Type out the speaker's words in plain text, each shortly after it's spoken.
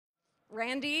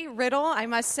Randy Riddle, I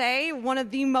must say, one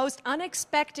of the most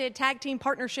unexpected tag team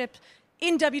partnerships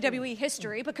in WWE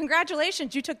history. But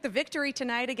congratulations, you took the victory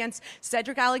tonight against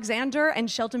Cedric Alexander and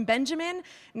Shelton Benjamin.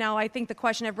 Now, I think the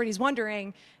question everybody's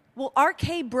wondering, will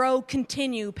RK Bro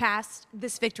continue past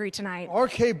this victory tonight?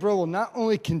 RK Bro will not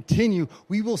only continue,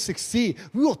 we will succeed.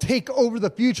 We will take over the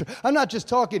future. I'm not just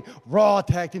talking Raw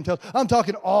tag team titles. I'm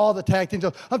talking all the tag team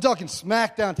titles. I'm talking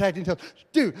SmackDown tag team titles.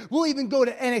 Dude, we'll even go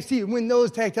to NXT and win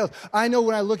those tag titles. I know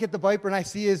when I look at the Viper and I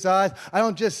see his eyes, I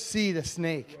don't just see the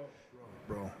snake.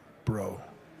 Bro.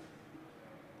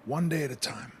 One day at a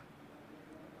time.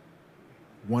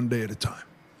 One day at a time.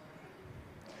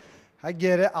 I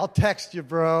get it. I'll text you,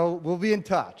 bro. We'll be in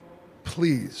touch.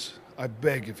 Please, I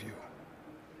beg of you,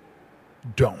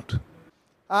 don't.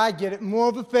 I get it. More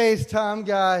of a FaceTime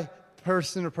guy.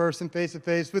 Person to person, face to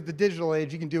face. With the digital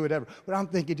age, you can do whatever. But I'm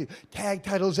thinking, dude, tag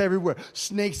titles everywhere.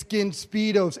 Snakeskin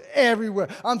Speedos everywhere.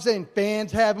 I'm saying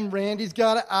fans have them. Randy's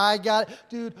got it. I got it.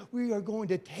 Dude, we are going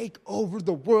to take over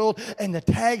the world and the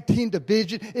tag team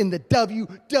division in the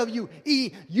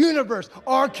WWE universe.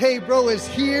 RK Bro is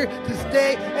here to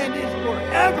stay and is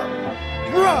forever.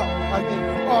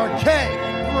 RK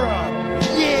Bro.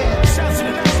 Yeah.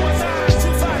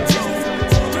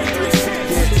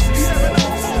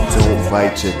 Don't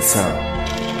bite your tongue.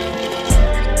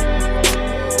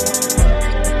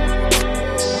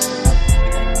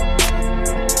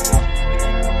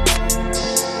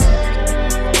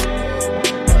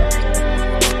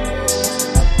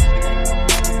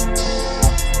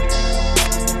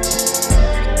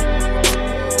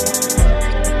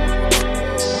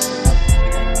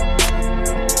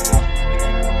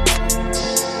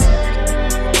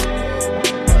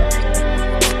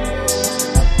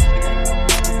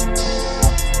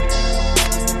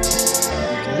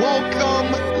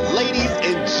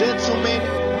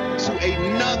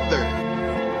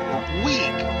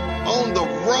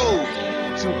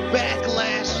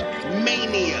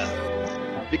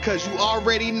 Because you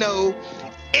already know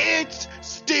it's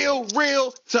still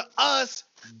real to us,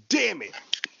 damn it.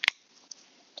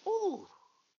 Ooh.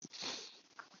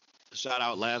 Shout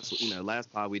out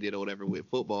last pod we did or whatever with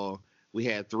football. We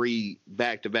had 3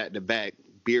 back-to-back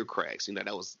beer cracks. That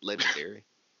was legendary.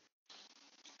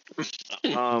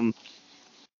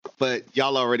 But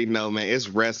y'all already know, man, it's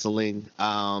wrestling.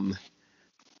 I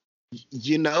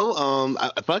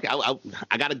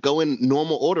gotta go in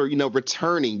normal order,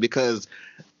 returning because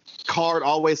card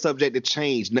always subject to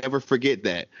change. Never forget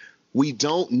that. We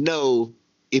don't know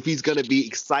if he's gonna be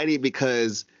excited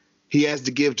because he has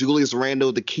to give Julius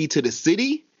Randle the key to the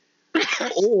city,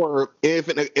 or if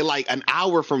in like an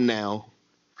hour from now,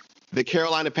 the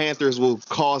Carolina Panthers will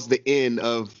cause the end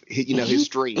of his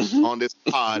stream on this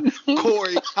pod.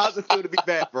 Corey, how's it feel to be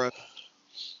back, bro?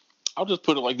 I'll just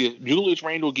put it like this: Julius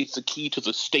Randle gets the key to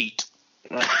the state.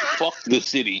 Fuck the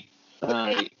city.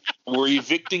 We're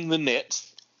evicting the Nets.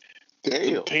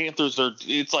 Damn. The Panthers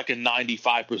it's like a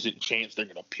 95% chance they're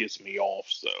going to piss me off,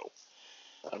 so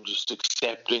I'm just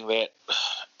accepting that.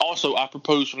 Also, I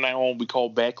propose from now on we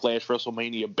call Backlash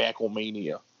WrestleMania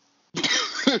Backlemania.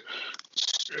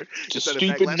 It's a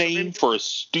stupid name for a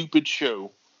stupid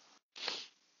show.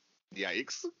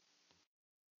 Yikes.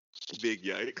 Big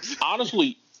yikes.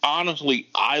 Honestly,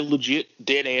 I legit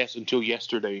dead ass until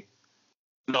yesterday.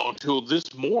 No, until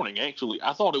this morning, actually.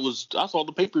 I thought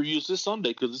the pay-per-view is this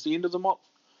Sunday because it's the end of the month.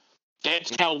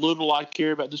 That's how little I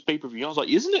care about this pay-per-view. I was like,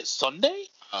 isn't it Sunday?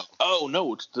 Oh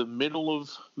no, it's the middle of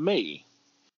May.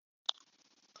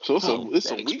 So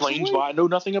that explains why I know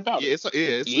nothing about it. It's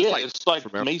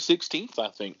like May 16th, I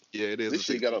think. Yeah, it is. This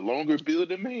shit got a longer build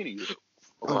than Mania.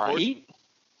 Right?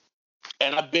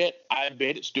 And I bet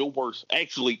it's still worse.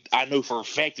 Actually, I know for a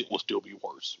fact it will still be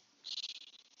worse.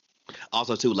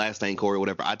 Also, too, last thing, Corey,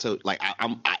 whatever. I told,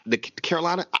 the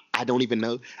Carolina, I don't even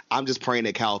know. I'm just praying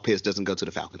that Kyle Pitts doesn't go to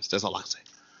the Falcons. That's all I say.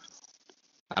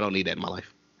 I don't need that in my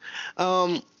life.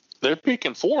 They're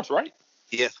picking 4th, right?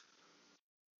 Yeah.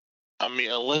 I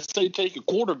mean, unless they take a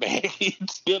quarterback,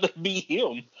 it's gonna be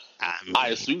him. I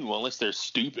assume, unless they're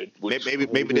stupid. Maybe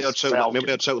they'll choke. Maybe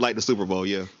they'll choke like the Super Bowl.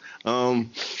 Yeah.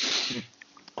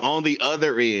 On the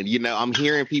other end, I'm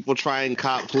hearing people try and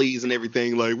cop pleas and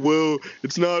everything like, well,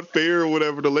 it's not fair or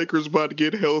whatever. The Lakers about to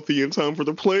get healthy in time for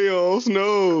the playoffs.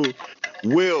 No.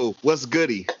 Will, what's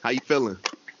goody? How you feeling?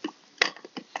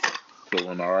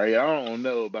 Feeling all right. I don't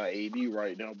know about AD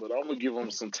right now, but I'm going to give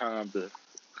him some time to,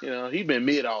 he been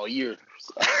mid all year.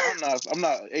 I'm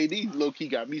not, AD low-key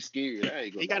got me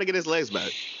scared. He got to get his legs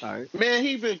back. All right. Man,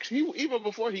 even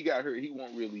before he got hurt, he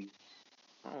won't really,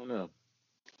 I don't know.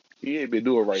 He ain't been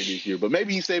doing right this year, but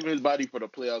maybe he's saving his body for the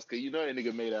playoffs because that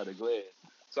nigga made out of glass.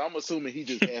 So I'm assuming he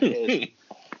just half-assed.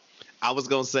 I was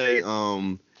gonna say,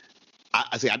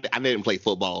 I see. I didn't play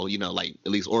football, like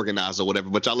at least organized or whatever.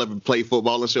 But y'all ever play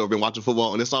football and shit, or been watching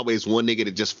football, and it's always one nigga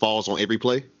that just falls on every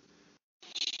play.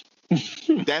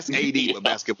 That's AD with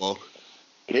basketball.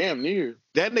 Damn near.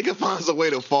 That nigga finds a way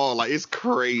to fall. Like, it's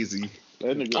crazy.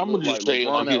 That nigga I'm look gonna like just say,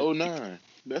 LeBron like, in 09.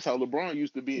 That's how LeBron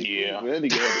used to be. Yeah. That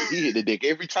nigga, he hit the deck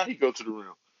every time he go to the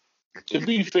rim. To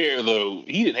be fair, though,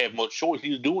 he didn't have much choice. He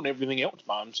was doing everything else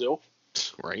by himself.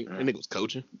 Right? That nigga was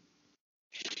coaching.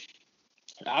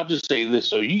 I'll just say this,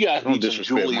 so you guys Don't need some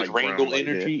disrespect Julius Mike Brown Randle like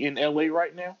energy in LA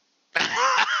right now.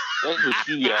 That's what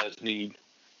you guys need.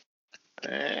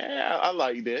 I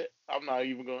like that. I'm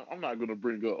not gonna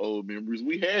bring up old memories.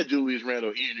 We had Julius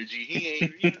Randle energy. He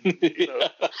ain't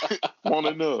want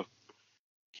enough.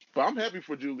 But I'm happy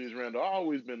for Julius Randle. I've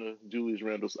always been a Julius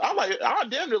Randle. I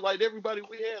damn near liked everybody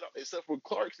we had except for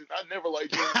Clarkson. I never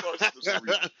liked Jordan Clarkson for some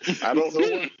reason. I don't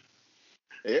know why.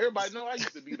 Everybody know I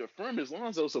used to be the firmest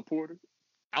Lonzo supporter.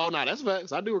 Oh no, that's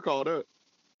facts. I do recall that.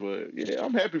 But yeah,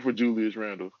 I'm happy for Julius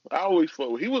Randle. I always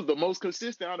thought he was the most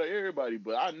consistent out of everybody,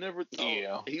 but I never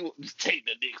thought he would just take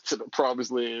the Knicks to the promised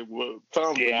land. Well,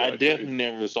 I definitely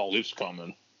never saw this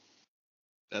coming.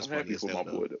 That's I'm funny happy as for hell,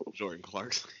 my boy though. Jordan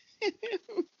Clarkson.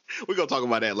 We're gonna talk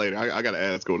about that later. I gotta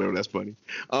ask whatever. That's funny.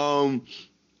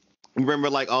 Remember,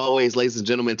 like always, ladies and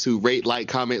gentlemen, to rate, like,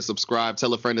 comment, subscribe,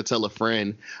 tell a friend to tell a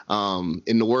friend.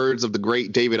 In the words of the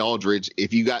great David Aldridge,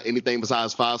 if you got anything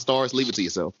besides 5 stars, leave it to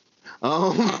yourself.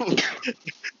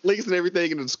 Links and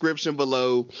everything in the description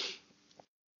below.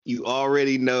 You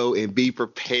already know, and be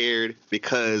prepared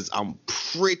because I'm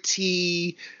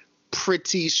pretty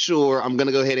sure I'm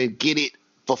gonna go ahead and get it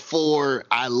before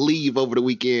I leave over the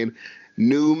weekend.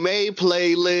 New May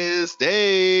playlist.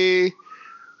 Hey,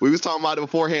 we was talking about it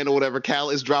beforehand or whatever.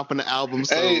 Khaled is dropping the album.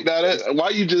 So Hey, now why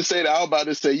you just say that? I was about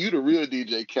to say you the real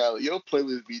DJ Khaled. Your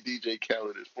playlist be DJ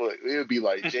Khaled as fuck. It'd be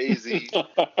like Jay-Z.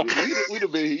 We'd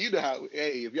have been here. You know how?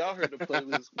 Hey, if y'all heard the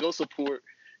playlist, go support.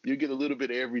 You get a little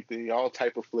bit of everything, all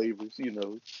type of flavors.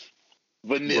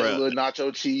 Vanilla,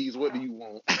 nacho cheese. What do you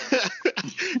want?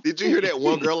 Did you hear that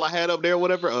one girl I had up there, or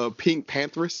whatever? Pink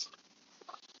Panthers.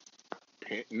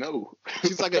 No.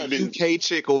 She's like a UK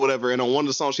chick or whatever, and on one of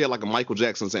the songs she had like a Michael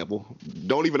Jackson sample.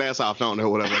 Don't even ask how I found her or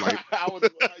whatever. Like, that's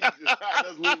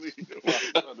literally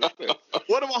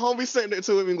one of my homies sent it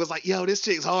to him and was like, "Yo, this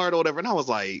chick's hard" or whatever, and I was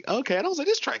like, "Okay." And I was like,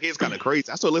 "This track is kind of crazy."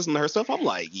 I started listening to her stuff. I'm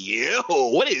like, "Yo,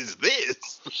 what is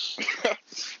this?"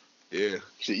 Yeah.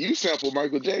 Shit, you sample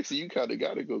Michael Jackson, you kind of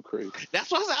gotta go crazy.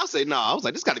 That's what I said. I said, "No." I was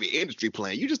like, "This got to be an industry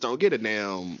plan. You just don't get a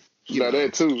damn."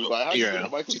 That too. Like, how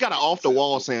she got an off the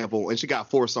wall sample, and she got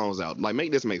 4 songs out. Like,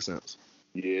 make this make sense.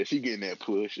 Yeah, she getting that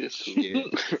push. It's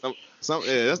cool.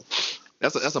 Yeah,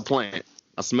 that's a plant.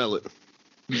 I smell it.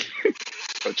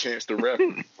 A chance to rap.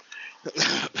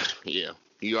 Yeah,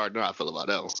 you already know how I feel about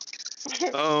that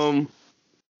one.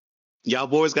 Y'all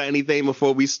boys got anything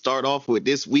before we start off with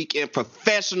this week in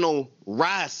professional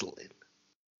wrestling?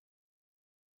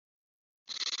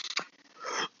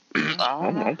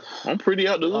 I'm pretty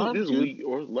out the loop this week,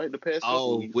 or like the past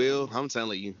couple weeks. Will, I'm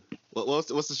telling you. What's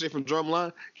the shit from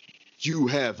Drumline? You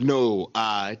have no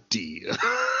idea.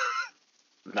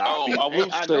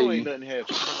 I know ain't nothing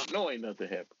happening. No, ain't nothing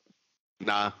happening.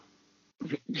 Nah.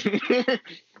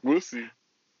 We'll see.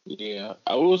 Yeah,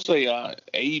 I will say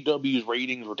AEW's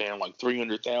ratings were down like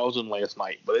 300,000 last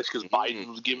night, but it's because Biden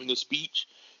was giving a speech,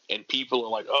 and people are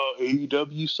like, "Oh,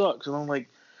 AEW sucks," and I'm like,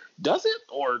 "Does it?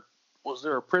 Or was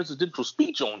there a presidential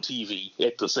speech on TV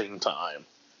at the same time?"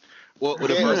 Well, the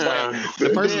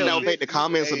person that'll make the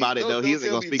comments about it, though, he isn't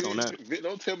going to speak on that.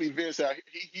 Don't tell me Vince how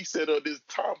he set up this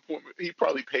time appointment. He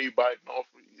probably paid Biden off.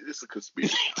 It's a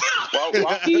conspiracy.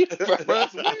 Why it's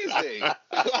Wednesday.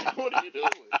 Like, what are you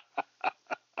doing?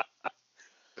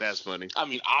 That's funny. I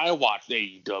mean, I watched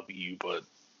AEW, but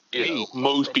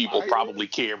most people probably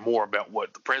care more about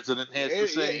what the president has to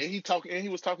say. Yeah, and he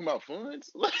was talking about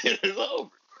funds. It's over.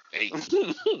 Hey.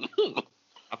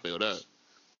 I feel that.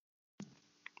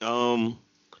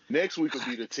 Next week will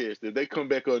be the test. If they come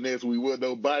back on next week, we'll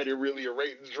know Biden really a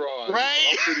ratings draw.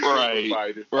 Right.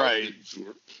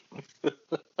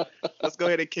 Let's go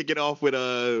ahead and kick it off with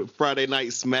Friday Night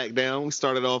SmackDown. We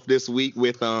started off this week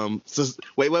with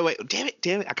wait.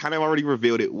 Damn it. I kind of already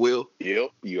revealed it. Will.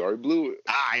 Yep, you already blew it.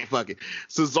 Fuck it.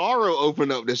 Cesaro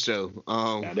opened up the show.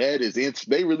 Now that is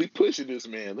they really pushing this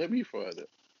man. Let me find it.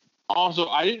 Also,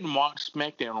 I didn't watch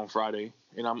SmackDown on Friday,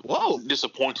 and I'm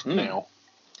disappointed now.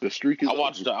 The streak is I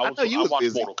watched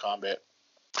Mortal Kombat.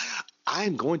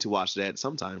 I'm going to watch that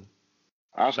sometime.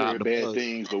 I've heard bad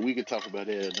things, but we could talk about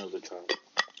that another time.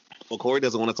 Well, Corey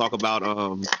doesn't want to talk about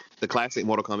The classic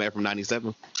Mortal Kombat from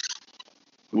 '97.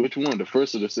 Which one? The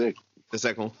first or the second? The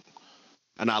second one.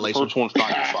 The Annihilation. first one's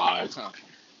 95.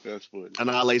 That's funny.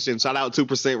 Annihilation. Shout out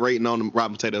 2% rating on the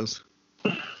Rotten Potatoes.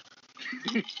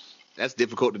 That's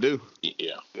difficult to do.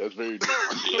 Yeah. That's very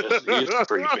It's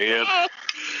pretty bad.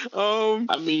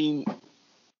 I mean,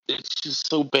 it's just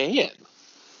so bad.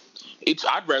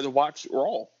 I'd rather watch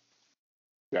Raw.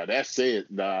 Now that's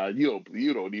it. Nah, you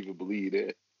don't even believe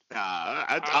that.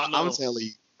 I'm telling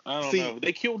you. I don't See- know.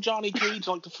 They killed Johnny Cage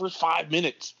like the first 5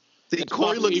 minutes. See, It's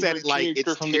Corey my looks at favorite it like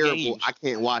character it's from the terrible. games. I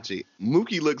can't watch it.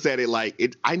 Mookie looks at it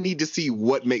like I need to see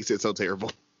what makes it so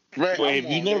terrible. Right? Wait, I'm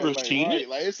have you on never that, seen it?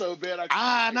 Like it's so bad. I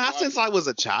can't Not watch since it. I was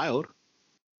a child.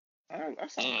 I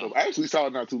actually saw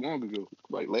it not too long ago,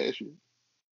 like last year.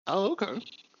 Oh, okay.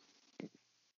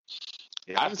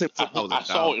 Yeah, I haven't seen it since I was a I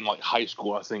saw child. it in like high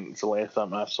school. I think it's the last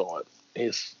time I saw it.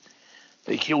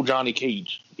 They killed Johnny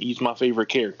Cage. He's my favorite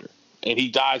character, and he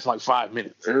dies in like 5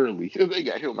 minutes. Early, they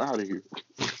got him out of here.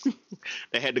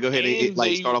 They had to go ahead and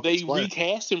And start off with they Splash.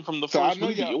 recast him from the So I first know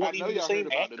movie. It y'all, wasn't even the heard same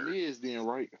about the actor. Miz, then,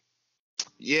 right?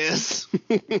 Yes.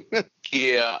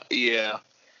 Yeah.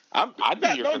 I'd be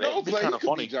here for that. It'd be kind of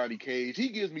funny. Johnny Cage. He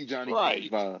gives me Johnny Right.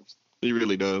 Cage vibes. He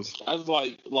really does. I was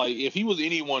like if he was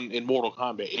anyone in Mortal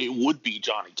Kombat, it would be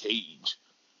Johnny Cage.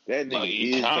 That nigga Like,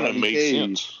 is it kind of Johnny makes Cage.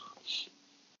 sense.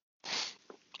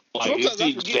 Like Sometimes it's the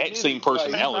I forget exact Miz, same like,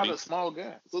 personality. he's not a small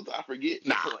guy. Sometimes I forget.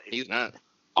 Nah, he's not.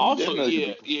 Also,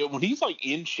 Definitely. yeah, when he's like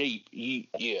in shape,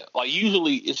 like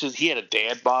usually it's just he had a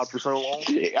dad bod for so long.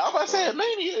 Yeah, I was about to say,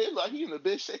 Mania is like he in the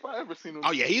best shape I ever seen him.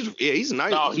 Oh yeah, he's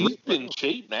nice. No, he's in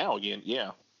shape now again.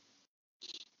 Yeah,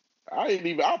 I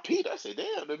peed. I said,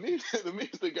 damn, the Miz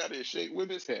that got in shape when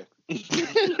this happened.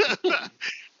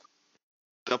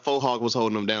 The faux hog was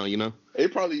holding him down, you know. I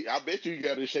bet you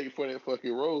got in shape for that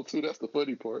fucking role too. That's the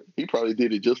funny part. He probably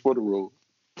did it just for the role.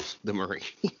 The Marine.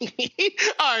 All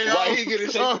right, Right, he get in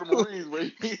shape for the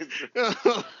Marines,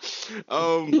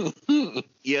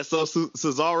 yeah. So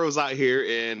Cesaro's out here,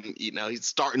 and he's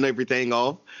starting everything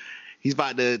off. He's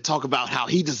about to talk about how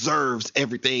he deserves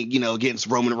everything, against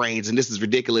Roman Reigns, and this is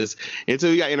ridiculous.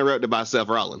 Until he got interrupted by Seth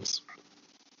Rollins.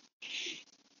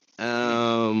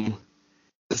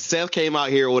 Seth came out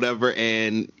here or whatever,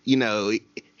 and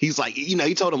he's like,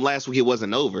 he told him last week it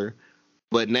wasn't over,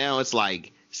 but now it's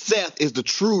like Seth is the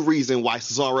true reason why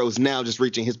Cesaro is now just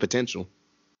reaching his potential.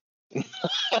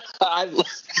 I'm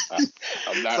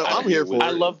here for it.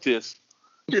 I love this.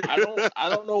 I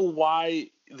don't know why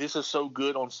this is so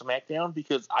good on SmackDown,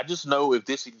 because I just know if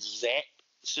this exact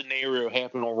scenario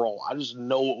happened on Raw, I just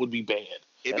know it would be bad.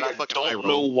 It'd And be a I fucking don't eye know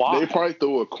roll. why. They probably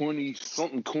throw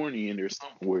something corny in there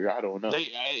somewhere. I don't know.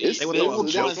 They would will throw a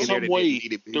joke find in there some that way didn't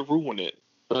need to be. to ruin it.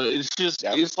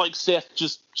 It's like Seth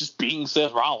just being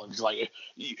Seth Rollins. Like,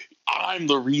 I'm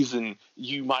the reason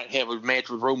you might have a match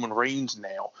with Roman Reigns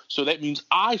now, so that means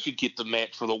I should get the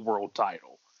match for the world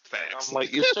title. Facts. I'm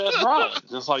like, it's Seth Rollins.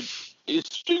 It's like,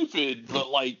 it's stupid, but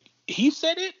like he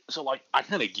said it, so like I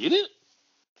kind of get it.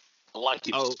 Like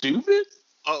it's stupid.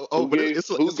 But it's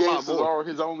a lot more. Cesaro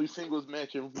his only singles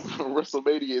match in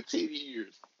WrestleMania in 10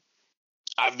 years?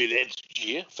 I mean, that's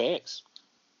facts.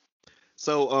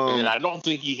 So And I don't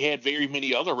think he had very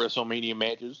many other WrestleMania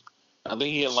matches. I think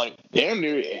he had like Damn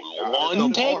near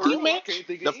one tag team match.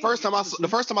 the first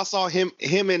time I saw him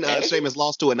and Sheamus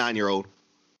lost to a 9-year-old.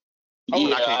 Yeah, I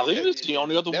can't- I think it's the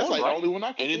only other That's one, like right? the only one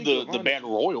I can And in think of, the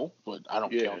Battle Royal, but I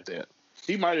don't Yeah. count that.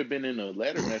 He might have been in a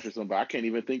ladder match or something, but I can't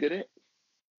even think of that.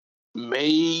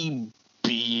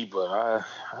 Maybe, but I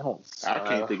don't. I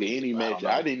can't think of any match. know.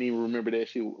 I didn't even remember that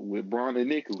shit with Braun and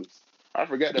Nicholas. I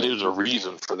forgot that. There's a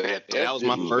reason for that. That was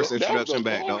my first introduction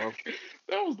back, dog. dog.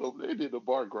 That was they did the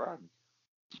bar grind.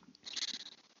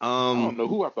 I Um, don't know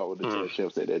who I thought was the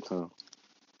chefs at that time.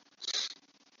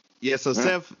 yeah. So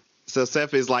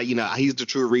Seth is like, he's the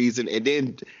true reason, and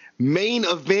then main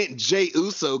event Jey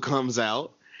Uso comes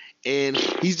out. And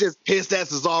he's just pissed at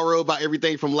Cesaro about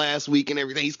everything from last week and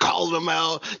everything. He's calling him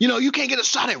out. You can't get a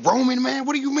shot at Roman, man.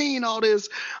 What do you mean, all this?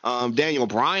 Daniel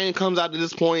Bryan comes out at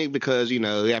this point because, you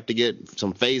have to get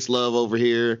some face love over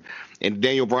here. And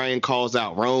Daniel Bryan calls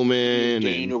out Roman.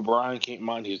 Daniel Bryan can't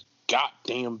mind his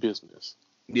goddamn business.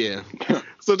 Yeah.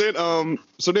 So then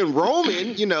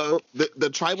Roman, the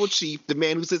tribal chief, the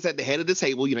man who sits at the head of the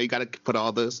table, you got to put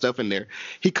all the stuff in there.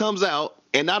 He comes out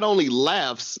and not only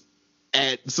laughs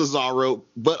at Cesaro,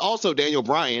 but also Daniel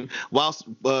Bryan, while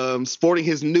sporting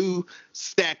his new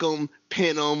stack 'em,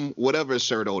 pin 'em, whatever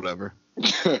shirt or whatever.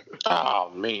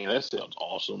 Oh man, that sounds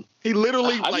awesome. He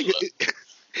literally I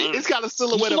It's got a He's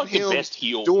silhouette of like the him best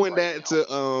heel doing right that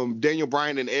now. to Daniel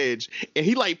Bryan and Edge, and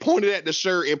he like pointed at the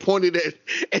shirt and pointed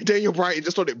at Daniel Bryan and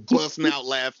just started busting out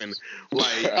laughing.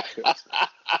 Like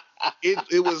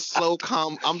it was so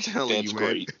calm. I'm telling That's you, man.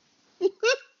 great.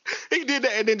 He did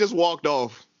that and then just walked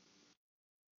off.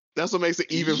 That's what makes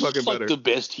it even He's fucking like better. the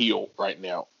best heel right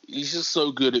now. He's just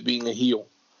so good at being a heel.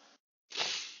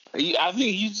 I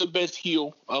think he's the best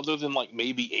heel, other than like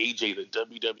maybe AJ that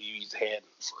WWE's had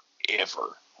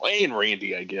forever. Well, and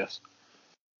Randy, I guess.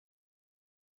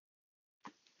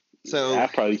 So, I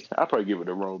probably give it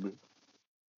to Roman.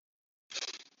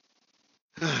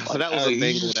 so that was a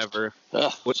thing. Whatever.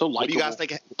 What do you guys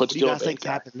think? What do you guys think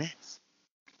happened next?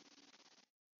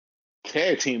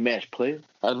 Tag team match, player.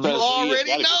 You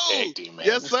already know.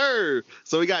 Yes, sir.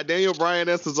 So we got Daniel Bryan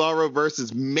and Cesaro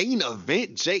versus main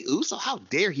event Jey Uso. How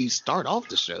dare he start off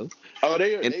the show? Oh,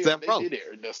 they And did Seth Rollins.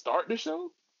 it to start the show?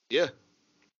 Yeah.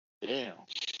 Damn.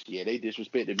 Yeah, they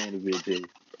disrespected main event Jay.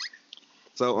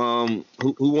 So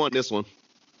who won this one?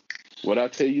 What I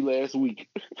tell you last week,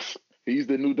 he's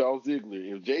the new Dolph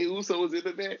Ziggler. If Jey Uso is in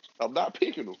the match, I'm not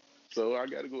picking him. So I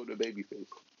got to go with the babyface.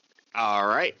 All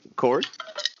right, Corey.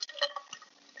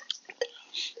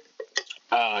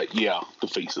 Yeah, the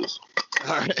faces.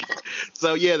 All right.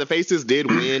 So yeah, the faces did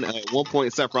win. At one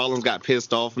point, Seth Rollins got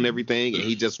pissed off and everything, and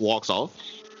he just walks off.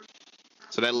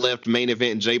 So that left main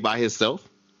event Jay by himself.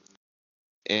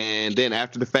 And then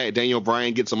after the fact, Daniel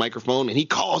Bryan gets a microphone and he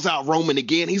calls out Roman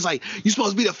again. He's like, "You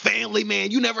supposed to be the family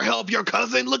man. You never help your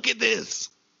cousin. Look at this."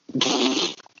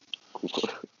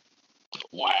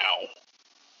 Wow.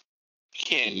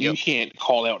 You can't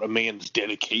call out a man's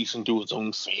dedication to his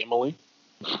own family.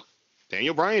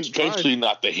 Daniel Bryan's especially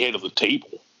not the head of the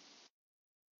table.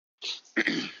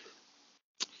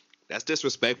 That's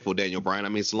disrespectful, Daniel Bryan. I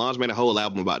mean, Solange made a whole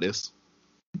album about this.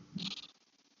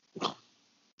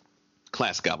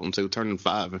 Classic album too, turning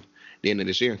 5 at the end of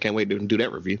this year. Can't wait to do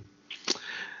that review.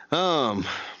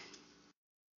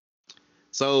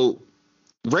 So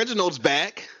Reginald's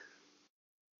back.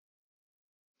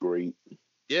 Great.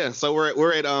 Yeah, so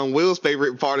we're at Will's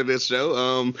favorite part of this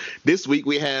show. This week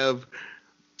we have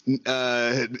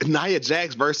Nia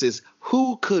Jax versus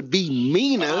who could be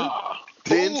meaner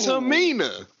than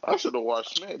Tamina. I should have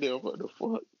watched SmackDown. What the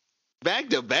fuck? Back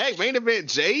to back main event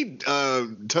Jade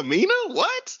Tamina?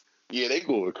 What? Yeah, they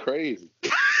going crazy.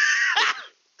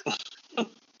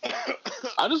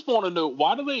 I just want to know,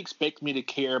 why do they expect me to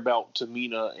care about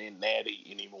Tamina and Natty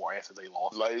anymore after they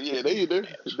lost? Like, yeah,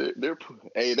 they're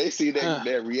hey, they see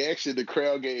that reaction the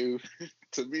crowd gave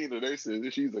Tamina. They said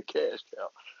that she's a cash cow.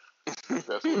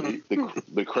 That's what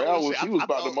the crowd was. She was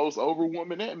about the most over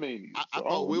woman at Mania. I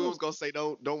thought Will was gonna say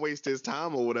don't waste his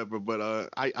time or whatever.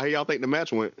 But how y'all think the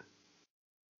match went?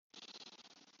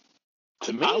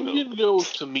 I'm gonna go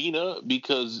with Tamina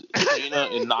because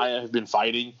Tamina and Nia have been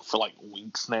fighting for like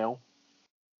weeks now.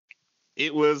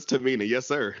 It was Tamina, yes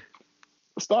sir.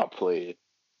 Stop playing.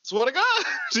 Swear to God,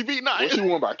 she beat Nia. What, she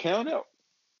won by count out?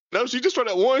 No, she just tried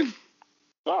that one.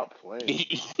 Stop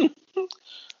playing.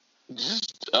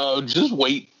 Just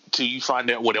wait till you find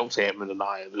out what else happened to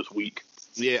Nia this week.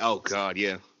 Yeah. Oh God.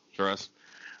 Yeah. Trust.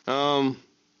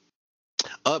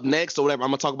 Up next or whatever. I'm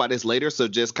gonna talk about this later, so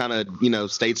just kind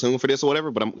of stay tuned for this or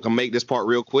whatever. But I'm gonna make this part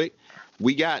real quick.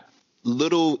 We got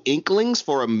little inklings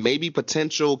for a maybe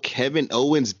potential Kevin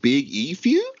Owens Big E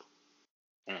feud.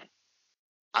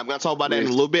 I'm gonna talk about that in a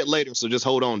little bit later, so just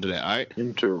hold on to that. All right.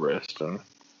 Interesting.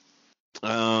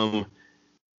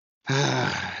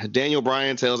 Daniel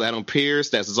Bryan tells Adam Pearce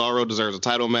that Cesaro deserves a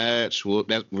title match. We're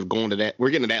going to that.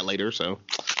 We're getting to that later, so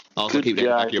also Good keep that in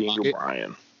the back of your Daniel pocket.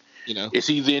 Bryan. Is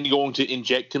he then going to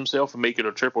inject himself and make it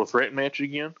a triple threat match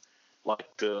again, like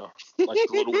the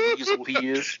little weasel he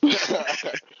is?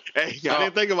 Hey, I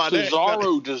didn't think about that.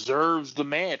 Cesaro deserves the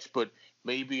match, but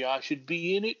maybe I should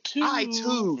be in it too. I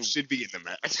too should be in the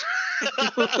match.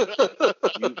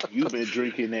 You've been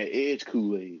drinking that Edge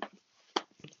Kool-Aid.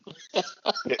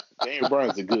 Daniel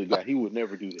Bryan's a good guy. He would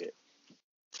never do that.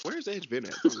 Where's Edge been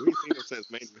at? We've seen him since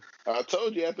Mania. I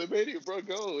told you after Mania, bro,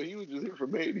 go. He was just here for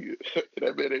Mania.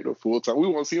 That man ain't no full time. We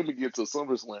won't see him again till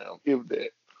SummerSlam, if that.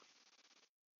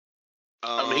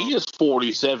 I mean, he is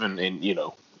 47 and,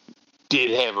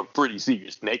 did have a pretty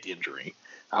serious neck injury.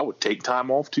 I would take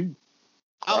time off, too.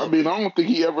 I mean, I don't think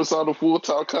he ever signed a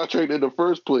full-time contract in the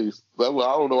first place. I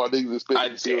don't know why they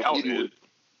expect it.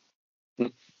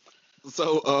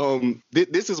 So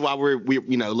this is why we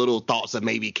little thoughts of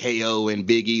maybe KO and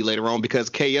Big E later on, because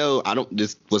KO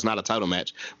this was not a title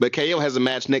match, but KO has a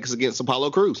match next against Apollo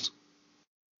Crews.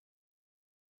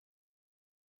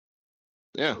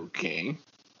 Yeah. Okay.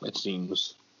 That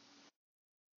seems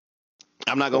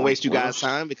I'm not gonna waste you guys'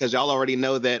 time because y'all already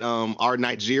know that our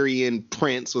Nigerian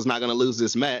prince was not gonna lose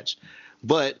this match.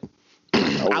 But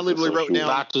I literally wrote down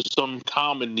not to some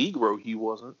common Negro. He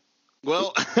wasn't.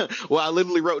 Well, I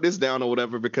literally wrote this down or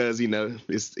whatever because it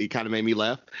kind of made me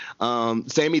laugh.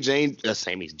 Sami Zayn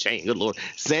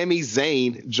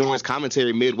joins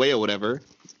commentary midway or whatever,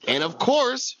 and of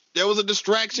course there was a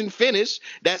distraction finish.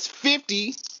 That's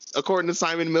 50 according to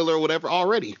Simon Miller or whatever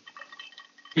already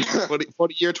for the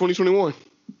year 2021.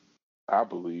 I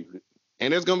believe it.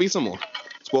 And there's gonna be some more.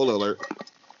 Spoiler alert.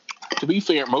 To be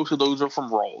fair, most of those are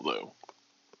from Raw though.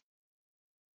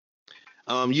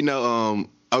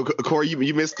 Corey,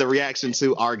 you missed the reaction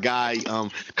to our guy,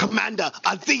 Commander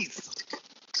Aziz.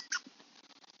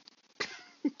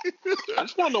 I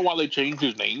just want to know why they changed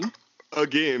his name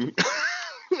Again.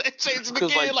 They changed it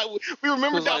again. Like we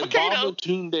remember Baba Dabba-Kato.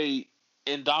 Tunde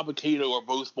and Dabba-Kato are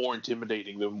both more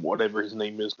intimidating than whatever his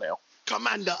name is now.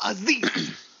 Commander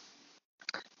Aziz.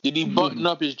 Did he button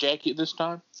up his jacket this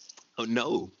time? Oh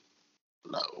no.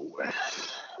 No.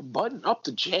 Button up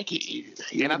the jacket.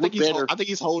 And I think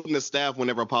he's holding the staff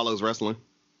whenever Apollo's wrestling.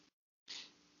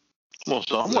 Well,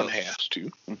 someone has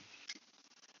to.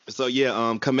 So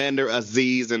yeah, Commander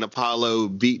Aziz and Apollo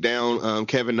beat down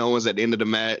Kevin Owens at the end of the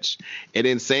match, and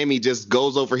then Sammy just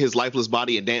goes over his lifeless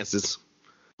body and dances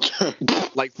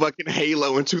like fucking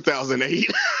Halo in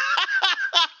 2008.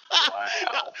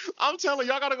 Wow. I'm telling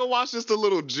y'all gotta go watch just a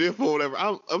little GIF or whatever.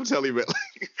 I'm telling you, man.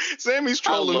 Like, Sammy's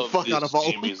trolling the fuck out of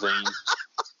all.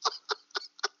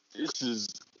 This is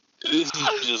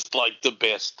just like the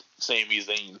best Sami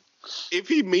Zayn. If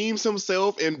he memes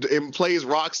himself and plays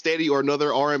Rocksteady or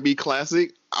another R&B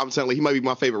classic, I'm telling you, he might be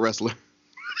my favorite wrestler.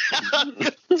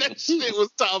 That shit was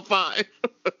top 5.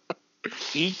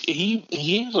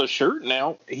 He has a shirt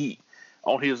now.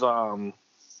 On his I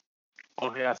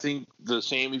think the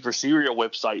Sammy for Cereal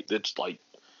website that's like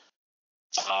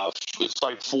it's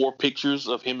like 4 pictures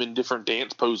of him in different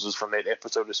dance poses from that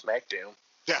episode of SmackDown.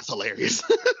 That's hilarious.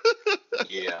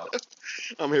 Yeah.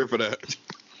 I'm here for that.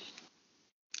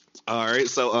 All right,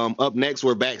 so up next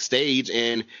we're backstage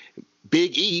and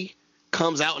Big E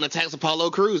comes out and attacks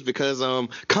Apollo Crews because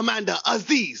Commander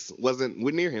Aziz wasn't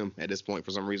near him at this point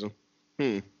for some reason.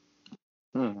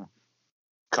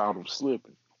 Caught him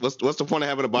slipping. What's the point of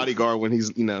having a bodyguard when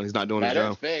he's not doing his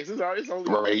job? That's facts. It's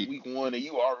only week 1 and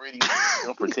you already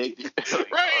unprotected.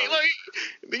 Right,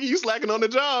 like you slacking on the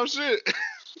job, shit.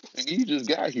 You just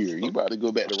got here. You about to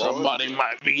go back to Raw. Somebody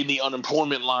might be in the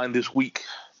unemployment line this week.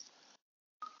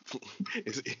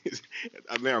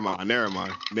 Never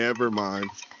mind.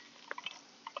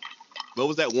 What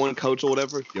was that one coach or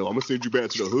whatever? Yo, I'm gonna send you back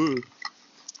to the hood.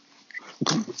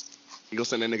 You gonna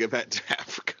send that nigga back to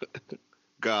Africa?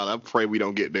 God, I pray we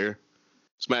don't get there.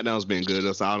 SmackDown's been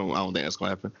good, so I don't think that's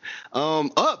gonna happen.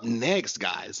 Up next,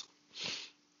 guys,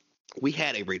 we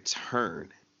had a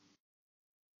return.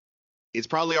 It's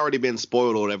probably already been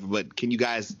spoiled or whatever, but can you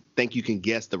guys think you can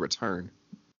guess the return?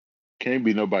 Can't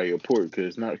be nobody important because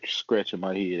it's not scratching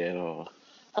my head at all.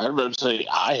 I was about to say,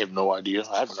 I have no idea.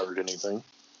 I haven't heard anything.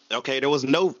 Okay, there was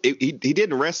he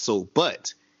didn't wrestle,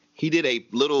 but he did a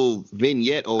little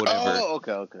vignette or whatever. Oh,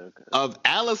 okay. Of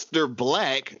Aleister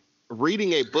Black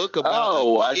reading a book about.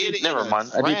 Oh, never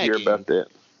mind. I did hear about that.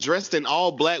 Dressed in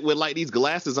all black with like these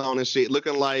glasses on and shit,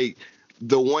 looking like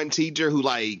the one teacher who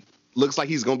like looks like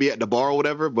he's gonna be at the bar or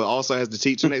whatever, but also has to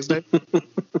teach the next day.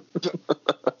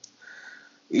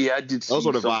 Yeah, I did see those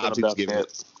were the vibes he was giving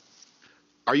it.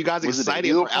 Are you guys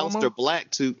excited for Aleister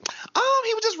Black to?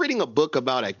 He was just reading a book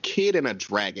about a kid and a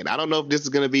dragon. I don't know if this is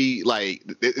gonna be like.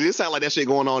 This sounds like that shit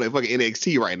going on in fucking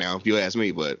NXT right now, if you ask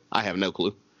me, but I have no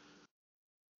clue.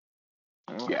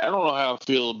 Yeah, I don't know how I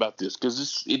feel about this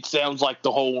because it sounds like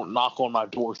the whole knock on my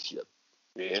door shit.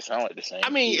 Yeah, it sounds like the same. I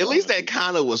mean, at least that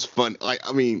kind of was fun. Like,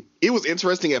 I mean, it was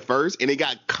interesting at first, and it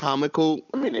got comical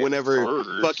whenever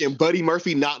fucking Buddy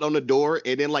Murphy knocked on the door,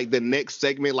 and then like the next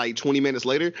segment, like 20 minutes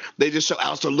later, they just show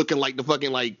Aleister looking like the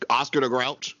fucking like Oscar the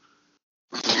Grouch.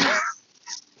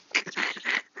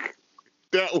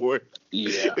 That one,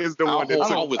 is the one that's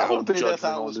I think that's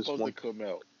how it was supposed to come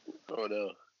out.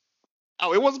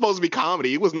 Oh, it wasn't supposed to be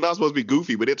comedy. It was not supposed to be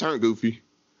goofy, but it turned goofy.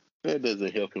 That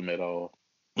doesn't help him at all.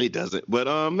 It doesn't,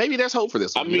 but maybe there's hope for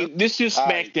this one. I mean, this is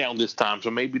SmackDown this time, so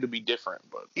maybe it'll be different.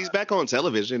 But he's back on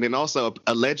television, and also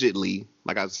allegedly,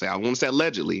 like I said, I want to say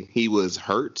allegedly, he was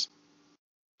hurt.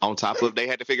 On top of they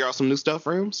had to figure out some new stuff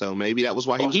for him, so maybe that was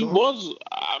why he was.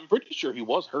 I'm pretty sure he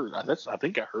was hurt. I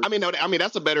think I heard. I mean,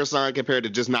 that's a better sign compared to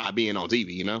just not being on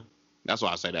TV. You know, that's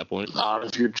why I say that point. Not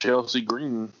if you're Chelsea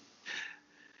Green.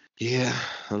 Yeah,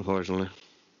 unfortunately.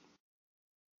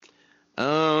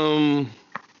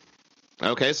 Okay,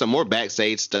 Okay, so more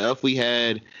backstage stuff. We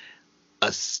had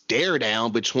a stare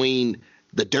down between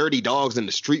the Dirty Dogs and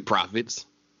the Street Profits.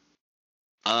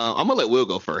 I'm gonna let Will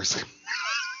go first.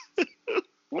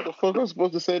 What the fuck am I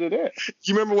supposed to say to that?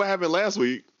 You remember what happened last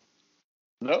week?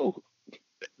 No.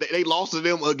 They lost to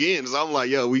them again, so I'm like,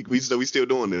 yo, we still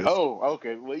doing this. Oh,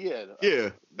 okay. Well, yeah.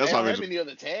 Yeah, that's they why don't I have mentioned. any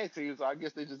other tag teams, so I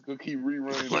guess they just gonna keep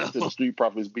rerunning until the Street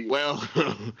Profits beat. Well,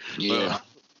 Yeah.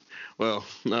 well,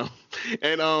 no,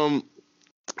 and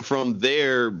from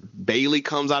there, Bailey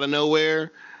comes out of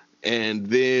nowhere, and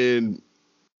then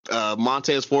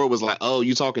Montez Ford was like, "Oh,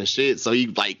 you talking shit?" So he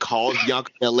like calls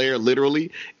Bianca Belair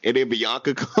literally, and then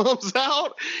Bianca comes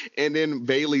out, and then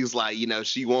Bailey's like,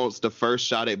 she wants the first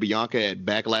shot at Bianca at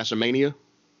Backlash of Mania.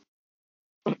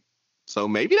 So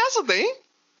maybe that's a thing.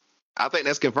 I think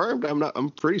that's confirmed.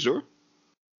 I'm pretty sure.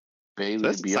 Bailey,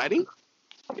 That's exciting.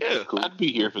 Yeah. Cool. I'd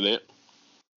be here for that.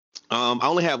 I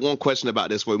only have one question about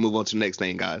this before we move on to the next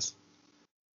thing, guys.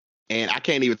 And I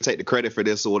can't even take the credit for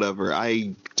this or whatever.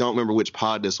 I don't remember which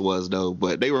pod this was, though.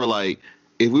 But they were like,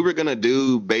 if we were going to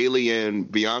do Bailey and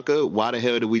Bianca, why the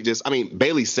hell did we just... I mean,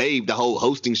 Bailey saved the whole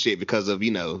hosting shit because of,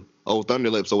 old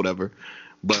Thunderlips or whatever.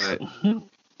 But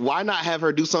why not have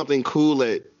her do something cool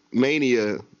at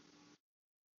Mania?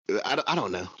 I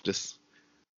don't know.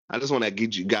 I just want to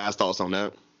get you guys' thoughts on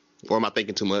that. Or am I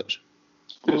thinking too much?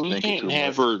 Well, you can't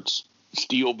have her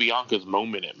steal Bianca's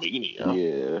moment at Mania.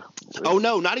 Yeah. Oh,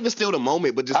 no, not even steal the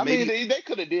moment, but just I maybe... mean, they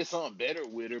could have did something better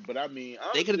with her, but I mean...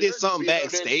 They could have did something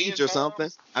backstage or something.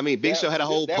 I mean, Big Show had a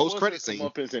whole post-credit scene.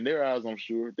 That was in their eyes, I'm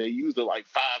sure. They used it like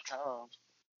 5 times.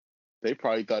 They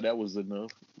probably thought that was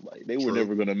enough. Like, they were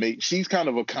never going to make... She's kind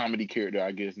of a comedy character,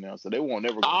 I guess, now, so they won't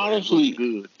never... Honestly,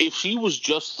 good. If she was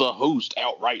just the host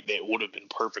outright, that would have been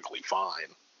perfectly fine.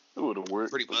 It would have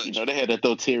worked. Pretty much. They had to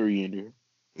throw Terry in there.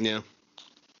 Yeah.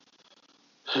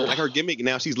 Like her gimmick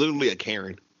now, she's literally a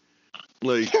Karen.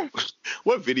 Like,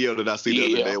 what video did I see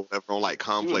the other day? Whatever on like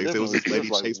Complex, it was this lady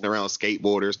chasing around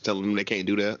skateboarders, telling them they can't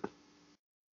do that.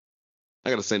 I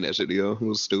gotta send that shit to y'all. It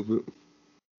was stupid.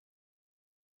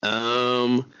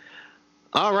 All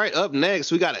right. Up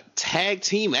next, we got a tag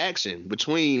team action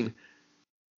between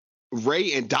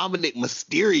Rey and Dominic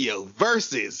Mysterio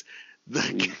versus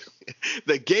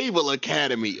the Gable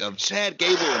Academy of Chad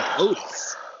Gable and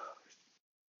Otis.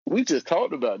 We just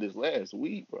talked about this last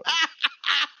week, bro.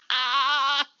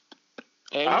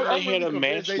 And they had a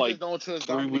match like don't trust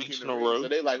 3 weeks in a row. So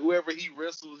they like, whoever he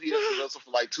wrestles, he has to wrestle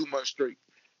for like 2 months straight.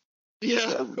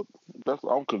 Yeah. That's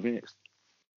I'm convinced.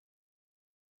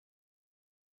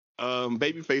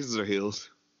 Baby faces or heels?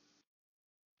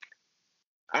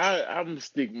 I'm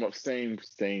sticking up same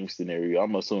scenario.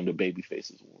 I'm assuming the baby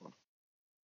faces won.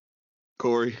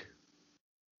 Corey?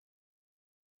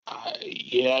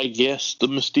 I guess the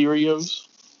Mysterios.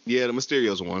 Yeah, the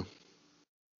Mysterios won.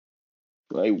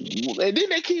 Like, and then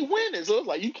they keep winning, so it's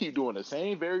like you keep doing the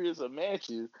same various of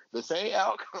matches, the same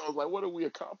outcomes. Like, what are we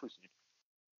accomplishing?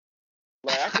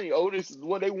 Like, I think Otis,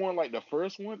 they won like the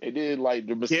first one, and then like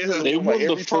the Mysterios they won like,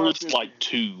 the first like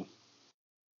 2,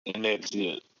 and that's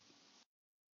it.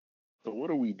 So what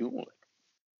are we doing?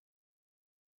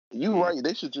 You right?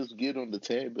 They should just get on the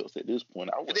tag belts at this point.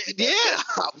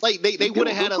 Like they would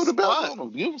have had a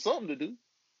spot. Give them something to do.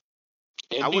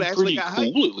 It'd be pretty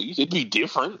cool at least. It'd be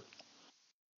different.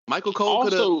 Michael Cole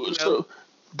could have. So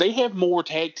they have more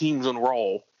tag teams on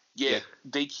Raw. Yeah,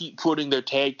 they keep putting their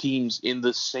tag teams in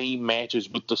the same matches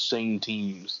with the same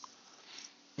teams.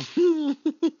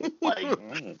 like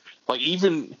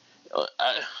even.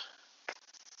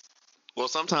 Well,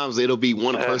 sometimes it'll be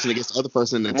one person against the other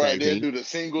person in the tag team. Do the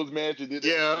singles match.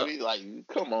 Yeah. Like,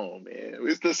 come on, man.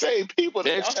 It's the same people.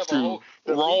 That's true.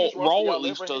 Raw at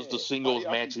least does the singles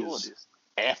matches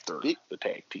after the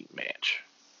tag team match,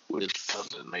 which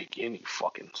doesn't make any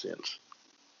fucking sense.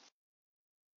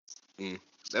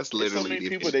 That's literally so many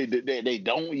people they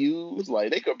don't use.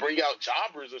 Like, they could bring out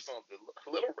jobbers or something.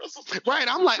 Little wrestlers. Right.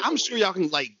 I'm sure y'all can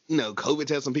COVID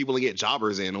test some people and get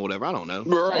jobbers in or whatever. I don't know.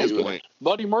 Right. At this point.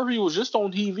 Buddy Murphy was just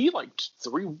on TV like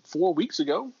 3-4 weeks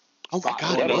ago. Oh my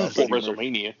God, it was for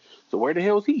WrestleMania. So where the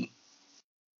hell is he?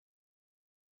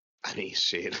 I mean,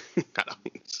 shit.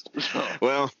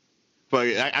 Well, but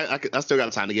I still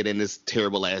got time to get in this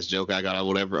terrible ass joke I got or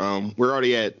whatever. We're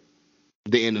already at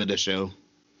the end of the show.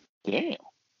 Damn.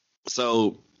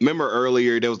 So remember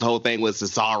earlier there was the whole thing with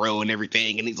Cesaro and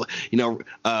everything, and he's like,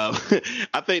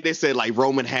 I think they said like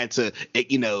Roman had to,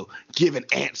 give an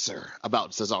answer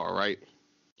about Cesaro, right?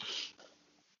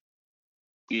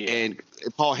 Yeah. And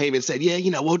Paul Heyman said,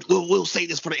 we'll say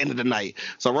this for the end of the night.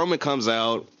 So Roman comes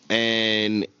out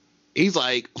and he's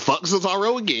like, fuck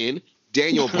Cesaro again.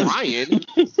 Daniel Bryan,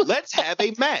 let's have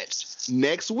a match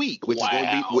next week, which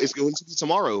is going to be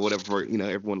tomorrow, whatever for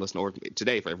everyone listening, or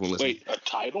today for everyone listening. Wait, a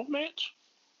title match?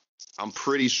 I'm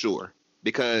pretty sure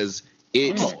because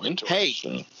it's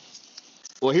interesting.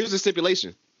 Well, here's the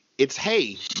stipulation. It's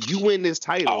you win this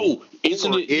title. Oh,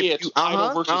 isn't it? Yeah, it's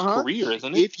title versus career,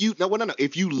 isn't it? If you no.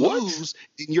 If you lose,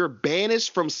 then you're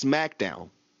banished from SmackDown.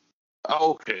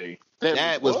 Okay,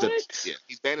 that was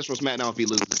he's banished from SmackDown if he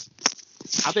loses.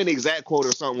 I think the exact quote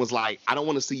or something was like, "I don't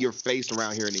want to see your face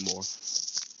around here anymore."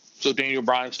 So Daniel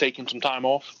Bryan's taking some time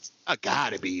off. I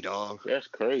gotta be, dog. That's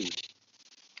crazy.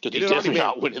 Because he's definitely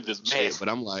not winning this match. But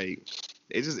I'm like,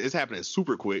 it's happening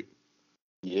super quick.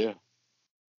 Yeah.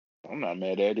 I'm not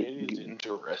mad at it. It's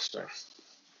interesting.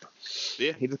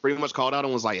 Yeah, he just pretty much called out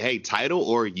and was like, "Hey, title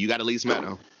or you got to leave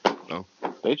SmackDown." So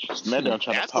they just SmackDown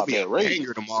trying to pop that rating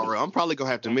tomorrow. I'm probably gonna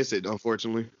have to miss it,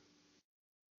 unfortunately.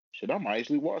 Shit, I might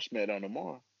actually watch SmackDown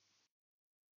tomorrow.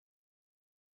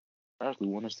 I actually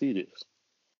want to see this.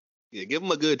 Yeah, give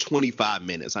them a good 25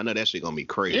 minutes. I know that shit gonna be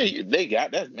crazy. Yeah, they got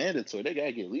that's mandatory. They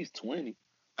gotta get at least 20.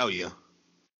 Oh yeah.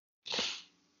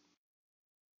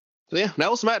 So yeah, that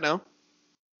was SmackDown.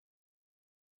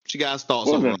 What you guys thoughts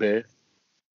on that? Bad.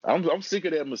 I'm sick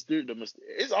of that Mysterio.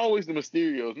 It's always the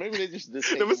Mysterios. Maybe they just the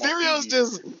Mysterios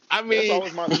just. I mean, that's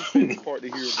always my least favorite part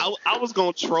to hear. I was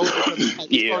gonna troll because I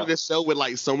started this show with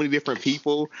like so many different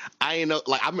people. I ain't know.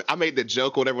 Like I made the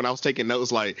joke or whatever when I was taking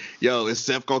notes. Like, yo, is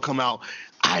Seth gonna come out?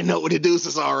 I know what to do,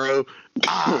 Cesaro.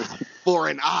 Eye for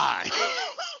an eye.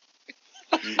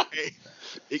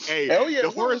 Hey, hell yeah,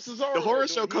 the horror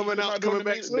show coming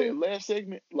back soon. Last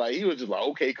segment, like he was just like,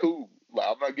 okay, cool. Like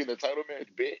I'm not getting a title match,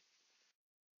 bet.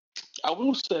 I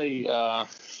will say,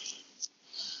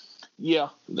 yeah,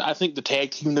 I think the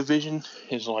tag team division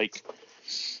is like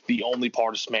the only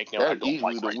part of SmackDown I don't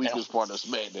like right now. The weakest part of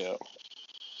SmackDown.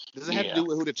 Does it have to do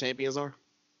with who the champions are?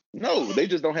 No, they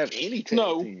just don't have any tag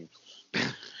teams.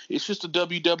 It's just a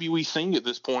WWE thing at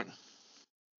this point.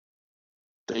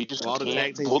 They just all the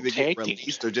tag teams that get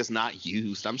released are just not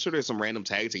used. I'm sure there's some random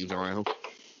tag teams around.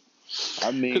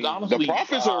 I mean, honestly, the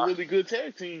Profits are a really good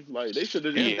tag team. Like they should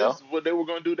have. That's what they were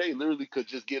going to do. They literally could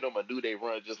just get them a New Day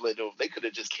run. Just let them. They could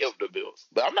have just killed the Bills.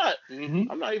 But I'm not.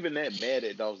 I'm not even that mad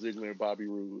at Dolph Ziggler and Bobby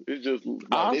Roode. It's just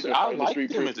like, I like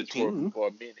them as a team for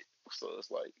a minute. So it's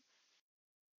like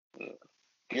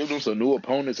give them some new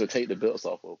opponents or take the belts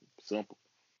off of them. Simple.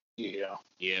 Yeah.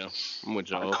 I'm with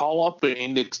y'all. Call up an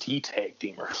NXT tag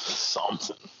team or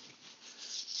something.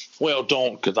 Well,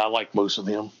 don't, because I like most of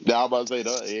them. Now I'm about to say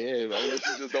that. Yeah, I guess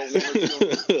you just don't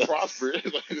want to prosper.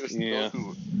 Yeah.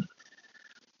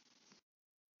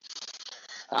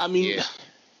 I mean,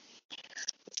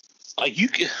 like you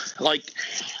can, like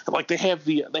they have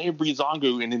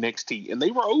Breezango in NXT, and they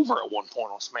were over at one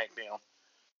point on SmackDown,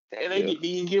 and they didn't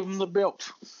even give them the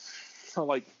belt. So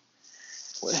like,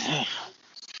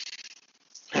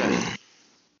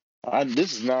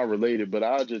 this is not related, but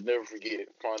I'll just never forget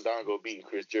Fandango beating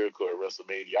Chris Jericho at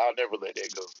WrestleMania. I'll never let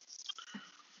that go.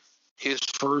 His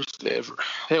first ever.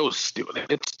 That's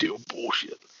still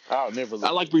bullshit. I'll never let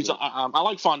I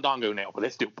like Fandango now, but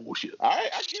that's still bullshit.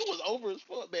 He was over as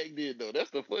fuck back then, though. That's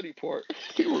the funny part.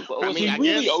 He was over. Was he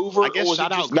really over? I guess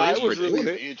shout out Chris it was really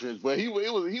the entrance, but he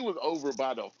was over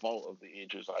by the fault of the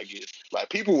entrance, I guess. Like,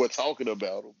 people were talking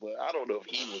about him, but I don't know if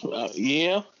he was over.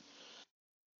 Yeah.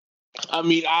 I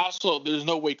mean, there's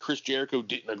no way Chris Jericho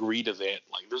didn't agree to that.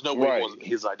 Like, there's no way it wasn't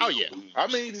his idea. Oh, yeah. I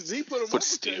mean, he put him on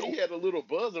still. He had a little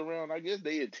buzz around. I guess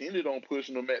they intended on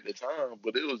pushing him at the time,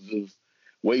 but it was just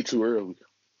way too early.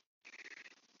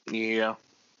 Yeah.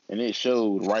 And it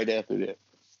showed right after that.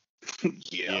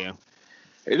 Yeah.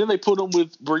 And then they put him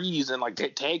with Breeze, and, like,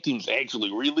 that tag team's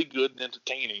actually really good and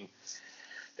entertaining.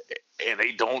 And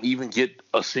they don't even get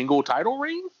a single title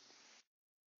reign?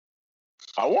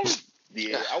 I want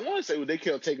to say they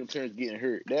kept taking turns getting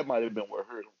hurt. That might have been what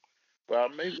hurt them.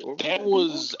 But that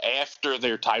was after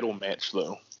their title match,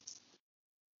 though.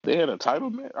 They had a title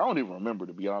match? I don't even remember,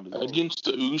 to be honest. Against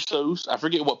the Usos. I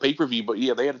forget what pay-per-view, but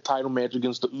yeah, they had a title match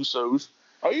against the Usos.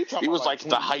 Oh, you talking? It was like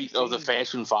the height of the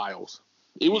Fashion Files.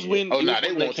 It was when. Oh no,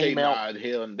 they won't came out.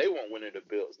 Hell, they won't win the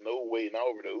belts. No way, not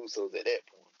over the Usos at that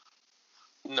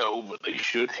point. No, but they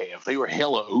should have. They were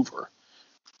hella over.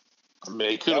 I mean,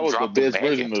 they could have dropped the best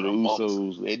version of the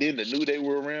Usos. And then the New Day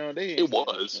were around. It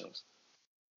was.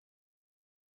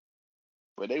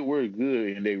 But they were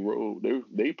good and they rolled.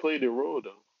 They played their role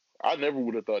though. I never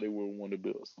would have thought they would have won the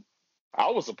belts. I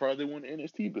was surprised they won the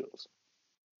NXT belts.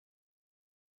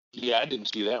 Yeah, I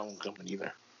didn't see that one coming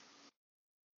either.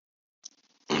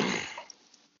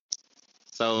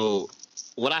 So,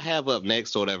 what I have up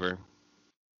next or whatever,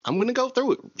 I'm going to go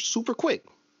through it super quick.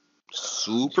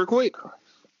 super quick.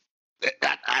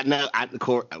 I know.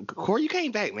 Corey, you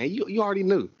came back, man. You already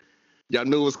knew. Y'all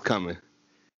knew it was coming.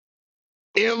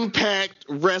 Impact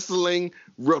Wrestling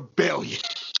Rebellion.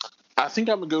 I think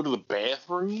I'm gonna go to the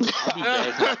bathroom. I'll be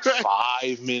back in like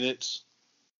 5 minutes.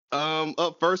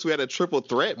 Up first, we had a triple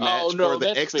threat match for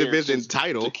the X Division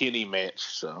title. The Kenny match.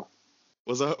 So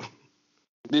what's up?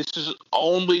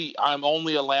 I'm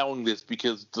only allowing this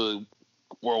because the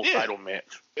world title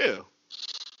match. Yeah.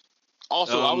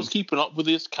 Also, I was keeping up with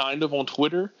this kind of on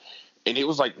Twitter, and it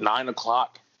was like 9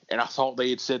 o'clock, and I thought they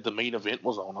had said the main event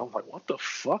was on. I was like, what the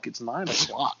fuck? It's 9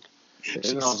 o'clock.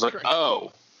 And I was like,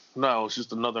 oh, no, it's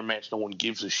just another match no one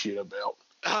gives a shit about.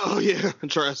 Oh, yeah,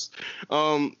 trust.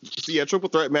 So, yeah, triple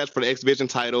threat match for the X Division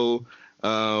title.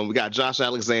 We got Josh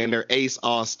Alexander, Ace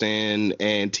Austin,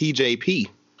 and TJP.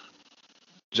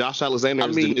 Josh Alexander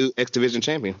is the new X Division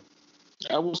champion.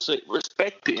 I will say,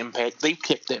 respect to Impact. They've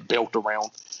kept that belt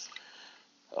around,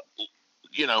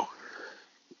 and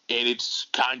it's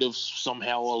kind of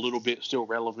somehow a little bit still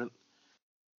relevant.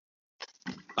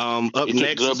 Up it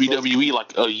next, took WWE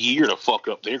like a year to fuck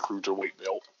up their cruiserweight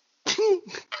belt.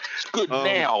 It's good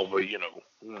now, but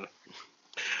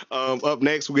Up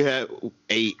next, we have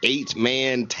a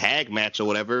 8-man tag match or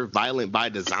whatever, Violent by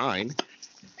Design.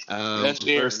 That's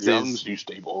Eric Young's new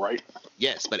stable, right?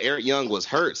 Yes, but Eric Young was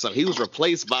hurt, so he was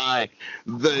replaced by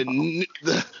I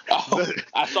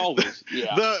saw this.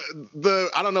 Yeah. The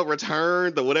I don't know,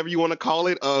 return, the whatever you want to call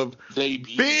it, of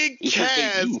debut. Big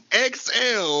Cass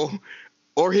XL,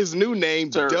 or his new name,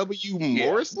 W.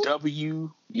 Morrissey? W.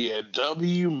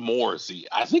 Morrissey.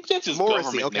 I think that's his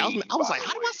government okay, name. I was like,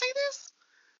 how do I say this?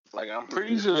 Like, I'm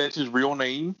pretty sure that's his real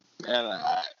name, and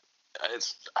I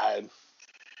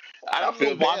don't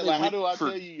feel know why bad. Like, how do I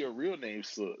tell you your real name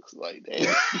sucks? Like,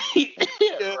 damn.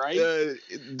 Right?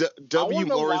 W. I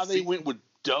wonder Morrissey. why they went with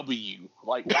W.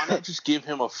 Like, why not just give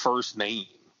him a first name?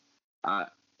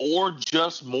 Or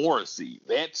just Morrissey.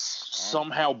 That's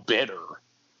somehow better.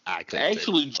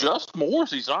 Actually, just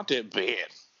Morrissey's not that bad.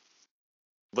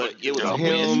 But it was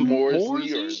him,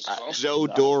 Morrissey, Joe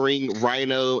Doring,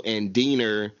 Rhino, and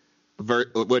Diener.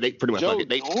 They pretty much Joe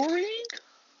Doring?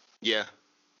 Yeah.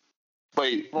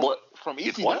 Wait, what? From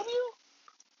ECW? What?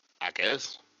 I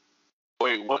guess.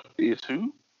 Wait, what is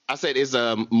who? I said it's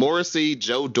Morrissey,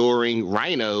 Joe Doring,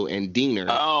 Rhino, and Diener.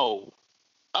 Oh,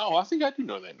 I think I do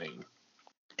know that name.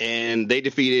 And they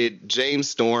defeated James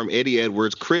Storm, Eddie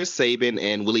Edwards, Chris Sabin,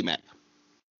 and Willie Mack.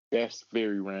 That's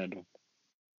very random.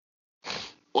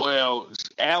 Well,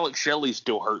 Alex Shelley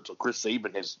still hurt, so Chris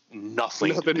Sabin has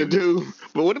nothing to do.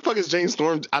 But what the fuck is James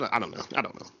Storm? I don't know.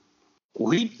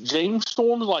 James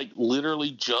Storm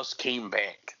literally just came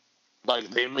back. Like,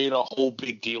 they made a whole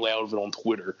big deal out of it on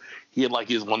Twitter. He had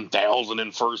his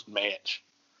 1,001st match,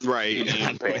 right? In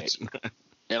Impact.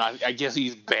 And I guess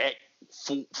he's back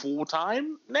full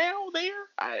time now there.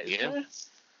 Yeah.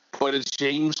 But it's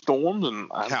James Storm, and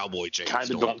I Cowboy James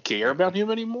kind of don't care about him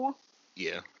anymore.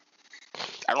 Yeah.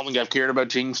 I don't think I've cared about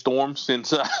James Storm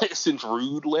since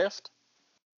Rude left.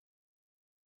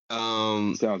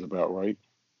 Sounds about right.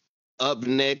 Up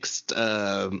next,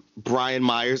 Brian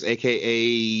Myers,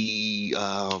 a.k.a.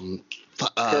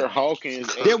 Kurt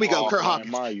Hawkins. There we go, Kurt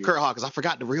Hawkins. Kurt Hawkins. I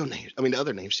forgot the real name. I mean, the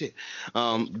other name. Shit.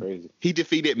 Crazy. He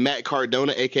defeated Matt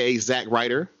Cardona, a.k.a. Zack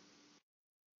Ryder.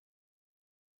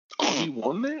 Oh, he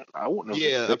won that? I wouldn't have.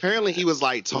 Yeah, apparently he was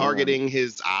targeting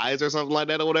his eyes or something like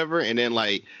that or whatever, and then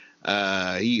the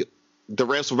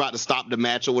refs were about to stop the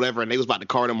match or whatever, and they was about to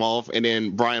card him off, and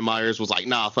then Brian Myers was like,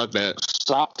 nah, fuck that.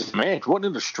 Stop the match? Wasn't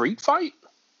it a street fight?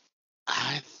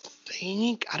 I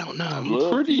don't know.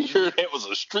 I'm pretty sure that was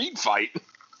a street fight.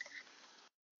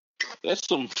 That's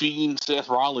some Fiend Seth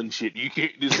Rollins shit. You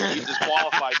can't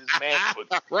disqualify this match,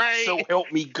 but right. So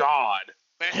help me God.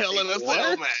 The Hell in a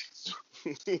Cell match.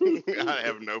 I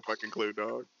have no fucking clue,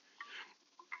 dog.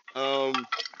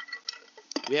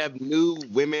 We have new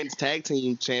women's tag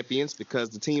team champions because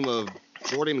the team of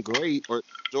Jordan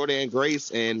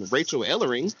Grace and Rachel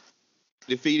Ellering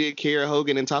defeated Kiera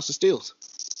Hogan and Tasha Steelz.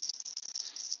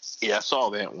 Yeah, I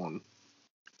saw that one.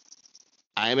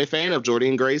 I am a fan of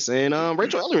Jordan Grace, and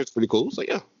Rachel Ellering is pretty cool, so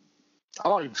yeah. I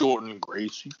like Jordan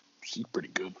Grace. She's pretty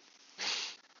good.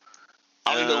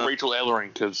 I only know Rachel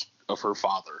Ellering because of her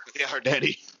father. Yeah, her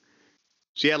daddy.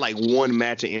 She had one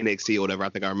match in NXT or whatever, I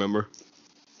think I remember.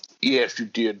 Yes, you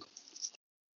did.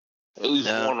 At least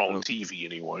one on TV,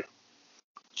 anyway.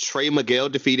 Trey Miguel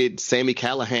defeated Sami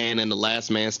Callihan in the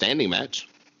last man standing match.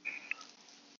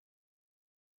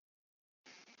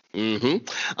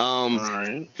 All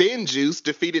right. Finn Juice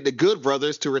defeated the Good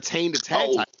Brothers to retain the tag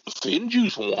title. Finn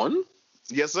Juice won?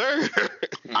 Yes, sir.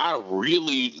 I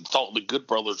really thought the Good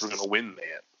Brothers were going to win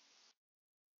that.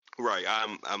 Right.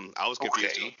 I was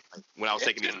confused Okay. when I was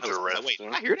taking these notes. I was like, wait,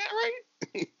 did I hear that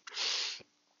right?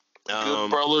 Good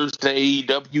Brothers to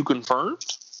AEW confirmed?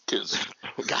 Because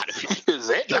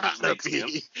that doesn't make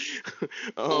sense.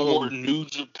 Or New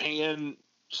Japan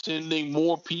sending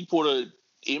more people to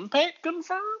Impact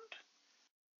confirmed?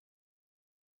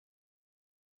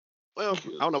 Well,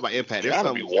 I don't know about Impact. There's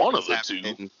gotta be one of the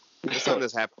two. There's something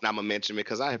that's happened. I'm gonna mention it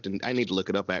because I need to look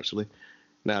it up actually.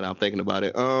 Now that I'm thinking about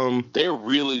it, they're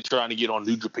really trying to get on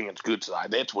New Japan's good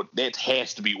side. That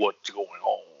has to be what's going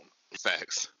on.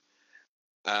 Facts.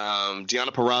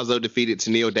 Gianna Purrazzo defeated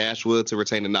Tenille Dashwood to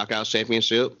retain the Knockouts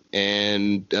Championship,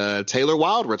 and Taylor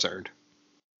Wilde returned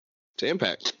to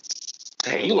Impact.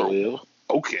 Taylor?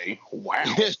 Okay, wow.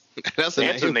 That's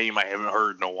a name I haven't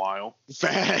heard in a while.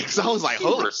 Facts. I was like,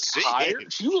 holy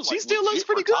shit. She still looks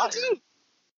pretty good too.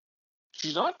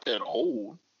 She's not that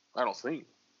old, I don't think.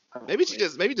 Maybe she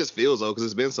just feels old because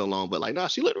it's been so long. But like, nah,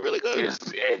 she looked really good.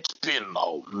 It's been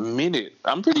a minute.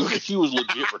 I'm pretty sure she was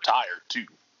legit retired too.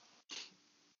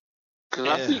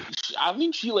 Because I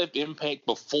think she left Impact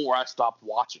before I stopped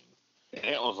watching. And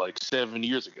that was like 7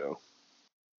 years ago.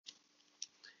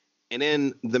 And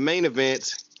then the main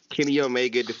event, Kenny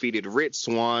Omega defeated Rich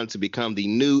Swann to become the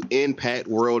new Impact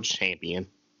World Champion.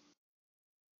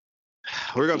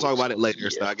 We're going to talk about it later,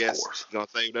 so I guess you're going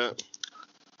to save that.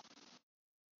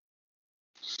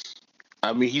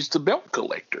 I mean, he's the belt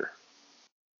collector.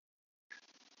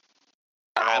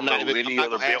 I don't know any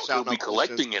other belts he'll be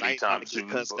collecting anytime soon.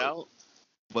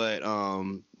 But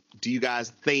do you guys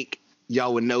think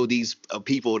y'all would know these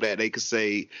people that they could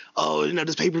say, oh,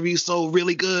 this pay-per-view sold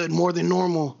really good, more than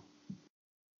normal?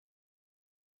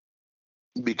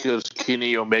 Because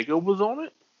Kenny Omega was on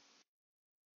it?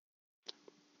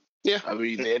 Yeah. I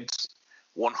mean, that's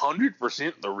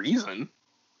 100% the reason.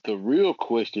 The real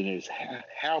question is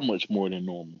how much more than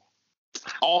normal?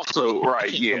 Also,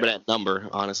 right, yeah. Remember that number,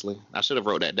 honestly. I should have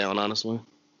wrote that down, honestly.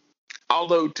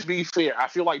 Although, to be fair, I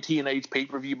feel like TNA's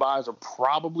pay-per-view buys are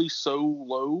probably so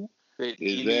low that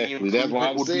exactly. That's why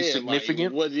I'm would saying, be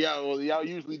significant. Like, y'all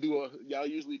usually do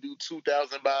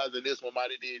 2,000 buys, and this one might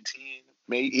have did 10,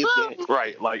 maybe.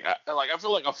 Right, I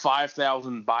feel like a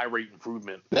 5,000 buy rate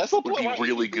improvement would be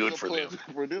really good for them.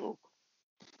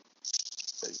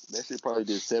 That shit probably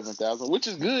did 7,000, which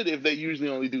is good if they usually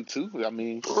only do 2. I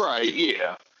mean, right,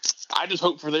 yeah. I just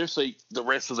hope for their sake the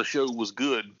rest of the show was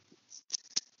good.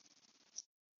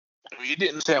 I mean, it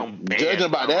didn't sound bad.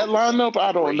 Judging by that lineup,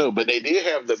 I don't know, but they did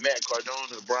have the Matt Cardona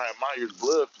and Brian Myers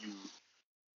blood feud.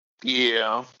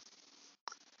 Yeah,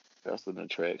 that's an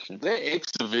attraction. That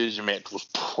X Division match was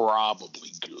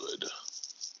probably good.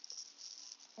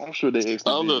 I'm sure the X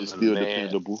Division is still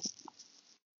dependable.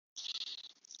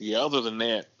 Yeah, other than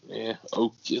that, it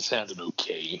sounded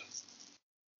okay.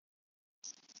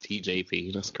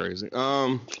 TJP, that's crazy.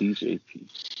 TJP.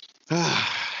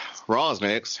 Raw's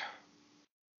next.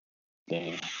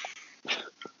 Damn.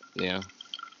 Yeah.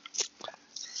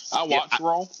 I watched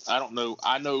Raw. I don't know.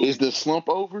 I know. Is the slump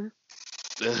over?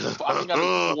 I think I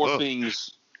know 4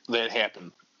 things that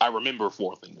happened. I remember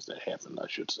 4 things that happened, I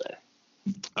should say.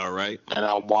 All right. And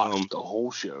I watched the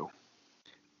whole show.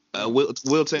 Will,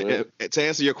 to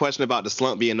answer your question about the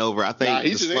slump being over, I think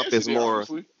the slump is more.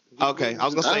 Honestly. Okay, I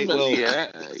was gonna say,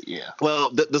 yeah. Well,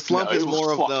 the slump is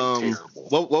more of the.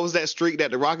 What was that streak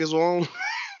that the Rockets were on?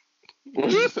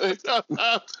 What did you say? All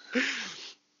right,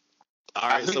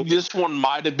 I think this one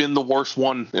might have been the worst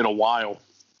one in a while.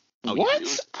 What? It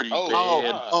was pretty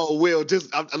bad. Will,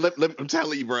 I'm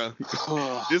telling you, bro,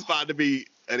 this about to be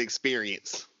an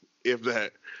experience. If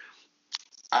that.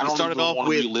 I don't started off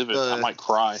with I might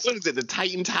cry. What is it? The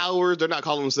Titan Towers? They're not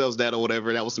calling themselves that or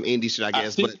whatever. That was some indie shit, I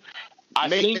guess. I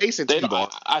think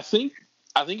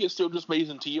it's still just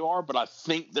Mason TR, but I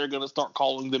think they're gonna start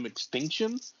calling them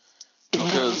Extinction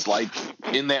because, like,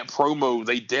 in that promo,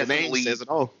 they definitely the name says it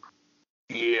all.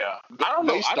 Yeah, I don't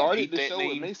know. They started the that show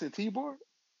name with Mason T-Bar.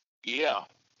 Yeah,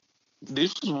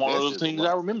 this is one of those things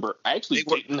I remember. I actually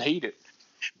didn't hate it.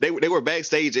 They were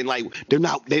backstage and like they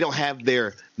don't have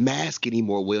their mask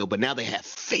anymore, Will, but now they have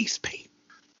face paint.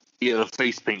 Yeah, the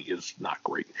face paint is not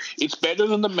great. It's better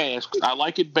than the masks. I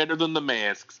like it better than the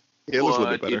masks. Yeah, it looks a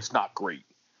little bit better. It's not great.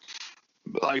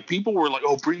 Like, people were like,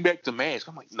 "Oh, bring back the mask."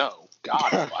 I'm like, "No,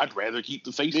 God, I'd rather keep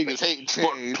the face paint."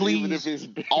 But please,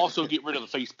 also get rid of the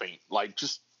face paint. Like,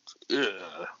 just,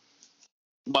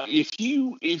 But if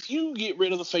you get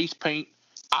rid of the face paint,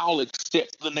 I'll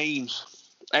accept the names.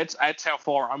 That's how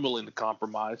far I'm willing to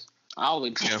compromise. I'll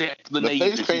accept the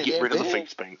names if you get rid of the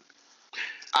face paint.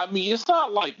 I mean, it's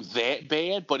not like that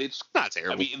bad, but it's Not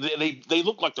terrible. I mean, they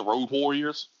look like the Road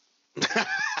Warriors.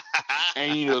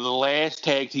 And, the last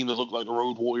tag team that looked like the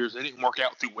Road Warriors, it didn't work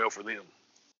out too well for them.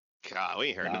 God, we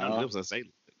ain't heard none of them since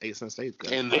they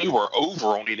And they were over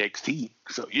on NXT,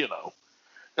 so,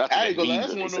 not that I ain't it gonna lie, means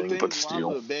that's one of those anything, but things when I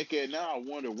still. look back at now, I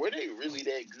wonder, were they really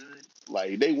that good?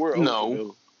 Like, they were over, No.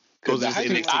 though. Those is I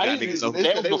NXT I guy didn't- niggas over. they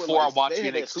That said was they were before I watched they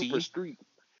had that NXT. super streak.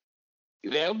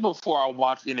 That was before I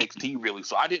watched NXT, really,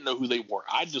 so I didn't know who they were.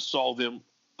 I just saw them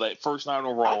that first night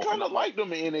on Raw. I kind and of I'm like, liked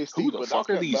them in who NXT, the but fuck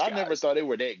are these I never guys? thought they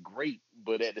were that great.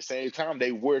 But at the same time,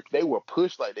 they were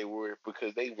pushed like they were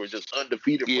because they were just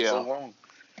undefeated for so long.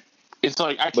 It's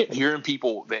like I kept hearing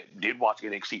people that did watch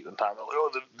NXT at the time. They're like,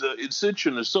 "Oh, the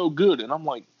Ascension is so good," and I'm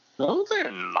like, "No,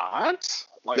 they're not."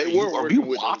 Like, They were are we working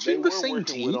with watching the same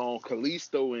team? with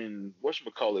Kalisto and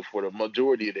whatchamacallit for the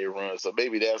majority of their run, so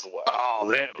maybe that's why.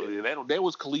 Oh, that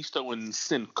was Kalisto and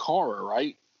Sin Cara,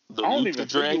 right? The I don't Lucha even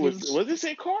Dragons. think it was it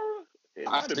Sin Cara? It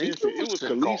I might have think been. it was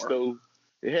Sin Kalisto.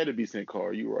 It had to be Sin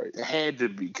Cara. You're right. It had to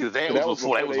be because that That was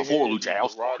before they before had Lucha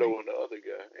House Party. Dorado and the other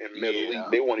guy and Metal Yeah.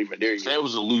 Elite. They weren't even there yet. That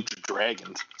was the Lucha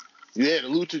Dragons, Yeah, the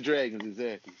Lucha Dragons,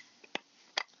 exactly.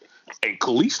 and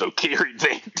Kalisto carried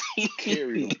that team.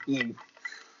 Carried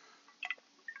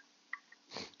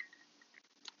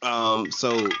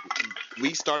So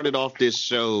we started off this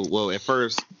show. Well, at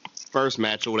first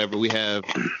match or whatever, we have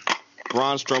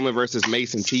Braun Strowman versus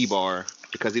Mason T-Bar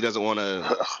because he doesn't want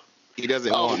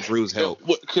Drew's help.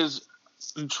 Because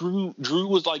Drew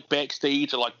was like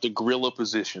backstage at like the gorilla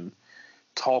position,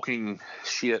 talking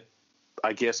shit.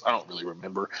 I guess I don't really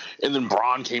remember. And then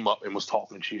Braun came up and was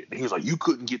talking shit. And he was like, "You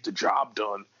couldn't get the job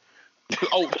done."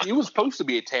 Oh, it was supposed to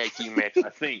be a tag team match, I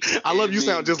think. I love you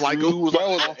sound just like him. Drew was That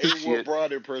was like, an talking A1 shit.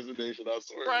 Broad impersonation, I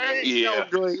swear. Right? Yeah.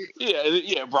 That was great.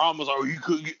 Yeah. Braun was like, "Oh, you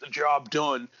couldn't get the job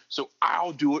done, so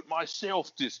I'll do it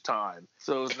myself this time."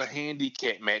 So it's a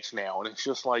handicap match now, and it's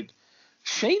just like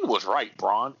Shane was right,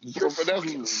 Braun. You're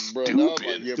fucking stupid. Braun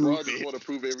just want to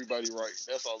prove everybody right.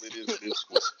 That's all it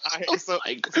is. So,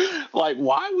 Like,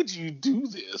 why would you do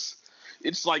this?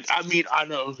 It's like, I mean, I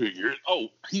know who you're. Oh,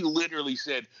 he literally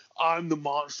said, "I'm the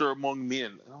monster among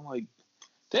men." And I'm like,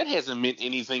 that hasn't meant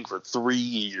anything for 3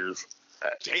 years.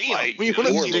 damn. Like, We these want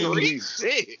to dudes-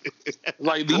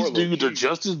 Like, these More dudes are low-key.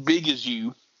 just as big as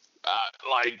you.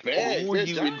 Like, Bad, who are they're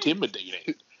you giants.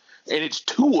 intimidating? And it's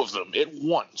two of them at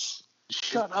once.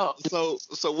 Shut up. So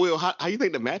Will, how you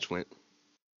think the match went?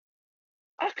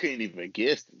 I couldn't even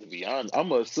guess, to be honest. I'm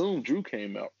going to assume Drew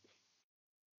came out.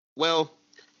 Well,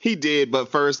 he did, but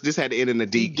first this had to end in a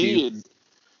DQ. He did.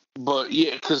 But,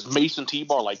 yeah, because Mason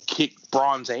T-Bar, like, kicked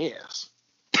Braun's ass.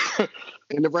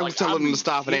 And the ref was Like, telling I him to mean,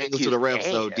 stop and kick answer to the ref,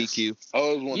 his so ass. DQ.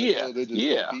 Oh, it was one Yeah, of those, they just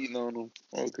yeah. beating on him.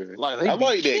 Okay. Like, they I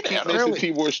like beat that. shit Keep out of Mason him.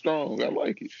 T-Bar strong. I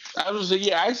like it. I was I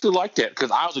actually like that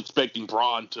because I was expecting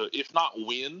Braun to, if not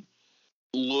win,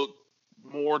 look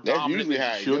more That's dominant usually than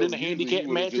how he it should goes. in a Usually handicap he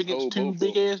would've match just against hold two both of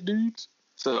big them. ass dudes.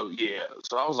 So yeah,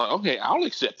 so I was like, okay, I'll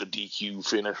accept the DQ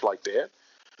finish like that.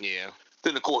 Yeah.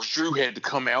 Then of course Drew had to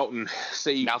come out and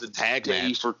save Now the it's a tag day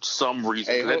match. for some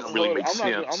reason. Hey, that doesn't really make I'm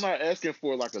sense. not asking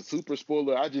for like a super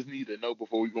spoiler. I just need to know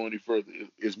before we go any further.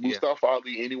 Is Mustafa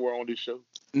Ali anywhere on this show?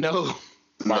 No.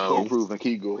 My No. co-proven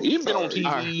key goal. He ain't been on Sorry.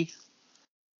 TV.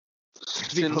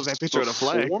 He posted that picture of the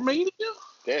flag. Before Mania?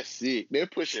 That's sick. They're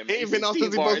pushing. He ain't been on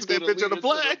since he posted that picture of the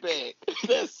flag.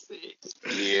 That's sick.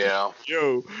 Yeah.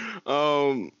 Yo.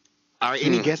 Are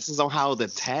any guesses on how the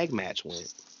tag match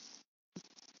went?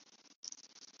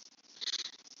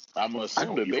 I'm I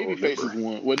assuming don't the even baby faces remember.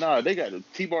 won. Well, nah, they got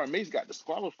T-Bar and Mace got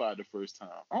disqualified the first time.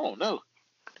 I don't know.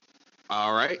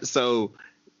 All right. So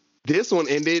this one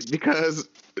ended because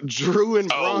Drew and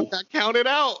Braun got counted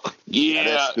out. Yeah,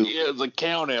 That's stupid. it was a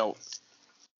count out.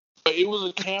 But it was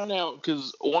a count out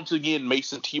because once again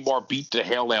Mason T-Bar beat the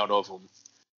hell out of him,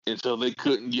 and so they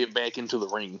couldn't get back into the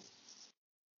ring.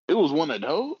 It was one of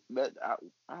those. I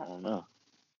don't know.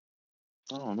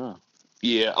 I don't know.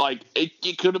 Yeah, like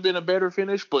it could have been a better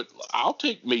finish, but I'll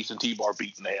take Mason T-Bar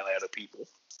beating the hell out of people.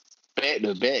 Back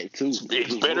to back too.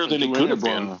 It's better than it could have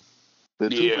been. The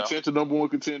two Yeah. potential number one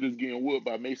contenders getting whooped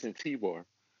by Mason T-Bar.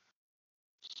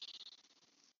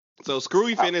 So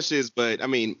screwy finishes, but I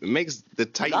mean, it makes the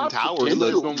Titan Not Towers potential.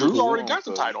 look. gonna Drew's move already on, got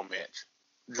the so- title match.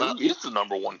 Drew Well- is the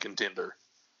number one contender.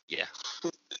 Yeah.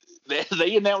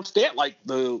 They announced that like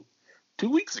 2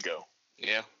 weeks ago.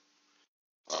 Yeah.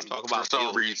 Talk For about some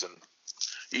feelings. reason.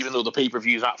 Even though the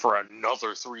pay-per-view is out for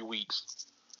another 3 weeks.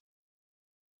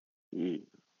 Mm.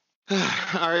 All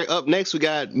right. Up next, we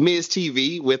got Miz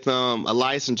TV with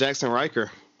Elias and Jackson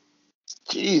Riker.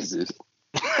 Jesus.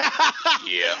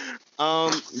 Yeah.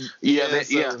 So-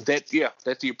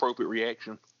 That's the appropriate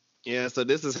reaction. Yeah, so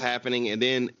this is happening, and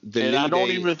then And I don't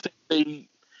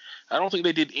think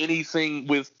they did anything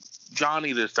with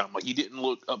Johnny this time. Like, he didn't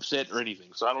look upset or anything.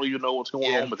 So I don't even know what's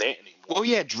going on with that anymore. Well,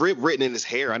 he had drip written in his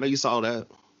hair. I know you saw that.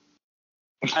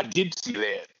 I did see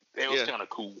that. That was Yeah. kind of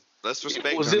cool. Let's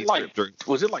respect. Was Johnny's it like drip.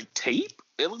 was it like tape?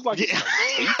 It looked like it was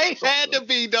like tape. It had to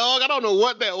be, dog. I don't know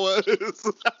what that was.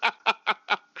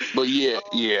 But yeah,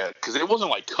 because it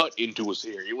wasn't like cut into his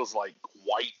hair. It was like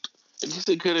white. I guess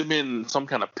it could have been some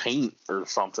kind of paint or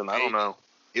something. I don't know.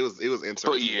 It was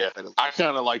interesting. But yeah, I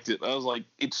kind of liked it. I was like,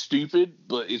 it's stupid,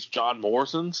 but it's John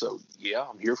Morrison, so yeah,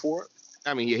 I'm here for it.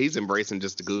 I mean, yeah, he's embracing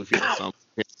just the goofy or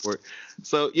something.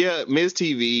 So yeah, Miz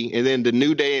TV, and then the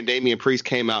New Day and Damian Priest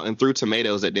came out and threw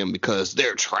tomatoes at them because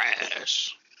they're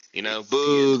trash. You know,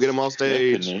 boo, get them off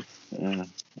stage.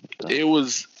 It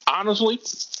was honestly,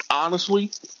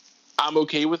 I'm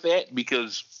okay with that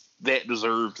because that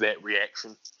deserved that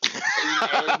reaction.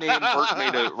 And then Burt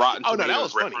made a Rotten Oh, no, that Tomatoes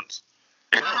was funny. reference.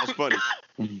 That was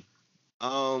funny.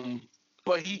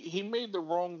 But he made the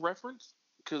wrong reference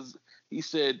because he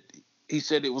said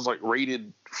it was like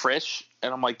rated fresh,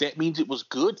 and I'm like, that means it was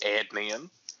good, Adnan.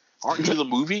 Aren't you the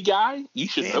movie guy? You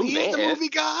should know He's that. the movie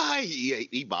guy.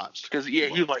 He botched. Because he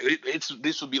was like,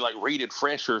 this would be like rated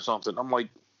fresh or something. I'm like,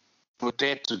 but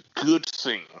that's a good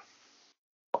thing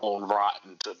on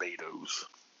Rotten Tomatoes.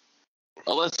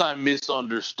 Unless I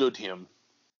misunderstood him,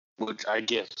 which I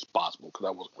guess is possible because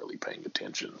I wasn't really paying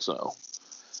attention. So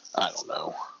I don't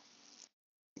know.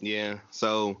 Yeah.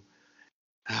 So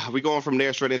we going from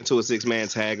there straight into a 6-man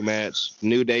tag match.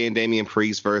 New Day and Damian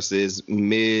Priest versus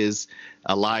Miz,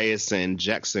 Elias, and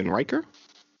Jackson Riker.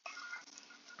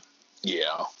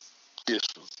 Yeah. This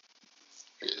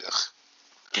was.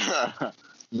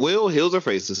 Will, heels or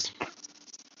faces?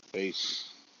 Face.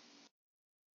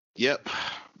 Yep.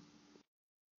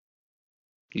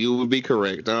 You would be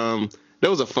correct. There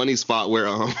was a funny spot where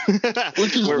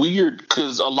Which is weird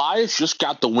because Elias just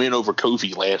got the win over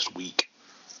Kofi last week.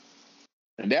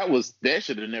 And that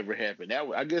should have never happened.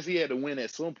 I guess he had to win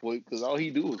at some point because all he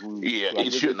do was lose. Yeah, So I it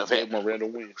guess shouldn't have it's happened. my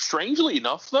random win. Strangely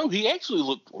enough, though, he actually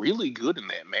looked really good in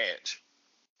that match.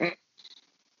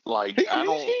 Like I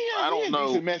don't know.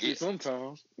 Decent matches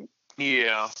sometimes.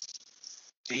 Yeah,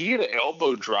 he had an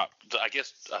elbow drop. I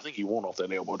think he won off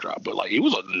that elbow drop, but like it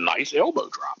was a nice elbow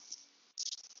drop.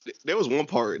 there was one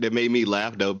part that made me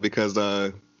laugh though because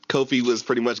Kofi was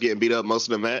pretty much getting beat up most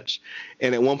of the match,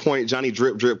 and at one point Johnny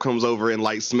Drip comes over and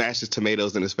like smashes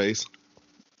tomatoes in his face.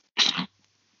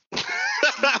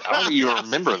 I don't even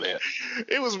remember that.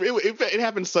 It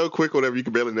happened so quick whenever you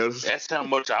could barely notice. That's how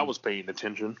much I was paying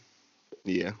attention.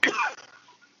 Yeah.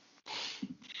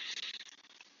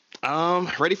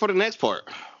 Ready for the next part?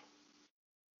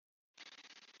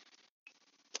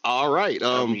 All right.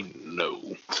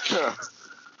 No.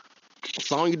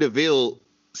 Sonya Deville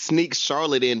sneaks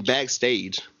Charlotte in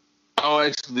backstage. Oh,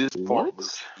 actually, this part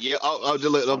was. Yeah.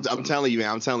 I'm telling you, man.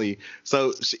 I'm telling you.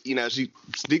 So she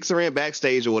sneaks her in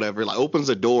backstage or whatever. Like opens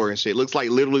a door and shit. Looks like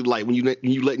literally like when you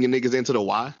letting your niggas into the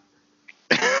Y.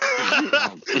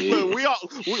 Look,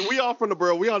 we all from the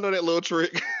borough. We all know that little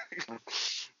trick.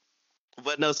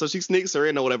 But no, so she sneaks her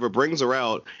in or whatever, brings her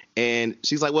out, and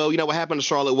she's like, well, you know, what happened to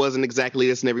Charlotte wasn't exactly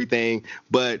this and everything,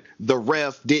 but the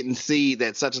ref didn't see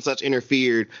that such and such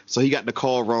interfered, so he got the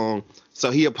call wrong.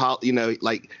 So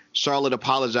Charlotte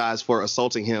apologized for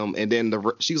assaulting him, and then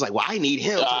she was like, well, I need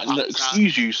him. No,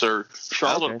 excuse you, sir.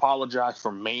 Charlotte apologized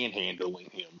for manhandling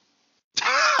him.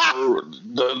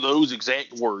 Those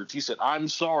exact words. He said, I'm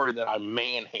sorry that I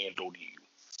manhandled you.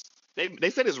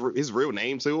 They said his real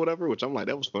name too, or whatever, which I'm like,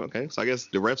 that was fun. Okay, so I guess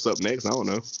the ref's up next. I don't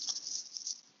know.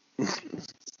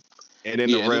 And then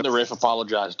the ref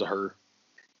apologized to her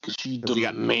because she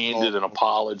demanded an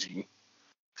apology.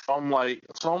 So I'm like,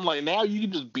 now you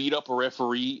can just beat up a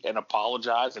referee and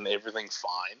apologize and everything's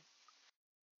fine.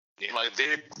 Yeah. Like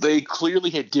they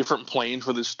clearly had different plans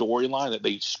for this storyline that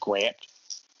they scrapped.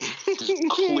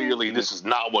 Clearly, this is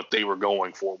not what they were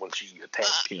going for when she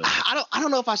attacked him. I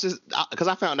don't know if I should, because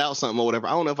I found out something or whatever.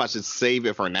 I don't know if I should save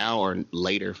it for now or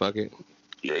later. Fuck it.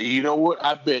 Yeah, you know what?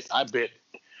 I bet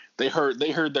they heard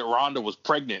that Ronda was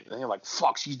pregnant, and they're like,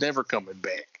 "Fuck, she's never coming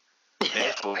back."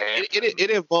 That's what happened. It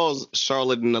involves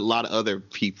Charlotte and a lot of other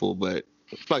people, but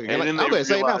fuck it. And then they realized,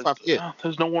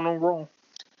 there's no one on Raw.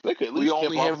 We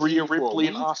only have Rhea Ripley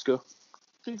and Asuka.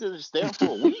 She could just stay for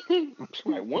a week.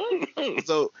 Like what?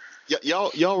 So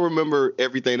y'all remember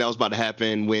everything that was about to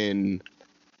happen when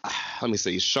let me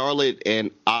see, Charlotte and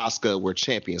Asuka were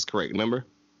champions, correct? Remember?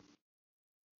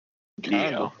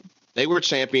 Yeah. They were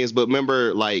champions, but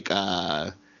remember like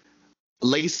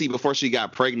Lacey, before she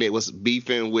got pregnant, was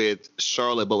beefing with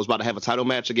Charlotte, but was about to have a title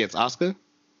match against Asuka.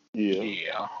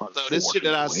 Yeah. So this shit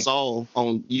that I saw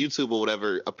on YouTube or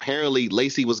whatever, apparently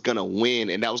Lacey was gonna win,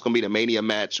 and that was gonna be the Mania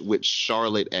match with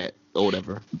Charlotte at or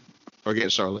whatever, or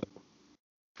against Charlotte.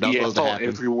 That was Yeah, I supposed to thought happen.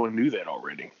 everyone knew that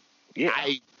already. Yeah,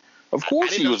 I of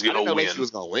course she was I didn't gonna know win. Lacey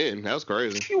was gonna win. That was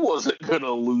crazy. She wasn't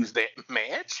gonna lose that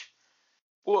match.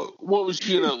 What was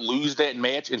she gonna lose that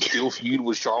match and still feud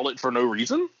with Charlotte for no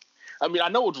reason? I mean, I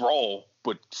know it's Raw,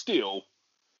 but still,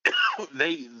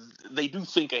 they do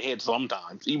think ahead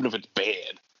sometimes, even if it's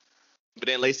bad. But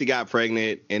then Lacey got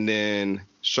pregnant, and then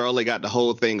Charlotte got the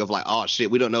whole thing of like, oh shit,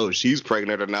 we don't know if she's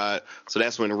pregnant or not. So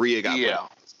that's when Rhea got pregnant.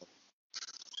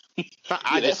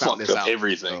 I just found this out.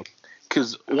 Everything.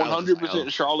 Because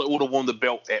 100% Charlotte would have won the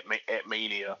belt at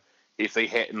Mania if they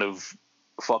hadn't have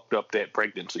fucked up that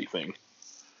pregnancy thing.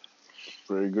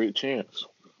 Very great chance.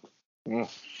 Yeah.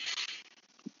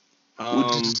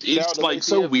 It's like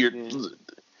so weird.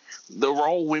 The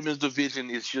Raw Women's Division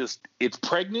is just, it's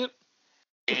pregnant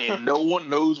and no one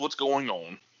knows what's going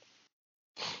on.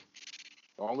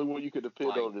 The only one you could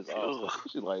depend on is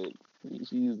Asuka.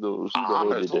 She's the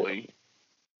honestly.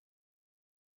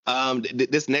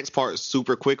 This next part is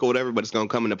super quick or whatever, but it's gonna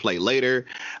come into play later.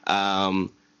 Braun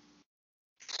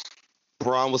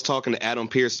was talking to Adam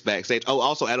Pearce backstage. Oh,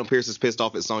 also Adam Pearce is pissed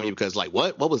off at Sonya because like,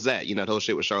 what was that? You know, the whole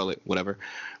shit with Charlotte, whatever.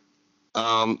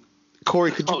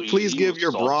 Corey, could you please give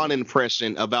your Braun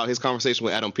impression about his conversation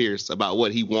with Adam Pearce about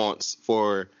what he wants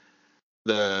for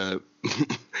the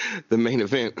the main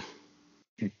event?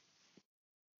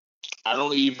 I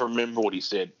don't even remember what he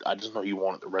said. I just know he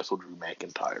wanted to wrestle Drew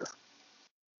McIntyre.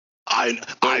 I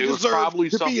deserve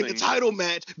to be in the title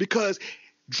match because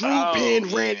Drew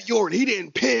pinned Randy Orton. He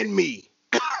didn't pin me.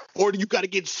 Or you got to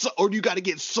get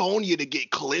Sonya to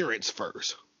get clearance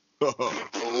first.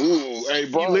 Ooh, hey,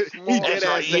 bro. He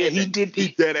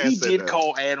did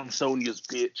call Adam Sonya's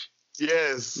bitch.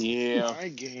 Yes. Yeah. My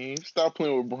game. Stop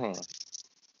playing with Braun.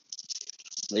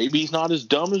 Maybe he's not as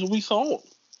dumb as we thought.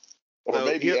 Or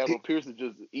maybe Adam Pearce is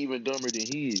just even dumber than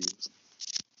he is.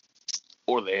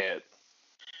 Or that.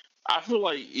 I feel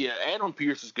like, Adam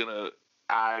Pearce is gonna.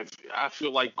 I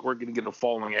feel like we're gonna get a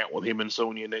falling out with him and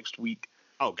Sonya next week.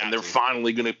 Oh, gotcha. And they're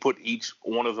finally gonna put each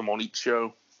one of them on each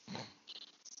show.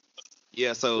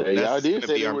 Yeah, so that's gonna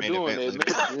be our main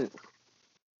event.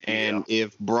 And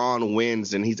if Braun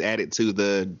wins, then he's added to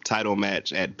the title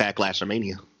match at Backlash or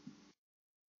Mania.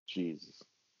 Jesus.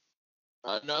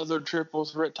 Another triple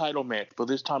threat title match, but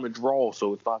this time it's Raw,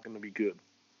 so it's not going to be good.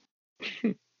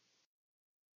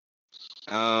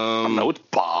 I know it's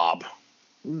Bob.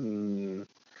 Bob and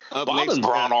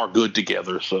Braun are good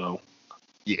together, so.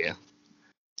 Yeah.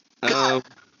 Well,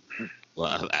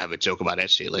 I have a joke about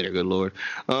that shit later, good lord.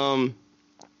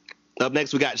 Up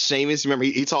next, we got Sheamus. Remember,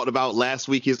 he talked about last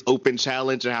week his open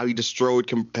challenge and how he destroyed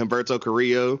Humberto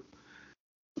Carrillo.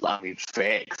 I mean,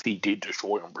 facts. He did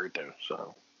destroy Humberto,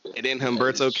 so. And then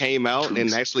Humberto came out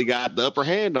and actually got the upper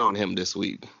hand on him this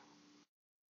week.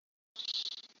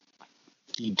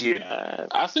 He did.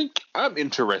 I think I'm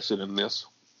interested in this.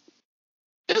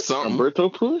 It's something.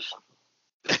 Humberto push?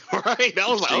 Right? That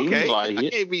was like, okay. Like I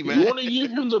can't be mad. You want to give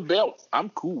him the belt? I'm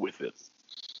cool with it.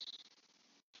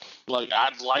 Like,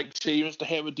 I'd like Sheamus to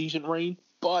have a decent reign,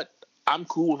 but I'm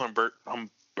cool with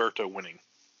Humberto winning.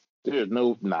 There's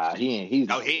no, he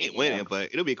ain't winning, but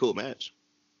it'll be a cool match.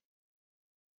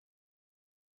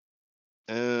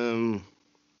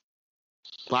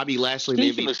 Bobby Lashley.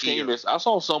 Speaking of Sheamus, I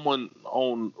saw someone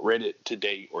on Reddit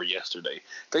today or yesterday.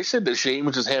 They said that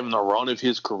Sheamus is having the run of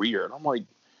his career, and I'm like,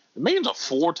 the man's a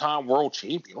 4-time world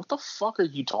champion. What the fuck are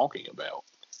you talking about?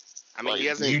 I mean, like, he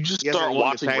hasn't. You just he hasn't start won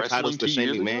watching the tag wrestling titles to 2 Shane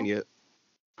years McMahon ago? yet.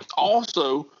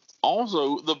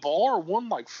 Also, the Bar won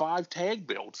like 5 tag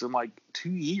belts in like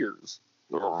 2 years.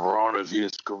 The run of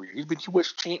his career. He's been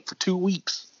US champ for 2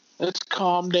 weeks. Let's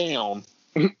calm down.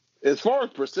 As far as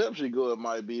perception go, it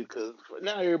might be because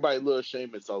now everybody loves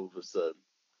Sheamus all of a sudden.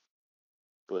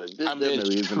 But this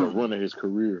definitely isn't a run of his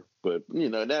career. But,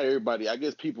 now everybody, I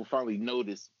guess people finally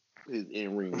notice his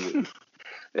in-ring work.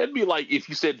 That'd be like if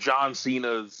you said John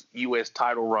Cena's U.S.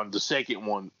 title run, the second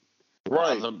one.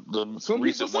 Right. The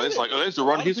recent one. It's like, that's the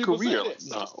run of his career.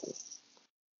 No.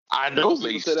 I know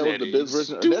they said that was the best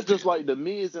version. That's just like The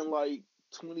Miz in like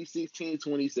 2016,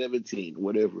 2017,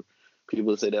 whatever.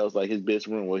 People say that was like his best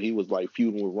run where he was like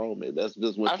feuding with Roman. That's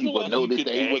just what people noticed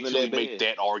that he wasn't that bad. Make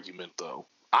that argument though.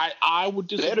 I would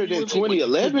disagree. Better than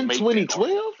 2011,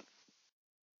 2012?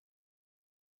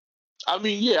 I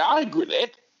mean, yeah, I agree.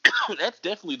 That's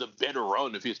definitely the better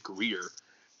run of his career,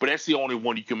 but that's the only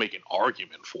one you can make an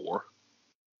argument for.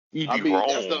 You'd I be mean, wrong.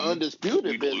 that's the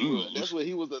undisputed You'd best run. lose. That's when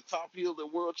he was a top heel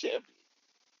and world champion.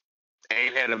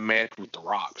 And had a match with The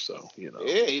Rock, so you know.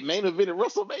 Yeah, he main evented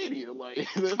WrestleMania. Like,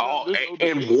 Oh, there's no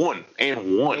and debate. won.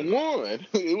 And won.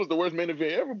 It was the worst main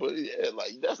event ever, but yeah,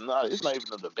 like it's not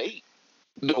even a debate.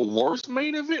 The worst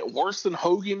main event, worse than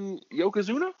Hogan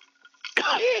Yokozuna.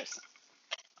 Yes.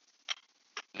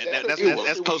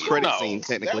 That's post credit No. scene That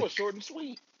technically. was short and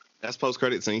sweet. That's post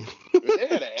credit scene. They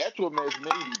had an actual match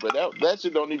maybe, but that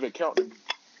shit don't even count to me.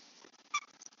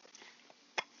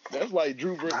 That's like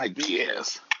Drew versus I Big.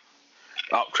 guess.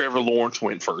 Oh, Trevor Lawrence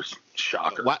went first.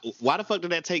 Shocker. Why the fuck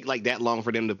did that take like that long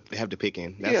for them to have to pick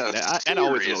in? That always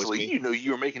annoys seriously, me. you know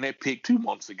you were making that pick 2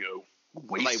 months ago.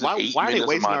 Wasted why 8 are they minutes of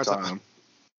wasting my our time?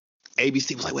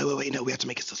 ABC was like, wait, no, we have to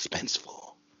make it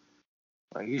suspenseful.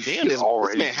 Like, you Damn, should this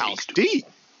already man house picked. deep.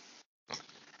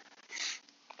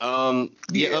 Yeah.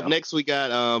 Yeah. Up next we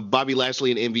got Bobby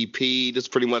Lashley and MVP. This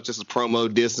pretty much just a promo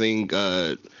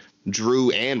dissing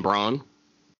Drew and Braun.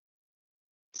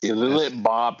 Yeah, they let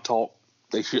Bob talk.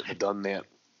 They shouldn't have done that.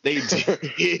 They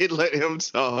did let him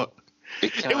talk.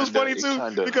 It was funny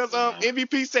too because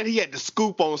MVP said he had to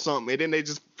scoop on something, and then they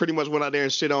just pretty much went out there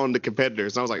and shit on the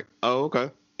competitors. And I was like, oh, okay.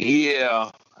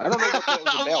 Yeah, I don't know what that was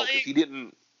I'm about like- because he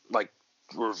didn't like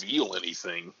reveal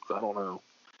anything. So I don't know.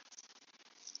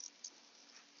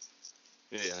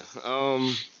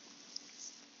 Yeah.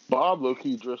 Bob low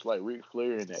key dressed like Ric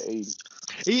Flair in the '80s.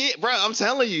 Yeah, bro, I'm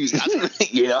telling you,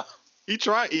 Yeah, he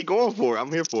tried. He going for it.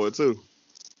 I'm here for it too.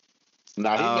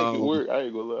 Nah, he make it work. I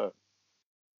ain't gonna lie.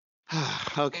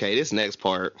 Okay, this next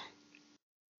part.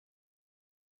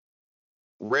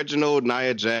 Reginald,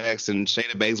 Nia Jax, and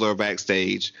Shayna Baszler are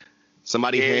backstage.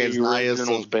 Somebody hands Nia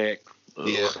some. back.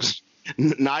 Yeah.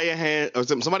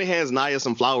 Somebody hands Nia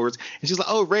some flowers, and she's like,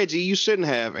 "Oh, Reggie, you shouldn't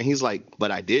have." And he's like,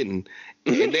 "But I didn't."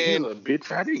 And then, He's a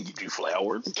bitch, I didn't get you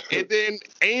flowers. and then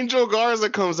Angel Garza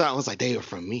comes out and was like, "They are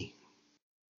from me."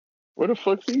 Where the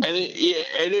fuck's he?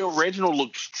 And then Reginald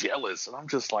looks jealous, and I'm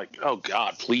just like, oh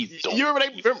God, please don't. You remember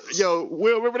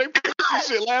remember they pushed this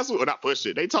shit last week? Or not pushed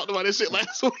it. They talked about this shit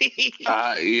last week.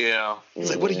 Yeah. He's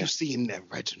like, "What do you see in that,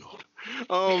 Reginald?"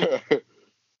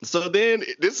 So then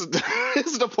this is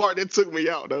the part that took me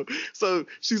out though. So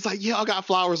she's like, "Yeah, I got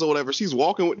flowers or whatever." She's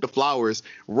walking with the flowers,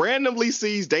 randomly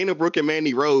sees Dana Brooke and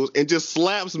Mandy Rose, and just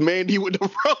slaps Mandy with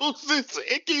the roses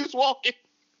and keeps walking.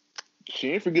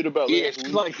 She ain't forget about Yeah, last she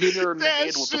week. like hit her in the That head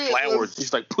with the shit flowers. was-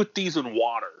 She's like, put these in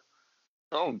water.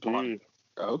 Oh, dude.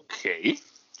 Okay.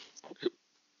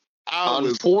 I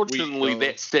was Unfortunately, weak, though.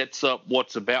 that sets up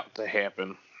what's about to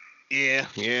happen. Yeah.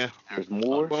 There's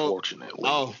more. Unfortunately.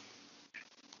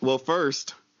 Well,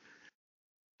 first,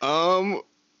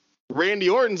 Randy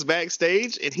Orton's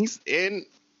backstage, and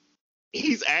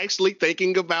he's actually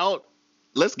thinking about,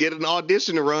 let's get an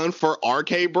audition run for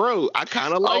RK Bro. I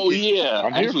kind of like it. Yeah.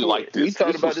 I'm I here actually for like it. this. We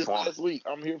talked about was this fun. last week.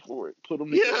 I'm here for it. Put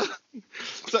them Yeah.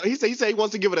 So he said he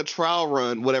wants to give it a trial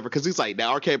run, whatever, because he's like,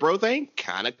 the RK Bro thing,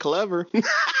 kind of clever.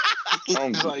 He's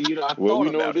like, I Well, thought we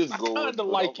know about this it. goes. I kind of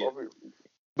like it.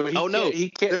 But he Oh, no. he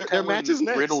kept Their telling match is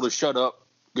next. Riddle to shut up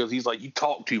because he's like, you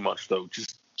talk too much though.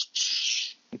 Just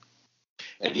shh.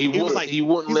 And he was was like- like, he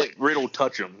wouldn't he's let like- Riddle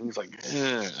touch him. He's like,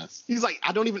 He's like,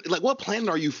 I don't even, like, what planet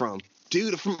are you from?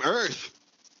 Dude, from Earth.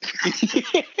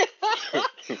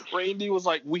 Randy was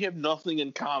like, we have nothing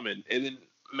in common. And then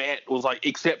Matt was like,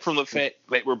 except from the fact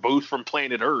that we're both from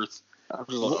planet Earth. I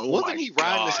was like, oh Wasn't my he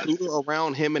riding the God. scooter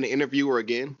around him and the interviewer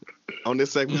again on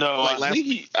this segment? No, Like I last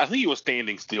think he was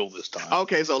standing still this time.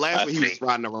 Okay, so last I week he was think.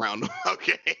 riding around.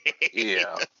 Okay.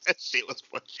 Yeah. That shit was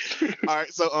funny. All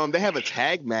right, so they have a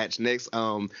tag match next.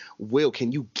 Will,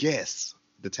 can you guess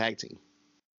the tag team?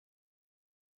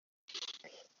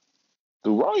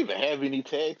 Do Raw even have any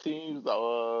tag teams?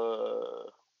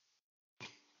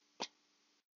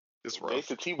 It's rough.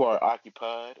 Jason T-Bar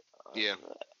occupied. Yeah.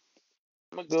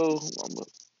 I'm gonna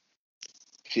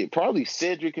shit, probably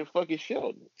Cedric and fucking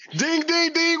Sheldon. Ding,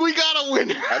 ding, ding, we got a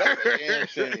winner. Now, that's a damn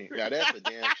shame. Now that's a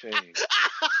damn shame.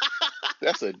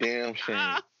 That's a damn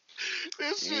shame.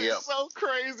 This shit Yep. is so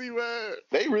crazy, man.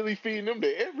 They really feeding them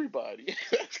to everybody.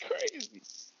 That's crazy.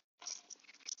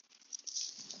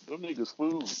 Them niggas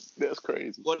food. That's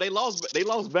crazy. Well, they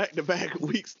lost back-to-back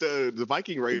weeks to the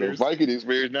Viking The Raiders. Viking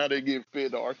experience, now they get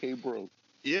fed to RK Bro.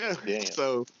 Yeah. Damn.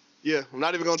 So, yeah, I'm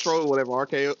not even gonna troll whatever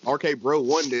RK Bro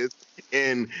won this.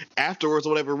 And afterwards,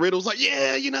 whatever, Riddle's like,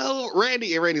 yeah,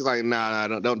 Randy. And Randy's like, nah,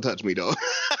 don't touch me, though.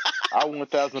 I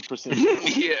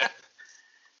 1000%. Yeah.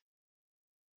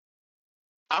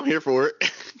 I'm here for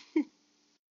it.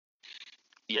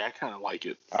 Yeah, I kind of like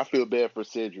it. I feel bad for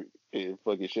Cedric and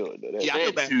fucking Sheldon. That's Yeah, I feel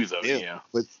That bad. too, though. Yeah. Yeah.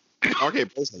 But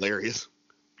RK Bro's hilarious.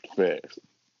 fast.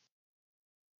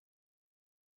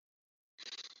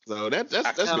 So that's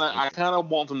I kind of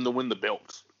want them to win the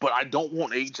belts, but I don't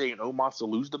want AJ and Omos to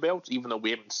lose the belts, even though we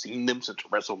haven't seen them since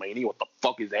WrestleMania. What the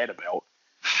fuck is that about?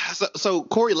 So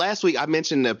Corey, last week I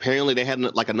mentioned that apparently they had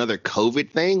like another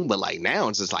COVID thing, but like now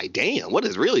it's just like, damn, what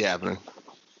is really happening?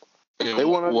 They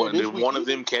want did one of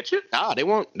them catch it? Ah, they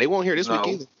won't hear this week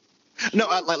No. either. No,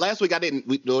 like last week I didn't.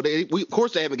 We of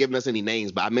course they haven't given us any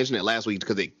names, but I mentioned it last week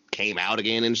because it came out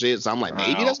again and shit. So I'm like,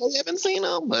 maybe that's why we haven't seen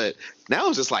them. But now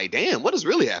it's just like, damn, what is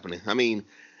really happening? I mean,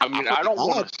 I don't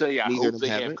want to say I neither hope of they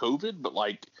them have have it. COVID, but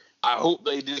like I hope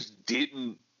they just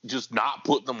didn't just not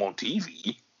put them on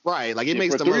TV. right? Like it Yeah,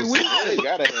 makes for the 3 most weeks, they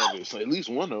gotta have it. So at least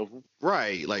one of them.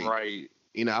 right. Like Right.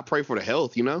 you know, I pray for the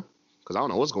health, you know, because I don't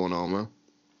know what's going on, man.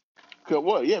 Cause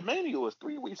what? Yeah, Mania was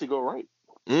 3 weeks ago, right?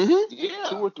 Mm-hmm. Yeah.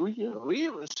 2 or 3. Yeah. We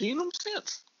haven't seen them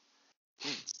since.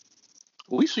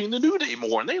 We've seen the New Day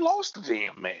more, and they lost the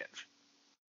damn match.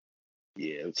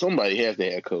 Yeah, somebody has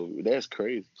to have COVID. That's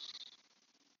crazy.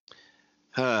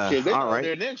 If they all go right.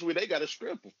 there next week, they got to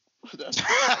strip them.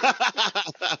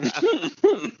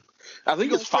 I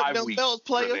think You it's gonna strip 5 them weeks belts, for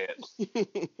player? that.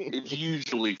 It's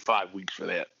usually 5 weeks for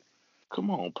that. Come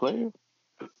on, player.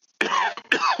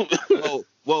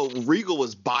 well, Regal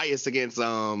was biased against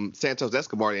Santos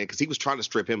Escobar because he was trying to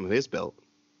strip him of his belt.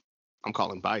 I'm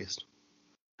calling biased.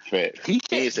 Fact. He He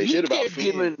can't, ain't say shit about kept Finn.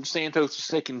 giving Santos a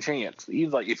second chance. He's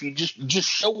like, if you just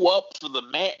show up for the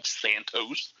match,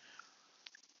 Santos.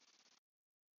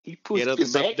 He pushed other his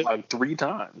stuff back to do. like 3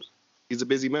 times. He's a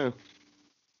busy man.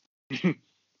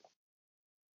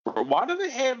 Why do they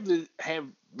have the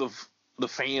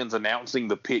fans announcing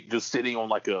the pick just sitting on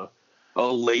like a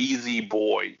lazy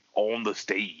boy on the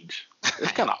stage?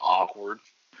 It's kind of awkward.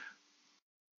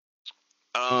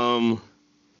 All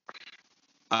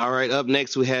right, up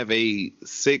next we have a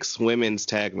 6 women's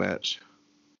tag match.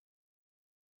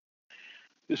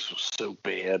 This was so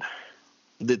bad.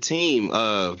 The team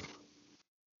of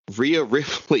Rhea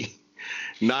Ripley,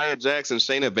 Nia Jax, and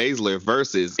Shayna Baszler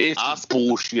versus It's Asuka,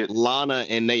 bullshit. Lana,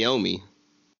 and Naomi.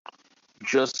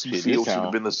 Justin Shit, Fields this should have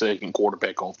sound- been the second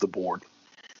quarterback off the board.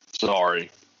 Sorry.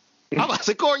 I'm about to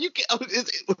say, Corey, you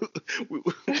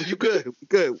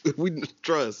good. We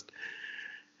trust.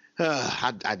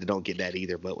 I don't get that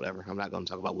either, but whatever. I'm not going to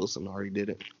talk about Wilson. I already did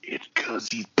it. It's because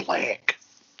he's black.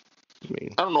 I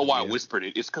mean, I don't know why I yeah. whispered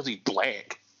it. It's because he's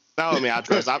black. No, I mean, I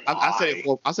trust. I said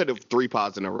it. I said it 3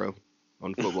 pods in a row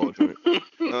on football.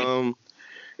 Joint.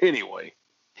 Anyway.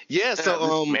 Yeah. This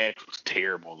So match was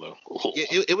terrible, though.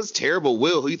 it was terrible.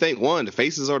 Will, who you think won? The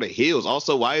faces or the heels?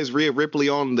 Also, why is Rhea Ripley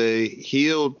on the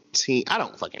heel team? I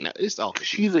don't fucking know. It's all.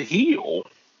 She's a heel.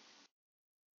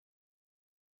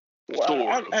 Well,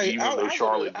 Sort of, even though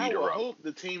Charlotte I beat her would up. hope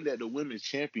the team that the women's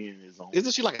champion is on.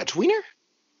 Isn't she like a tweener?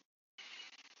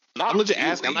 I'm legit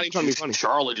asking. I'm not even trying to be funny.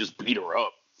 Charlotte just beat her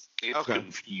up. It's Okay.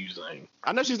 confusing.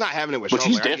 I know she's not having it with But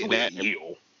she's Charlotte. I get definitely that. a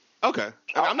heel. Okay.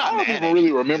 I'm not I mad don't at even really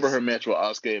it. remember It's- her match with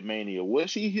Asuka at Mania. Was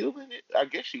she healing it? I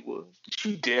guess she was.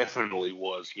 She definitely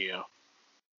was, yeah.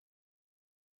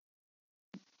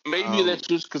 Maybe that's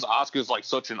just because Asuka's like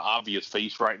such an obvious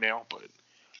face right now, but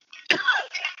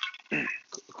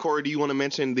Corey, do you want to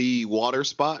mention the water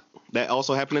spot that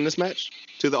also happened in this match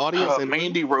to the audience? And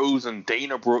Mandy Rose and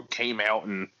Dana Brooke came out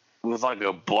and with like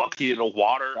a bucket of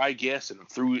water, I guess, and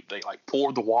threw it. They like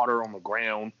poured the water on the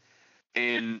ground,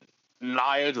 and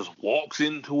Nia just walks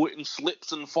into it and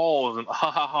slips and falls, and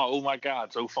ha ha ha! Oh my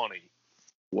god, so funny.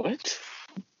 What?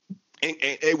 And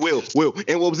Will.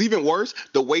 And what was even worse,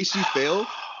 the way she fell.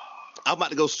 I'm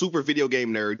about to go super video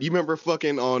game nerd. You remember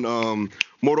fucking on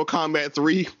Mortal Kombat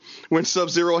 3 when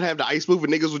Sub-Zero would have the ice move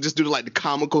and niggas would just do like the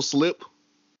comical slip?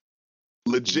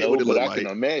 Legit No, what it but looked I like. can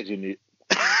imagine it.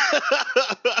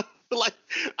 Like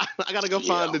I gotta go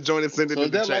find the joint and send it So in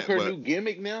is the that chat. like her But new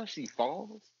gimmick now? She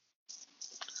falls?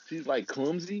 She's like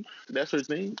clumsy? That's her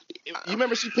thing? you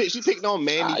remember she picked on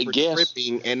Mandy I for guess.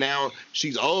 tripping, and now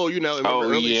she's remember Oh,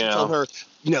 earlier yeah. she told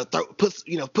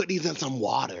her put these in some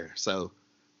water. So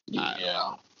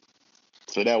Yeah,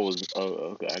 So that was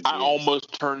okay. I I guess.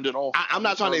 almost turned it off. I'm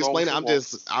not trying to explain it. I'm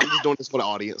just doing this for the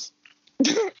audience.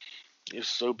 It's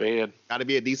so bad. Got to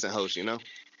be a decent host, you know.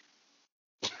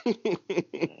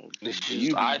 It's just,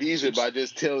 You I be decent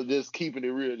just- by just keeping it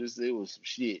real. Just it was some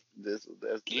shit. That's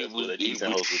what a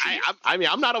decent host would do. I mean,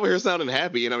 I'm not over here sounding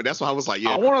happy, and I mean that's why I was like, yeah.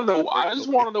 I want to know. I just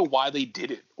want to know why they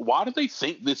did it. Why do they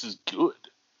think this is good?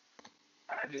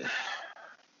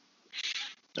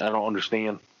 I don't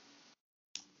understand.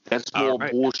 That's more All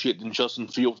right. bullshit than Justin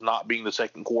Fields not being the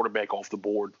second quarterback off the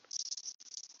board.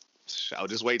 I'll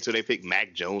just wait till they pick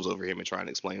Mac Jones over him and try and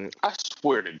explain it. I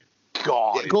swear to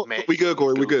God, Yeah, if go, Mac we good,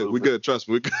 Corey. We goes good. We over- good. Trust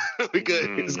me. We good. We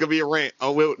good. It's gonna be a rant.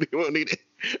 Oh, we won't need it.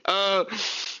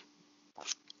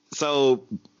 So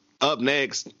up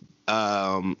next,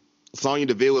 Sonya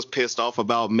Deville was pissed off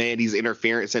about Mandy's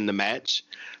interference in the match.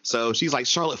 So she's like,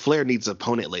 Charlotte Flair needs an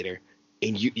opponent later,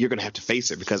 and you're going to have to face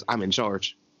her because I'm in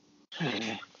charge.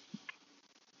 There's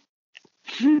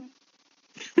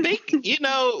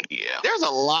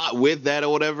a lot with that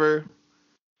or whatever,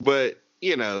 but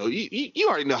you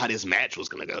already know how this match was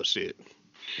gonna go. Shit.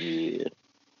 Yeah.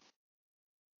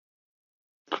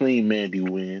 Clean Mandy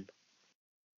win.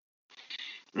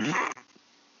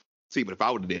 See, but if I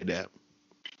would have did that,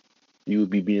 you would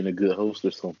be being a good host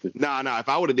or something. Nah. If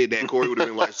I would have did that, Corey would have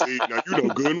been like, "See, now you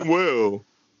know good and well."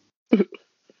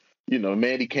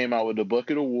 Mandy came out with a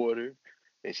bucket of water,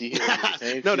 and she hit the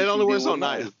same. No, that only works on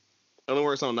Nia. Only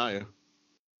works on Nia.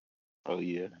 Oh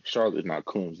yeah, Charlotte's not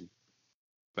clumsy.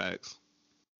 Facts.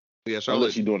 Yeah, Charlotte.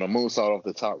 Unless she's doing a moonsault off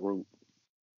the top rope.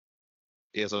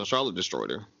 Yeah, so Charlotte destroyed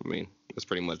her. I mean, it's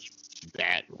pretty much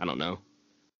that. I don't know.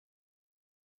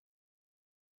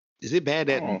 Is it bad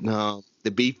that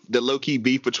the low key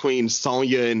beef between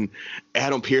Sonya and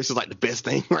Adam Pearce is like the best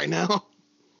thing right now?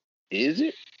 Is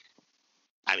it?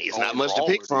 I mean, it's not much to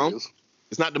pick from.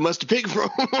 It's not the much to pick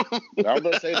from. I was about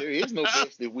to say there is no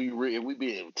best if we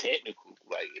being technical.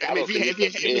 Like, I mean,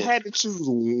 if you had to choose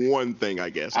one thing, I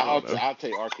guess. I'll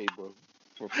take RK Bro.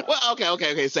 Well,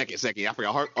 okay. Second. I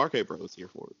forgot RK Bro is here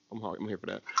for it. I'm here for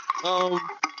that.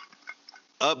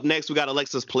 Up next, we got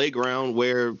Alexa's Playground,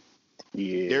 where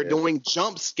they're doing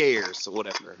jump scares or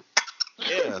whatever.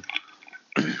 Yeah.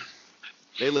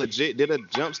 They legit did a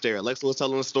jump scare. Alexa was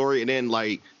telling a story, and then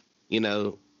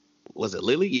was it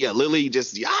Lily? Yeah, Lily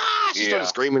just she started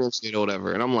screaming and shit or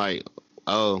whatever, and I'm like,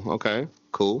 oh, okay,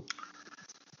 cool.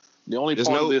 The only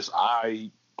part of this I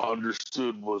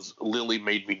understood was Lily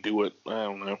made me do it. I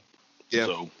don't know. Yeah.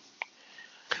 So,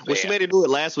 she made her do it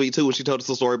last week too when she told us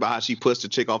the story about how she pushed a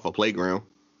chick off a playground.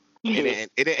 It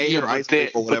ate her ice cream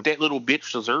or whatever. But that little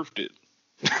bitch deserved it.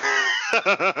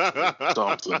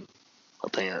 Something,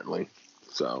 apparently.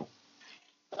 So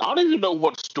I don't even know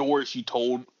what story she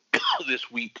told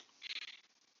this week.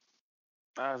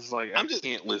 I was like, I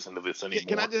can't listen to this anymore.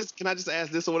 Can I just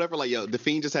ask this or whatever? Like, The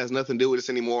Fiend just has nothing to do with this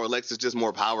anymore. Alexa's just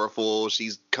more powerful.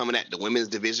 She's coming at the women's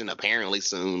division apparently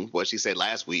soon. What she said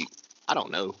last week. I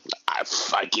don't know. I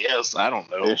guess. I don't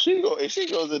know. If she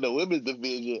goes in the women's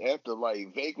division after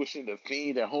vanquishing the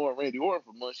Fiend and Randy Orton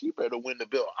for months, she better win the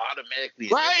belt automatically.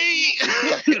 Right.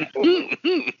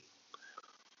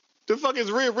 The fuck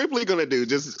is Rhea Ripley gonna do?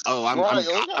 Just I'm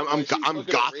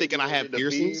gothic and I have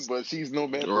piercings, but she's no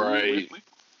man. Right.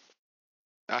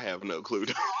 I have no clue.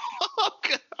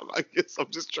 I guess I'm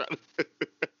just trying to.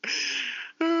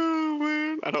 Oh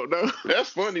man, I don't know. That's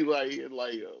funny.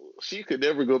 She could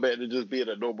never go back to just being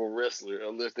a normal wrestler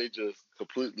unless they just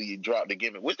completely drop the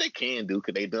gimmick, which they can do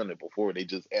because they done it before. They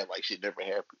just act like shit never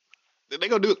happened. They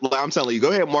gonna do it. I'm telling you, go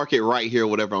ahead and mark it right here or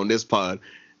whatever on this pod.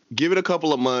 Give it a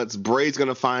couple of months. The Fiend's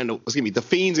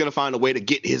gonna find a way to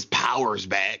get his powers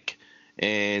back,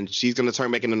 and she's gonna turn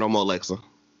back into normal Alexa.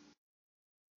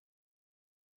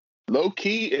 Low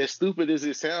key, as stupid as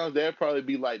it sounds, that'd probably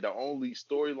be the only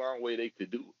storyline way they could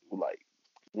do it,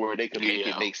 where they could make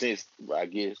it make sense. I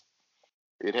guess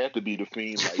it'd have to be the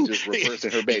Fiend, just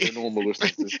reversing her back to normal or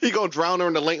something. He gonna drown her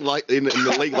in the lake, in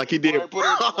the lake like he did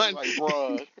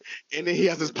Braun. And then he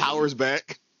has his powers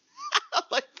back.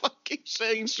 Like fucking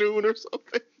Shane Shoon or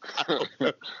something. I don't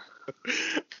know.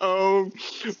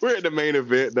 We're at the main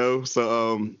event though.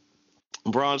 So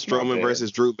Braun Strowman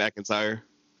versus Drew McIntyre.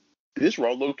 This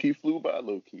Raw low key flew by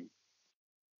low key.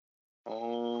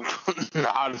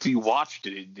 Not if you watched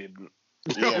it, it didn't.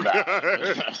 Yeah,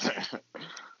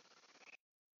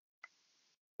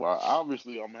 Well,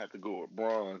 obviously I'm gonna have to go with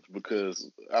Braun because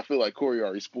I feel like Corey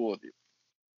already spoiled it.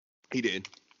 He did.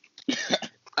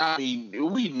 I mean,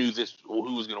 we knew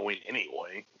who was going to win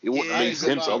anyway. It wouldn't make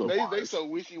sense otherwise. They so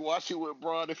wishy-washy with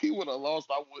Braun. If he would have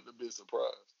lost, I wouldn't have been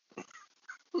surprised.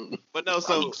 But no,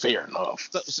 fair enough.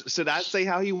 So, should I say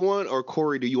how he won, or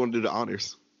Corey, do you want to do the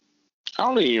honors? I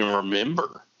don't even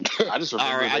remember. I just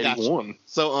remember that he won.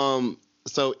 So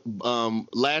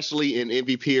Lashley and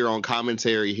MVP are on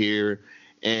commentary here,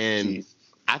 and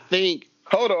I think.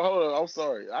 Hold on. I'm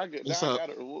sorry.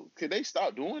 Can they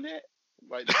stop doing that?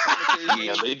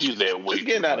 Yeah, they do that way. It's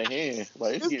getting out of hand.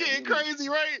 It's getting crazy,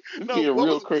 right? No, getting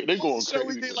real crazy. They going crazy.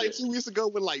 We did 2 weeks ago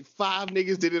when 5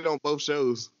 niggas did it on both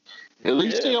shows. At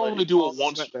least they only do it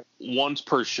once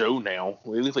per show now.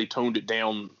 At least they toned it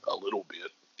down a little bit.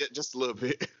 Yeah, just a little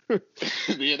bit.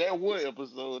 Yeah, that one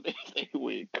episode they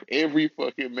win every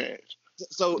fucking match.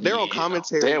 So they're on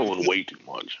commentary. That was way too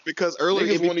much. Because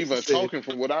earlier niggas weren't even talking.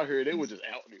 From what I heard, they were just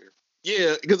out there.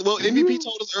 Yeah, because MVP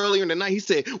told us earlier in the night, he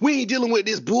said, we ain't dealing with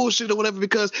this bullshit or whatever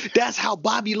because that's how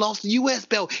Bobby lost the U.S.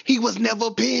 belt. He was never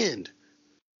pinned.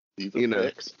 These are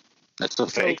facts. That's a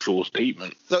factual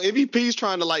statement. So MVP's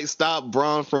trying to like stop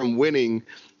Braun from winning,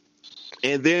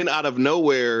 and then out of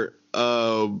nowhere,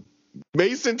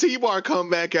 Mason T-Bar come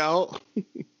back out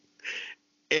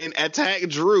and attack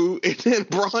Drew, and then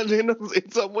Braun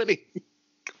ends up winning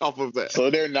off of that.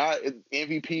 So they're not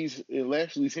MVPs in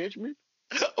Lashley's henchmen?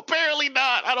 Apparently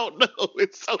not. I don't know.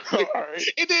 It's so weird. Right.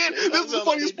 And then this is the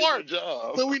funniest part.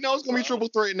 So we know it's gonna be triple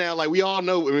threat now. Like we all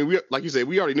know. I mean, like you said,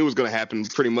 we already knew it was gonna happen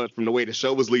pretty much from the way the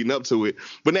show was leading up to it.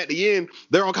 But at the end,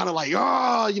 they're all kind of like,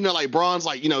 like Braun's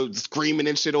like, screaming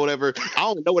and shit or whatever. I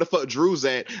don't know where the fuck Drew's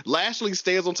at. Lashley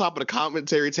stands on top of the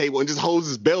commentary table and just holds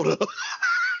his belt up.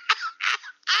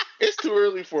 It's too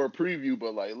early for a preview,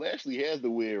 but like Lashley has the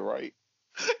win, right?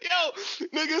 Yo,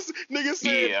 niggas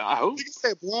said, I hope. Niggas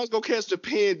said Braun's gonna catch the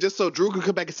pin just so Drew could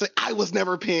come back and say, I was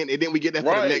never pinned, and then we get that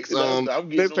for the next I'm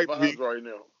getting next those pay-per-view. vibes right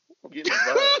now. I'm getting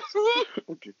the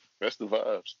vibes. Okay, that's the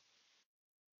vibes.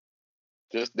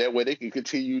 Just that way they can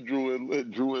continue Drew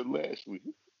and Lashley.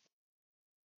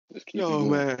 Just keep it going.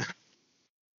 Man. Well,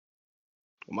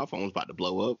 my phone's about to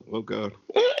blow up. Oh god.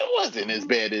 It wasn't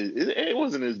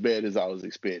as bad as I was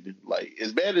expecting. Like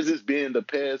as bad as it's been the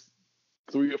past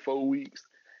 3 or 4 weeks,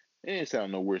 it ain't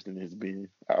sound no worse than it's been.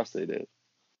 I'll say that.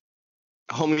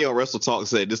 Homie on Wrestle Talk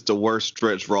said this is the worst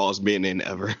stretch Raw's been in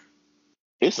ever.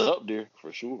 It's up there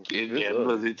for sure.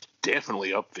 It's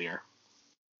definitely up there.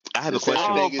 I have a I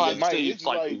question. don't know if I'd say It's it's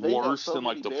like they got worse so than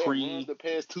like many the bad pre. runs the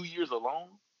past 2 years alone.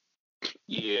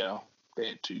 Yeah,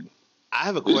 that too. I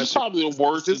have a This is question. probably the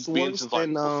worst Is it's this been worse since like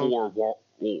than, before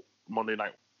Monday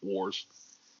Night Wars.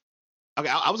 Okay,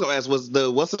 I was gonna ask, was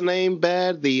what's the name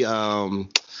bad? The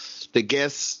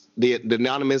guest, the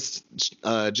anonymous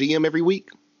GM every week?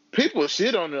 People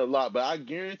shit on it a lot, but I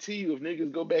guarantee you, if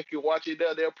niggas go back and watch it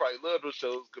now, they'll probably love those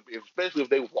shows, especially if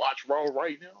they watch Raw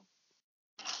right now.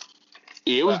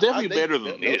 Yeah, it was definitely better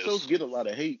than those this. shows get a lot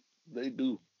of hate. They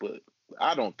do, but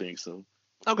I don't think so.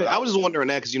 Okay, I was just wondering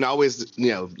that because I always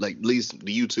like at least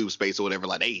the YouTube space or whatever,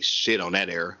 like they shit on that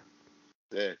era.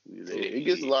 Exactly, it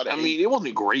gets a lot of. I mean, it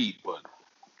wasn't great, but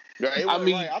yeah,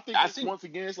 I think once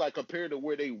again, it's like compared to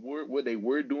what they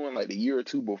were doing like the year or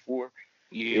two before.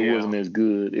 Yeah. It wasn't as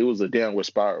good. It was a downward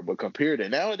spiral, but compared to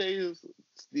nowadays,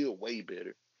 it's still way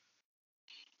better.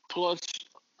 Plus,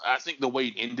 I think the way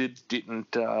it ended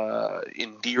didn't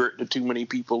endear it to too many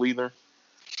people either.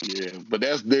 Yeah, but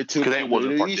that's their too. They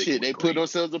They put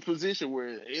themselves in a position where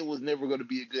it was never going to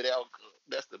be a good outcome.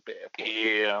 That's the bad part.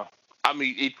 Yeah, I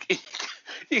mean,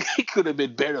 it could have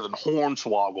been better than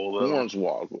Hornswoggle though.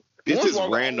 Hornswoggle. This is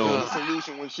random. A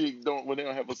solution when they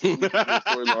don't have a solution to the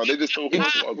storyline. They just throw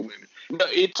Hornswoggle in it. No,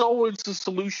 it's always a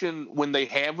solution when they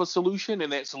have a solution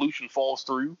and that solution falls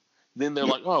through. Then they're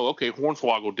like, oh, okay,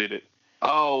 Hornswoggle did it.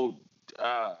 Oh,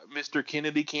 Mr.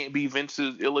 Kennedy can't be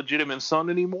Vince's illegitimate son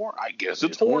anymore. I guess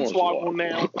it's Hornswoggle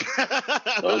now.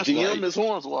 GM is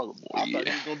Hornswoggle. I thought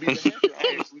he was gonna be the manager,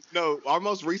 honestly. No, our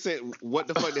most recent what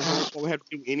the fuck did Hornswoggle have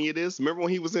to do any of this? Remember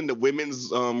when he was in the women's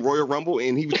Royal Rumble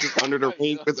and he was just under the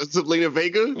ring with Zelina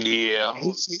Vega? Yeah,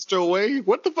 he threw away.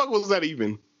 What the fuck was that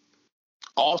even?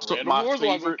 Also, my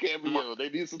favorite cameo. They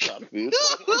need some time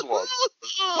for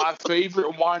my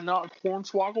favorite. Why not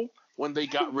Hornswoggle? When they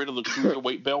got rid of the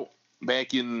cruiserweight belt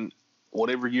back in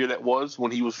whatever year that was,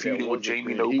 when he was feuding with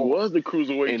Jamie Noble. He was the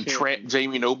cruiserweight and trapped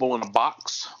Jamie Noble in a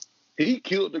box. He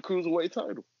killed the cruiserweight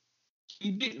title. He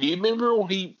did. Do you remember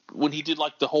when he did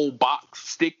like the whole box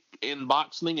stick and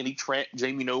box thing, and he trapped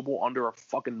Jamie Noble under a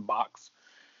fucking box,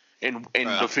 and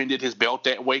defended his belt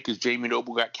that way because Jamie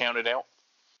Noble got counted out.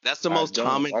 That's the most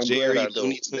common Jerry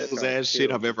Looney Tunes ass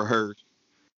shit I've ever heard.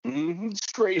 Mm-hmm.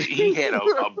 Straight. He had a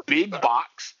big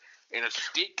box and a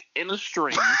stick and a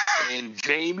string, and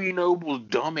Jamie Noble's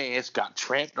dumbass got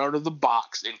trapped under the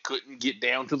box and couldn't get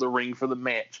down to the ring for the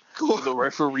match. So the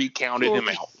referee counted him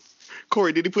out.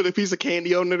 Corey, did he put a piece of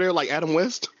candy under there like Adam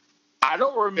West? I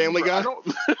don't remember. Family Guy?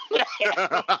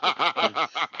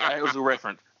 That was a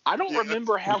reference. I don't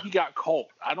remember how he got caught.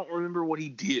 I don't remember what he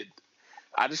did.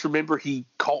 I just remember he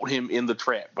caught him in the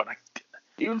trap, but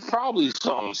it was probably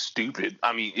something stupid.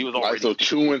 I mean, it was already like so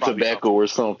chewing tobacco or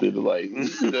something. Like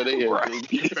they had right.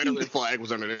 Confederate flag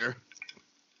was under there.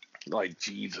 Like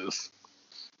Jesus,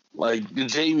 like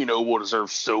Jamie Noble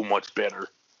deserves so much better.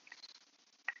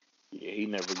 Yeah, he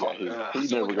never got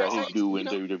his due in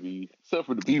WWE, except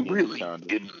for the beginning. He really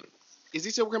didn't. Is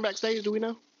he still working backstage? Do we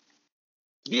know?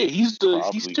 Yeah, he still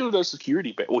does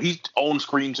security. Well, he's on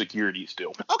screen security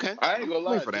still. Okay. I ain't gonna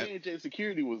lie, For that. J&J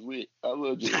Security was lit. I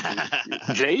love J&J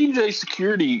Security. J&J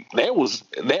Security, that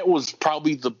was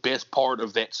probably the best part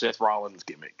of that Seth Rollins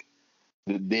gimmick.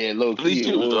 The dead low At least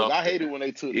key. it was up I there. hated when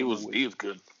they took It was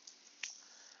good.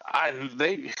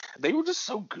 They were just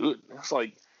so good. It's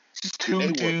like just two They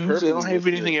were dudes. They don't have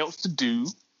perfectly anything good. else to do,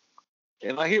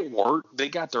 and like it worked. They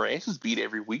got their asses beat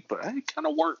every week, but it kind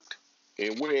of worked.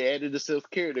 And where it added the self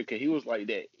character, because he was like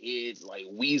that Ed, like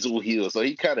Weasel heel, so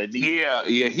he kind of Yeah.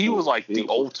 He was like the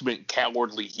ultimate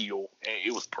cowardly heel, and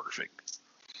it was perfect.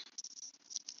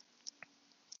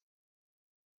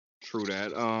 True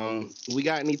that. We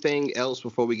got anything else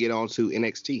before we get on to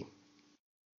NXT?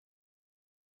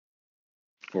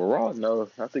 For Raw, no,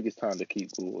 I think it's time to keep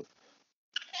moving.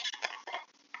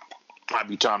 Might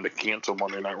be time to cancel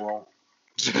Monday Night Raw.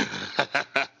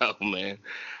 Oh man,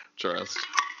 trust.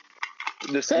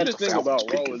 The saddest thing about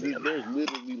Raw Falcons is picking there's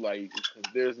literally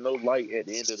there's no light at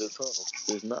the end of the tunnel.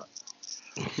 There's not.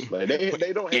 Like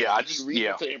they don't have any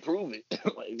reason to improve it.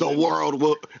 Like, The world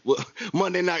will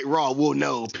Monday Night Raw will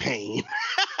know pain.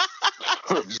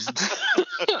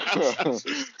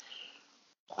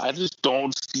 I just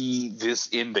don't see this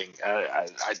ending. I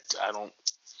don't.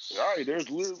 All right, there's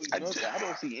literally nothing. I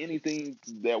don't see anything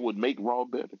that would make Raw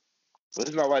better. But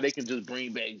it's not like they can just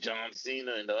bring back John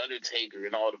Cena and The Undertaker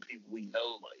and all the people we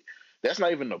know. Like, that's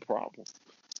not even the problem.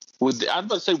 I was about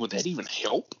to say, would that even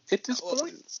help at this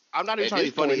point? I'm not even At trying to be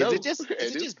this point, funny. no.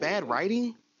 Is it just bad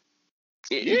writing?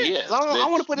 Yes. I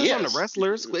want to put this on the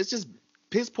wrestlers. It's just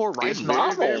piss poor writing. It's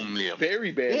not on them.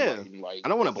 Very bad. Yeah. writing. Like, I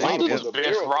don't want to blame This is them. the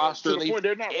best roster to the point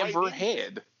they're not they've ever writing.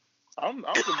 had. I'm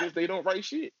convinced they don't write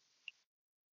shit.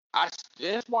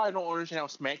 That's why I don't understand how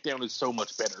SmackDown is so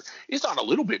much better. It's not a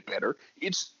little bit better.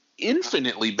 It's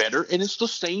infinitely better, and it's the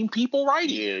same people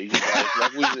writing. Yeah,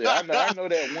 like we said, I know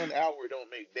that 1 hour don't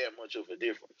make that much of a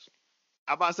difference.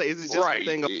 I'm about to say, is it just a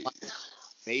thing of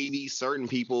maybe certain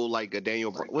people like a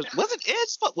Daniel Bryan? Was it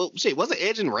Edge? Well, shit, wasn't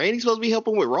Edge and Randy supposed to be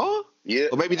helping with Raw? Yeah,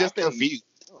 or maybe just their feud.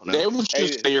 That was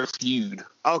just their feud.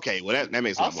 Okay, well that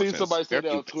makes a lot I've more seen sense. somebody say Their that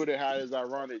on feud. Twitter how it's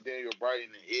ironic Daniel Bryan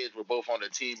and Edge were both on the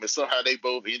team and somehow they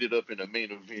both ended up in the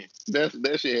main event.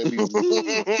 That shit had me.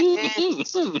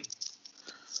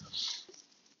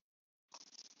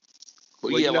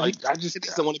 But Well, yeah, you know, like he I just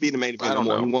doesn't want to be in the main event I don't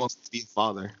anymore. know. He wants to be a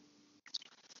father.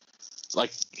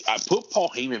 Like I put Paul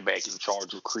Heyman back in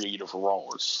charge of creative for Raw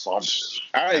or something.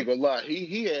 I ain't gonna lie,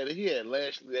 he had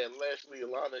Lashley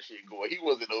Alana shit going. He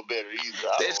wasn't no better either.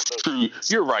 That's true.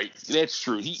 You're right. That's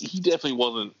true. He definitely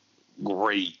wasn't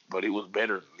great, but it was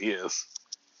better than this.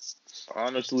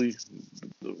 Honestly,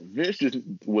 Vince just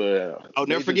Oh,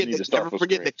 never forget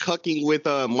the cucking with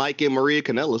Mike and Maria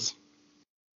Kanellis.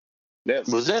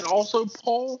 Was that also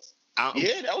Paul?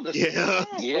 Yeah, that was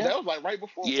that was like right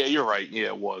before. Yeah, you're right. Yeah,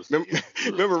 it was.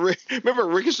 Remember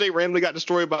Ricochet randomly got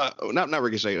destroyed by not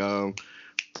Ricochet.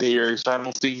 There's, I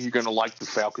don't think you're gonna like the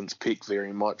Falcons pick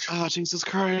very much. Oh Jesus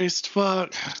Christ!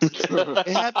 Fuck! It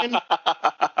happened.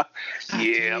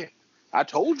 Yeah, I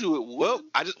told you it would.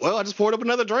 I just poured up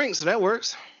another drink, so that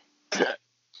works.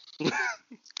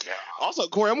 Also,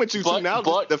 Corey, I'm with you too now.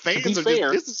 But the fans are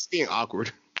fair, this is being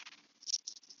awkward.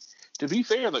 To be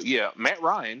fair, though, yeah, Matt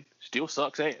Ryan still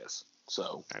sucks ass.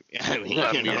 So I mean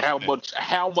how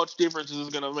much difference is this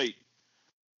gonna make?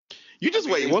 You just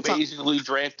wait. One time, basically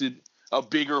drafted a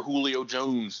bigger Julio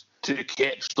Jones to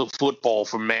catch the football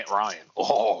from Matt Ryan.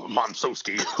 Oh, I'm so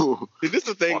scared. this is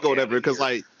the thing, or whatever, because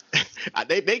like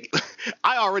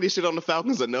I already shit on the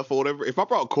Falcons enough or whatever. If I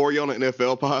brought Corey on an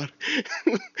NFL pod,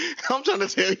 I'm trying to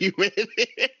tell you, man.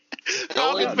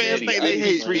 Falcons fans think they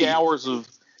hate 3 hours of.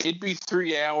 It'd be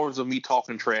 3 hours of me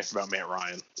talking trash about Matt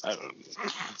Ryan.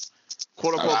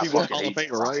 Quote unquote people are Hall of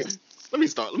Famer, right? Let me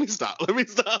stop.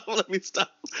 NXT.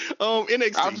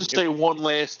 I'll just say one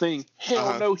last thing.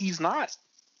 Hell no, he's not.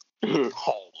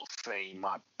 Hall of Fame,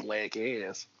 my black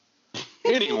ass.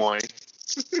 Anyway,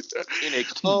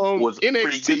 NXT was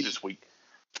pretty good this week.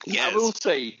 Yes. I will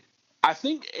say, I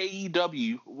think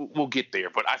AEW, we'll get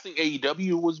there, but I think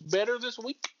AEW was better this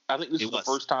week. I think this is the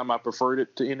first time I preferred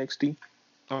it to NXT.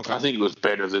 Okay. I think it was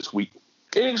better this week.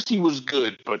 NXT was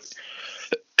good, but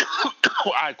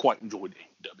I quite enjoyed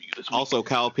AEW this week. Also,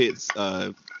 Kyle Pitts'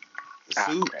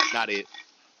 suit, not it.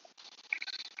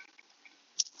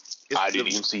 I didn't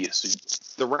even see his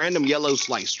suit. The random yellow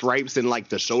like stripes and like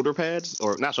the shoulder pads,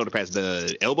 or not shoulder pads,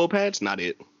 the elbow pads, not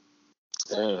it.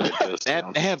 They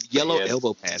have yellow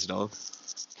elbow pads, dog.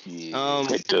 Yeah,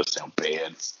 it does sound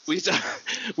bad. We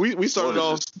started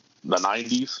off the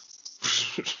 90s.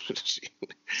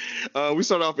 We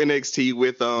started off NXT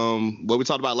with what we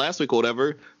talked about last week or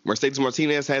whatever. Mercedes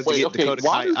Martinez has to get Dakota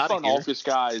why Kai do out of front here. office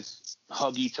guys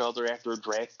hug each other after a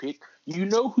draft pick? You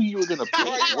know who you were going to pick.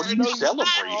 What are I you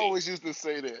celebrating? always used to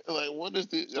say that. Like, what is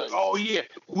this? Like, oh yeah,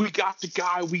 we got the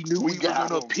guy we knew we were got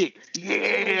going to him. pick.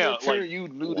 Yeah, like you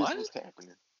knew what? this was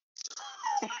happening.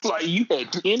 Like you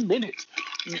had 10 minutes.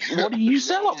 What are you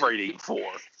celebrating for?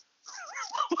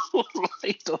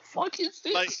 Like the fuck is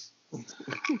this? Like,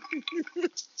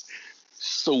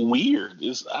 so weird.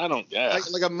 I don't.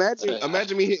 like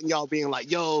imagine me hitting y'all being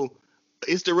like, "Yo,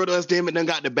 it's the riddle us, damn it, done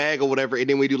got the bag or whatever," and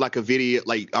then we do like a video,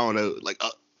 like I don't know, like,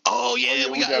 oh yeah,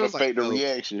 we got to it. fake the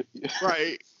reaction.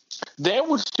 Right. That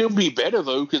would still be better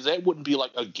though, because that wouldn't be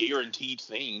like a guaranteed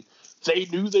thing. They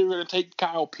knew they were going to take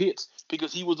Kyle Pitts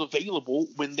because he was available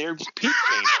when their pick came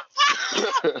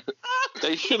out.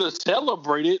 They should have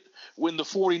celebrated when the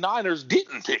 49ers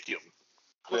didn't pick him.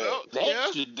 Well, That's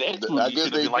what I you guess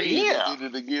should have they been like, did. yeah. They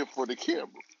did it again for the camera.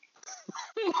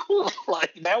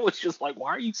 Like that was just like, why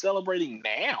are you celebrating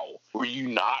now? Were you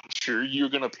not sure you're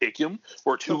gonna pick him,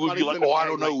 or two would be Somebody's like, in the oh, I bag,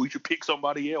 don't know, like- we should pick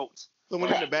somebody else.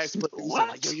 Someone in the back What?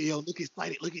 like, yo, look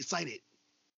excited.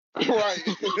 Right. Like,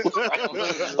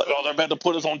 oh, they're about to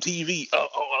put us on TV.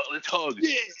 Let's hug.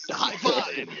 Yeah, the high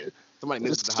five. Somebody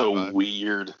missed the high So five.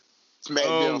 weird.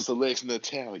 SmackDown selects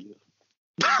Natalia.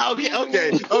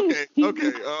 Okay.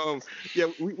 Yeah,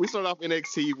 we started off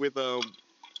NXT with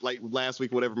like last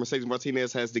week, whatever. Mercedes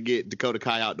Martinez has to get Dakota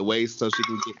Kai out the way so she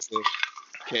can get to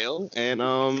Raquel,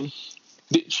 and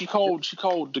She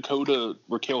called Dakota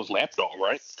Raquel's lapdog,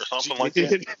 right, or something like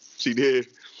that. She did.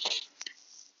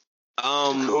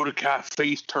 Dakota Kai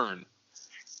face turn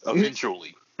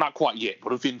eventually. Not quite yet,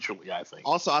 but eventually, I think.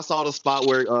 Also, I saw the spot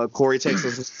where Corey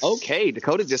Texas was, okay,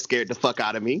 Dakota just scared the fuck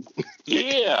out of me.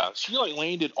 Yeah, she like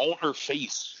landed on her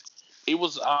face. It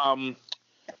was I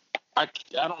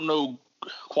don't know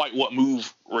quite what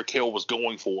move Raquel was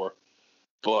going for,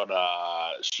 but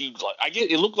she was like, I guess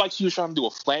it looked like she was trying to do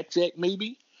a flapjack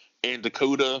maybe, and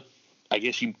Dakota, I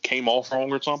guess she came off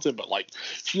wrong or something, but like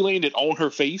she landed on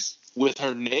her face with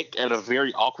her neck at a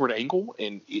very awkward angle,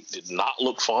 and it did not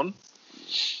look fun.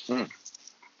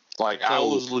 Like I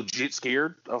was legit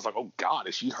scared. I was like, "Oh God,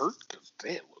 is she hurt?" Because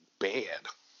that looked bad.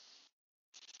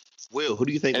 Will, who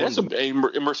do you think? And that's a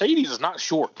Mercedes is not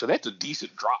short, so that's a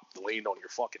decent drop to land on your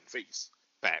fucking face.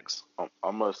 Facts.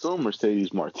 I'm assuming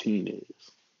Mercedes Martinez.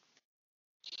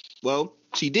 Well,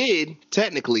 she did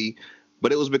technically,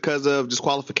 but it was because of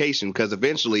disqualification. Because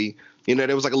eventually,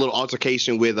 there was like a little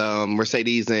altercation with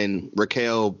Mercedes and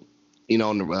Raquel,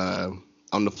 on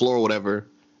the floor or whatever,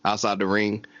 outside the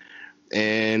ring.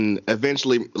 And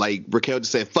eventually, like, Raquel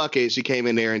just said, fuck it. She came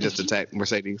in there and just attacked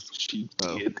Mercedes. She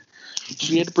did.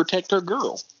 She had to protect her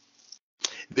girl.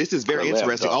 This is very Her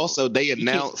interesting. lapdog. Also, they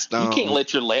announced... You can't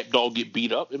let your lapdog get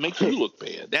beat up. It makes you look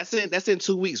bad. That's in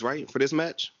 2 weeks, right, for this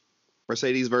match?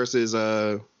 Mercedes versus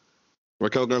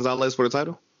Raquel Gonzalez for the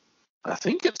title? I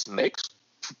think it's next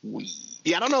week.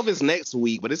 Yeah, I don't know if it's next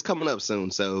week, but it's coming up soon,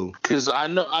 so... Because I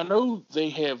know they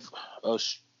have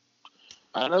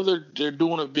I know they're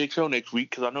doing a big show next week,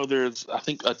 because I know there's, I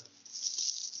think, at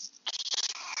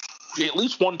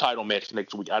least one title match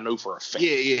next week. I know for a fact.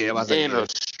 Yeah. And a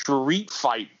street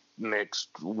fight next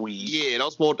week. Yeah,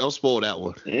 don't spoil that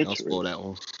one. Don't spoil that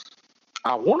one.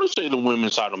 I want to say the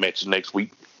women's title match is next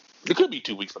week. It could be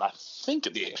 2 weeks, but I think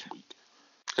it's next week.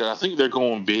 Because I think they're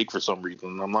going big for some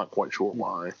reason. I'm not quite sure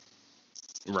why.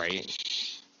 Right.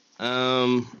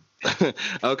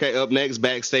 Okay, up next,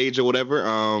 backstage or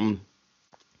whatever.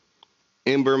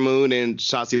 Ember Moon and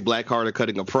Shotzi Blackheart are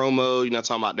cutting a promo,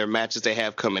 talking about their matches they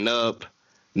have coming up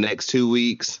next 2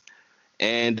 weeks.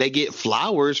 And they get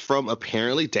flowers from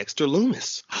apparently Dexter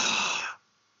Lumis.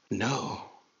 No.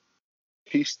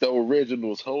 He stole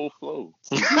Reginald's whole flow.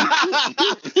 You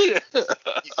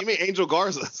mean Angel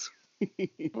Garza's?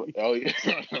 Oh, yeah.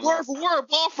 Word for word,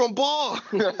 ball from ball.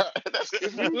 That's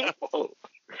his fault.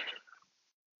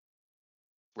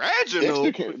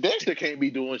 Reginald. Dexter can't be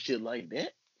doing shit like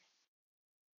that.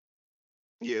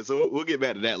 Yeah, so we'll get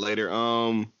back to that later.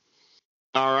 All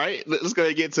right, let's go ahead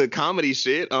and get to comedy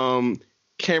shit.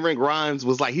 Cameron Grimes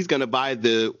was like, he's gonna buy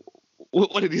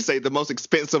what did he say? The most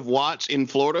expensive watch in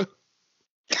Florida.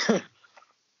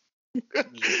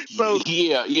 So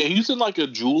yeah, he's in like a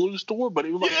jewelry store, but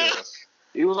it was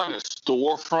like a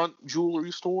storefront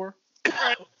jewelry store.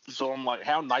 So I'm like,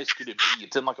 how nice could it be?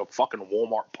 It's in like a fucking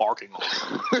Walmart parking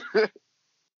lot.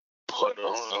 But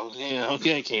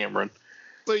okay, Cameron.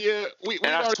 So yeah,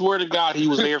 I swear to God, he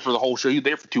was there for the whole show. He was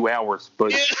there for 2 hours,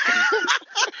 but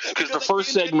because the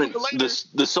first segment,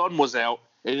 the sun was out,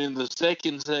 and in the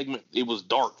second segment, it was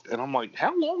dark, and I'm like,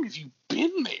 how long have you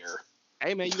been there.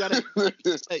 Hey man, you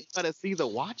gotta see the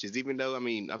watches. Even though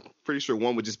I'm pretty sure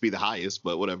one would just be the highest,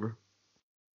 but whatever.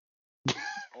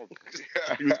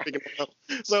 He was picking it up.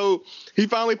 So he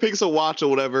finally picks a watch or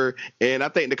whatever, and I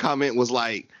think the comment was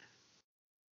like,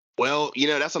 "Well,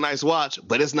 that's a nice watch,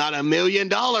 but it's not $1 million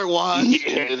watch.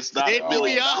 Yeah, it's not It $1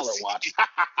 really million is." watch.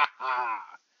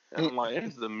 And I'm like,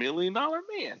 it's the $1 million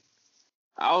man.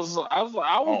 I was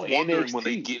wondering NXT. when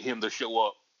they get him to show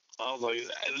up. I was like,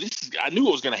 I knew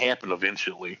it was going to happen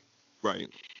eventually. Right.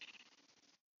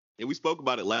 And we spoke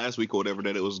about it last week or whatever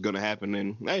that it was going to happen,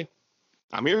 and hey,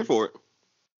 I'm here for it.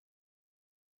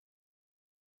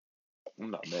 I'm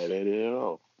not mad at it at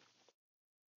all.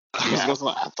 Yeah, I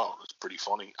thought it was pretty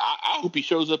funny. I hope he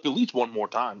shows up at least one more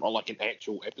time on like an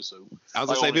actual episode. I was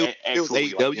gonna say, if it was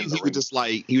AEW,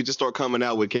 he would just start coming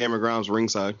out with Cameron Grimes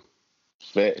ringside.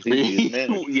 He'd be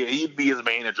his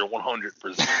manager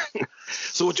 100%.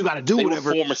 So what you got to do? They Whatever.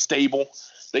 would form a stable.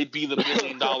 They'd be the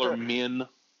 $1 million men.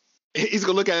 He's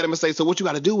gonna look at him and say, "So what you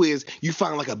got to do is you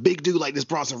find like a big dude like this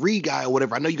Bronson Reed guy or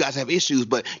whatever. I know you guys have issues,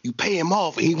 but you pay him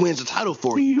off and he wins the title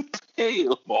for you." You pay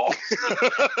him off.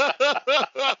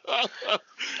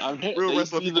 Real they'd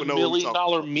wrestling be the people $1 know what I'm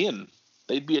talking million men.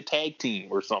 They'd be a tag team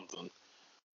or something,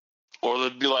 or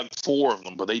there'd be like 4 of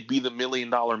them, but they'd be the $1 million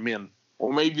men,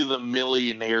 or maybe the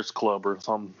Millionaires Club or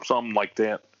something like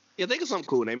that. Yeah, think of something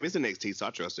cool name. It's NXT, so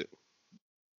I trust it.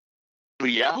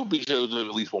 But yeah, I hope he shows up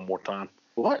at least one more time.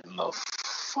 What in the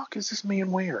fuck is this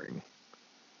man wearing?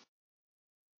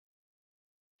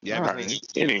 Yeah, all right.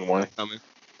 Anyway,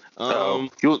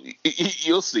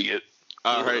 you'll see it.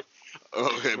 All right.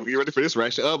 Okay, you ready for this,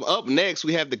 Rash? Up next,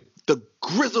 we have the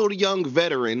grizzled young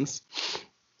veterans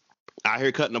out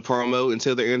here cutting a promo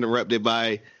until they're interrupted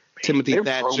by Timothy Thatcher.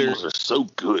 Their promos are so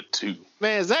good too.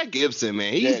 Man, Zach Gibson,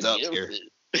 man, he's up there.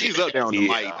 He's up there on the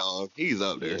mic, dog. He's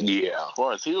up there. Yeah. As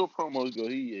far as heel promos go,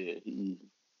 he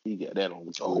got that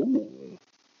on.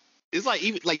 It's like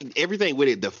even like everything with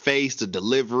it, the face, the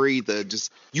delivery, the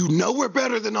just we're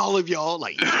better than all of y'all.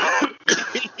 Like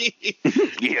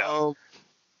yeah.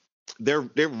 They're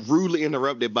rudely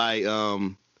interrupted by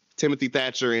Timothy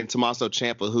Thatcher and Tommaso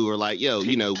Ciampa, who are like, yo,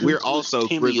 we're also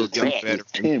grizzled young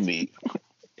veterans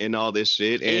and all this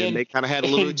shit. And they kind of had a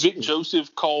little. And Vic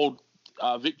Joseph called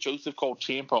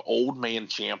Ciampa Old Man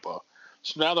Ciampa.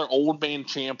 So now they're Old Man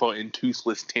Ciampa and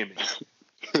Toothless Timmy.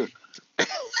 Did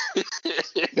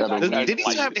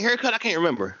he have the haircut? I can't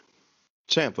remember.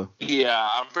 Ciampa. Yeah,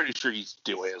 I'm pretty sure he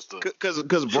still has the.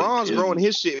 Because Braun's growing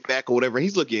his shit back or whatever.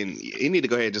 He's looking. He need to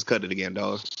go ahead and just cut it again,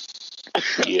 dog.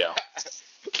 Yeah.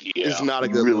 It's not a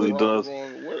good really look. Does.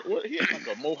 What he had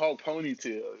like a mohawk ponytail.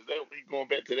 Is that he going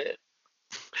back to that?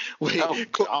 Wait,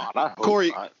 God,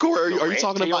 Corey, are you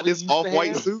talking about this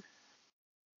off-white suit?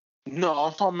 No,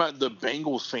 I'm talking about the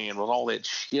Bengals fan with all that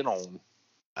shit on.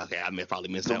 Okay, I probably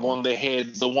missed the that one.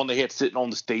 The one they had sitting on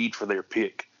the stage for their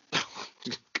pick.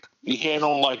 He had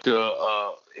on like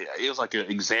it was like an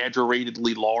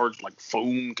exaggeratedly large like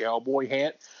foam cowboy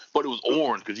hat, but it was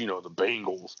orange because the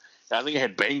Bengals. And I think it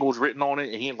had Bengals written on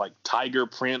it, and he had like tiger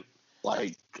print,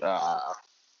 like I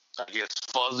guess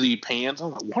fuzzy pants.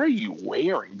 I'm like, what are you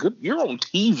wearing? Good, you're on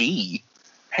TV.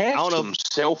 Have some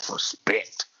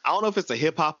self-respect. I don't know if it's a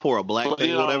hip hop or a black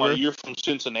thing, whatever. Like, you're from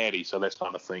Cincinnati, so that's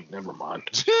not a thing. Never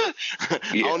mind. I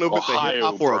don't know if it's a hip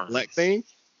hop or a black thing,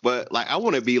 but like I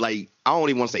want to be like I don't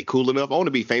even want to say cool enough. I want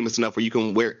to be famous enough where you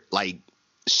can wear like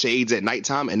shades at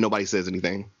nighttime and nobody says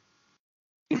anything.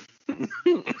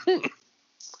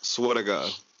 Swear to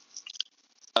God.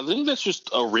 I think that's just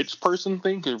a rich person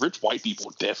thing, because rich white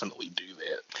people definitely do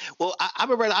that. Well, I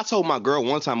remember I told my girl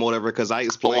one time or whatever because I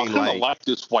explained I like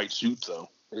this white suit though.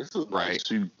 This is a nice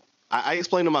suit. I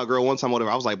explained to my girl one time,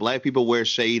 whatever. I was like, black people wear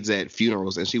shades at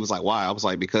funerals. And she was like, why? I was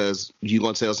like, because you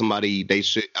going to tell somebody they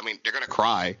should, they're going to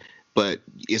cry, but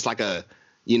it's like a,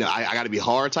 I got to be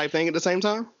hard type thing at the same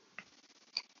time.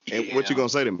 And what you going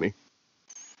to say to me?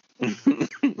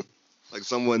 Like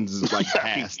someone's like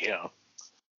passed. Yeah.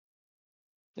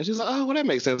 And she's like, oh, well, that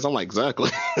makes sense. I'm like, exactly.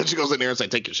 She goes in there and say,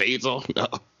 take your shades off. No.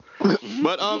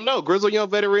 But no, grizzled young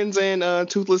veterans and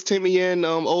Toothless Timmy and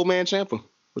Old Man Ciampa.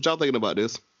 What y'all thinking about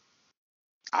this?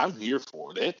 I'm here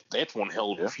for it. That's one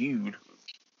hell of a feud.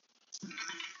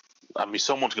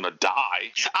 Someone's gonna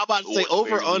die. I'm about to say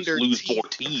over under lose teeth. 4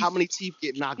 teeth. How many teeth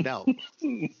get knocked out?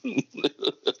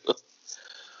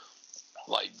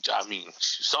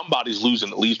 Somebody's losing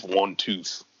at least one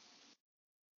tooth.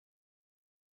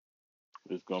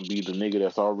 It's gonna be the nigga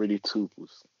that's already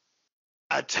toothless.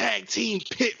 A tag team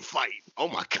pit fight. Oh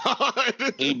my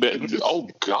God. He bet. Oh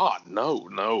God, no.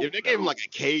 If they gave him like a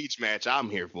cage match, I'm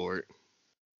here for it.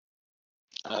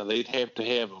 They'd have to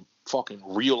have a fucking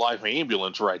real life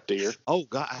ambulance right there. Oh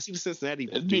God, I see the Cincinnati.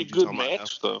 It'd be a good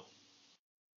match, though.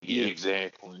 Yeah,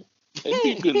 exactly. It'd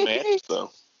be a good match,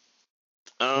 though.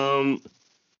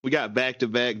 We got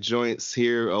back-to-back joints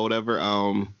here or whatever.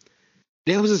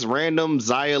 There was this random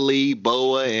Xia Li,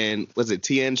 Boa, and was it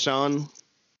Tien Shan?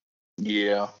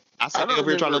 Yeah. I saw they over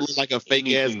here trying to look like a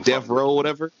fake-ass Death Row or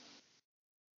whatever.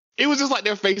 It was just like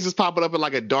their faces popping up in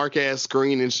like a dark-ass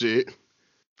screen and shit.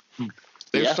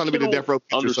 They were trying to be the Death Row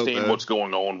picture. Understand what's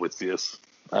going on with this.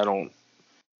 I don't.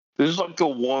 This is like the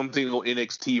one thing on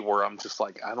NXT where I'm just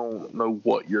like, I don't know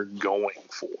what you're going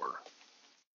for.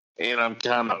 And I'm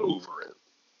kind of over it.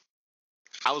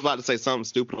 I was about to say something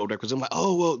stupid over there because I'm like,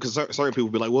 oh, well, because certain people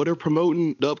be like, well, they're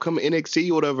promoting the upcoming NXT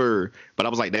or whatever. But I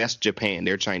was like, that's Japan.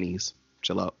 They're Chinese.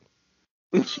 Chill out.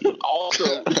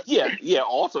 Also,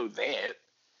 also that.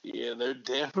 Yeah, they're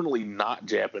definitely not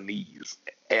Japanese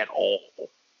at all.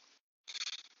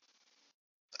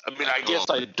 I mean, I guess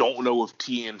I don't know if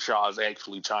Tien Sha is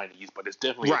actually Chinese, but it's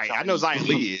definitely right. I know Xia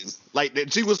Li is. Like,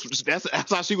 she was.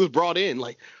 That's how she was brought in.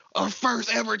 Like, our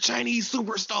first ever Chinese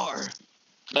superstar.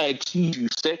 Excuse you,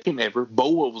 second ever.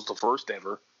 Boa was the first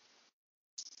ever.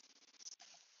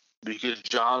 Because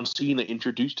John Cena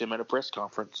introduced him at a press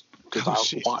conference. Because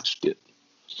I watched it.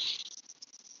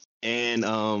 And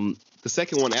the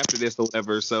second one after this or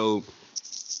whatever, so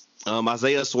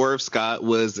Isaiah Swerve Scott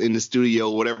was in the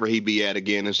studio, whatever he be at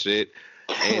again and shit.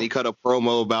 And he cut a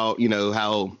promo about, you know,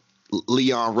 how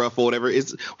Leon Ruff or whatever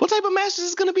is. What type of match is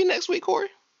this going to be next week, Corey?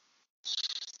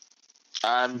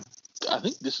 I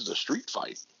think this is a street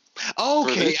fight.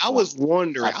 Okay, I was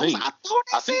wondering. I think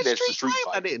that's a street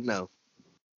fight. I didn't know.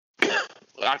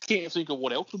 I can't think of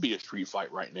what else would be a street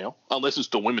fight right now, unless it's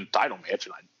the women's title match,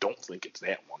 and I don't think it's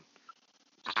that one.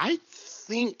 I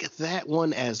think that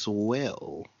one as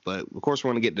well, but of course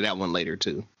we're going to get to that one later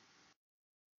too.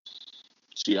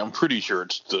 See, I'm pretty sure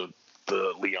it's the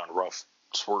Leon Ruff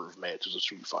Swerve match is a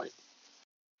street fight.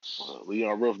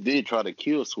 Leon Ruff did try to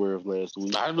kill Swerve last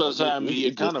week. I mean,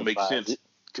 it kind of makes sense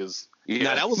because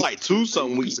that was like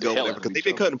 2-something weeks ago, because they've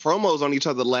been cutting promos on each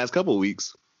other the last couple of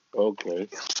weeks. Okay.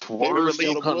 Leon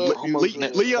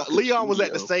was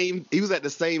at the same. He was at the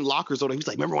same lockers. He was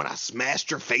like, "Remember when I smashed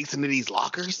your face into these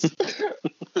lockers?" I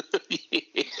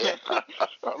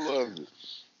love it.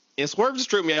 And Swerve just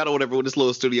tripped me out or whatever with this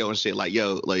little studio and shit. Like,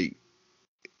 yo, like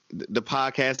the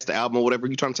podcast, the album, or whatever.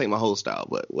 You trying to take my whole style,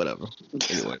 but whatever.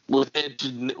 Anyway, with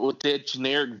that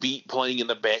generic beat playing in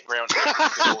the background the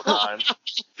whole time,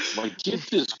 like, get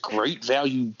this great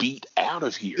value beat out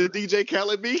of here. The DJ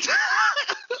Khaled beat.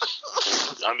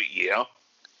 I mean, yeah.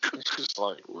 It's just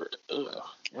like,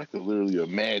 I could literally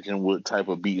imagine what type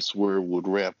of beat Swerve would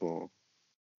rap on.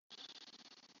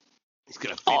 He's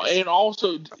gonna and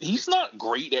also, he's not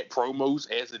great at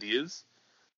promos as it is.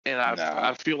 And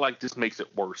I feel like this makes it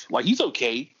worse. Like, he's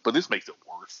okay, but this makes it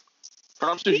worse. But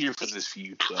I'm still here for this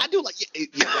feud. So. I do like, I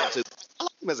like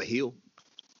him as a heel.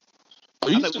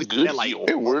 He's a good heel.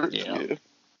 It works. Yeah.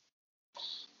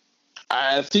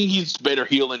 I think he's better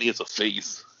heel than he is a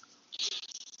face.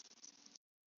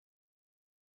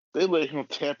 They let him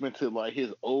tap into like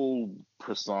his old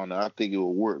persona. I think it would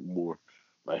work more,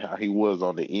 like how he was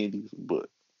on the Indies. But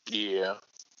yeah,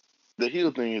 the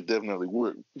heel thing is definitely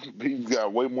work. He's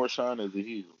got way more shine as a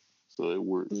heel, so it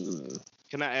works.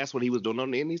 Can I ask what he was doing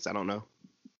on the Indies? I don't know.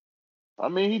 I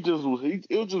mean, it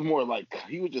was just more like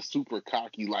he was just super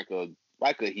cocky, like a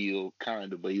heel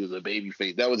kind of, but he was a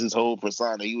babyface. That was his whole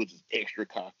persona. He was just extra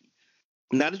cocky.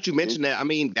 Now that you mentioned that, I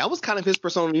mean, that was kind of his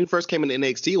persona when he first came into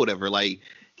NXT or whatever. Like,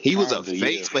 he was a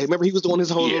face, but remember he was doing his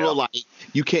whole little, like,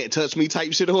 you can't touch me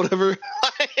type shit or whatever.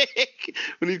 Like,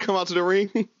 when he come out to the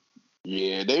ring.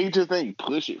 Yeah, they just ain't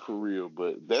push it for real,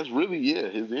 but that's really,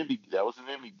 that was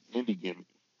an indie gimmick.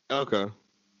 Okay.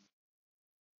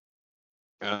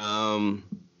 All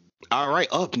right,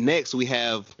 up next we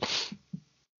have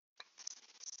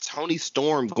Toni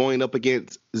Storm going up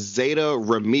against Zeta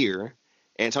Ramir.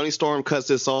 And Toni Storm starts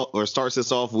this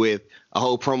off with a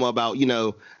whole promo about, you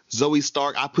know, Zoe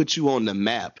Stark, I put you on the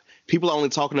map. People are only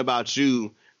talking about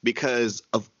you because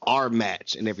of our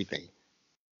match and everything.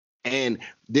 And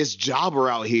this jobber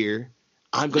out here,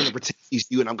 I'm going to protect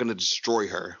you and I'm going to destroy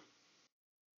her.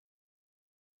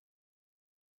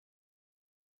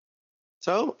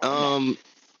 So,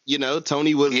 you know,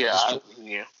 Tony was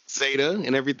Zeta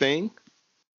and everything.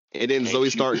 And then Zoe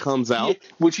Stark comes out. Yeah,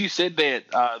 when she said that,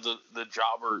 the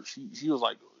jobber, she was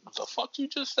like, "What the fuck you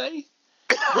just say?"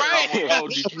 Right? Oh,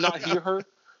 did you not hear her?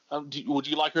 Would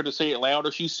you like her to say it louder?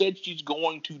 She said she's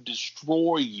going to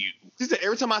destroy you. She said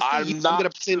every time I see you, I'm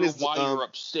not sure why you're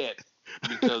upset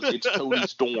because it's Toni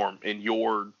Storm and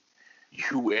you're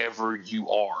whoever you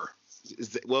are.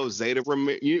 Well, Zeta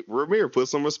Ramirez, put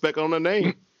some respect on her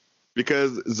name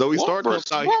because Zoe Stark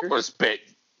was out What here.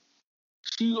 respect?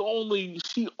 She only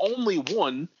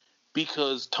won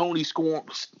because Tony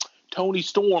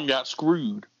Storm got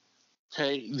screwed.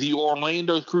 Okay, the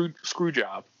Orlando screw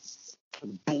job.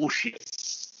 Bullshit.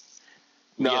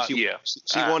 No, she yeah,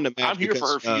 won the match. I'm here for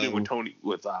her feuding because,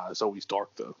 with Zoe Stark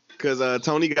though. Because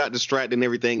Tony got distracted and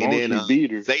everything, and then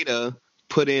beat her. Zeta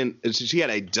put in. She had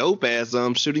a dope ass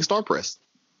shooting star press.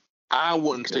 I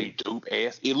wouldn't say dope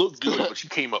ass. It looked good, but she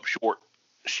came up short.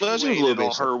 She Well, she was a landed little on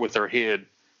bit her with her head.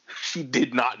 She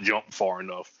did not jump far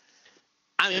enough.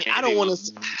 I mean, I don't want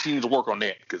to. She needs to work on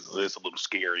that because it's a little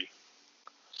scary.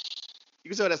 You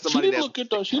can tell that's She somebody did that look good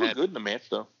though. She looked good in the match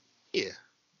though. Yeah.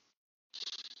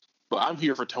 But I'm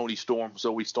here for Tony Storm,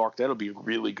 Zoe Stark. That'll be a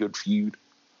really good feud.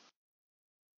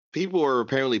 People are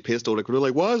apparently pissed over it. They're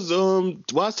like, why does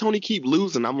Tony keep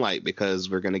losing? I'm like, because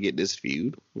we're gonna get this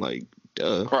feud. Like,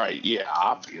 duh. Right? Yeah,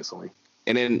 obviously.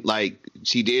 And then like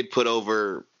she did put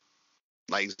over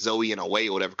like Zoe in a way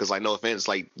or whatever. Because like, no offense,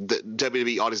 like the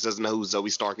WWE audience doesn't know who Zoe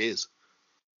Stark is.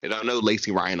 They don't know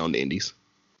Lacey Ryan on the Indies.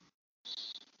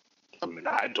 I mean,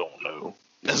 I don't know.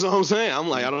 That's what I'm saying. I'm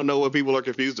like, I don't know what people are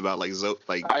confused about. Like,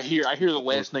 I hear the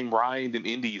last name Ryan in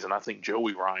Indies, and I think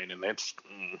Joey Ryan, and that's.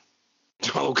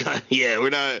 Okay, yeah, we're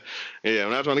not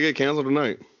trying to get canceled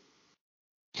tonight.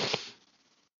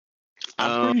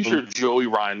 I'm pretty sure Joey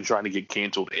Ryan trying to get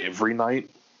canceled every night.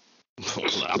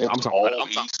 I'm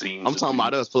talking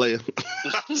about us, player.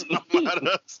 I'm talking about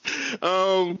us.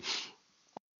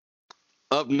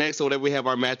 Up next, or whatever, we have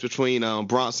our match between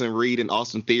Bronson Reed and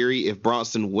Austin Theory. If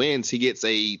Bronson wins, he gets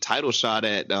a title shot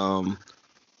at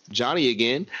Johnny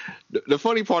again. The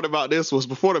funny part about this was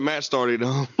before the match started,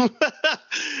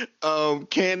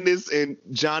 Candice and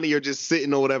Johnny are just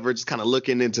sitting or whatever, just kind of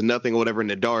looking into nothing or whatever in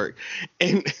the dark.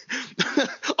 And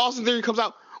Austin Theory comes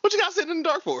out, what you got sitting in the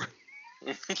dark for?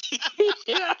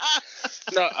 Yeah.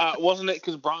 No, wasn't it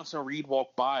because Bronson Reed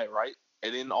walked by, right?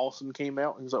 And then Austin came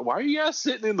out and he's like, why are you guys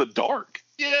sitting in the dark?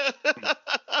 Yeah.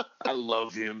 I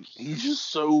love him. He's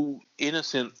just so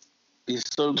innocent. He's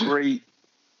so great.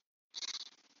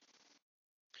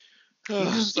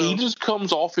 He just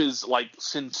comes off as like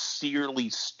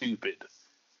sincerely stupid.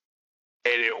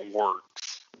 And it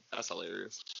works. That's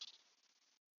hilarious.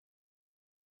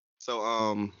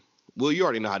 So, Will, you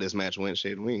already know how this match went,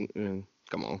 shit. Come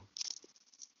on. Of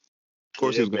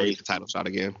course, he's going to get the title shot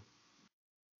again.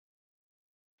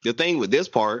 The thing with this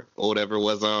part or whatever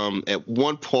was at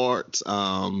one part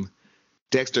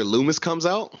Dexter Loomis comes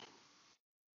out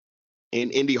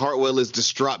and Indy Hartwell is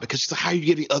distraught because she's like, how are you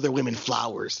giving other women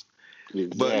flowers?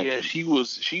 Exactly. But yeah, she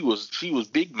was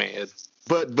big mad.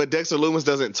 But Dexter Loomis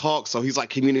doesn't talk, so he's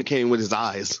like communicating with his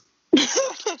eyes.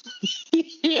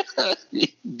 Yeah.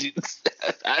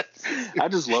 I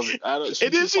just love it.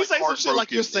 And then she say some shit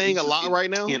like you're saying a lot right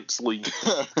now? Intensely.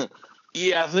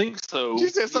 Yeah, I think so. She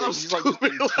said something he's like just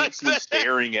intensely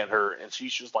staring at her, and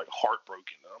she's just like heartbroken.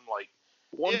 I'm like,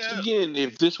 once again,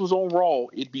 if this was on Raw,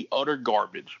 it'd be utter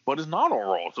garbage. But it's not on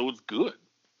Raw, so it's good.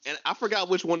 And I forgot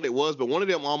which one it was, but one of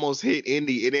them almost hit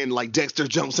Indy, and then like Dexter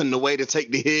jumps in the way to take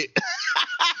the hit.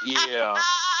 Yeah.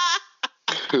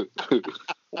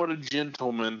 What a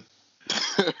gentleman.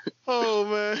 Oh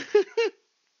man.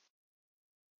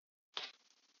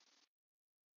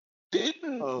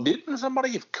 Didn't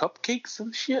somebody give cupcakes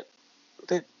and shit?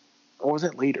 Or was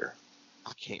that later?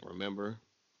 I can't remember.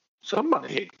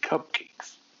 Somebody had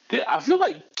cupcakes. I feel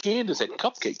like Candace had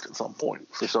cupcakes at some point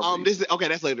for some reason.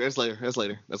 That's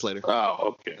later.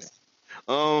 Oh,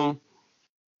 okay.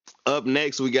 Up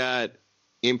next we got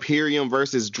Imperium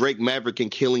versus Drake Maverick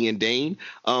and Killian Dane.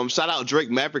 Shout out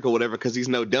Drake Maverick or whatever because he's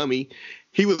no dummy.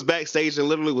 He was backstage and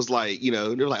literally was like,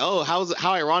 they're like, oh,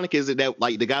 how ironic is it that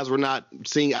like the guys we're not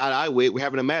seeing eye to eye with, we're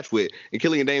having a match with, and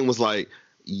Killian Dane was like,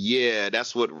 yeah,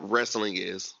 that's what wrestling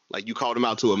is. Like you called him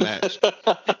out to a match,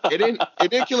 and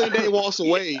then Killian Dane walks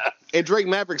away, and Drake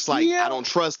Maverick's like, I don't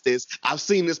trust this. I've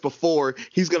seen this before.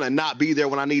 He's gonna not be there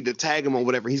when I need to tag him or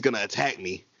whatever. He's gonna attack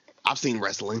me. I've seen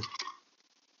wrestling.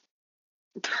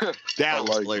 That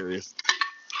was hilarious.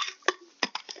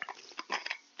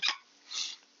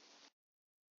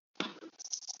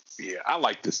 Yeah, I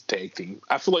like this tag team.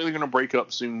 I feel like they're gonna break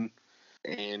up soon,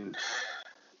 and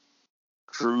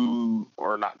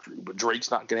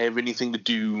Drake's not gonna have anything to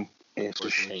do, and it's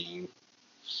a shame.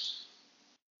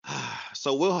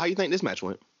 So, Will, how you think this match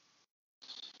went?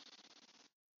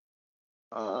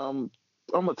 I'm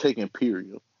gonna take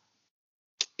Imperium.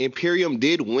 Imperium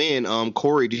did win.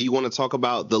 Corey, do you want to talk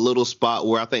about the little spot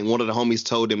where I think one of the homies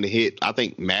told him to hit, I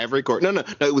think Maverick no,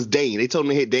 it was Dane. They told him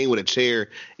to hit Dane with a chair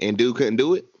and dude couldn't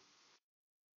do it?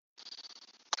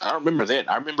 I remember that.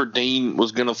 I remember Dean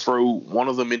was going to throw one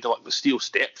of them into like the steel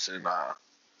steps, and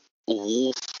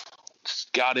Wolf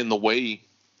just got in the way,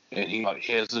 and he like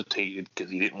hesitated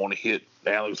because he didn't want to hit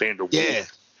Alexander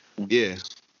Wolf. Yeah.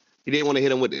 He didn't want to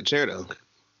hit him with the chair though,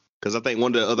 because I think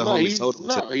one of the other homies told him.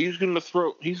 No, he's going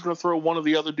to throw one of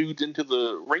the other dudes into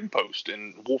the ring post,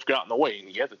 and Wolf got in the way, and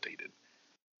he hesitated.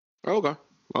 Okay,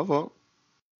 my fault.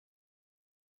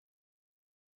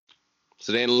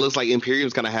 So then it looks like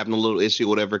Imperium's kind of having a little issue, or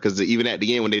whatever, because even at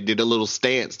the end when they did a little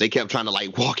stance, they kept trying to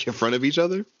like walk in front of each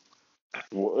other.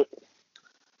 What?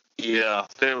 Yeah,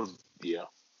 that was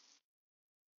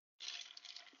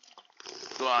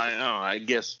So I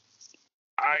guess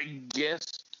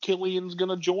Killian's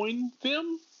gonna join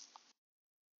them.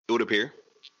 It would appear,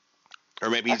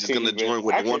 or maybe he's just gonna join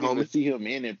with the one homie. I can't even see him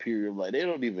in Imperium. Like they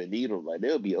don't even need him. Like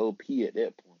they'll be OP at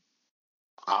that point.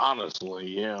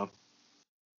 Honestly, yeah.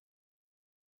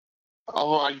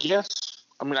 Oh, I guess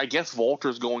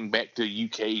Walter's going back to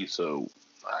UK, so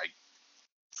I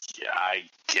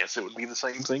guess it would be the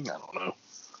same thing. I don't know.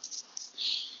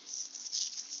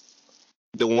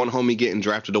 The one homie getting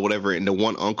drafted or whatever, and the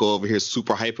one uncle over here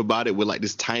super hype about it with like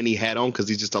this tiny hat on because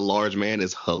he's just a large man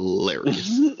is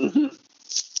hilarious.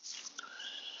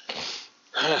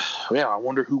 Yeah, I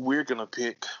wonder who we're gonna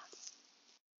pick.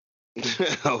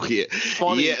 Oh yeah,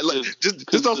 Funny, yeah. Look,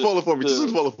 just don't spoil it for me. Just don't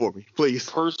spoil it for me, please.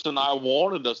 The person I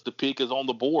wanted us to pick is on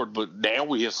the board, but now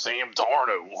we have Sam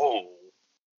Darno. Whoa.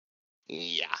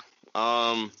 Yeah.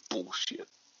 Bullshit.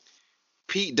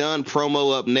 Pete Dunne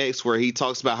promo up next where he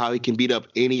talks about how he can beat up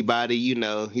anybody. You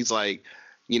know, he's like,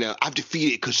 you know, I've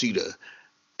defeated Kushida.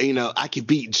 You know, I can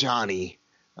beat Johnny.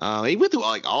 He went through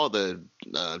like all the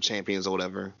champions or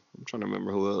whatever. I'm trying to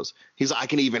remember who else. He's like, I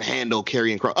can even handle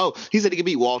Karrion Kross. Oh, he said he could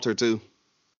beat Walter too.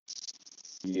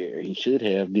 Yeah, he should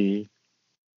have, dude.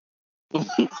 Well,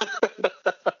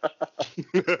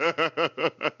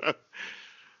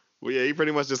 yeah, he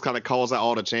pretty much just kind of calls out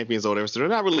all the champions or whatever. So they're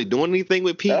not really doing anything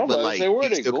with Pete, but like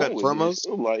he's still cutting promos.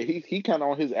 Like he kind of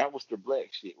on his Aleister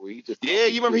Black shit where he just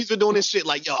you remember he's been doing this shit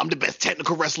like, yo, I'm the best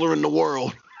technical wrestler in the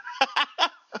world.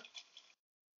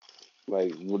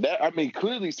 Like, well, that, I mean,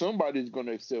 clearly somebody's going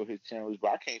to excel his challenge,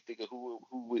 but I can't think of who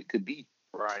it could be.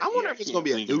 Right. I wonder if it's going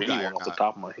to be a new guy off the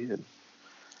top of my head.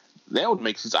 That would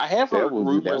make sense. I have heard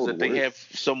rumors that they have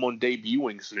someone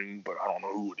debuting soon, but I don't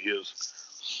know who it is.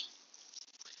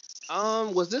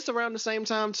 Was this around the same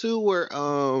time too, where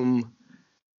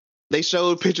they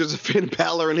showed pictures of Finn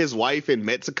Balor and his wife in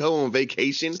Mexico on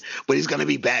vacation, but he's gonna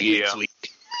be back next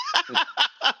week.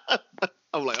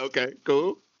 I'm like, okay,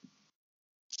 cool.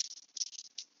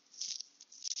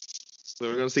 So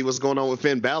we're gonna see what's going on with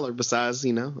Finn Balor. Besides,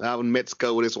 you know, out in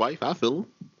Mexico with his wife, I feel him.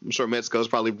 I'm sure Mexico's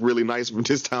probably really nice from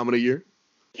this time of the year.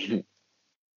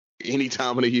 Any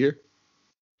time of the year.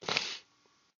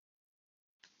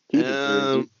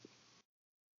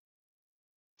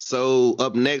 So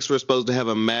up next, we're supposed to have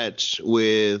a match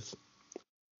with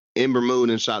Ember Moon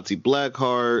and Shotzi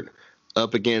Blackheart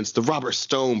up against the Robert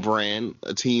Stone brand,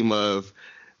 a team of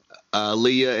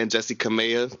Leah and Jessica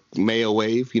Mayo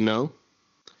Wave, you know.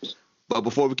 But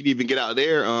before we can even get out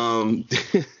there,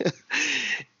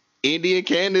 Indy and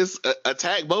Candice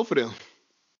attack both of them.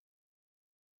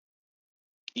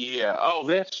 Yeah. Oh,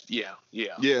 that's yeah.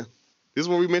 This is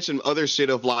when we mentioned other shit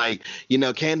of like, you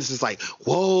know, Candice is like,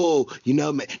 whoa, you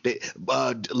know,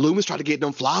 Loomis tried to get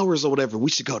them flowers or whatever. We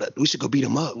should go beat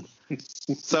him up.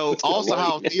 So also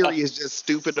how Theory is just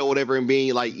stupid or whatever and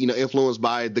being like, you know, influenced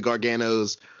by the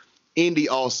Garganos. Indy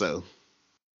also.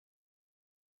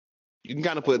 You can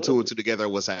kind of put two and two together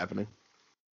what's happening.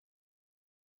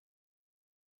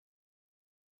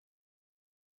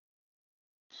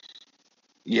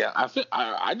 Yeah, I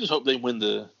just hope they win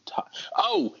the.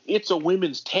 It's a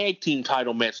women's tag team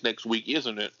title match next week,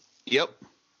 isn't it? Yep.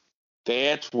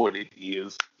 That's what it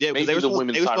is. Yeah, because they were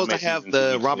supposed to have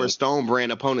the Robert Stone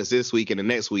brand opponents this week, and the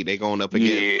next week they're going up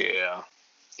against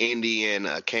Indy and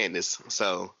Candice.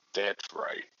 So that's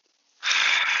right.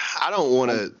 I don't want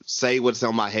to say what's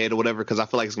on my head or whatever because I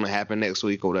feel like it's going to happen next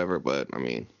week or whatever. But I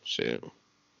mean, shit.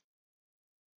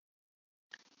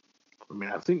 I mean,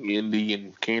 I think Indy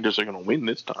and Candice are going to win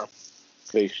this time.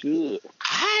 They should.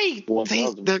 I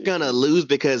think they're going to lose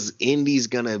because Indy's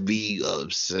going to be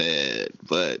upset.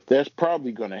 But that's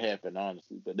probably going to happen,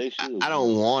 honestly. But they should. I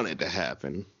don't want it to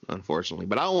happen, unfortunately.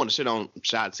 But I don't want to shit on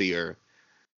Shotzi or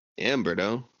Ember,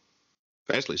 though.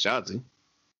 Especially Shotzi.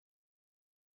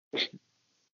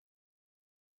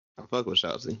 I fuck with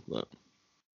Shotzi, but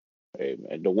hey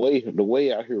man, the way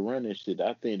out here running shit,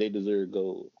 I think they deserve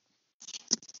gold.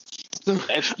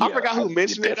 I forgot who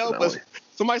mentioned it though, but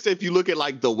Somebody said if you look at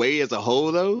like the way as a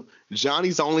whole, though,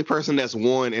 Johnny's the only person that's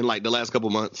won in like the last couple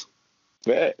months.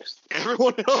 Facts.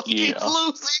 Everyone else Yeah. keeps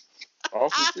losing.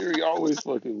 Austin Theory always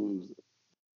fucking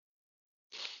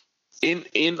losing.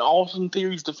 In Austin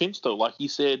Theory's defense, though, like he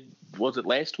said, was it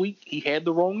last week? He had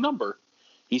the wrong number.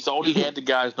 He thought he had the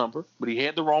guy's number, but he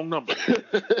had the wrong number.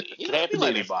 It can happen to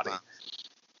anybody.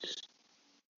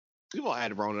 People had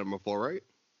the wrong number before, right?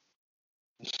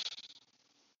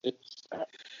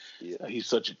 Yeah, He's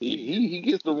such a he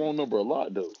gets the wrong number a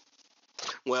lot though.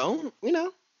 Well,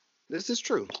 this is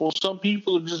true. Well, some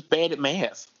people are just bad at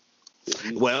math.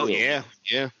 Well, yeah.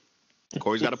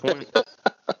 Corey's got a point.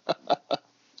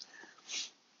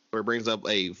 Corey brings up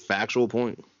a factual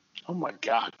point. Oh my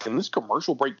God! Can this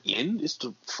commercial break end? It's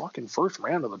the fucking first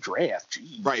round of the draft.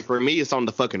 Jeez. Right, for me, it's on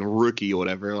the fucking Rookie or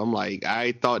whatever. I'm like,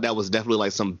 I thought that was definitely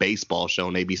like some baseball show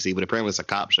on ABC, but apparently it's a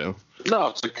cop show. No,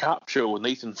 it's a cop show with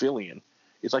Nathan Fillion.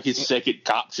 It's like his second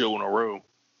cop show in a row.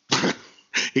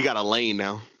 He got a lane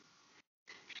now.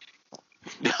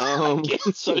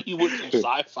 So he went from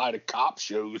sci-fi to cop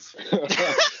shows.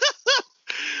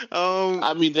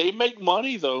 I mean, they make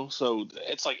money though, so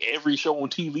it's like every show on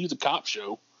TV is a cop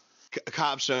show.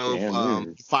 Cop show,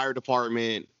 fire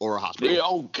department, or a hospital. Yeah,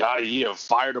 oh God, yeah,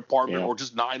 fire department or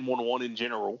just 911 in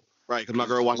general. Right, because my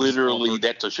girl watches. Literally,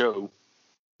 that's a show.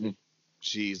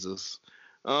 Jesus.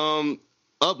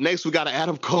 Up next, we got an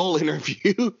Adam Cole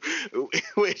interview,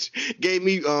 which gave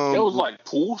me. It was like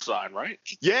poolside, right?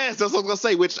 Yes, that's what I was gonna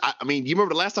say. Which I mean, you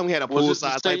remember the last time we had a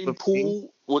poolside type of pool? thing?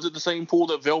 Was it the same pool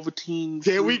that Velveteen?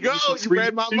 There we go. You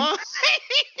read my mind.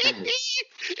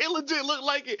 It legit looked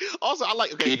like it. Also, I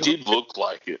like. Okay, it did look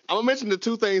like it. I'm gonna mention the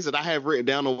two things that I have written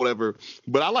down or whatever,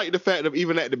 but I like the fact that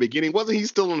even at the beginning, wasn't he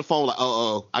still on the phone like,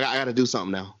 I got to do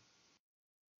something now?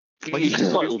 Like he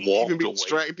just like walked even be away.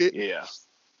 distracted. Yeah.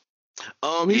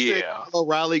 He said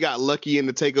O'Reilly got lucky in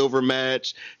the takeover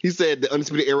match. He said the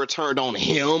Undisputed Era turned on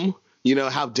him.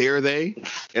 How dare they?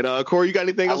 And Corey, you got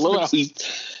anything else?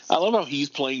 I love how he's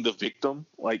playing the victim.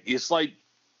 Like it's like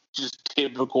just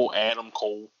typical Adam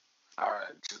Cole. All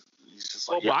right, he's just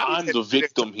like I'm the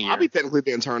victim here. Bobby technically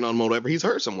didn't turn on him or whatever. He's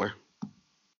hurt somewhere.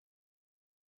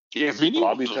 Yeah, if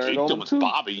anyone's the turned on victim, him it's too.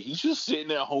 Bobby. He's just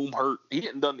sitting at home hurt. He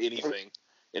hadn't done anything,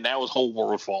 and now his whole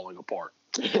world's falling apart.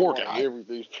 Poor guy.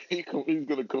 Everything. He's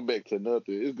gonna come back to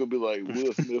nothing. It's gonna be like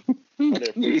Will Smith.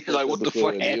 He's like, what the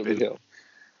fuck happened?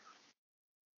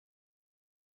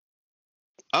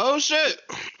 Oh shit!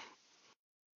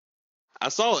 I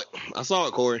saw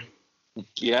it, Corey.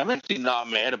 Yeah, I'm actually not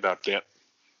mad about that.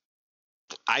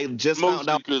 I just Mostly found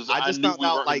out. because I just knew found we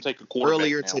weren't out gonna like take a quarterback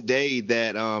earlier now. today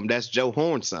that that's Joe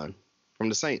Horn's son from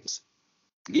the Saints.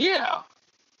 Yeah,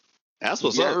 That's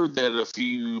what's I up. heard that a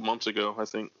few months ago, I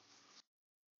think.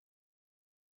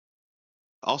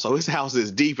 Also, his house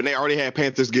is deep, and they already had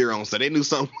Panthers gear on, so they knew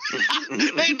something.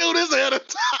 They knew this ahead of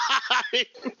time.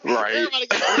 Right. Everybody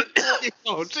got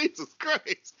oh, Jesus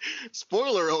Christ.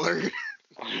 Spoiler alert.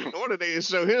 No wonder they didn't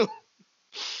show him.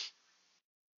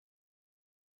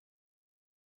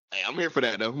 Hey, I'm here for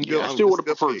that, though. Yeah, I still would have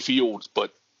preferred Fields,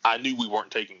 but I knew we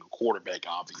weren't taking a quarterback,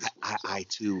 obviously. I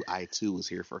too was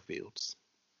here for Fields,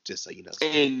 just so you know.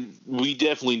 And we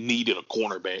definitely needed a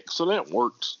cornerback, so that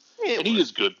works. Yeah, and he is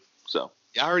good, so.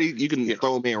 You can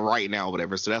throw him in right now, or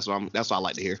whatever. So that's what I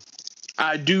like to hear.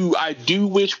 I do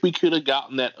wish we could have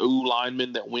gotten that O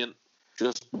lineman that went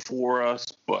just before us,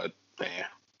 but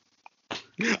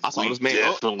I saw this man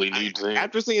definitely need him.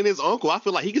 After seeing his uncle, I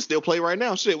feel like he can still play right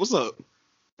now. Shit, what's up?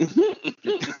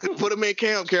 Put him in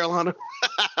camp, Carolina.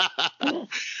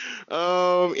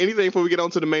 Anything before we get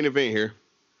on to the main event here?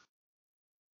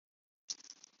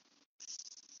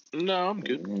 No, I'm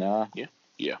good. Nah.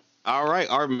 Yeah. All right,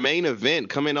 our main event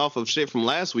coming off of shit from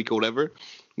last week or whatever.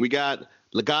 We got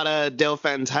Legata del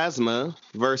Fantasma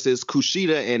versus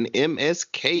Kushida and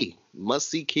MSK. Must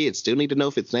see kids. Still need to know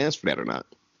if it stands for that or not.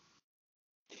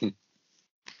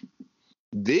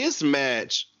 This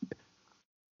match,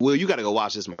 Will, you got to go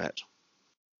watch this match.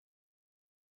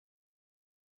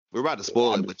 We're about to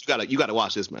spoil it, but you got to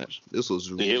watch this match. This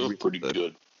was really pretty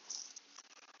good.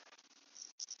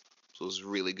 This was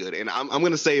really good, and I'm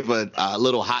gonna save a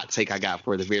little hot take I got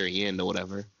for the very end or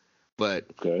whatever. But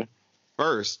Okay.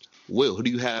 first, Will, who do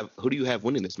you have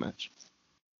winning this match?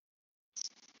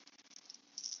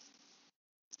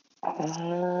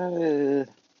 I'm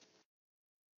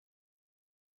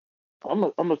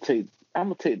gonna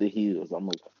take the heels.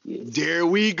 There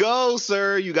we go,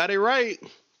 sir. You got it right.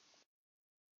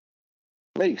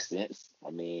 Makes sense. I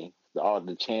mean, all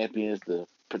the champions, the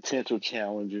potential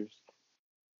challengers.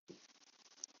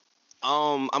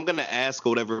 I'm gonna ask or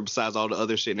whatever besides all the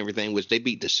other shit and everything, which they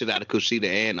beat the shit out of Kushida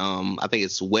and I think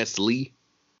it's Wesley.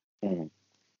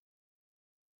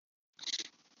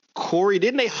 Corey,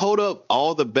 didn't they hold up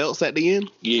all the belts at the end?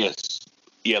 Yes.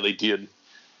 Yeah, they did.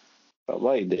 I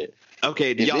like that.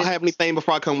 Okay, do y'all have anything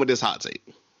before I come with this hot take?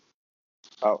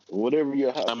 Whatever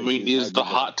your hot I mean, is the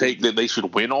hot take that they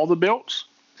should win all the belts?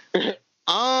 Kind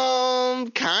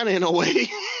of in a way.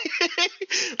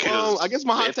 I guess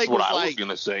my hot take was what I like, was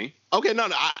gonna say. Okay, no,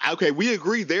 okay, we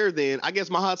agree there. Then I guess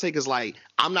my hot take is like,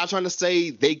 I'm not trying to say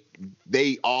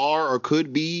they are or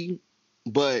could be,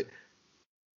 but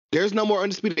there's no more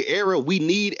Undisputed Era. We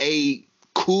need a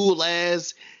cool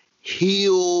ass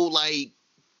heel like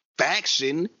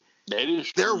faction. That is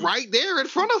true. They're right there in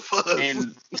front of us.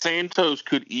 And Santos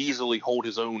could easily hold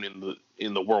his own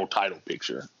in the world title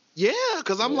picture. Yeah,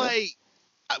 because I'm like,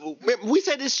 we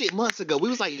said this shit months ago. We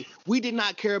was like, we did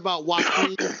not care about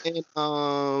Joaquin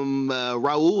and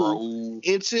Raul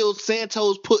until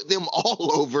Santos put them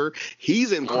all over.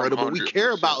 He's incredible. 100%. We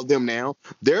care about them now.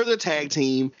 They're the tag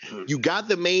team. You got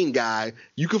the main guy.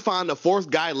 You can find the fourth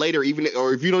guy later,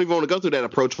 or if you don't even want to go through that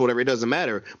approach, whatever, it doesn't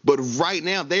matter. But right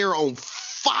now, they are on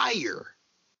fire.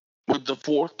 Would the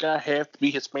fourth guy have to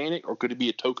be Hispanic, or could it be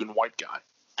a token white guy?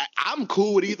 I'm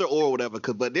cool with either or whatever,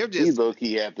 but they're just.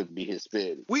 He have to be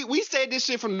Hispanic. We said this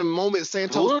shit from the moment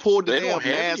Santos pulled the damn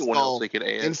mask off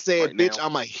and said, right "Bitch,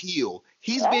 I'm a heel."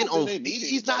 He's been on.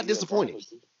 He's not disappointing.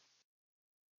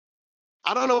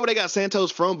 I don't know where they got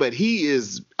Santos from, but he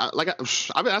is I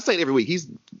say it every week.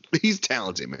 He's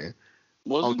talented, man.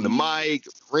 On the mic,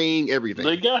 ring, everything.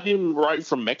 They got him right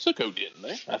from Mexico, didn't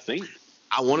they? I think.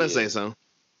 I want to say so.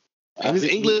 His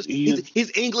English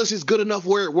is good enough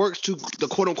where it works to the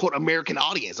quote unquote American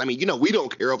audience. I mean, we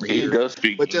don't care over here. He does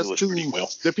speak but English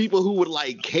just to the people who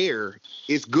would care,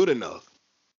 it's good enough.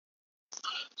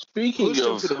 Speaking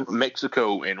of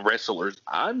Mexico and wrestlers,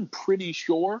 I'm pretty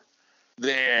sure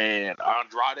that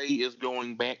Andrade is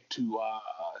going back to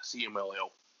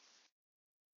CMLL.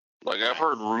 Like, I've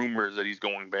heard rumors that he's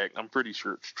going back. I'm pretty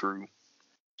sure it's true.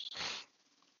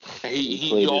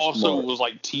 He also was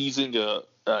like teasing a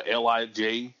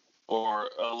LIJ or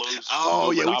a Los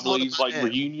Monopolies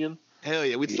reunion. Hell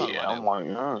yeah, we talked about that. I'm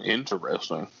like,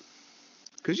 interesting.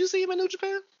 Could you see him in New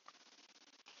Japan?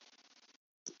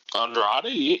 Andrade,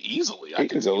 easily. I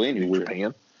can go anywhere.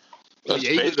 Japan.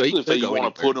 Especially if they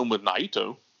want to put him with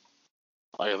Naito.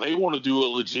 Like, if they want to do a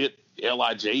legit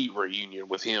LIJ reunion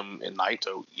with him and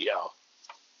Naito, yeah.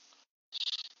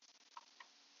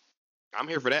 I'm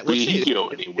here for that. He can go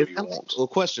anywhere he wants. Well,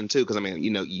 question too, because I mean,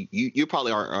 you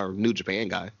probably are our New Japan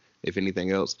guy, if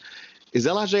anything else. Is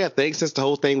LIJ a thing since the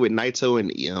whole thing with Naito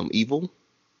and Evil?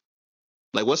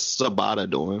 Like, what's Sabata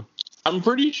doing? I'm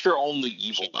pretty sure only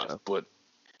Evil does, but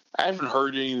I haven't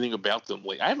heard anything about them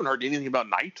lately. I haven't heard anything about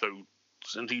Naito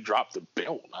since he dropped the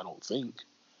belt, I don't think.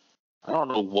 I don't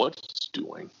know what he's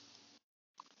doing.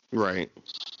 Right.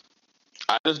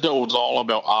 I just know it's all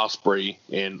about Ospreay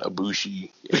and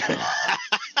Ibushi and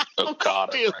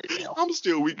Okada right now. I'm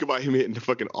still weak about him hitting the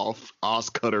fucking Os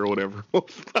cutter or whatever.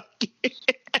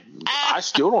 I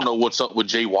still don't know what's up with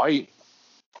Jay White.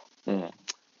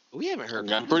 We haven't heard.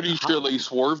 I'm pretty sure they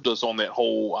swerved us on that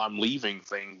whole "I'm leaving"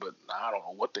 thing, but I don't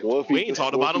know what they. We ain't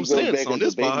talked about him since on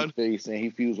this pod. And he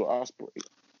fused with Ospreay.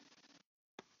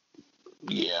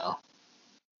 Yeah.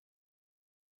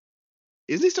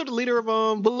 Is he still the leader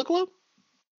of Bullet Club?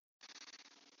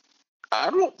 I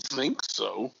don't think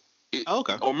so.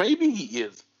 Okay. Or maybe he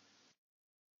is.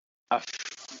 I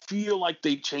feel like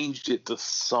they changed it to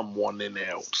someone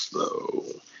else, though.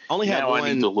 I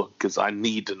need to look because I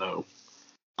need to know.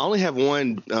 I only have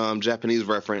one Japanese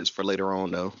reference for later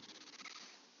on, though.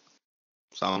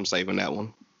 So I'm saving that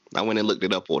one. I went and looked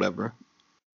it up or whatever.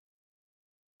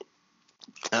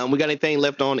 We got anything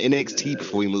left on NXT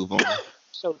before we move on?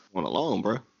 So going along,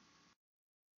 bro.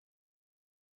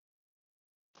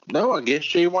 No, I guess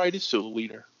Jay White is still the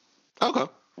leader. Okay.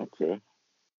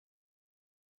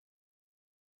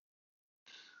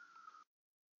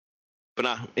 But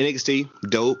NXT,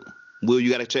 dope. Will, you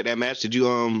gotta check that match. Did you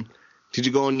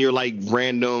go on your like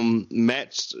random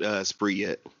match spree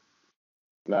yet?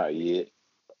 Not yet.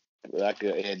 But I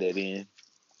could add that in.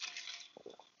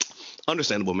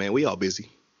 Understandable, man. We all busy.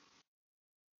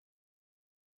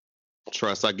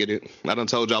 Trust, I get it. I done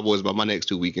told y'all boys about my next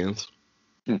 2 weekends.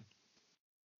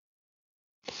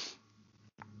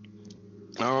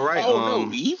 All right. Oh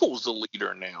no, Evil's the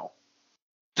leader now.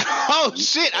 Oh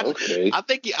shit! Okay. I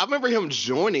think I remember him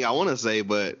joining. I want to say,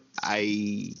 but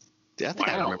I think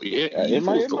I remember. Yeah, it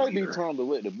might be time to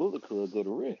let the Bullet Club go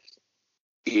to rest.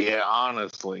 Yeah,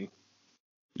 honestly.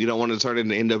 You don't want to turn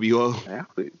it into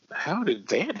NWO? How did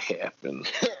that happen?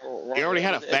 You already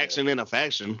had a faction in a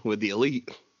faction with the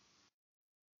Elite.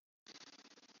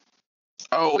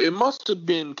 Oh, it must have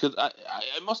been because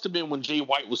it must have been when Jay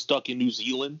White was stuck in New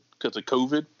Zealand because of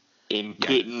COVID and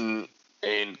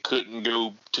couldn't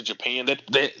go to Japan.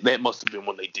 That must have been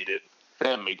when they did it.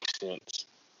 That makes sense.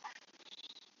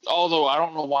 Although I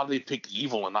don't know why they picked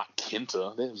Evil and not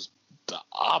Kenta. That was the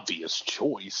obvious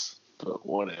choice, but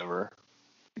whatever.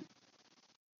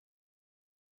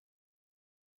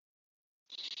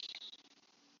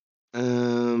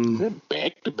 Is it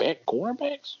back-to-back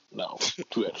cornerbacks? No,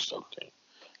 2 episodes. Okay.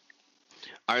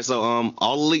 All right, so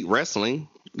All Elite Wrestling.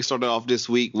 We started off this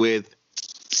week with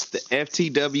the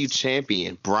FTW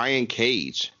champion Brian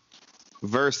Cage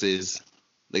versus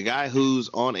the guy who's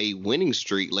on a winning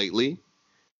streak lately,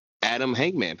 Adam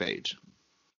Hangman Page.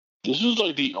 This is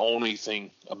like the only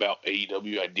thing about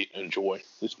AEW I didn't enjoy.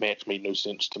 This match made no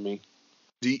sense to me.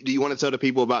 Do you want to tell the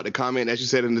people about the comment that you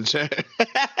said in the chat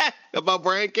about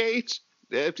Brian Cage,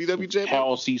 the FTW champion?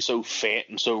 How is he so fat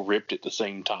and so ripped at the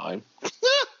same time?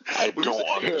 I don't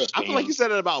understand. I feel like you said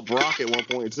it about Brock at one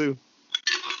point too.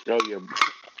 Oh yeah,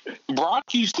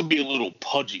 Brock used to be a little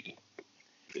pudgy.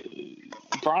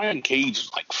 Brian Cage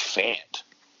is like fat.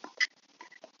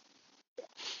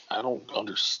 I don't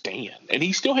understand. And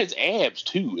he still has abs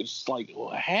too. It's like,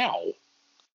 well, how?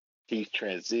 he's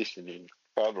transitioning.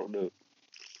 I don't know.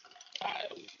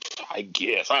 I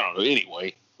guess. I don't know.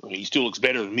 Anyway, I mean, he still looks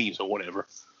better than me, so whatever.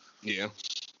 Yeah.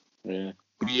 Yeah.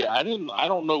 Yeah, I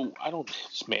don't know.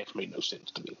 This match made no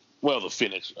sense to me. Well, the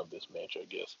finish of this match, I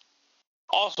guess.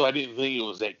 Also, I didn't think it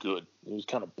was that good. It was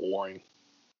kind of boring.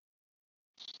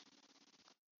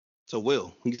 So,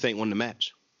 Will, who do you think won the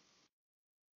match?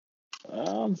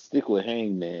 I'm stick with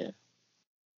Hangman.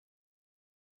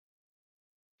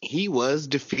 He was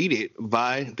defeated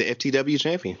by the FTW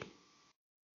champion.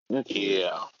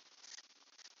 Yeah.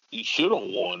 He should have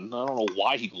won. I don't know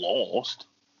why he lost.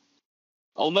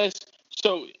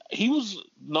 So he was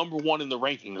number 1 in the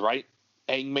rankings, right?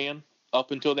 Hangman,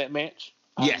 up until that match?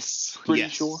 Yes. I'm pretty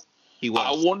sure. He was.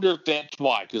 I wonder if that's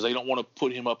why, because they don't want to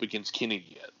put him up against Kenny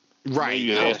yet. Right.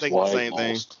 Maybe I was that's thinking the why same he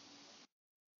thing. lost.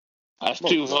 I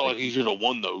still felt like he should have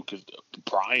won, though, because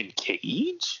Brian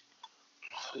Cage?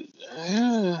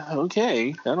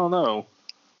 Okay. I don't know.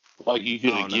 Like, you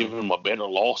could have given him a better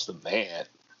loss than that.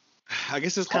 I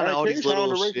guess it's kind of all these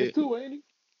little shit. Too, ain't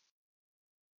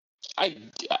he?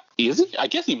 Is he? I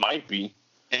guess he might be.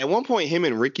 At one point, him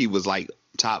and Ricky was like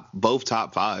both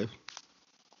top 5.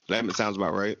 That sounds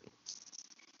about right.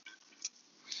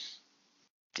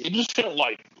 It just felt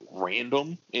like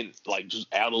random and like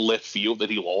just out of left field that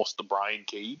he lost to Brian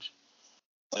Cage.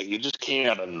 Like it just came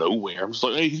out of nowhere. I'm just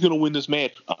like, hey, he's gonna win this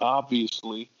match,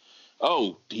 obviously.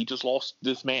 Oh, he just lost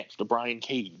this match to Brian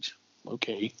Cage.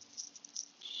 Okay.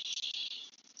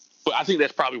 But I think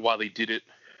that's probably why they did it,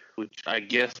 which I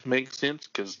guess makes sense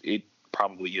because it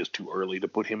probably is too early to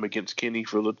put him against Kenny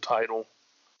for the title.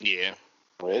 Yeah.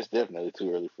 Well, it's definitely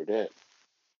too early for that.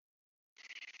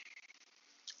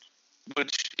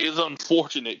 Which is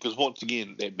unfortunate because, once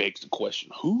again, that begs the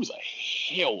question, who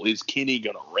the hell is Kenny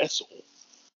going to wrestle?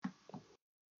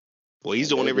 Well, he's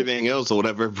doing everything else or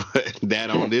whatever, but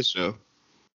that on this show.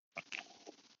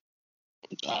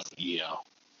 Yeah.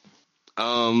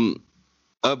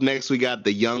 Up next, we got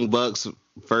the Young Bucks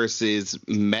versus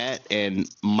Matt and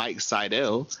Mike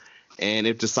Seidel. And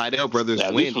if the Seidel brothers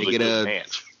win,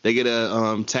 they get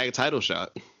a tag title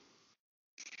shot.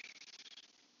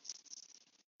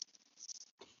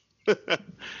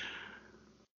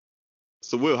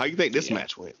 So, Will, how you think this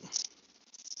match went?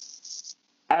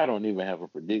 I don't even have a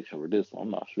prediction for this one.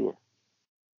 I'm not sure.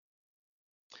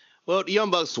 Well, the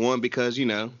Young Bucks won because,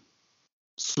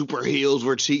 super heels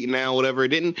were cheating now, whatever. It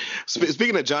didn't.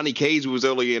 Speaking of Johnny Cage, we was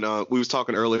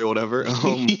talking earlier, whatever.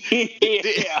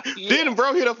 Didn't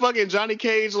bro hit a fucking Johnny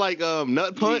Cage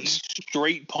nut punch? He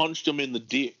straight punched him in the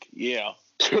dick. Yeah,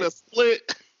 with a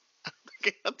split.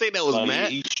 I think that was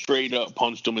Matt. He straight up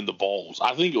punched him in the balls.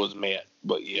 I think it was Matt,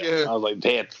 but yeah. I was like,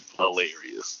 that's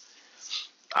hilarious.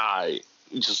 I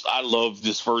love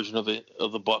this version of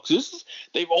the Bucks.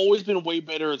 They've always been way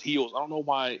better as heels. I don't know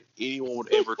why anyone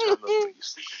would ever turn them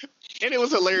face. And it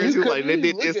was hilarious. They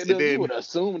did this and then you would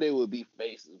assume they would be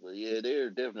faces, but yeah, they're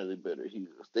definitely better heels.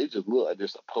 They just look like they're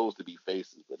supposed to be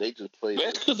faces, but they just play.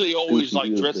 That's because they always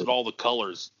dress in all the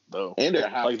colors, though. And they're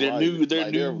high. They're new.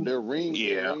 Their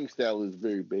ring style is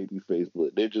very baby face,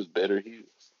 but they're just better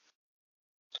heels.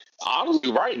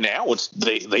 Honestly, right now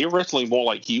they're wrestling more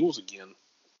like heels again.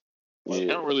 They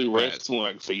don't really wrestle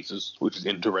like faces, which is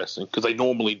interesting because they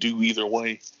normally do either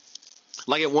way.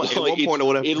 Like at one Like, point or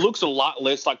whatever. it looks a lot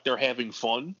less like they're having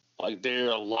fun. Like they're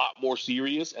a lot more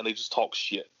serious, and they just talk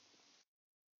shit.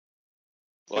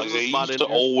 Like There's a they spot used in to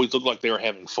there. always look like they were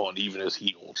having fun, even as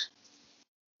heels.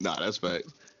 Nah, that's fact.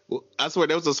 Well, I swear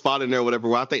there was a spot in there or whatever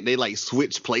where I think they like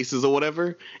switched places or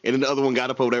whatever, and then the other one got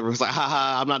up or whatever. It was like,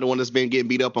 ha, I'm not the one that's been getting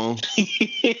beat up on.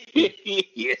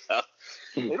 Yeah.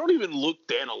 They don't even look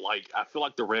that alike. I feel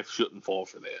like the ref shouldn't fall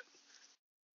for that.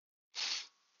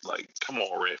 Like, come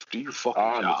on, ref, do your fucking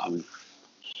Honestly. job.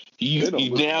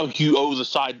 You owe the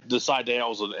side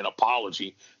downs an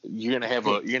apology. You're gonna have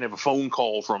a phone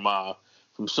call from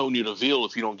Sonya Deville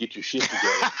if you don't get your shit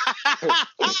together.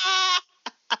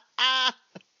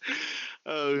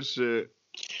 Oh shit.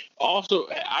 Also,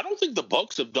 I don't think the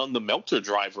Bucks have done the Meltzer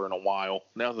driver in a while.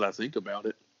 Now that I think about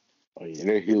it, Oh, yeah,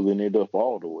 they're healing it up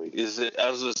all the way. is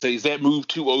that move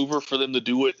too over for them to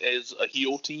do it as a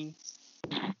heel team?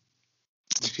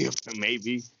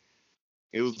 Maybe.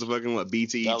 It was the fucking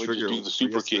BTE Now they trigger. just do the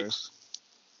super yesterday. kicks.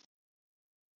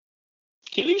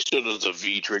 Kenny still does the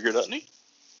V trigger, doesn't he?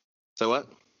 So what?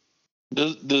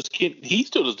 Does he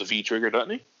still does the V trigger,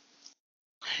 doesn't he?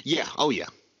 Yeah. Oh yeah.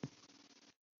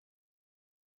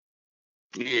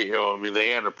 Yeah, I mean they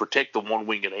had to protect the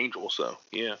one-winged angel, so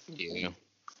yeah. Yeah.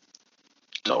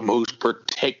 The most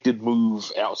protected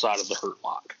move outside of the Hurt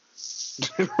Lock.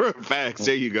 Facts.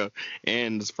 There you go.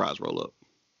 And the surprise roll up.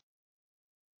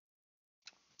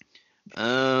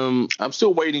 I'm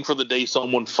still waiting for the day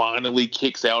someone finally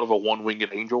kicks out of a one-winged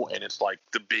angel, and it's like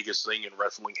the biggest thing in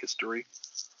wrestling history.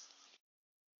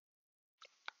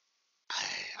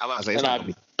 I was about to say, And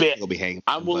I bet it'll be hanging.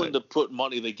 I'm willing to put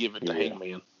money they give it to Yeah.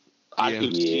 Hangman. I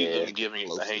could see Yeah. them giving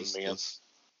it to Hangman.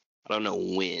 I don't know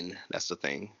when. That's the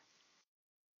thing.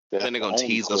 That's Then they're the gonna only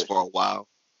tease us for a while.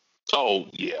 Oh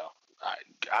yeah,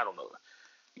 I don't know.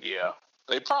 Yeah,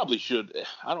 they probably should.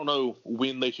 I don't know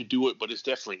when they should do it, but it's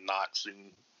definitely not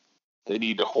soon. They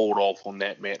need to hold off on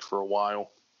that match for a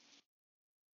while,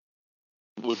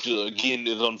 which again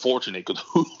is unfortunate because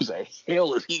who the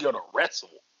hell is he gonna wrestle?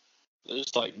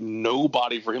 There's like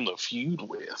nobody for him to feud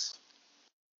with.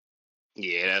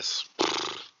 Yeah,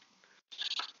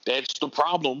 That's the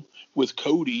problem with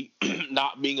Cody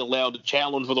not being allowed to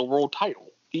challenge for the world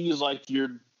title. He's like your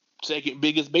second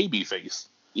biggest babyface,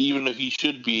 even if he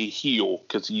should be a heel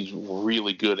because he's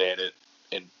really good at it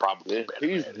and probably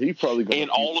better at it. He's probably going. And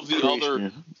all of the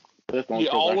other, That's the only person I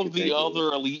all can of the think of.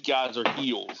 other elite guys are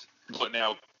heels, but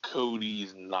now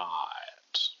Cody's not.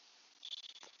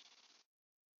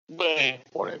 But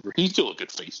whatever, he's still a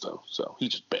good face though, so he's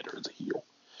just better as a heel.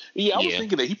 Yeah, I was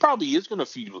thinking that he probably is going to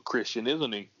feud with Christian,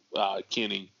 isn't he,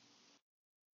 Kenny?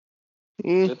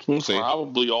 That's we'll see.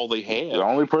 probably all they have. The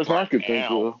only person I could right think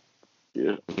now. of.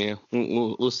 Yeah. Yeah,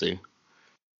 we'll see.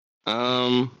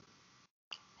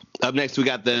 Up next, we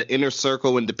got the Inner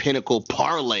Circle and the Pinnacle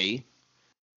Parlay,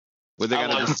 where they're I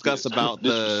going to like discuss this. about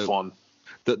This was fun.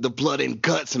 the blood and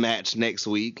guts match next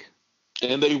week.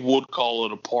 And they would call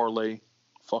it a parlay.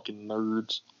 Fucking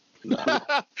nerds. No.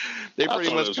 They I pretty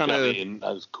thought it much was kind of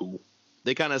that was cool.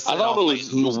 They kind of. I thought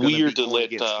it was weird to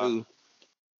let.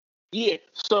 Yeah,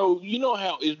 so you know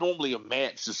how it's normally a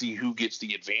match to see who gets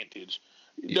the advantage.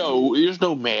 No, there's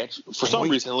no match. For some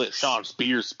reason, let Sean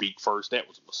Spears speak first. That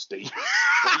was a mistake.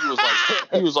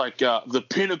 he was like, the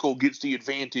Pinnacle gets the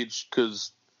advantage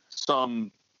because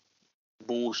some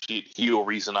bullshit heel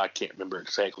reason. I can't remember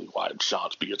exactly why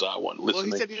Sean Spears. I wasn't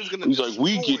listening. Well, he said he was gonna He's like,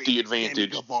 we destroy get the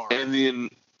advantage, Sammy Guevara. and then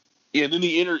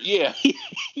the inner, yeah,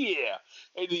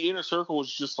 and the Inner Circle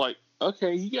was just like,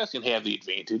 okay, you guys can have the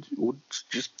advantage. We'll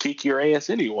just kick your ass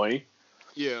anyway.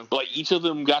 Yeah. Like each of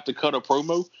them got to cut a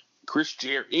promo.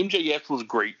 MJF was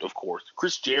great, of course.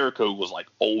 Chris Jericho was like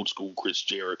old school Chris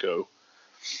Jericho.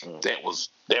 That was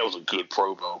a good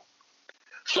promo.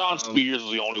 Sean Spears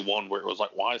was the only one where it was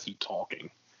like, why is he talking?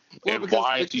 Well, and because,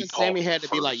 why is he because talking Sammy had to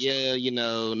be first? like, yeah, you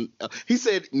know. He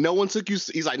said no one took you.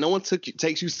 He's like, no one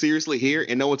takes you seriously here,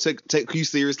 and no one took you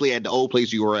seriously at the old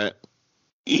place you were at.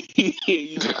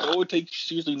 He's like, no one takes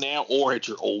you seriously now or at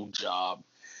your old job.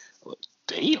 Like,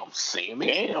 damn, Sammy.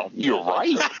 Damn, you're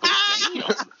right.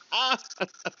 Damn.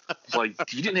 Like,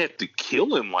 you didn't have to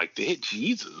kill him like that.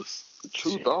 Jesus. The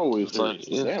truth always It's like, hurts.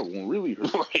 yeah. That one really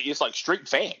hurts. Right, it's like straight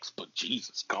facts, but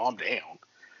Jesus, calm down.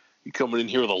 You coming in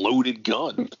here with a loaded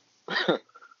gun. So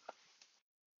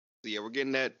yeah, we're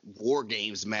getting that War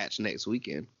Games match next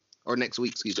weekend. Or next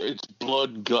week, excuse me. It's blood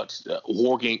and guts,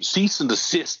 war game. Cease and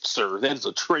desist, sir. That is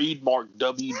a trademark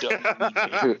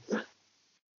WWE.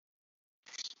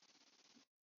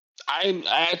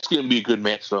 It's going to be a good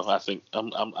match, though. I think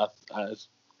I'm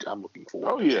looking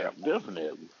forward. Oh yeah,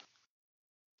 definitely.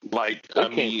 Like, They I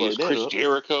can't mean, play it's that Chris up.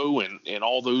 Jericho and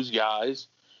all those guys,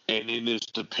 and then there's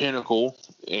the Pinnacle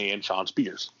and Sean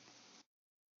Spears.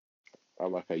 I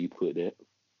like how you put that.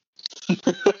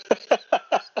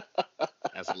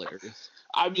 That's hilarious.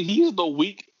 I mean, he's the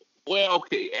weak. Well,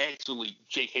 okay, actually,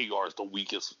 Jake Hagar is the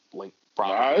weakest link. Nah,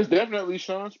 Probably. it's definitely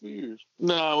Sean Spears.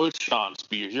 No, it's Sean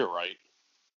Spears. You're right.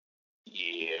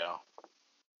 Yeah.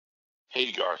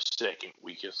 Hagar's second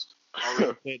weakest.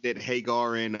 Already said that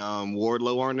Hagar and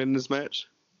Wardlow aren't in this match.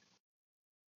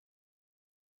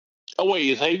 Oh, wait,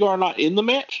 is Hagar not in the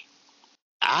match?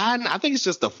 I think it's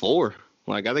just the 4.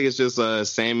 Like, I think it's just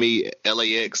Sammy,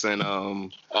 LAX, and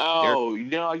Oh,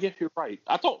 I guess you're right.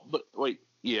 I thought, but wait,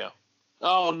 yeah.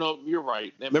 Oh no, you're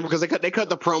right. remember because they cut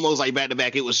the promos like back to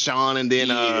back. It was Sean and then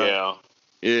yeah.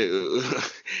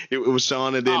 it was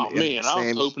Sean and then Oh man, I was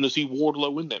Sammy. hoping to see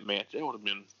Wardlow in that match. That would have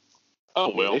been.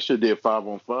 Oh well. They should have did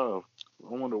 5-on-5.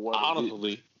 I wonder why.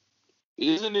 Honestly,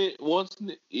 isn't it? Wasn't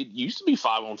it used to be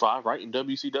 5-on-5, right, in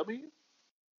WCW?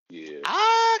 Yeah.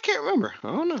 I can't remember.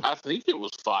 I don't know. I think it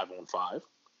was 5-on-5.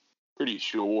 Pretty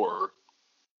sure.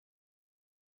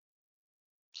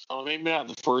 Oh, maybe not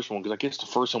the first one, because I guess the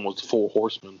first one was the Four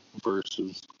Horsemen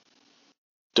versus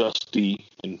Dusty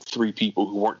and 3 people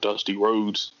who weren't Dusty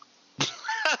Rhodes. Shit,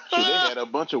 they had a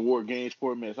bunch of War Games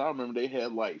formats. I remember they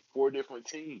had like 4 different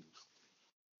teams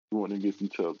going against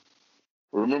each other.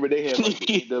 Remember they had like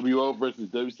the AWO versus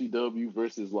WCW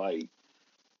versus like,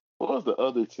 what was the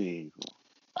other team?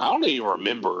 I don't even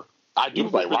remember. I It do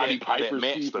was like remember Roddy that Piper's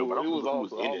match, people. though, but I It don't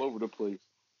was know who in all it. over the place.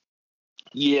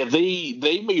 Yeah,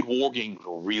 they made War Games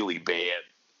really bad.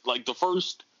 Like the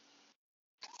first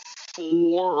 4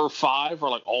 or 5 are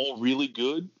like all really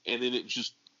good, and then it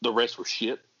just the rest were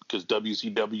shit because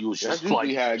WCW was That's just usually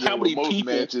like, how it goes how many with most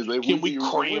people matches. If can we be-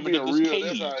 cram if we into being this real,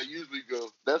 cage? That's how it usually goes.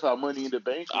 That's how Money in the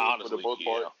Bank was for Honestly, the most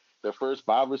yeah. part. The first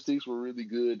 5 or 6 were really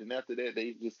good, and after that,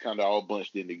 they just kind of all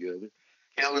bunched in together.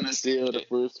 Hell in a Cell, the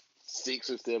first 6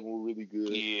 or 7 were really good.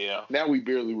 Yeah, Now we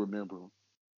barely remember them.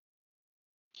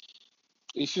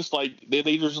 it's just like they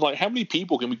just like, how many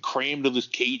people can we cram to this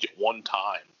cage at one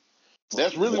time?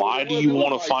 That's really Why what it do was. you It was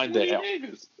want to like find 20 that out?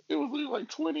 niggas. It was literally like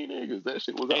 20 niggas. That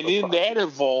shit was out And of then pocket.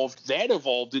 that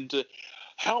evolved into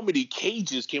how many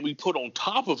cages can we put on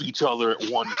top of each other at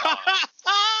one time?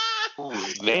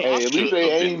 Hey, at least they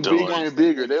aimed bigger and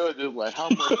bigger. They were just like, how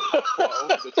much far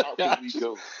over the top can we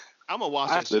go? I'm gonna watch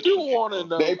I that shit. still want to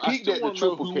know. They I peaked still at the want to know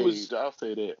triple who was. cage. I'll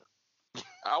say that.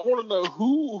 I want to know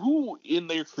who in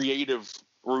their creative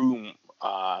room,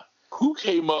 who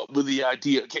came up with the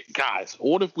idea. Okay, guys,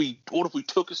 what if we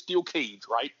took a steel cage,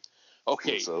 right?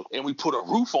 Okay, So? and we put a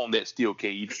roof on that steel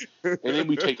cage, and then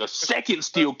we take a second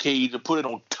steel cage and put it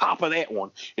on top of that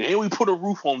one, and then we put a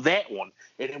roof on that one,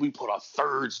 and then we put a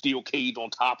third steel cage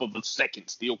on top of the second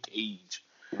steel cage.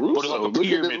 Put it like a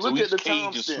pyramid, so each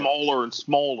cage is smaller and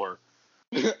smaller.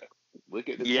 Look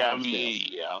at the Yeah, I timestamp. mean,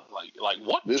 yeah, like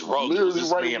what This drug literally is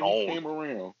this right man when he on? came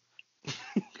around.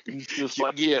 He's just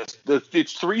like, yes,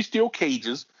 it's 3 steel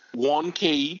cages, 1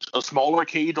 cage, a smaller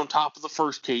cage on top of the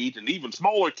first cage, an even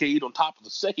smaller cage on top of the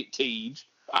second cage.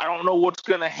 I don't know what's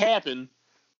gonna happen,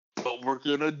 but we're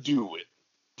gonna do it.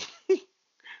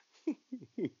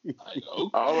 Like,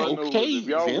 All I know okay, is if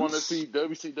y'all want to Vince. see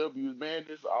WCW's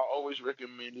madness, I always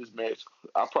recommend this match.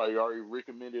 I probably already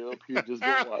recommended it up here. Just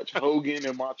go watch Hogan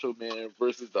and Macho Man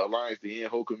versus the Alliance, the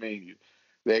end Hulkamania.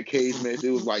 That cage match, it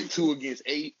was like 2 against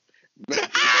 8.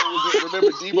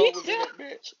 Remember Debo was in that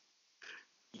match?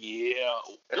 Yeah,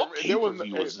 what There was,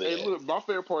 pay-per-view was that? hey, look, my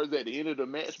favorite part is at the end of the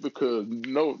match because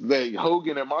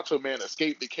Hogan and Macho Man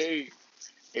escaped the cage,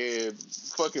 and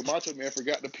fucking Macho Man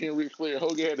forgot to pin Ric Flair.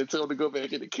 Hogan had to tell him to go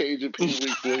back in the cage and pin Ric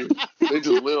Flair. They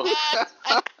just left.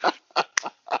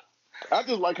 I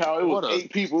just like how it was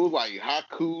 8 people. It was like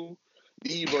Haku,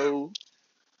 Devo,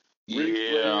 Ric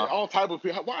Flair, all type of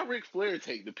people. Why Ric Flair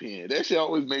take the pin? That shit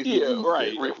always makes me lose.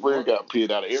 Right. Ric Flair got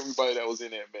pinned out of everybody that was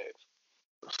in that match.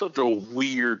 Such a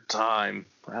weird time.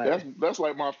 That's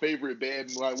like my favorite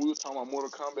bad. Like we was talking about Mortal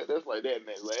Kombat. That's like that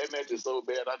match. Like, that match is so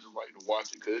bad. I just like to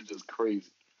watch it because it's just crazy.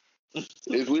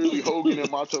 It's literally Hogan and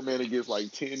Macho Man against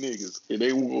like 10 niggas, and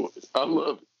they won. I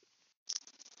love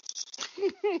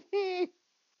it.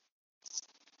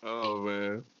 Oh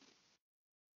man.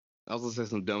 I was gonna say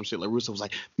some dumb shit. Like Russo was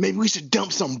like, maybe we should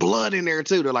dump some blood in there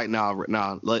too. They're like, nah,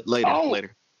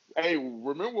 later. Hey,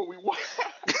 remember what we watched?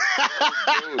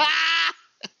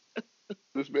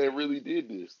 This man really did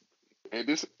this, and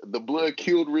the blood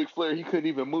killed Ric Flair. He couldn't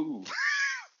even move.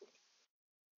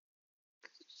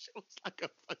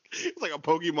 It's like a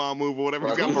Pokemon move or whatever.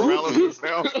 He's got Who paralysis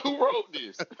now. Who wrote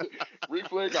this? Ric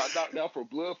Flair got knocked out for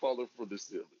blood falling from the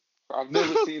ceiling. I've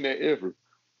never seen that ever.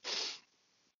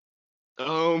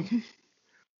 Um,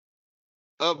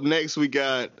 up next we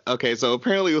got so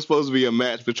apparently it was supposed to be a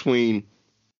match between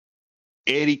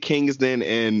Eddie Kingston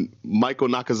and Michael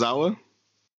Nakazawa.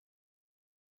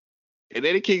 And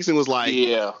Eddie Kingston was like,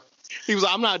 Yeah, he was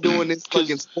like, I'm not doing this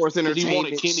fucking sports because he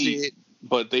wanted entertainment Kenny, shit.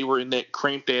 but they were in that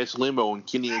cramped ass limo, and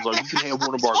Kenny was like, "You can have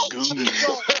one of our goons."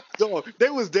 No, they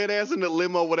was dead ass in the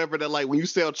limo, whatever. That like when you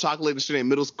sell chocolate and shit in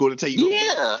middle school, to tell you,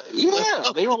 Yeah.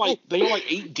 They were like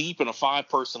 8 deep in a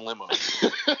 5-person limo.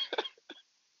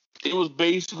 It was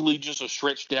basically just a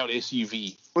stretched out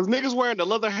SUV. Was niggas wearing the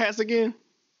leather hats again?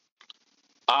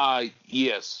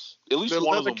 Yes. At least The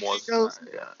one of leather them was. Kangos?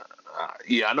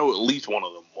 Yeah, I know at least one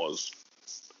of them was.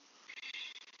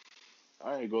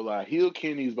 I ain't gonna lie, Heel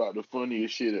Kenny's about the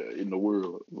funniest shit in the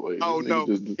world. Like, Oh this no,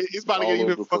 nigga just it's about to all get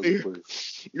even over the fucking funnier.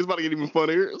 place. It's about to get even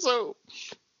funnier. So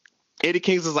Eddie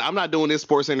Kingston's like, I'm not doing this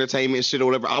sports entertainment shit or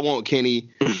whatever. I want Kenny.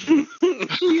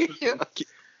 Yeah.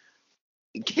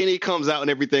 Kenny comes out and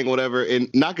everything, whatever,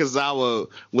 and Nakazawa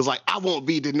was like, I won't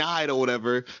be denied or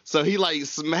whatever. So he like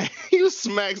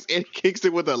smacks Eddie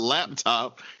Kingston with a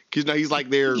laptop. Cause he's like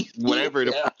there, whatever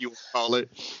the fuck you want to call it.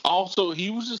 Also, he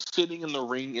was just sitting in the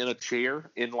ring in a chair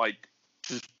in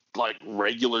just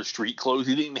regular street clothes.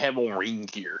 He didn't have on ring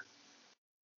gear.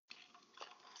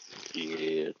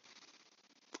 Yeah.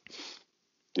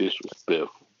 Disrespectful.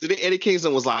 Then Eddie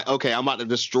Kingston was like, okay, I'm about to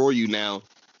destroy you now.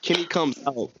 Kenny comes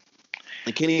out.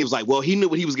 And Kenny was like, well, he knew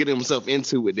what he was getting himself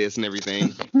into with this and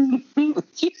everything.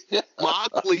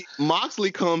 Moxley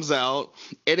comes out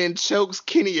and then chokes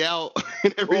Kenny out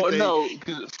and everything. Well, no,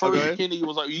 because first Kenny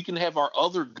was like, you can have our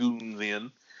other goon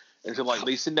then. And so,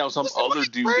 they send out some other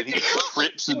dude and he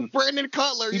trips and... Brandon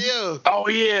Cutler, yeah. Oh,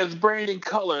 yeah, it's Brandon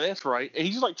Cutler, that's right. And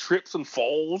he just, trips and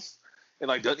falls and,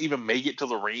 doesn't even make it to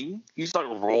the ring. He's,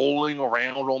 rolling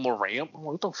around on the ramp. I'm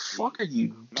like, what the fuck are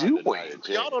you doing?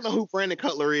 Y'all don't know who Brandon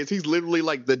Cutler is. He's literally,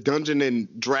 the Dungeon and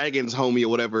Dragons homie or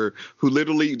whatever who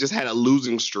literally just had a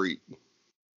losing streak.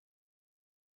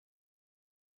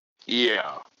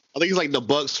 Yeah. I think he's, the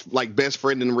Bucks' best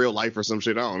friend in real life or some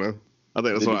shit. I don't know. I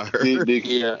think that's what I heard.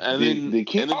 And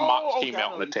then Mox came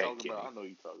out and attacked Kenny. I know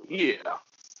you talking about. Yeah.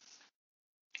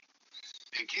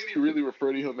 Did Kenny really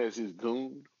refer to him as his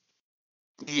goon?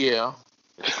 Yeah.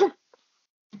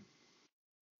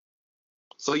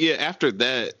 So, yeah, after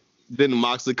that, then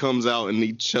Moxley comes out and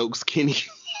he chokes Kenny.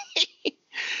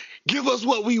 Give us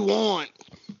what we want.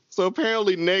 So,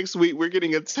 apparently, next week, we're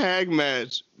getting a tag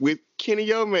match with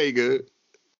Kenny Omega,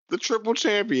 the triple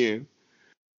champion,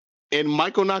 and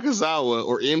Michael Nakazawa,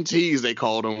 or MT as they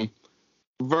called him,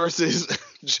 versus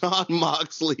Jon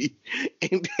Moxley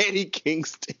and Eddie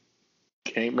Kingston.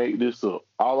 Can't make this up.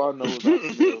 All I know is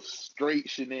I smell straight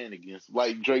shenanigans.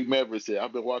 Like Drake Maverick said,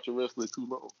 I've been watching wrestling too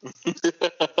long.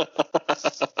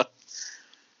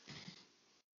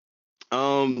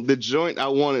 The joint I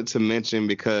wanted to mention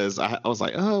because I was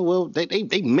like, oh, well,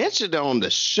 they mentioned it on the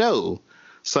show.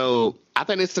 So I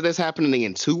think this happening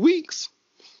in 2 weeks.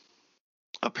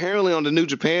 Apparently on the New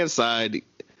Japan side,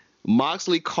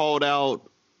 Moxley called out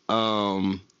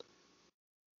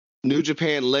New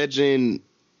Japan legend.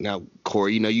 Now,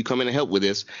 Corey, you come in and help with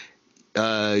this.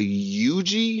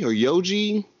 Yoji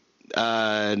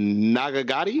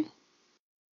Nagagati.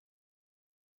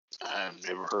 I've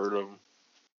never heard of him.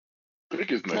 I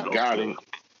think it's Nagati.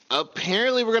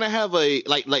 Apparently, we're gonna have a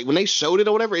when they showed it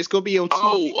or whatever. It's gonna be on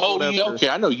TV. Yeah, okay.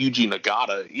 I know Yuji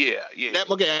Nagata. Yeah.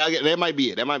 That might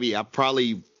be it. I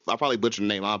probably butchered the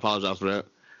name. I apologize for that.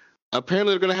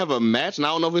 Apparently, they're gonna have a match, and I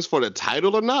don't know if it's for the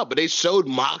title or not. But they showed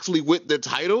Moxley with the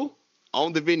title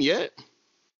on the vignette,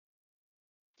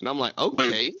 and I'm like,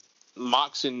 okay,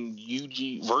 Mox and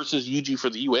Yuji versus Yuji for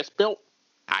the U.S. belt.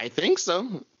 I think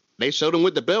so. They showed him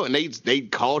with the belt, and they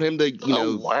called him the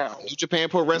New Japan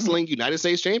Pro Wrestling United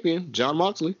States Champion, Jon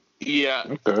Moxley. Yeah,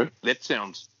 okay, that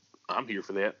sounds. I'm here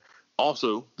for that.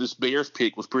 Also, this Bears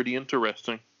pick was pretty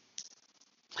interesting.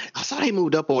 I saw they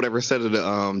moved up or whatever instead of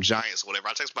the Giants or whatever.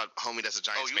 I text my homie that's a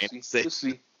Giants fan. Just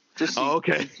see. Oh,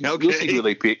 okay. You'll see who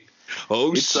they picked.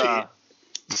 Oh, shit.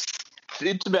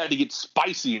 It's about to get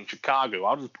spicy in Chicago.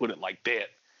 I'll just put it like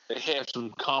that. They have some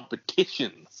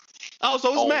competition. Oh, so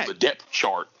it's on Matt. The depth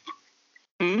chart.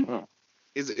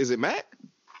 Is it Matt?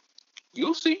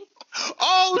 You'll see.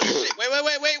 Oh shit! Wait!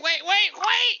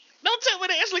 Don't tell me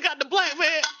they actually got the black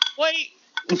man. Wait.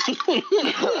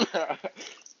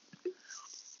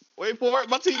 Wait for it.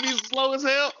 My TV's slow as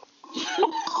hell.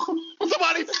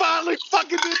 Somebody finally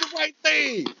fucking did the right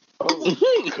thing.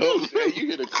 Hey, you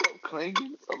hear the cup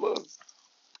clanking? I love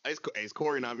it. It's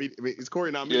Corey, not me. It's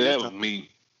Corey, not me. Yeah, that was me.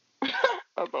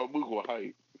 I thought Mook was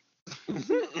hype.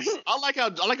 I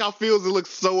like how Fields looks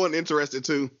so uninterested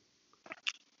too.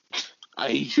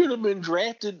 He should have been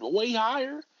drafted way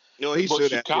higher. No, he But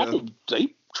should have. Chicago,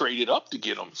 they traded up to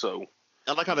get him, so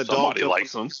I like how the somebody dog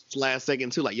likes him. last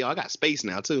second too. Like, yo, I got space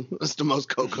now too. That's the most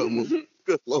Coco move.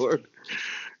 Good lord.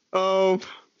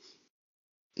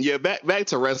 Yeah, back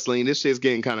to wrestling. This shit's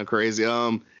getting kind of crazy.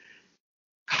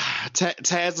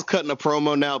 Taz is cutting a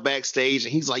promo now backstage,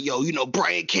 and he's like, yo,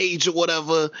 Brian Cage or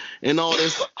whatever, and all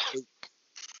this.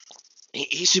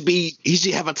 He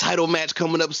should have a title match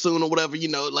coming up soon or whatever,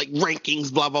 like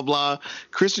rankings, blah blah blah.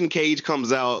 Christian Cage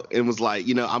comes out and was like,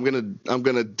 I'm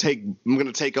gonna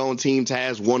take on Team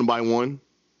Taz one by one,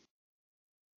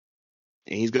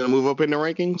 and he's gonna move up in the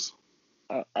rankings.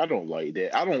 I don't like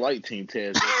that. I don't like Team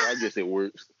Taz. I guess it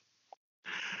works.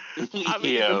 I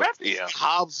mean, yeah.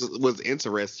 Hobbs was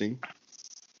interesting.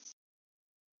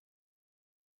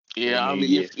 Yeah, I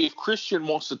mean, if Christian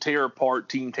wants to tear apart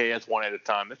Team Taz one at a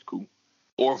time, that's cool.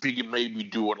 Or if he can maybe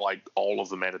do it like all of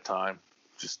them at a time,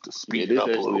 just to speed it up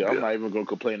a little bit. I'm not even gonna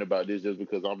complain about this just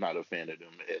because I'm not a fan of them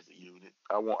as a unit.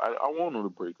 I want them to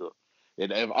break up.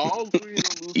 And if all three of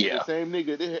them lose to the same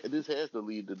nigga, this has to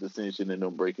lead to dissension and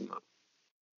them breaking up.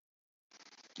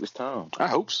 It's time. I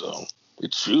hope so.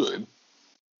 It should.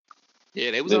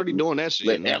 Yeah, they was already doing that shit.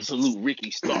 Let Absolute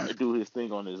Ricky start to do his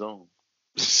thing on his own.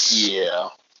 Yeah.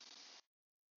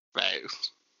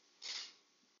 Thanks.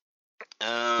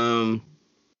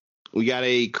 We got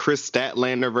a Chris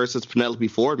Statlander versus Penelope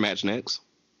Ford match next.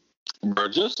 Bro,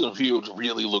 Justin Fields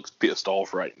really looks pissed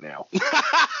off right now.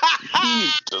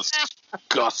 He's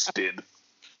disgusted.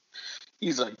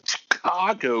 He's like,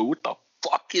 Chicago, what the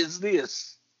fuck is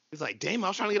this? He's like, damn, I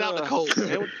was trying to get out of the cold,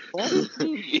 man.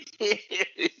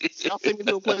 Y'all sent me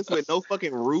to a place with no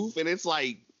fucking roof, and it's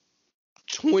like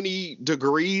 20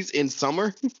 degrees in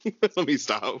summer. Let me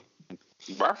stop.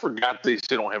 I forgot they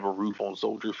still don't have a roof on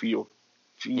Soldier Field.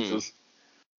 Jesus.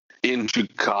 In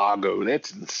Chicago.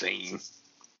 That's insane.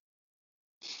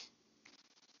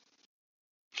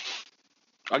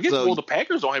 I guess, the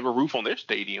Packers don't have a roof on their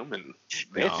stadium, and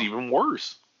that's even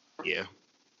worse. Yeah.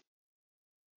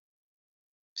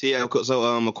 So, yeah, so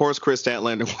of course, Chris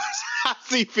Statlander was. I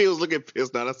see Fields looking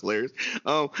pissed now. That's hilarious.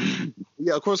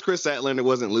 Yeah, of course, Chris Statlander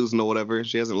wasn't losing or whatever.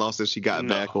 She hasn't lost since she got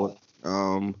back. Or,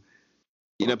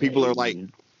 people are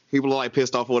like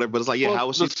pissed off or whatever. But it's like, yeah, how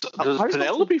was she? Does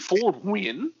Penelope Ford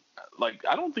win? Like,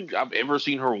 I don't think I've ever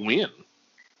seen her win.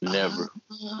 Never.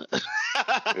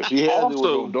 If she has, it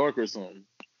was dark or something.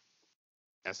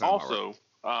 That's not also,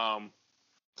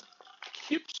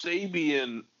 Kip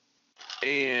Sabian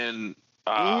and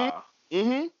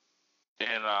and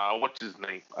what's his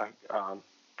name?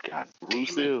 God,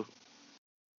 Rusev.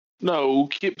 No,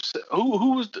 Kip.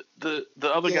 Who was the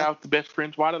other guy with the best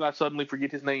friends? Why did I suddenly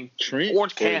forget his name? Trent.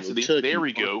 Orange Cassidy. There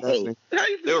we go.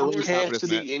 Orange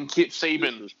Cassidy and Kip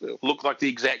Sabian look like the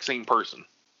exact same person.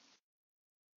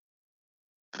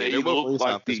 They look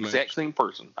like the exact same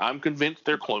person. I'm convinced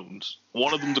they're clones.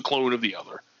 One of them's a clone of the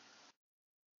other.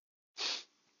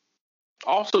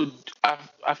 Also,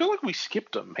 I feel like we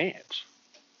skipped a match.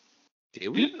 Did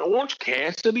we? Didn't Orange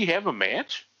Cassidy have a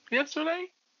match yesterday?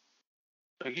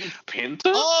 Against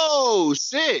Penta? Oh,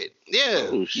 shit. Yeah.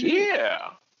 Oh, shit.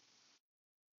 Yeah.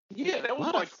 Yeah, that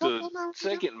was like the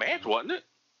second match, wasn't it?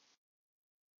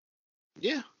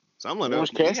 Yeah. Something like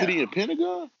Orange Cassidy and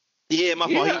Pentagon? Yeah,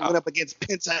 my fault. He went up against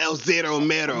Penta El Zero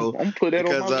Mero. I'm put that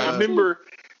on my I remember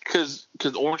because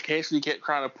Orange Cassidy kept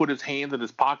trying to put his hands in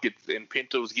his pockets, and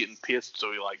Penta was getting pissed,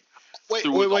 so he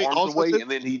threw his arms away, and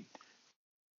then he.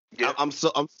 Yeah. I'm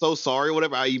so sorry.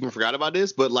 Whatever. I even forgot about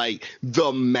this, but like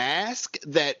the mask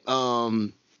that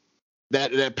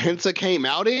that Penta came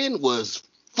out in was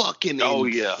fucking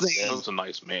insane. Yeah, that was a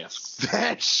nice mask.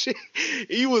 That shit.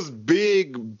 He was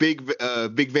big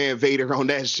Van Vader on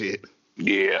that shit.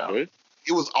 Yeah. It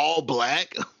was all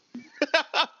black.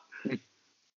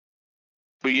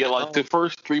 But yeah, like the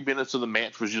first 3 minutes of the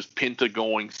match was just Penta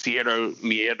going Cero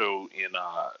Miedo in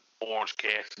Orange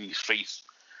Cassidy's face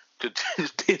to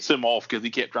just piss him off because he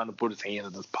kept trying to put his hand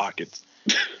in his pockets.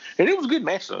 And it was a good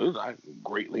match, though. I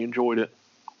greatly enjoyed it.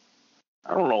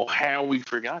 I don't know how we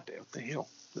forgot that. What the hell?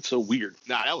 That's so weird.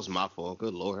 Nah, that was my fault.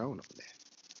 Good Lord. I don't know that.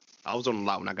 I was on the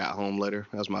lot when I got home later.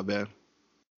 That was my bad.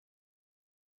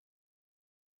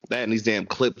 That and these damn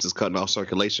clips is cutting off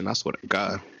circulation. I swear to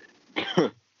God.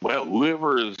 Well,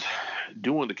 whoever is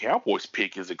doing the Cowboys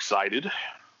pick is excited.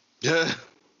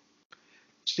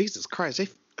 Jesus Christ.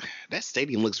 That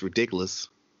stadium looks ridiculous.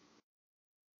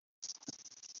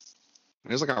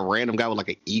 There's like a random guy with like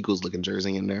an Eagles looking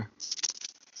jersey in there.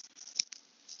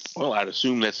 Well, I'd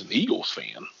assume that's an Eagles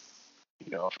fan.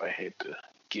 You know, if I had to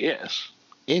guess.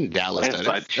 In Dallas,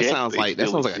 that sounds like a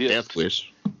death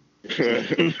wish.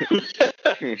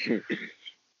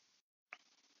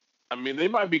 I mean, they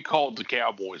might be called the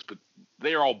Cowboys, but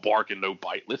they're all bark and no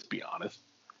bite. Let's be honest.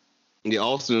 Yeah,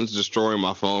 Austin's destroying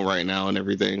my phone right now and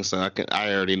everything, so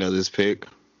I already know this pick.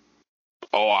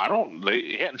 Oh,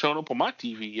 they hadn't shown up on my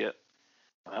TV yet.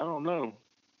 I don't know.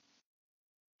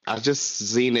 I just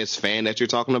seen this fan that you're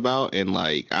talking about, and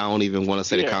like I don't even want to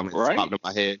say the comments right? popped in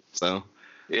my head, so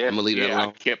yeah, I'm gonna leave that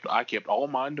alone. I kept all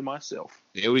mine to myself.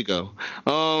 There we go.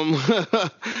 Oh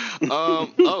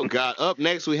God! Up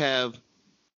next we have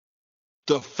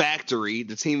the Factory,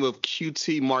 the team of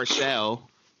QT Marshall.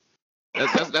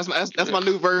 That's my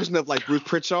new version of like Bruce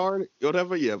Pritchard,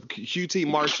 whatever. Yeah, QT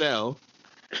Marshall.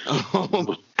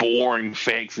 Boring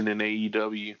faction in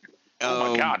AEW.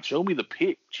 Oh my God! Show me the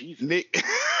pick, Jesus.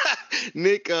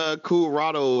 Nick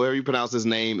Coolrado, whatever you pronounce his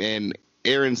name, and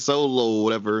Aaron Solo,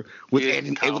 whatever, with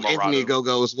Anthony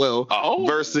Ogogo as well,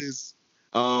 versus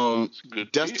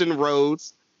Dustin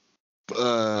Rhodes,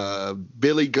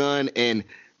 Billy Gunn, and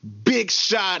Big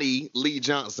Shotty Lee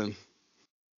Johnson.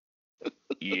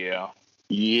 Yeah.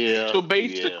 Yeah. So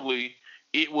basically,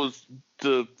 it was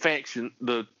the faction,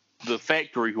 the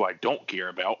Factory, who I don't care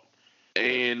about,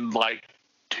 and like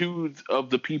two of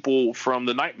the people from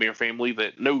the Nightmare family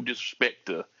that, no disrespect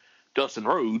to Dustin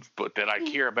Rhodes, but that I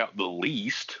care about the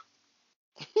least.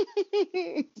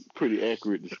 Pretty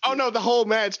accurate. Oh no, the whole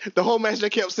match they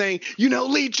kept saying,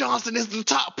 Lee Johnson is the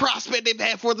top prospect they've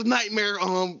had for the Nightmare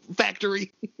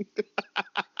Factory.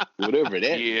 Whatever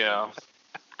that. Yeah.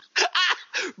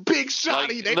 Big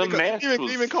Shotty. Like,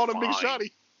 they even called him Big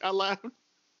Shotty. I laughed.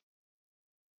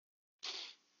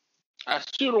 I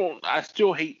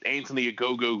still hate Anthony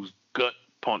Ogogo's gut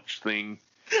punch thing.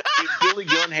 Billy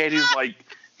Gunn had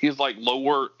his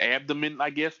lower abdomen,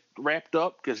 I guess, wrapped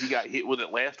up because he got hit with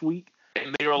it last week.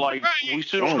 And they were like, we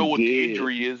still don't know what the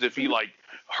injury is if he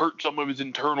hurt some of his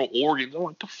internal organs. I'm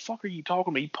like, the fuck are you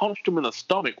talking about? He punched him in the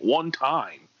stomach one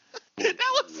time. That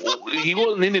was so he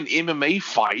wasn't in an MMA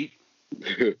fight.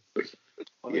 They're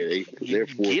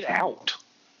get out.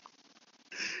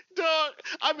 Dog,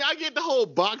 I mean, I get the whole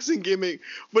boxing gimmick,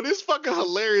 but it's fucking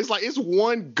hilarious. Like, it's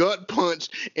one gut punch,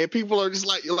 and people are just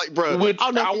like, bro. I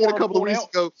don't know. A couple of weeks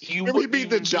ago, remember he beat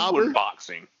the Jobber?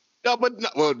 Boxing. No, but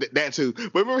well, that too.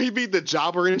 But remember he beat the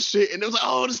Jobber and shit, and it was like,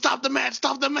 oh, stop the match.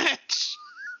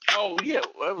 Oh yeah,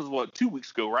 that was 2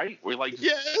 weeks ago, right? Where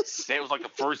yes, that was the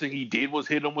first thing he did was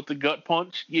hit him with the gut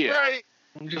punch. Yeah, right.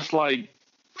 I'm just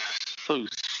so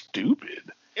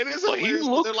stupid. And it's hilarious.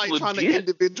 They're legit. Trying to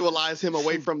individualize him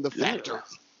away from the Factory.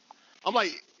 I'm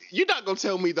like, you're not gonna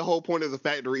tell me the whole point of the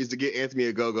Factory is to get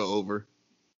Anthony Ogogo over.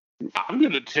 I'm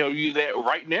gonna tell you that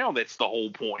right now. That's the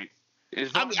whole point.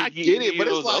 I get it, but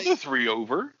it's like other three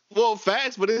over. Well,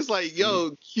 facts, but it's like,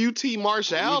 QT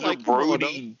Marshall,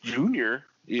 Brody Jr.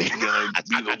 is gonna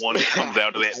be the one that comes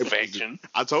out of that faction.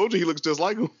 I told you he looks just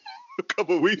like him. A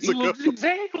couple of weeks ago. He looks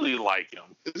exactly like him.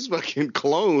 This fucking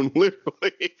clone,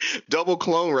 literally. Double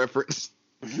clone reference.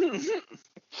 I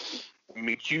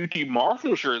mean, QT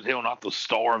Marshall sure as hell not the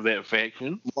star of that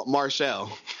faction.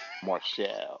 Marshall. Am I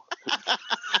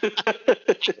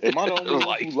the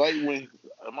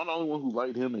only one who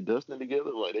liked him and Dustin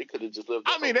together? Like, they could have just left.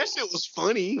 I mean, that shit was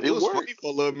funny. It was funny for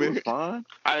a little minute. It was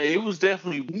fine. It was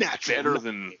definitely better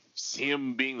than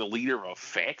him being the leader of a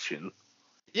faction.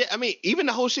 Yeah, I mean, even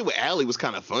the whole shit with Allie was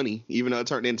kind of funny, even though it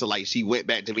turned into she went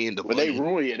back to being the. But they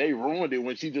ruined it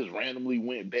when she just randomly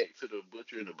went back to the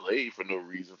Butcher and the Blade for no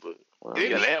reason. But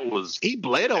that was he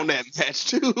bled on that match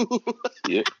too.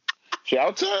 Yeah,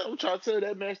 I'm trying to tell you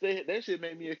that match. That shit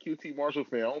made me a QT Marshall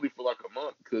fan only for a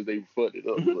month because they fucked it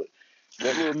up. But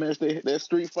that little match, that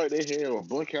street fight they had on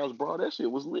Bunkhouse Brawl, that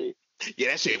shit was lit.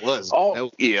 Yeah, that shit was.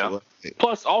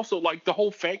 Plus, also the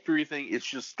whole Factory thing. It's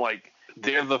just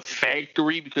they're the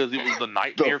Factory because it was the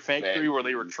Nightmare Factory where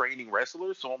they were training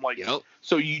wrestlers. So I'm like,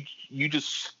 so you just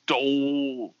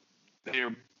stole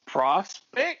their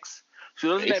prospects? So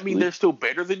doesn't that mean they're still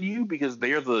better than you because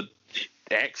they're the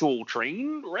actual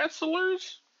trained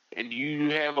wrestlers and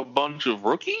you have a bunch of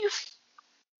rookies?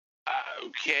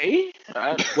 Okay.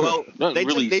 Well, they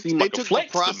took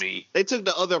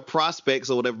the other prospects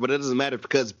or whatever, but it doesn't matter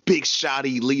because Big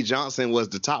Shotty Lee Johnson was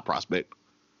the top prospect.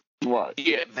 Right.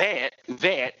 Yeah, that,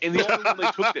 and the only one they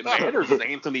took that matters is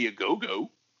Anthony Ogogo.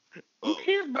 Who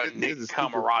cares about Nick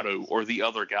Camarado or the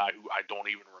other guy who I don't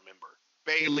even remember?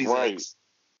 Bailey's ex.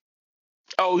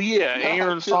 Oh yeah,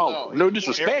 Aaron Solomon. No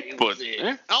disrespect, but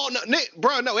oh no, Nick,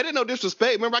 bro, no, it ain't no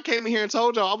disrespect. Remember, I came in here and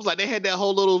told y'all I was like, they had that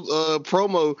whole little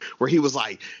promo where he was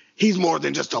like, he's more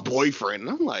than just a boyfriend. And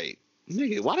I'm like,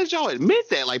 nigga, why did y'all admit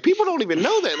that? Like, people don't even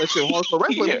know that unless you're hardcore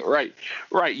wrestling. Yeah,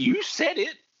 right. You said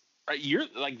it. You're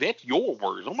like, that's your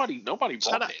words. Nobody brought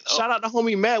that up. Shout out to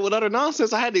homie Matt with utter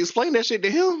nonsense. I had to explain that shit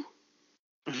to him.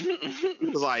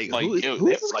 It was like who's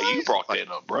this guy? You brought that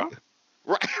up, bro.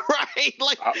 Right.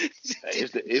 Like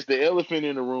it's the elephant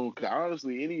in the room. 'Cause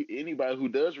honestly, anybody who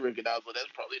does recognize it, that's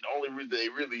probably the only reason they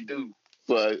really do.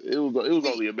 So it was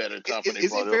only a matter of time.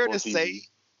 Is it fair to say?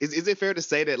 Is it fair to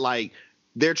say that like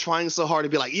they're trying so hard to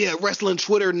be like, yeah, wrestling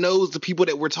Twitter knows the people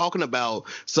that we're talking about,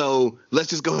 so let's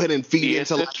just go ahead and feed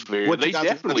into like, what you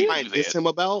guys are trying to diss him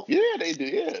about? Yeah, they do.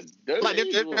 Yeah, they're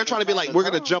trying to be like, we're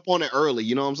gonna jump on it early.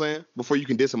 You know what I'm saying? Before you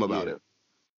can diss him about it.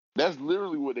 That's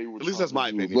literally what they were. At least that's my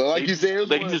opinion. But like you said,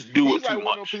 they just do it too like much.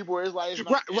 One of people where it's like,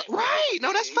 right.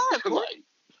 No, that's facts. Right.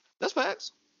 That's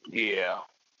facts. Yeah,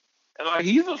 and like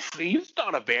he's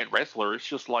not a bad wrestler. It's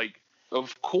just like,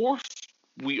 of course,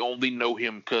 we only know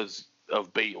him because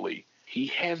of Bayley. He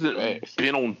hasn't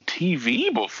been on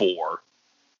TV before.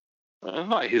 It's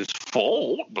not his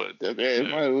fault, but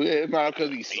it's not because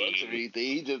he sucks or anything.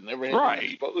 He just never had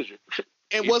exposure.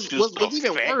 And what's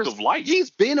even worse, he's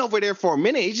been over there for a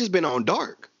minute. He's just been on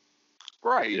Dark.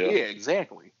 Right. Yeah,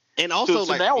 exactly. And also,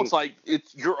 so now it's like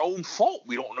it's your own fault.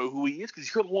 We don't know who he is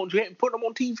because you're the ones who haven't put him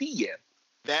on TV yet.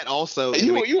 That also,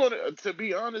 you want to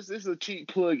be honest, it's a cheap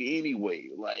plug anyway.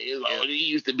 Like, it's like he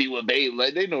used to be with Bayley.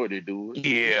 Like, they know what they're doing.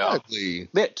 Yeah, exactly.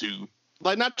 That too.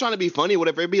 Like, not trying to be funny or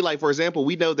whatever. It'd be like, for example,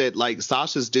 we know that like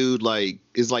Sasha's dude like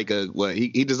is like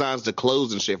he designs the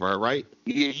clothes and shit for her, right?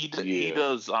 Yeah, he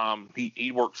does.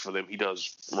 He works for them. He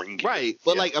does ring gear. Right,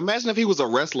 but like, imagine if he was a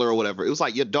wrestler or whatever. It was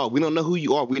like, yeah, dog, we don't know who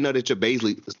you are. We know that you're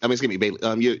Bayley.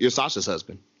 You're Sasha's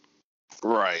husband.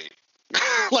 Right.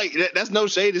 Like that's no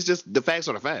shade. It's just the facts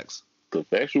are the facts. The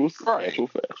factual right.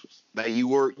 facts. That you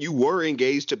were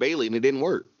engaged to Bayley and it didn't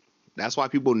work. That's why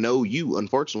people know you,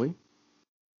 unfortunately.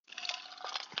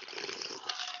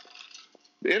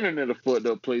 The internet a fucked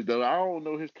up place though. I don't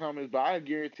know his comments, but I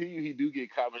guarantee you he do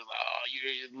get comments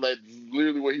like,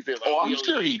 literally what he said. Like, I'm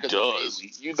sure he does.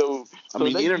 You know, I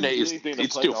mean, the internet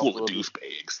it's still full of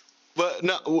douchebags. But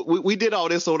no, we did all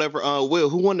this or whatever. Will,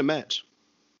 who won the match?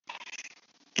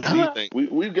 What do you think?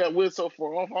 We've got Will so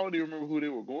far off. I don't even remember who they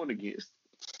were going against.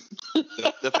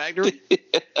 The Factory.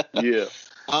 Yeah.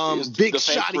 Big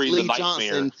Shotty, Lee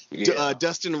Johnson,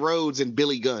 Dustin Rhodes, and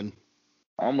Billy Gunn.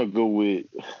 I'm gonna go with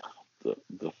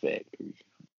the Factory.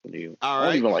 All right. I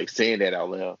don't even like saying that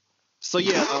out loud. So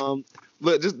yeah,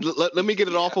 let me get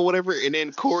it off or whatever, and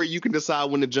then Corey, you can decide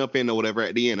when to jump in or whatever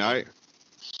at the end. All right.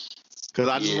 Because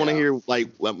I just want to hear like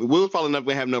Will's probably not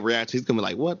gonna have no reaction. He's gonna be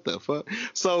like, "What the fuck?"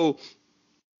 So.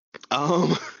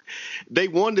 They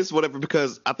won this whatever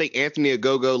because I think Anthony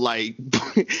Ogogo like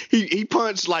he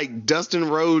punched like Dustin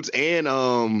Rhodes and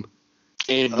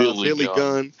Billy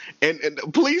Gunn. And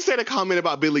please say a comment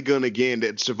about Billy Gunn again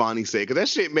that Shivani said because that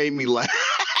shit made me laugh.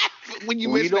 When you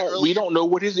we don't know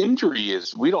what his injury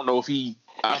is. We don't know if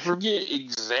I forget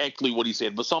exactly what he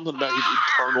said, but something about his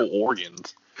internal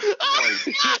organs.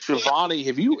 Like, Shivani,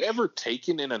 have you ever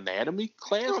taken an anatomy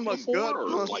class before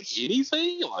or like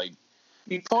anything? Like.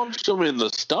 He punched him in the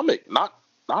stomach, not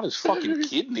his fucking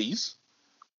kidneys.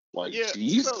 Like,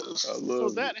 Jesus. So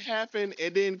that happened,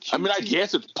 and then I mean, I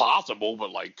guess it's possible,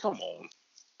 but like, come on.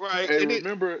 Right. And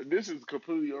remember, this is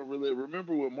completely unrelated.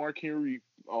 Remember when Mark Henry,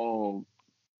 I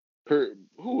think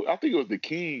it was the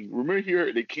King. Remember he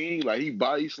hurt the King, like he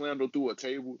body slammed him through a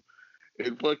table,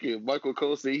 and fucking Michael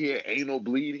Cole said he had anal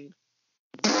bleeding.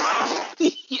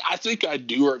 I think I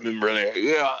do remember that.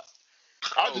 Yeah.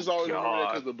 I just always remember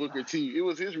that because of Booker T. It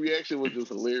was his reaction was just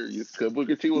hilarious because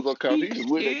Booker T was on couch. He just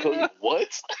looked at Cody. What?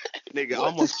 Nigga,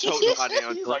 almost choked him out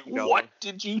down. He's like, what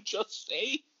did you just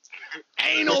say?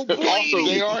 Anal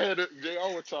bleeding. Also,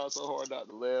 JR was trying so hard not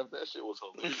to laugh. That shit was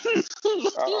hilarious.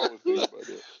 I always think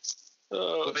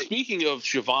about that. Speaking of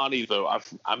Shivani, though,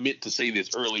 I meant to say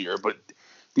this earlier, but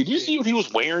did you see what he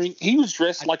was wearing? He was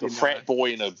dressed like a frat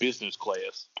boy in a business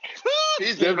class.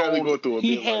 He's definitely going through a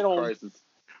midlife crisis.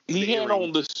 He had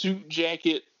on the suit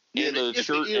jacket and a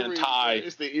shirt and a tie.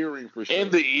 It's the earring for sure. And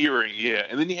the earring, yeah.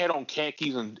 And then he had on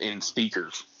khakis and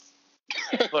sneakers.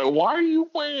 Like, why are you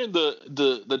wearing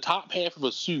the top half of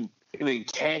a suit and then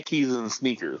khakis and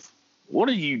sneakers? What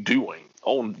are you doing?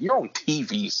 You're on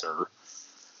TV, sir.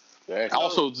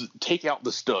 Also, take out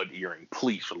the stud earring,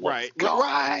 please. Right. They're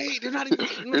not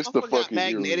even. It's the fucking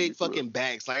magnetic fucking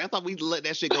backs. Like I thought we'd let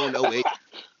that shit go in 08.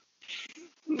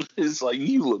 It's like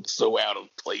you look so out of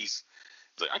place.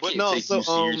 It's like, I can't take you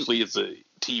seriously as a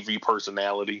TV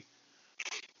personality.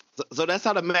 So that's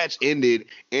how the match ended,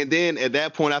 and then at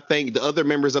that point, I think the other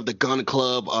members of the Gun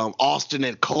Club, Austin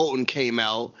and Colton, came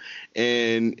out,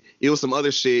 and it was some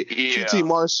other shit. Yeah. QT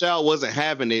Marshall wasn't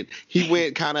having it. He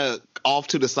went kind of off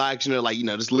to the side,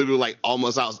 just literally like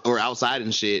almost outside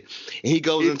and shit. And he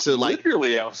goes It's into like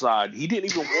literally outside. He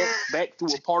didn't even walk back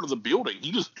through a part of the building.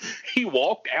 He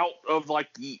walked out of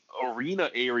like the arena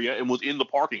area and was in the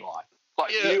parking lot.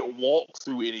 Like he didn't walk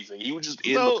through anything. He was just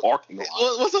in the parking lot.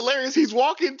 What's hilarious? He's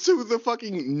walking to the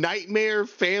fucking Nightmare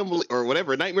Family or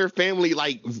whatever Nightmare Family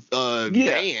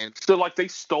van. So like they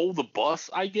stole the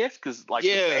bus, I guess, because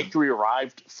the factory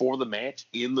arrived for the match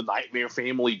in the Nightmare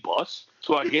Family bus.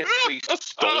 So I guess they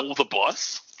stole the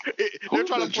bus. They're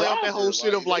trying to play off that whole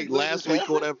shit of like last week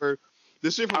or whatever. The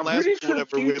shit from last week or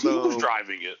whatever with was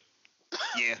driving it.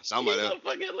 Yeah, something like that.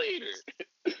 Fucking leader.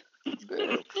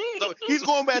 So he's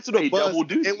going back to the bus.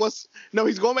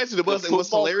 He's going back to the bus. And what's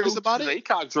hilarious about it?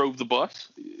 Aycock drove the bus.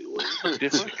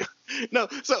 No,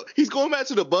 so he's going back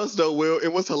to the bus though, Will.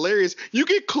 And what's hilarious, you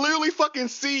can clearly fucking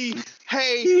see,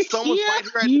 hey, someone's right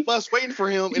here at the bus waiting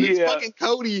for him, and it's fucking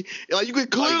Cody. Like you can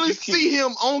clearly see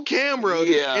him on camera.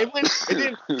 Yeah. And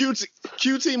then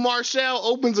QT Marshall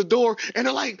opens the door, and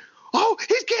they're like, oh,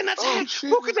 he's getting attacked.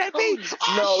 Who could that be?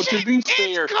 Oh, no, to be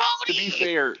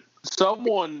fair.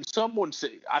 Someone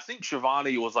said, I think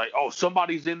Shivani was like, "Oh,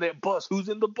 somebody's in that bus. Who's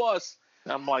in the bus?"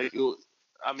 And I'm like,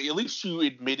 I mean, at least you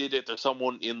admitted that there's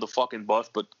someone in the fucking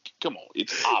bus, but come on,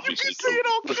 it's obviously you can see it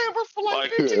on camera for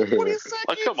like 15, 20 seconds.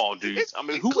 Like, come on, dude. I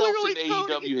mean, who else in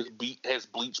AEW has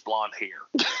bleached blonde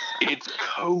hair? It's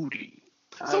Cody.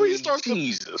 So he starts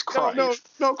Jesus Christ.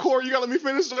 No, Corey, you gotta let me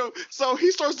finish though. So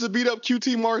he starts to beat up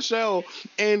QT Marshall,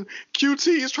 and QT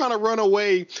is trying to run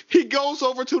away. He goes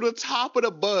over to the top of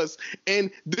the bus, and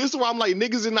this is why I'm like,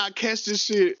 niggas did not catch this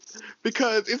shit.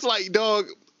 Because it's like, dog,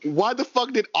 why the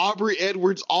fuck did Aubrey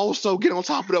Edwards also get on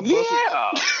top of the bus?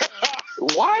 Yeah.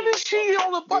 Why did she get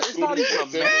on the bus? It's not even a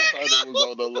match.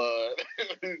 On the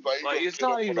line. It's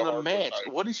not even a match.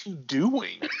 What is she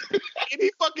doing? And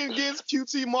he fucking gets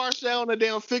QT Marshall in a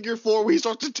damn figure four where he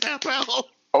starts to tap out.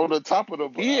 On the top of the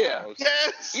bus. Yeah.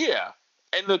 Yes. Yeah.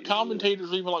 And the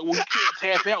commentators are even like, well, you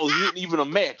can't tap out. It isn't even a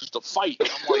match. It's a fight. And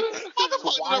I'm like,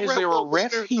 so why is there a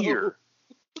ref here?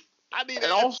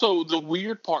 And also, the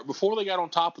weird part, before they got on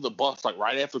top of the bus, like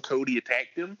right after Cody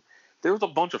attacked him, there was a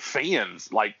bunch of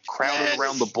fans like crowded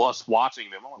around the bus watching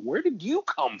them. I'm like, where did you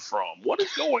come from? What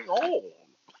is going on?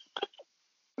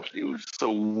 It was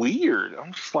so weird.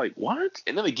 I'm just like, what?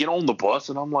 And then they get on the bus,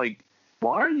 and I'm like,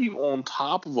 why are you on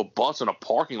top of a bus in a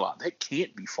parking lot? That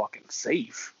can't be fucking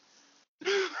safe.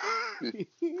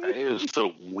 It was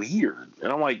so weird.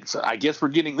 And I'm like, so I guess we're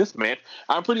getting this match.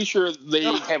 I'm pretty sure they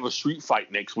have a street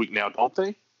fight next week now, don't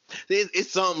they?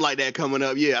 It's something like that coming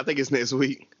up. Yeah, I think it's next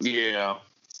week. Yeah.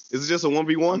 Is it just a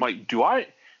 1v1? I'm like,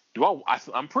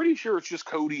 I'm pretty sure it's just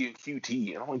Cody and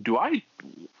QT. And I'm like, do I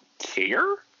care?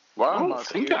 Well, I don't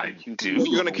think I do.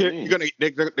 You're gonna care. They're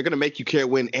gonna make you care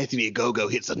when Anthony Ogogo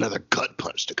hits another gut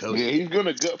punch to Cody. Yeah, he's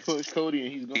gonna gut punch Cody,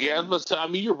 and he's gonna. Yeah, I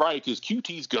mean, you're right, because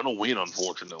QT's gonna win,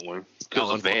 unfortunately,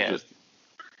 because of that.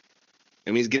 I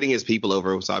mean, he's getting his people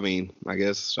over, so I mean, I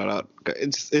guess shout out.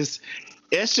 It's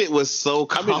that shit was so.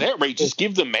 I mean, that rate, just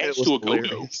give the match to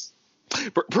Ogogo.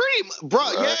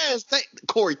 Yes,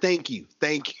 Corey, thank you.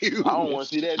 I don't want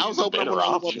to see that. I was hoping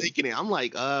I was thinking it. I'm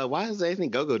like, why is Anthony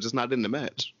Ogogo just not in the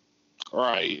match?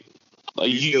 Right.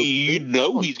 Like you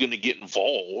know he's going to get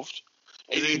involved,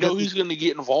 and you know he's going to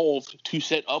get involved to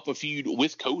set up a feud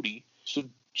with Cody. So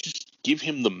just give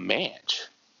him the match.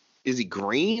 Is he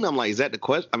green? I'm like, is that the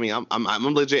question? I mean,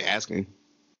 I'm legit asking.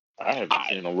 I haven't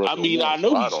seen him wrestle. I mean, I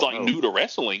know he's like new to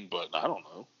wrestling, but I don't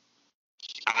know.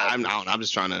 I'm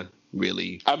just trying to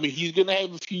really. I mean, he's going to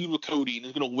have a feud with Cody, and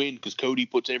he's going to win because Cody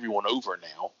puts everyone over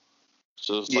now.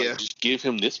 So it's like, just give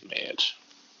him this match.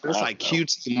 It's like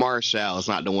QT Marshall is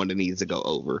not the one that needs to go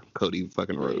over Cody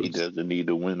fucking Rhodes. He doesn't need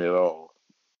to win at all.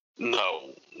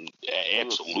 No,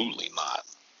 absolutely not.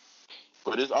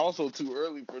 But it's also too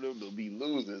early for them to be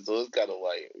losing, so it's kind of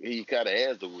like he kind of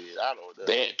has to win. I don't know.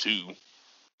 That too.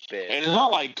 And it's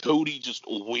not like Cody just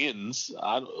wins.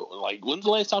 When's the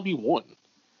last time he won?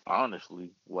 Honestly,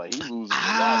 like he loses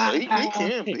a lot. He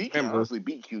can honestly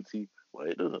beat QT. Like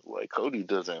it doesn't, like Cody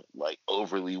doesn't like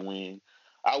overly win.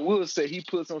 I will say he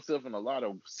puts himself in a lot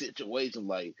of situations.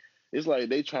 Like it's like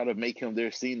they try to make him their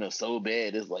Cena so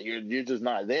bad. It's like you're just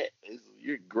not that.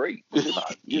 You're great.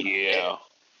 Yeah,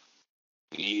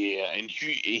 and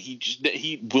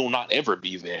he will not ever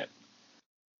be that.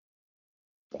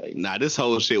 Like, nah, this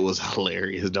whole shit was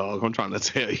hilarious, dog. I'm trying to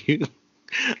tell you.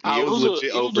 I was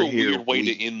legit over here. It was a weird way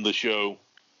to end the show.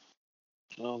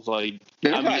 I was like,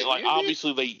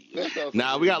 obviously they.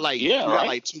 Nah, we got like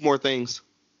like 2 more things.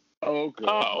 Oh, okay.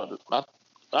 Oh,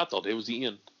 I thought it was the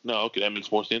end. No, okay, that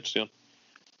makes more sense then.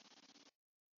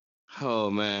 Oh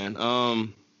man,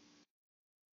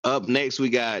 Up next, we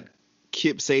got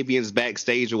Kip Sabian's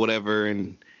backstage or whatever,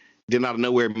 and then out of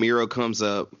nowhere, Miro comes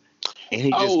up, and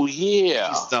he just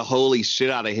beats the holy shit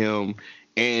out of him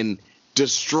and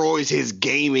destroys his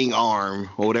gaming arm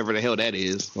or whatever the hell that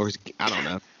is, or I don't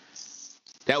know.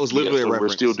 That was literally a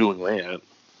reference. We're still doing that.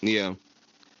 Yeah.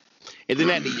 And then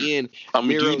at the end, I mean,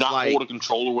 Miro's do you not like, hold a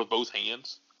controller with both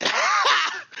hands?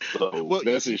 well,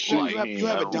 That's his shit. you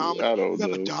have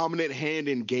a dominant hand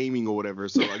in gaming or whatever,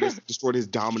 so I guess destroyed his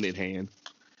dominant hand.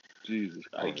 Jesus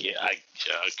Christ.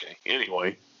 Okay.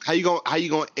 Anyway, how you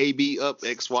going AB up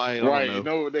XY? Right,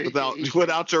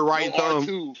 without your right thumb.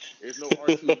 R2. There's no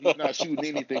R2. He's not shooting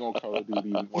anything on Call of Duty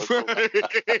anymore.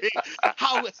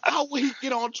 How will he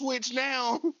get on Twitch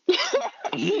now?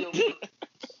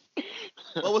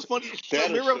 What was funny?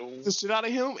 Miro the shit out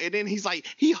of him, and then he's like,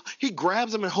 he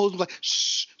grabs him and holds him like,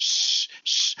 shh,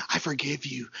 I forgive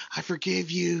you.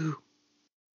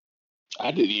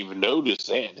 I didn't even notice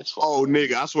that. Oh,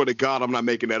 nigga, I swear to God, I'm not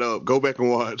making that up. Go back and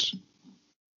watch.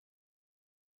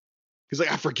 He's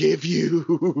like, I forgive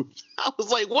you. I was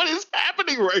like, what is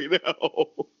happening right now?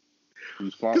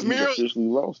 Because Miro officially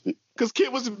lost it. Because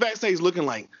Kid was backstage looking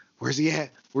like, where's he at?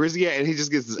 And he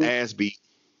just gets his ass beat.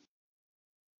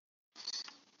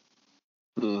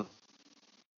 I'm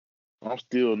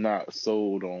still not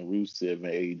sold on Rusev and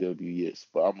AEW yet,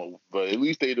 but at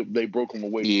least they broke him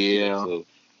away. Yeah. So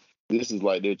this is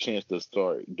like their chance to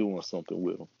start doing something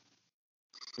with him.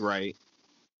 Right.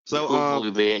 So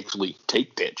hopefully they actually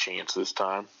take that chance this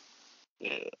time.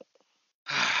 Yeah.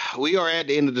 We are at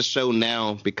the end of the show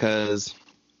now because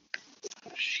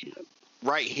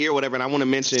right here, whatever, and I want to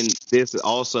mention this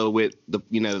also with the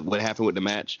what happened with the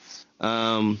match.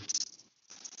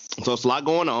 So it's a lot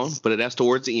going on, but that's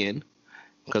towards the end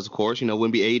because, of course,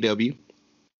 wouldn't be AEW.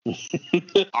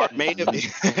 Our main event,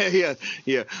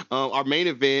 our main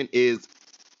event is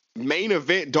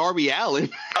Darby Allin.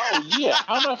 Oh yeah,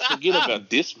 how did I forget about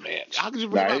this match? How could you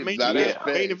forget about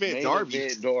main event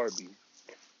Darby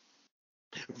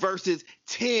versus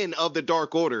 10 of the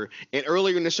Dark Order? And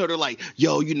earlier in the show, they're like,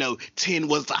 "Yo, 10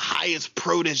 was the highest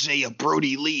protege of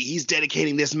Brody Lee. He's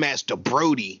dedicating this match to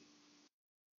Brody."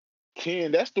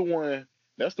 10, that's the one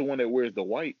that wears the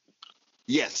white.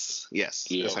 Yes. Yeah.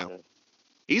 That's him.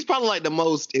 He's probably like the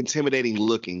most intimidating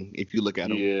looking if you look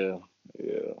at him. Yeah.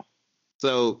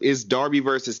 So it's Darby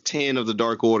versus 10 of the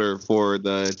Dark Order for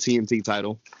the TNT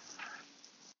title.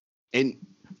 And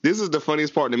this is the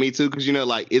funniest part to me too, because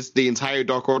it's the entire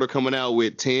Dark Order coming out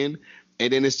with 10,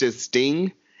 and then it's just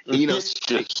Sting. It's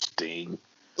just Sting.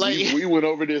 Like we went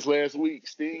over this last week.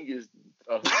 Sting is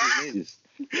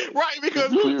right,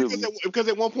 because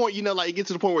at one point, it gets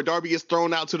to the point where Darby gets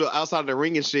thrown out to the outside of the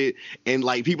ring and shit, and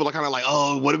like people are kind of like,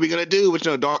 oh, what are we gonna do? Which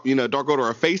Dark Order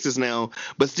are faces now,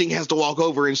 but Sting has to walk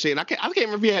over and shit. And I can't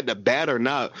remember if he had the bat or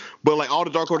not, but like all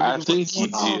the Dark Order, I think he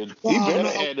did. He better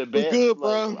had the bat. Good,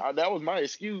 bro. That was my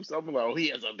excuse. I'm like, oh, he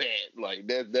has a bat. Like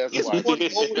that's it's why. One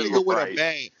old nigga with a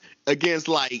bat against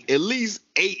like at least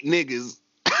 8 niggas.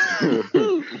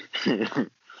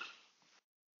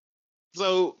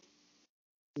 So,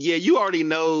 yeah, you already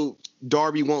know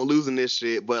Darby won't lose in this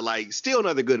shit, but like, still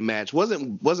another good match.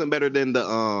 Wasn't better than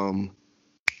the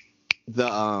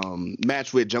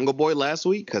match with Jungle Boy last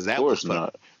week, because that was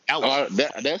not.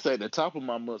 That's at the top of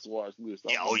my must-watch list.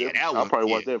 That one. I'll probably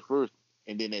watch that first,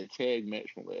 and then that tag match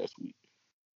from last week.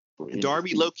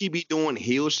 Darby low-key be doing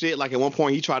heel shit. Like at one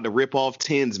point, he tried to rip off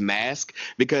 10's mask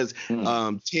because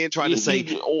 10 tried to say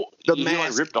the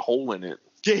mask ripped a hole in it.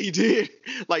 Yeah, he did.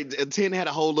 Like 10 had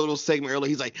a whole little segment earlier.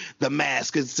 He's like, the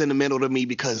mask is sentimental to me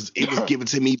because it was given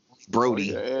to me by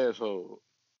Brody. Oh, asshole.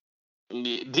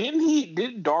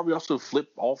 Didn't Darby also flip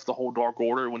off the whole Dark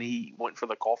Order when he went for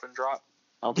the coffin drop?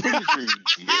 I'm pretty sure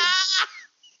he did.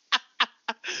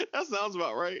 That sounds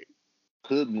about right.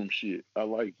 Hoodlum shit. I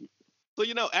like it.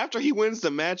 So, after he wins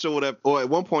the match or whatever, or at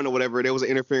one point or whatever, there was an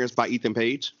interference by Ethan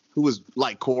Page, who was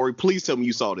like, Corey, please tell me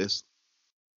you saw this.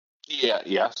 Yeah.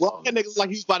 Well, that nigga looked like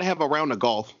he was about to have a round of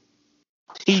golf.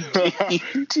 He did.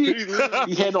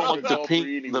 He had on like the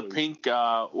pink,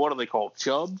 what are they called?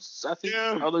 Chubs, I think.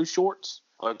 Yeah. Are those shorts?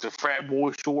 Like the frat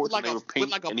boy shorts, and they were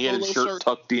pink, and he had his shirt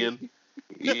tucked in.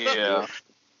 Yeah.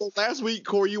 So last week,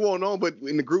 Corey, you weren't on, but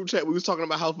in the group chat, we was talking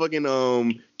about how fucking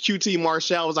QT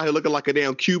Marshall was out here looking like a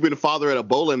damn Cuban father at a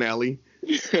bowling alley.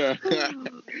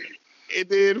 And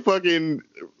then fucking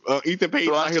Ethan Page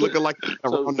out here looking like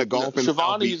around the golf.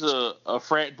 Shivani's a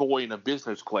frat boy in a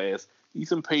business class.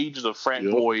 Ethan Page is a frat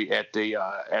boy at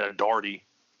a darty.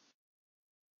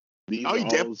 He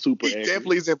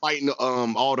definitely is inviting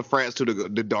all the frats to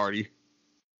the darty.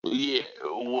 Yeah,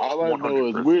 all I know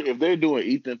is if they're doing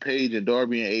Ethan Page and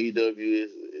Darby and AEW,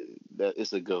 that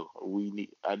it's a go.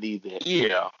 I need that.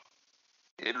 Yeah,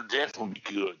 it'll definitely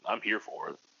be good. I'm here for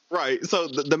it. Right. So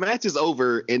the match is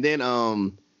over, and then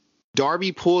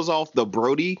Darby pulls off the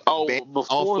Brody.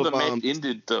 Before the match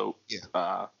ended, though,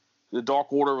 the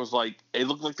Dark Order was like, it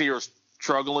looked like they were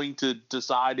struggling to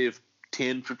decide if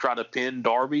 10 should try to pin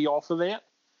Darby off of that.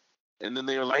 And then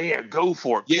they were like, yeah, go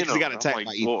for it. Yeah, because he got attacked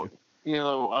by Ethan.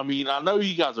 I know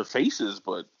you guys are faces,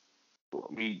 but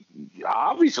I mean,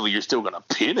 obviously you're still going to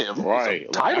pin him.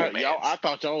 Right. Title match. I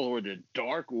thought y'all were the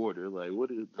Dark Order. Like,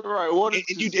 what is... Right. What is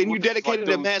you dedicated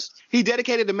the match. He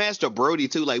dedicated the match to Brody,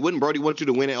 too. Like, wouldn't Brody want you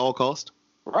to win at all cost?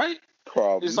 Right.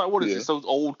 Probably. It's like, what is this? Those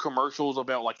old commercials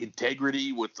about, like,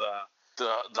 integrity with the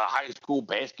high school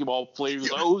basketball players.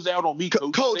 Like, who's out on me,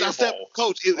 coach? Coach,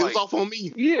 it was off on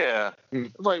me. Yeah.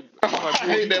 Like I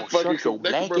hate that fucking show.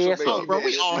 Bro,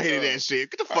 we all hated that shit.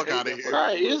 Get the fuck out of here.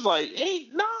 Right. It's like,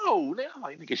 no. They're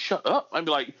like, nigga, shut up. I'd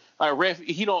be like, ref,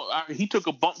 he took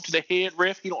a bump to the head,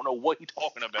 ref. He don't know what he's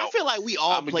talking about. I feel like we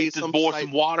all played some boy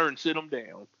some water and sit him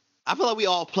down. I feel like we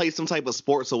all play some type of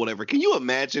sports or whatever. Can you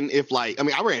imagine if, like, I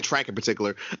mean, I ran track in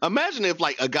particular. Imagine if,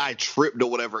 like, a guy tripped or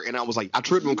whatever, and I was like, I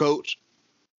tripped him, coach.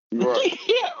 Right.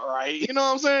 Yeah, right. You know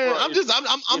what I'm saying?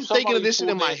 Right. I'm thinking of this shit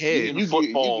in my head. You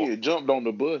get jumped on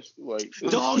the bus. Like,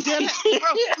 dog, bro,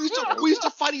 we used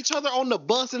to fight each other on the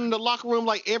bus and in the locker room,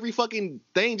 like, every fucking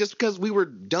thing just because we were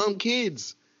dumb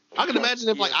kids. I can imagine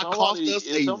if, like, I cost us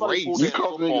a race.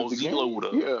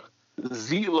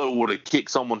 Zelo would have kicked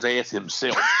someone's ass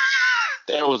himself.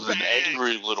 That was an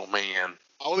angry little man.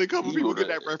 Only a couple people get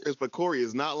that reference, but Corey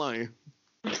is not lying.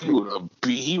 He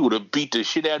would have beat the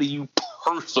shit out of you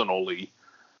personally.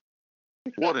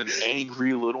 What an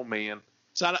angry little man.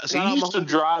 He used to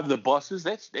drive the buses.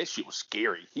 That shit was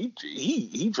scary.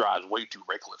 He drives way too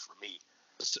reckless for me.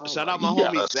 Shout out my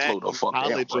homie Zach in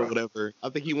college or whatever. I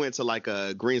think he went to like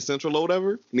a Green Central or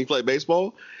whatever, and he played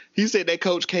baseball. He said that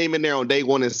coach came in there on day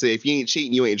one and said, if you ain't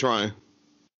cheating, you ain't trying.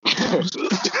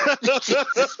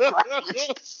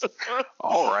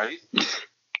 All right.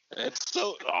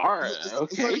 So all right.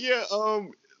 Okay.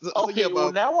 So yeah.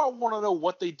 Well, now I want to know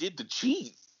what they did to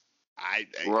cheat.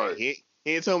 He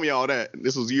didn't tell me all that.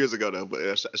 This was years ago though.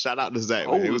 But shout out to Zach.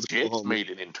 Man. It was Jets made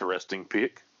an interesting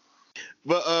pick.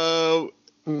 But well,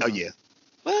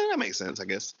 that makes sense, I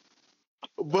guess.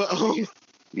 But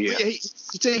yeah, he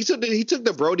took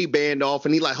the Brody band off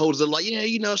and he like holds it like,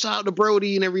 shout out to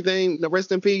Brody and everything.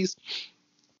 Rest in peace.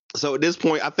 So at this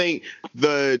point, I think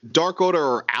the Dark Order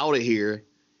are out of here,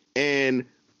 and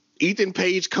Ethan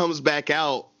Page comes back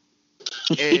out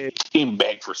and came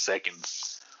back for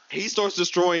seconds. He starts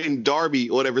destroying Darby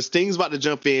or whatever. Sting's about to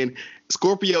jump in.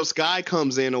 Scorpio Sky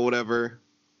comes in or whatever.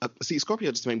 See,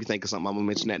 Scorpio just made me think of something. I'm gonna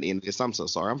mention that at the end of this. I'm so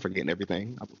sorry. I'm forgetting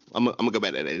everything. I'm gonna go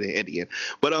back to that at the end.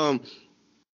 But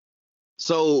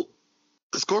so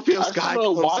Scorpio Sky.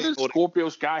 Why does Scorpio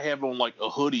Sky have on like a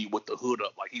hoodie with the hood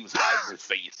up, like he was hiding his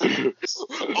face?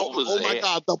 oh my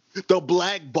God, the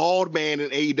black bald man in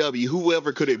AEW.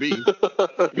 Whoever could it be?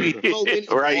 So many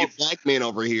bald black men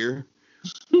over here.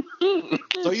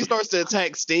 So he starts to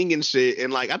attack Sting and shit,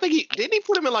 and like I think he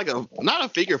put him in like not a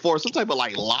figure four, some type of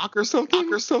like lock or something.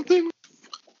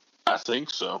 I think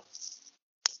so.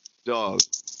 Dog.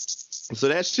 So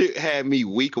that shit had me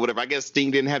weak or whatever. I guess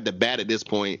Sting didn't have the bat at this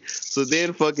point. So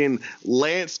then fucking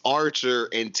Lance Archer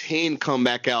and 10 come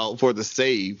back out for the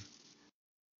save.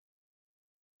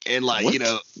 And like,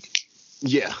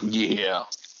 yeah.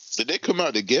 Did they come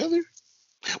out together?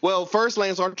 Well, first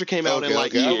Lance Archer came out and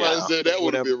like that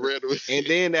would have been random. And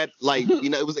then that like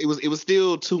it was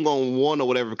still 2-on-1 or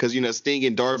whatever because Sting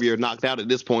and Darby are knocked out at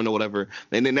this point or whatever.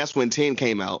 And then that's when 10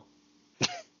 came out.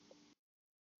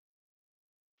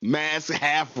 Mask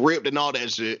half ripped and all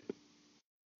that shit.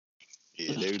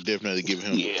 Yeah, they were definitely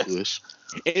giving him a push.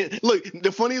 And look,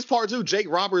 the funniest part too, Jake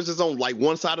Roberts is on like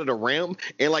one side of the ramp,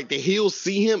 and like the heels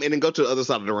see him and then go to the other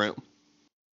side of the ramp.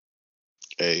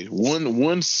 Hey, one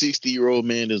 60-year-old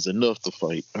man is enough to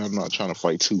fight. I'm not trying to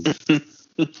fight two. He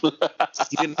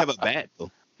didn't have a bat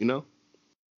though,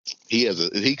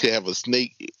 He could have a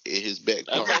snake in his back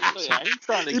pocket. I ain't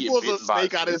trying to he get pulls a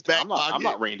snake out his back pocket. I'm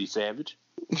not Randy Savage.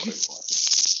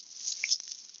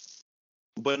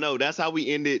 But no, that's how we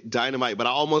ended Dynamite. But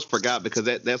I almost forgot because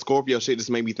that Scorpio shit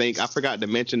just made me think. I forgot to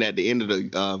mention at the end of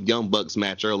the Young Bucks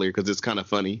match earlier because it's kind of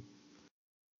funny.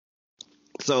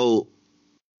 So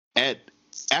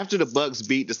after the Bucks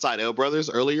beat the Sydal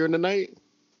brothers earlier in the night,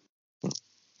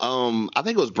 I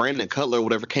think it was Brandon Cutler or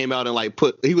whatever came out and like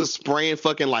he was spraying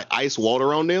fucking like ice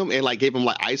water on them and like gave them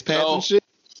like ice pads and shit.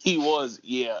 He was,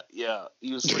 He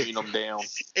was bringing them down.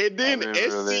 And then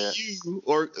SCU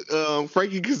or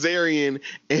Frankie Kazarian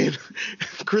and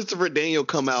Christopher Daniel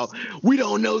come out. We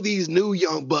don't know these new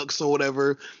Young Bucks or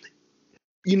whatever,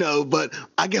 but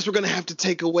I guess we're going to have to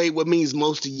take away what means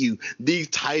most to you, these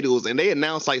titles. And they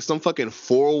announced like some fucking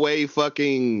 4-way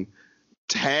fucking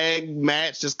tag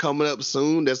match just coming up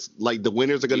soon. That's like the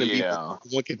winners are going to be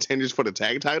one contenders for the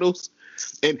tag titles.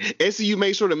 And SCU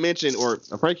made sure to mention, or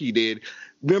Frankie did,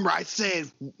 remember I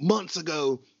said months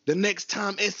ago, the next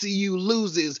time SCU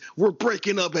loses, we're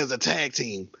breaking up as a tag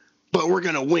team, but we're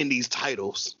going to win these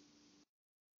titles.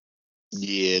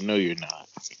 Yeah, no, you're not.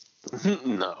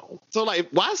 No. So, like,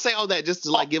 why say all that just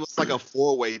to, like, give us, like, a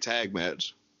 4-way tag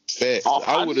match? Facts.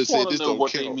 I would have said this don't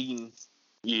what count. They mean.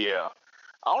 Yeah.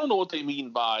 I don't know what they mean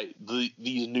by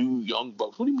these new Young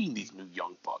Bucks. What do you mean these new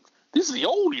Young Bucks? This is the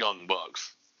old Young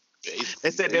Bucks. They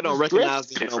said they don't recognize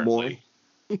them no more.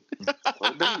 This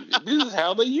is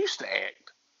how they used to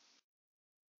act.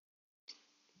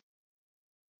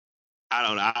 I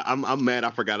don't know. I'm mad I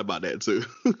forgot about that, too.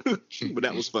 But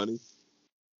that was funny.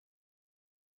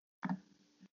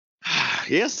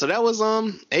 Yes, so that was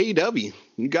AEW.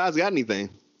 You guys got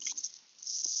anything?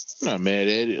 I'm not mad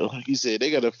at it. Like you said, they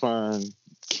got to find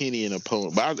Kenny an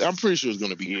opponent. But I'm pretty sure it's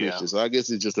going to be Christian. So I guess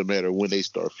it's just a matter of when they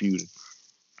start feuding.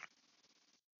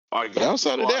 But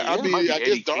outside of that, I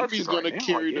guess Darby's going to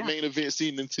carry the main event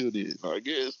scene until then. I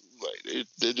guess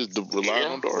they're just relying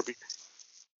on Darby.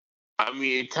 I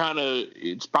mean,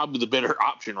 it's probably the better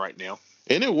option right now.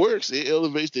 And it works. It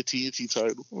elevates the TNT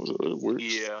title. So it works.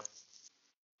 Yeah.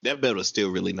 That belt was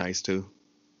still really nice, too.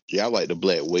 Yeah, I like the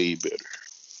black way better.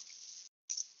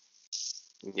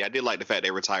 Yeah, I did like the fact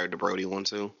they retired the Brody one,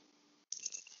 too.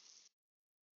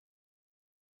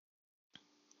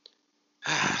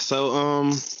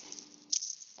 So,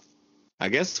 I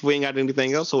guess we ain't got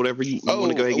anything else or whatever you want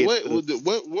to go ahead and get.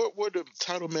 What were the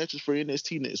title matches for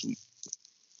NXT next week?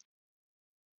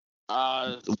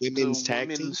 The women's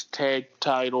tag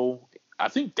title. I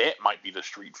think that might be the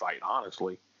street fight,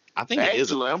 honestly. I think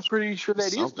actually, I'm pretty sure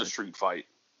that is the street fight.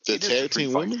 The tag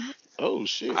team women? Oh,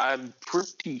 shit. I'm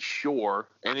pretty sure.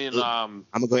 And then I'm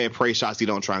going to go ahead and pray Shotzi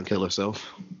don't try and kill herself.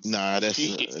 Nah, that's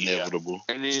inevitable.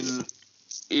 And then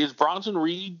is Bronson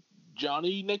Reed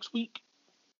Johnny next week?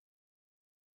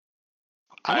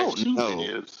 I don't know. It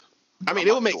is. I mean,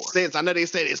 it would make sense. I know they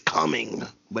said it's coming,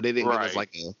 but they didn't give us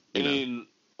like a. And then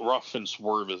Ruff and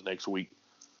Swerve is next week.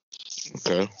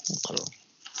 Okay.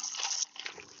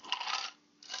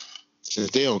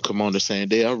 If they don't come on the same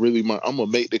day, I'm gonna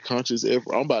make the conscious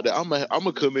effort. I'm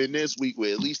gonna come in next week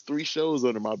with at least 3 shows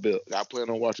under my belt. I plan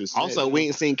on watching. Also, we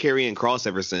ain't seen Karrion Kross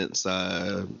ever since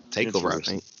Takeover. I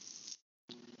think.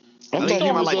 I thought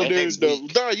he was like next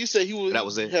week. Nah, you said that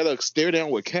was it. Had a stare down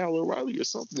with Kyle O'Reilly or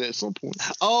something at some point.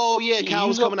 Oh yeah, Kyle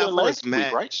was coming out for his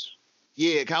match, right?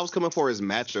 Yeah, Kyle was coming for his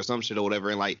match or some shit or whatever,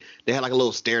 and like they had like a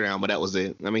little stare down, but that was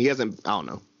it. I mean, he hasn't. I don't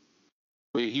know.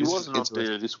 But he wasn't up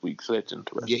there this week, so that's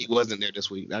interesting. Yeah, he wasn't there this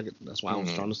week. That's why I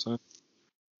was trying to say.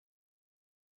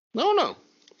 No.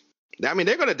 I mean,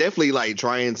 they're gonna definitely like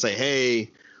try and say,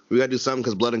 "Hey, we gotta do something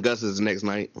because Blood and Guts is the next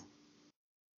night."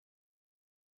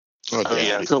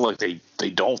 I feel like they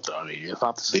don't. I mean, it's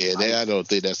not the same. I don't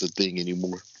think that's a thing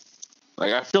anymore.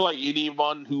 Like, I feel like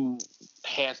anyone who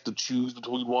has to choose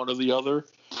between one or the other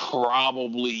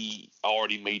probably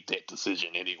already made that decision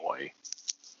anyway.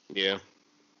 Yeah.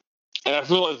 And I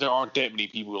feel like there aren't that many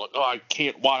people who are like, oh, I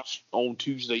can't watch on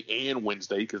Tuesday and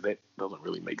Wednesday because that doesn't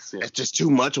really make sense. That's just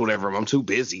too much or whatever. I'm too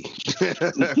busy.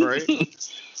 Right?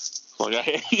 Like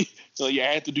I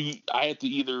had to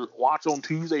either watch on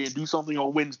Tuesday and do something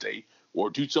on Wednesday, or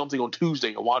do something on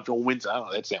Tuesday and watch on Wednesday. I don't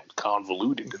know, that sounds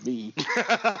convoluted to me.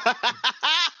 That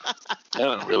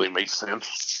doesn't really make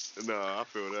sense. No, I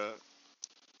feel that.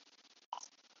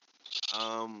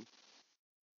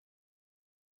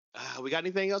 We got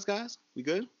anything else, guys? We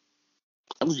good?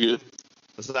 I'm good.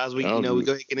 Besides, we go ahead and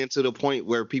get into the point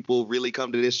where people really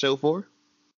come to this show for.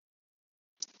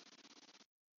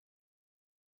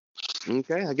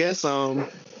 Okay, I guess Carter,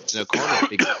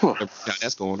 how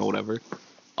that's going or whatever.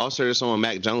 Also, there's someone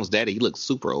Mac Jones' daddy. He looks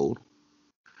super old.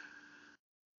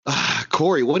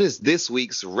 Corey, what is this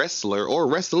week's wrestler or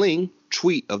wrestling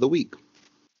tweet of the week?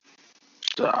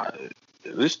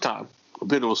 This time, a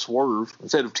bit of a swerve.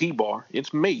 Instead of T-Bar,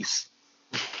 it's Mace.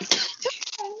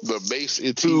 The Mace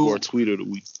and T-Bar tweet of the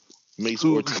week. Mace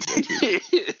or T-Bar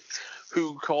tweet.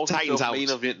 Who calls himself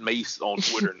Main Event Mace on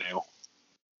Twitter now.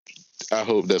 I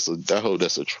hope that's really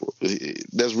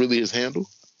his handle.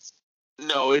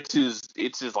 No, it's his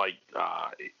like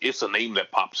it's a name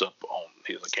that pops up on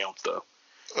his account though.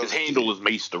 His handle is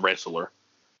Mace the Wrestler.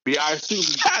 Yeah, I assume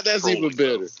That's even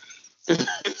better.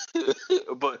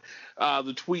 But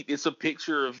the tweet, it's a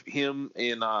picture of him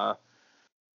and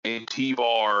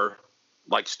T-Bar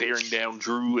like staring down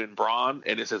Drew and Braun,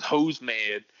 and it says "Hoes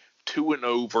mad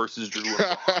 2-0 versus Drew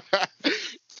and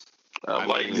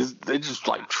Braun." They're just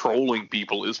like trolling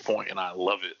people at this point, and I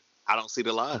love it. I don't see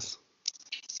the lies.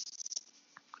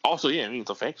 Also, yeah, I mean it's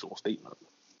a factual statement.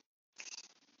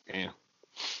 Yeah.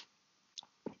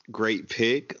 Great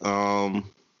pick.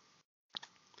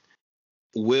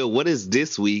 Will, what is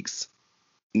this week's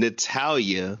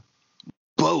Natalya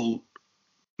Boat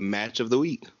match of the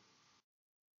week?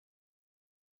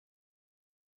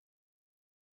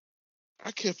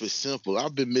 I kept it simple.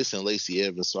 I've been missing Lacey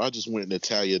Evans, so I just went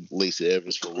Natalya Lacey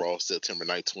Evans for Raw September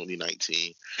 9th,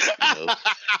 2019. You know,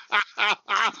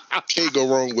 can't go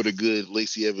wrong with a good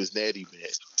Lacey Evans Natty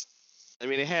match. I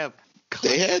mean,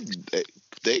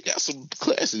 they got some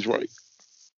classes, right?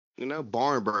 You know,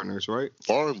 barn burners, right?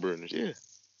 Barn burners, yeah.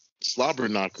 Slobber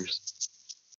knockers.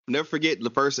 Never forget the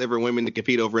first ever women to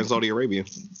compete over in Saudi Arabia.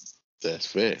 That's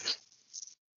facts.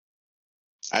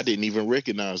 I didn't even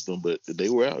recognize them, but they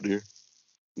were out there.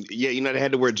 Yeah, you know, they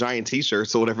had to wear giant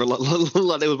T-shirts or whatever, like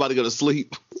they was about to go to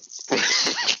sleep.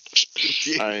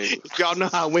 Y'all know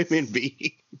how women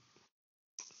be.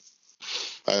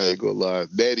 I ain't gonna lie.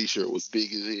 Natty shirt was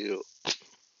big as hell.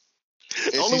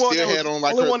 And only she one still had on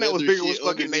like only her one that was leather bigger was shit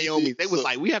fucking underneath Naomi. it. They was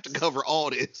like, we have to cover all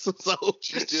this. So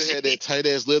she still had that tight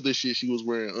ass leather shit she was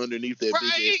wearing underneath that big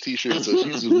Right. ass T-shirt, so she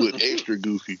just looked extra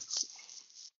goofy.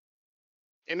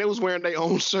 and they was wearing their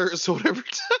own shirts or whatever.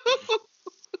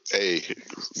 Hey,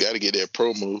 gotta get that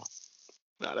promo.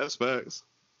 Nah, that's facts.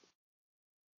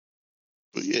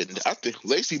 But yeah, I think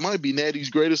Lacey might be Natty's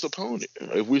greatest opponent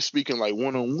if we're speaking like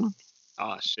 1-on-1.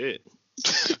 Oh shit.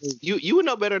 you would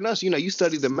know better than us. You know, you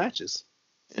study the matches.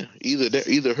 Yeah,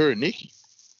 either her or Nikki.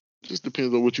 Just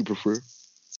depends on what you prefer.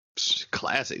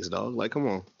 Classics, dog. Like, come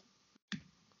on.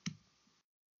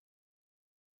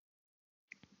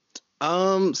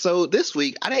 So this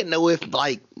week I didn't know if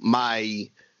like my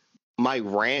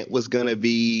rant was gonna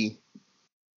be.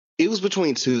 It was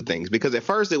between two things because at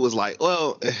first it was like,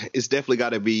 well, it's definitely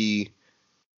got to be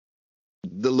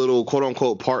the little quote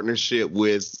unquote partnership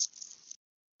with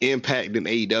Impact and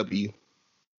AEW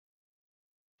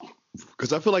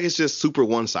because I feel like it's just super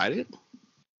one sided.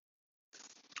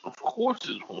 Of course,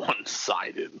 it's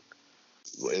one-sided.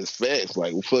 Well, it's facts.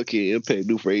 Like, what fucking Impact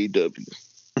do for AEW?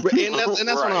 And that's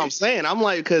what I'm saying. I'm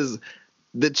like, because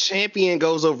the champion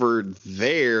goes over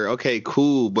there. Okay,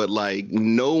 cool. But like,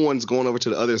 no one's going over to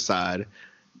the other side.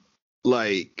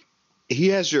 Like, he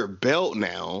has your belt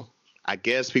now. I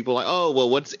guess people are like, oh, well,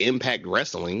 what's Impact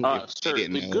Wrestling? Sir,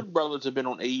 the Good Brothers have been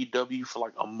on AEW for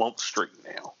like a month straight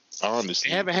now. Honestly,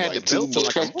 they haven't had like the belt for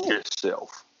like a Check month.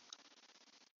 yourself.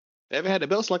 They haven't had the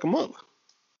belts like a month.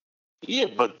 Yeah,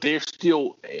 but they're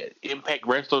still Impact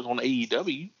wrestlers on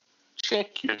AEW.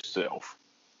 Check yourself.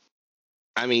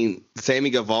 I mean,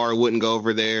 Sammy Guevara wouldn't go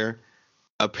over there.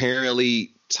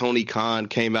 Apparently, Tony Khan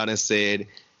came out and said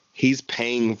he's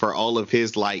paying for all of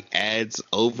his like ads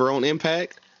over on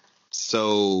Impact.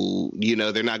 So, you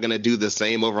know, they're not going to do the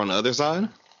same over on the other side.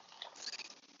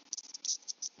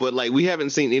 But like, we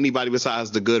haven't seen anybody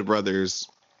besides the Good Brothers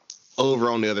over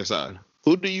on the other side.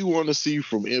 Who do you want to see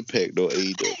from Impact or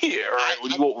AEW? Yeah, right.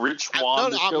 When you want Rich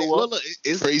Swann to show up. Look,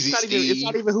 it's Crazy not Steve. it's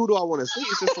not even who do I want to see.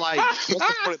 It's just like, what's the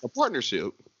point of the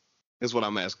partnership? Is what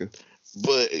I'm asking.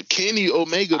 But Kenny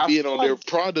Omega I being feel on like- their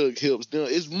product helps them.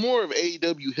 It's more of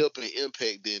AEW helping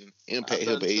Impact than Impact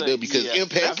helping AEW because yeah. I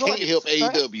Impact feel like can't help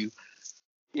it's AEW.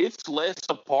 It's less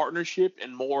a partnership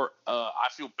and more, I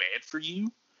feel bad for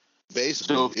you.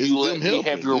 Basically, So if it's you them let me helping.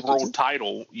 have your It's world just-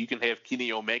 title, you can have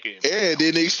Kenny Omega. And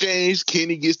in exchange,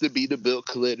 Kenny gets to be the belt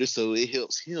collector, so it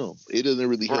helps him. It doesn't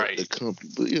really help Right. the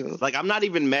company, but you know. Like, I'm not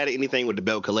even mad at anything with the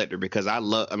belt collector because I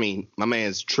mean, my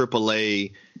man's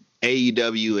AAA,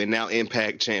 AEW, and now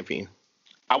Impact champion.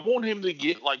 I want him to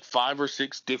get like 5 or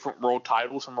 6 different world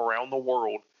titles from around the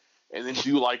world, and then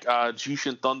do like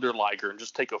Jushin Thunder Liger and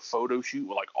just take a photo shoot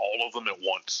with like all of them at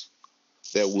once.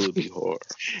 That would be hard.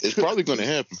 It's probably going to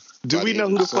happen. Do By we the know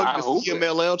end who of the the fuck I the hope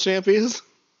CMLL champ is?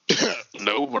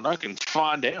 No, but I can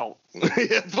find out.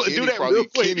 Yeah, but Kenny do that probably- real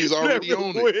quick. Kenny's Do that already real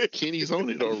on quick. it. Kenny's on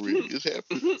it already. It's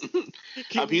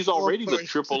happening. He's already the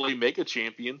AAA Mega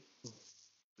Champion.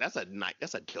 That's a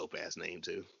dope ass name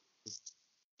too.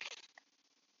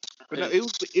 But no,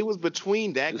 it was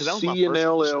between that because that was my first.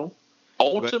 CNLL.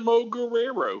 Ultimo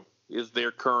Guerrero is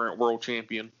their current world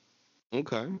champion.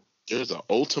 Okay. There's an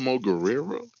Ultimo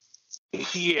Guerrero.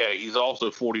 Yeah, he's also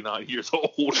 49 years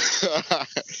old.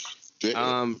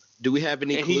 Damn. Do we have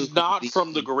any? And clue he's who not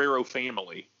from the Guerrero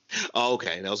family, Oh,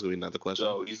 okay. That was gonna be another question.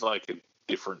 So he's like a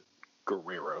different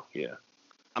Guerrero. Yeah.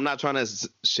 I'm not trying to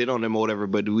shit on him or whatever,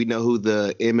 but do we know who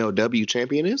the MLW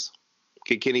champion is?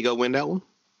 Can he go win that one?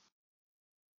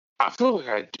 I feel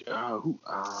like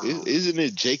Isn't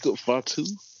it Jacob Fatu?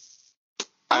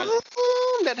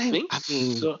 That ain't. think I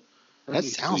mean, so. Let that me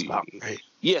sounds see. about right.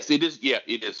 Yes, it is. Yeah,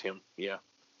 it is him. Yeah.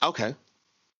 Okay.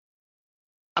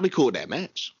 I'll be cool with that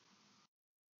match.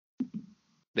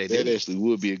 They That did. actually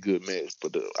would be a good match,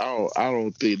 but I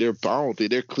don't think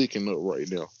they're clicking up right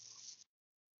now.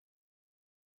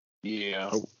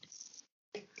 Yeah.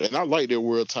 And I like their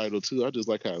world title too. I just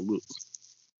like how it looks.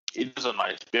 It is a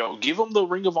nice belt. Give him the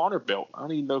Ring of Honor belt. I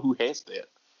don't even know who has that.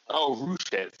 Oh,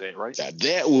 Roosh has that, right? Now,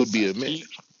 that would be a match.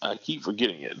 I keep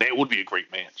forgetting it. That would be a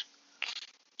great match.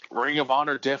 Ring of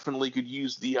Honor definitely could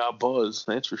use the buzz.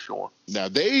 That's for sure. Now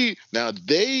that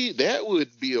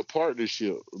would be a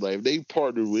partnership. Like if they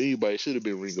partnered with anybody, it should have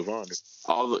been Ring of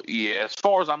Honor. Yeah, as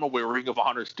far as I'm aware, Ring of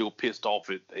Honor is still pissed off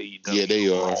at AEW. Yeah, they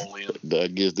are. All in. I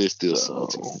guess they're still So-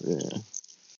 salty. Yeah.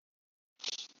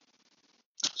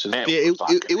 So that Yeah, was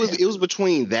like it was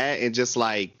between that and just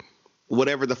like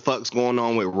whatever the fuck's going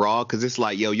on with Raw, because it's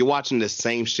like, yo, you're watching the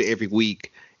same shit every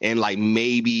week, and like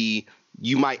maybe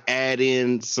you might add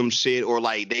in some shit, or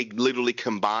like they literally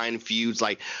combine feuds.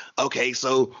 Like, okay,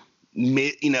 so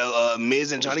Miz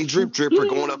and Johnny Drip are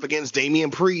going up against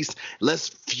Damian Priest. Let's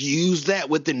fuse that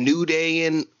with the New Day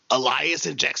and Elias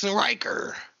and Jackson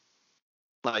Riker.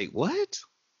 Like, what?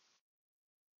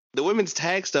 The women's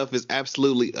tag stuff is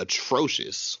absolutely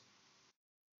atrocious.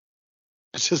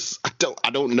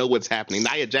 I don't know what's happening.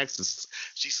 Nia Jax,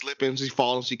 she's slipping, she's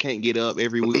falling, she can't get up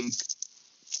every week.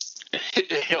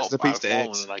 help. a piece I've to fallen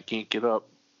X. and I can't get up.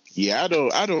 Yeah, I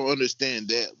don't understand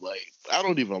that. Like, I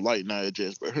don't even like Nia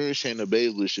Jax, but her and Shayna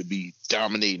Baszler should be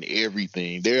dominating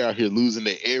everything. They're out here losing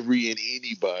to every and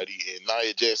anybody, and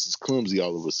Nia Jax is clumsy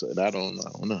all of a sudden. I don't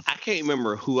know. I can't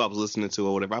remember who I was listening to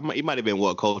or whatever. It might have been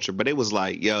What Culture, but it was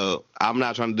like, yo, I'm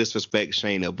not trying to disrespect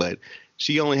Shayna, but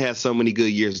she only has so many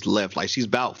good years left. Like, she's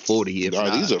about 40. If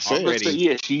not these are facts. already.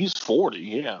 Yeah, she's 40.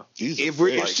 Yeah.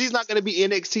 If she's not going to be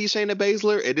NXT Shayna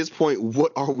Baszler, at this point,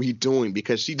 what are we doing?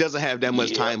 Because she doesn't have that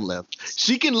much time left.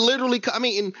 She can literally,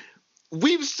 and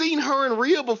we've seen her in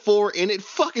Rhea before, and it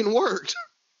fucking worked.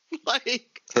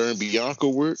 Like, her and Bianca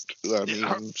worked. I mean,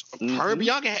 her and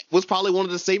Bianca was probably one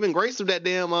of the saving grace of that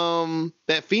damn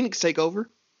that Phoenix takeover.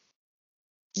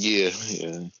 Yeah.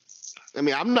 I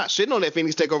mean, I'm not shitting on that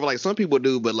Phoenix takeover like some people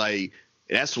do, but like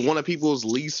that's one of people's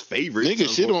least favorites.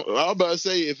 Nigga shit on. I was about to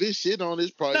say, if it's shit on,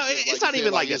 it's probably no. It's not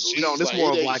even like a shit on. It's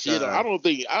more of like I don't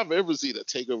think I've ever seen a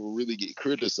takeover really get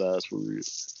criticized for real.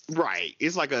 Right.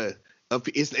 It's like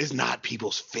it's not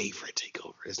people's favorite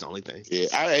takeover. It's the only thing.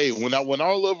 Yeah. When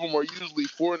all of them are usually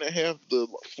 4.5 to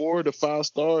 4 to 5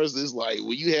 stars, it's like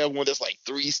when you have one that's like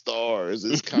 3 stars,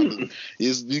 it's kind of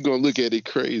you're gonna look at it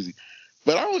crazy.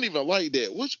 But I don't even like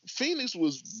that. What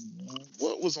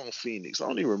was on Phoenix? I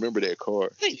don't even remember that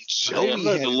card. I think I'm Joey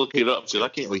going had to look it up because I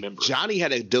can't remember. Johnny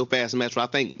had a dope ass match. I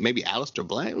think maybe Aleister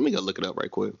Black. Let me go look it up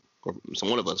right quick. Or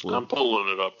one of us will. I'm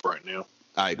pulling it up right now.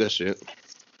 All right, good shit.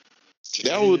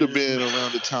 That would have been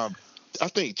around the time. I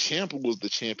think Ciampa was the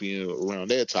champion around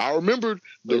that time. I remember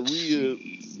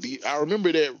I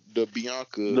remember that the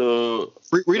Bianca.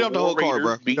 Read off the whole card,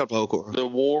 bro. Read off the whole card. The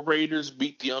War Raiders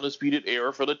beat the Undisputed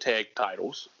Era for the tag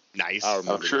titles. Nice.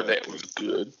 I'm sure that was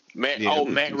good. Matt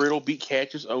Riddle beat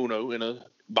Cassius Ohno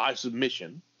by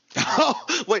submission.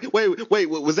 Oh, wait.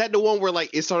 Was that the one where like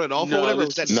it started off or whatever?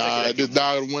 Was that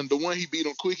the one he beat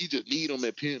him quick. He just kneed him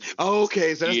at pin. Oh,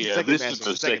 okay, so that's the second this match. is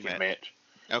the second match.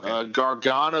 Okay.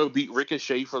 Gargano beat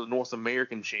Ricochet for the North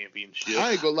American Championship.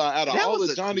 I ain't gonna lie. Out of all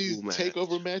the Johnny's cool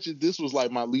takeover matches, this was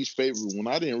like my least favorite one.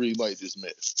 I didn't really like this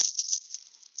match.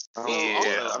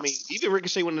 I mean, even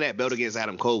Ricochet winning that belt against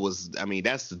Adam Cole was. I mean,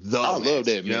 that's the. I love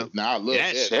that match. man. Nah, I love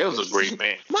that. That was a great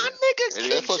match. My nigga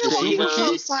kicked you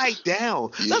upside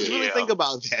down. Let's really think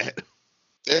about that.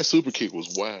 That super kick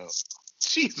was wild.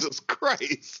 Jesus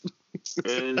Christ.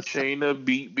 And Shayna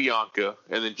beat Bianca,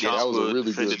 and then that was a Ciampa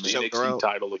really defended good the match. NXT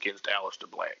title against Aleister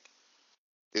Black.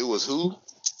 It was who?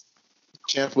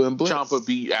 Ciampa and Black. Ciampa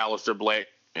beat Aleister Black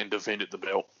and defended the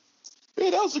belt.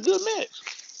 Yeah, that was a good match.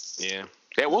 Yeah.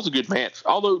 That was a good match.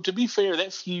 Although, to be fair,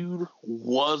 that feud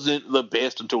wasn't the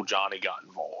best until Johnny got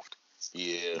involved.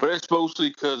 Yeah. But it's mostly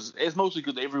because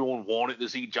everyone wanted to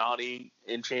see Johnny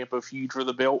and Ciampa feud for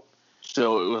the belt.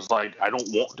 So it was like, I don't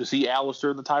want to see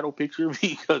Aleister in the title picture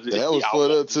because that was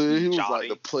put up to he was like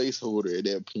the placeholder at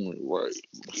that point, right?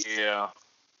 Yeah.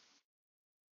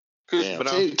 Take me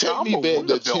back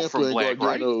to Ciampa and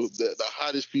Gargano, the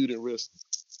hottest feud in wrestling.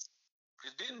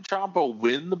 Didn't Ciampa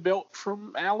win the belt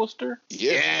from Alistair?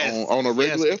 Yes, on a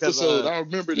regular episode. I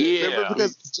remember that. Yeah. Remember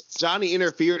because Johnny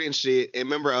interfered and shit. And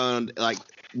remember, like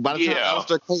by the time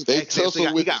Alistair came they back,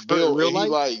 tussled with got the belt, in real and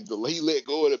life. he let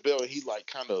go of the belt, and he like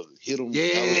kind of hit him.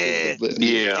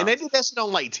 Yeah. And they did that shit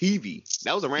on like TV.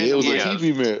 That was a Yeah, random. it was a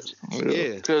TV match.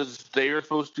 Yeah. Because they were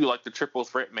supposed to do like the triple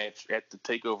threat match at the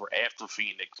takeover after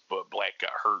Phoenix, but Black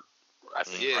got hurt. I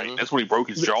think, right? That's when he broke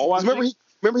his jaw.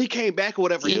 Remember he came back or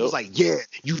whatever. He was like, "Yeah,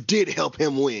 you did help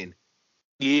him win."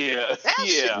 Yeah.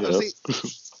 See,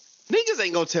 niggas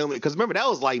ain't gonna tell me because remember that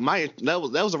was like that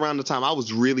was around the time I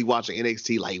was really watching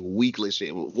NXT like weekly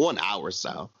shit, 1 hour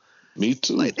style. Me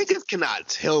too. Like niggas cannot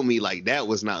tell me like that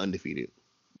was not undefeated.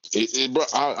 Bro,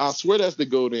 I swear that's the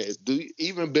golden.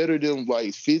 Even better than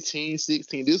like 15,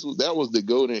 16. That was the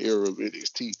golden era of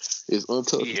NXT. It's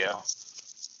untouchable. Yeah.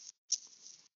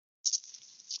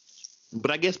 But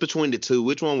I guess between the two,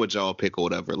 which one would y'all pick or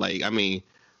whatever? Like, I mean,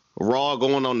 Raw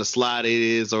going on the slide it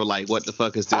is, or like, what the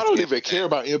fuck is this? I don't even care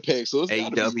about Impact, so it's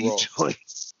AEW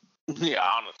choice. Yeah,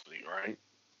 honestly, right?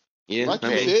 Yeah, like you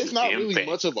said, it's not really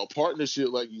much of a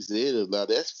partnership, like you said. Now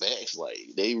that's facts. Like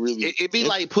they really, it'd be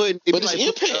like putting, but it's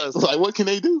Impact. Like, what can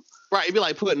they do? Right, it'd be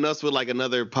like putting us with like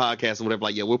another podcast or whatever.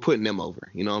 Like, yeah, we're putting them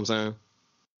over. You know what I'm saying?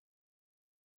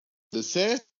 The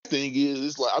sad thing is,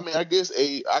 it's like, I mean, I guess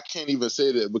I can't even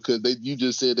say that because you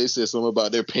just said they said something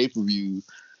about their pay-per-view.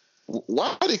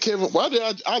 Why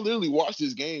did I literally watched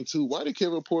this game too? Why did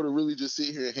Kevin Porter really just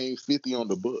sit here and hang 50 on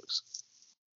the Bucks?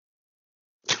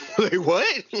 Like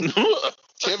what?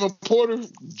 Kevin Porter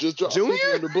just dropped Junior?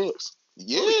 50 on the Bucks.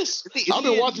 Yes. I've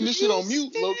been watching this shit on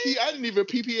mute, low key. I didn't even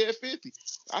PP at 50.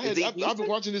 I've been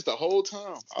watching this the whole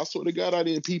time. I swear to God, I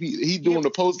didn't PP. He doing the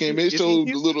post game. They showed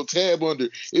the little tab under.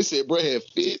 It said, "Bro, had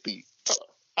 50."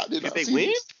 I did not they see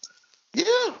win? this.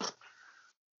 Yeah.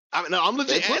 I mean, no, I'm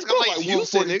legit asking. Like Like,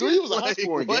 143. It was a high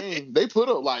scoring what? game. They put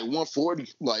up like 140.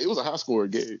 Like, it was a high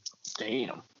scoring game.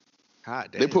 Damn. God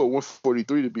damn. They put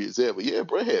 143 to be exact. But yeah,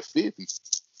 bro, had 50.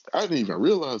 I didn't even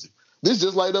realize it. This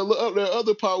just like the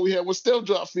other part we had when Steph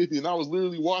dropped 50, and I was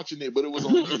literally watching it, but it was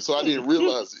on mute, so I didn't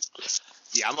realize it.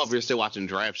 Yeah, I'm over here still watching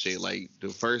draft shit. Like the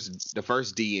first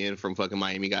DN from fucking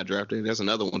Miami got drafted. There's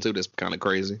another one too that's kind of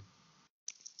crazy.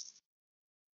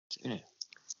 Yeah.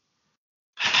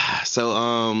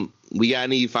 So we got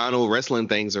any final wrestling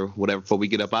things or whatever before we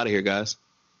get up out of here, guys?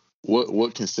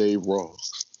 What can save Raw?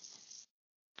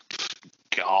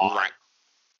 God.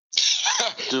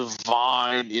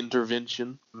 Divine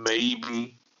intervention,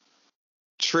 maybe.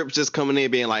 Trips just coming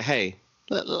in being like, "Hey,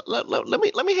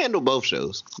 let me handle both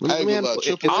shows."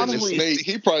 Honestly,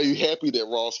 he probably happy that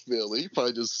Ross fell. He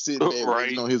probably just sitting there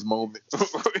waiting on his moment.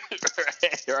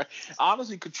 Right.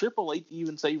 Honestly, could Triple H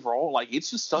even save Raw? Like, it's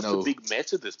just such a big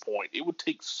mess at this point. It would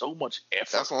take so much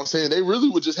effort. That's what I'm saying. They really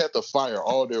would just have to fire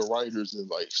all their writers and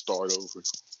like start over.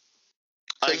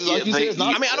 I don't want to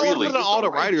put it on all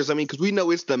the writers. I mean, because we know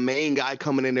it's the main guy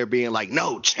coming in there being like,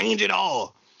 "No, change it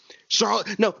all."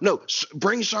 Charlotte,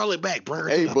 bring Charlotte back.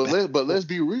 Bring her back. But let's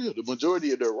be real. The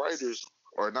majority of their writers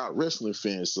are not wrestling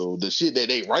fans, so the shit that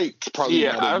they write probably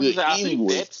not good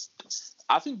anyway.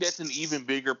 I think that's an even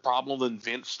bigger problem than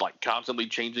Vince like constantly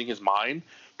changing his mind,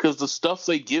 because the stuff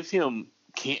they give him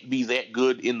can't be that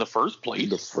good in the first place.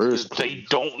 They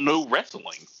don't know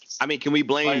wrestling. I mean, can we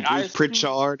blame Bruce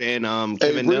Pritchard and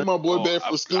Kevin? Bring my boy back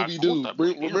for Scooby Doo.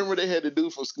 Remember they had to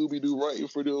do for Scooby Doo writing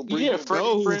for them. Freddie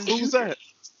Prinze Jr. Who's that?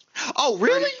 Oh,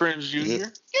 really? Freddie Prinze Jr. Yeah.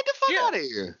 Get the fuck out of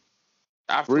here.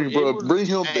 Bring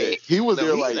him back. He was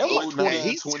there like 20,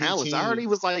 he's talented. I heard he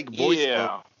was like voicing.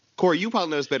 Corey, you probably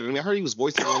know this better than me. I heard he was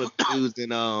voicing one of the dudes in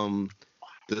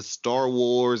the Star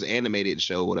Wars animated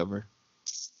show, whatever.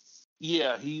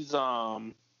 Yeah, he's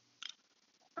one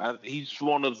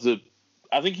of the.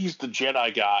 I think he's the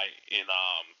Jedi guy in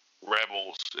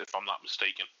Rebels, if I'm not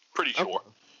mistaken. Pretty sure. Okay.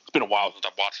 It's been a while since I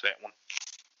watched that one.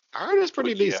 I heard it's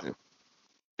pretty decent.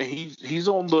 Yeah. He's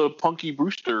on the Punky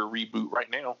Brewster reboot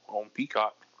right now on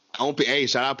Peacock. Hey,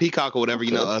 shout out Peacock or whatever,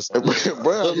 you know us.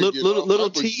 little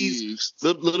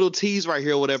tease right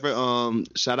here or whatever.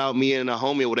 Shout out me and a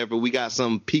homie or whatever. We got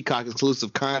some Peacock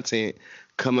exclusive content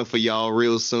coming for y'all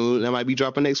real soon. That might be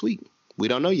dropping next week. We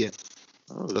don't know yet.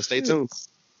 So stay tuned.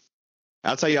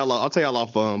 I'll tell y'all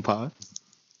off pod.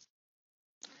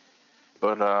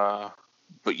 But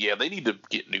yeah, they need to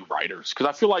get new writers, because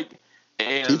I feel like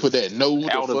people that know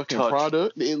the fucking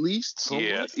product at least.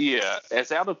 Yeah.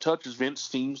 As out of touch as Vince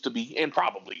seems to be, and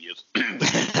probably is.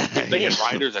 they had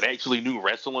writers that actually knew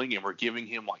wrestling and were giving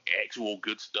him like actual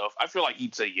good stuff, I feel like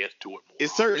he'd say yes to it more.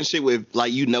 It's certain shit with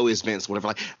like it's Vince, whatever.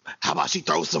 Like, how about she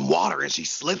throws some water and she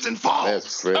slips and falls?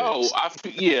 That's fair.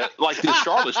 Yeah, like the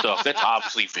Charlotte stuff. That's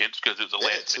obviously Vince because it's a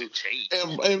last minute change.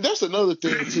 And that's another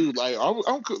thing too. Like, I'm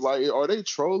like, are they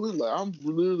trolling? Like, I'm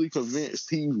literally convinced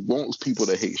he wants people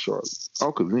to hate Charlotte.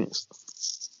 I'm convinced.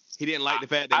 He didn't like the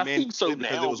fact that I think so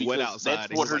because now it was wet because outside.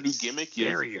 that's what her new gimmick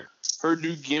is. Her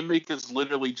new gimmick is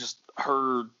literally just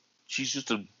her. She's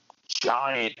just a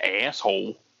giant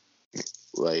asshole.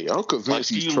 Like, I'm convinced Like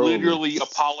he's she trolling. literally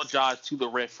apologized to the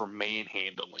ref for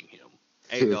manhandling him.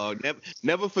 Hey dog,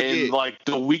 never forget. And like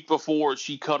the week before,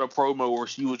 she cut a promo where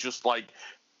she was just like,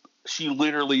 she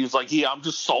literally was like, "Yeah, I'm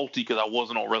just salty because I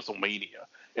wasn't on WrestleMania,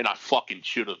 and I fucking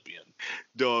should have been."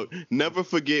 Dog, never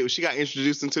forget she got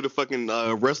introduced into the fucking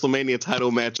WrestleMania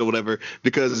title match or whatever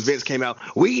because Vince came out.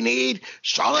 We need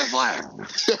Charlotte Flair.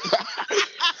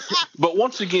 But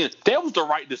once again, that was the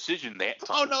right decision that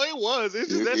time. Oh no, it was. It's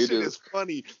just that shit is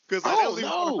funny because I that don't was even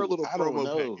know. her little I don't promo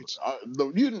know.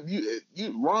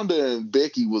 package. Ronda and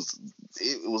Becky was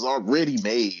already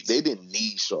made. They didn't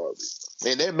need Charlotte,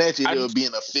 and that match ended up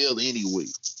being a fail anyway.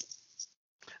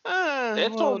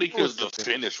 That's only because the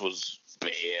finish was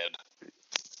bad.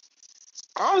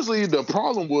 Honestly, the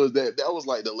problem was that was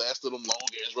like the last of them long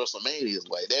ass WrestleManias.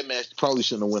 Like, that match probably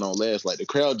shouldn't have went on last. Like, the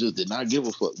crowd just did not give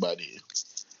a fuck by then.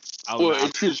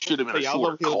 It should have been a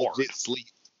shorter card. Sleep.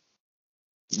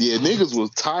 Yeah, niggas was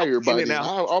tired by then.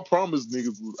 Out. I promise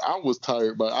niggas, I was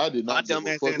tired, but I did not. My dumb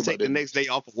ass didn't take the next day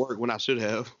off of work when I should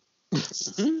have.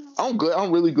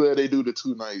 I'm really glad they do the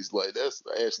 2 nights. Like, that's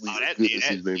actually a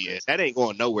good decision. That ain't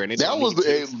going nowhere. That was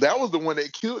the one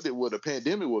that killed it. With the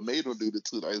pandemic, what made them do the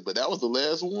 2 nights, but that was the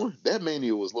last one. That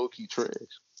Mania was low key trash.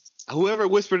 Whoever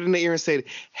whispered in the ear and said,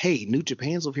 "Hey, New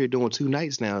Japan's over here doing 2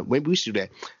 nights now. Maybe we should do that."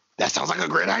 That sounds like a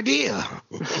great idea.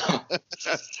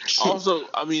 Also,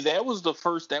 I mean, that was the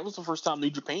first time New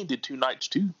Japan did 2 nights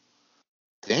too.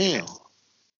 Damn.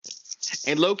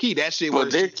 And low key, that shit was.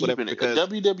 But they're keeping it.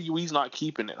 WWE's not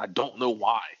keeping it. I don't know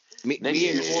why. Me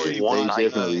and Corey one night.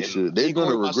 Definitely should. They're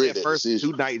gonna regret that first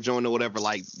decision. 2 night joint or whatever.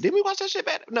 Like, did we watch that shit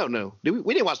back? No. We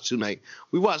didn't watch 2 night.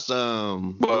 We watched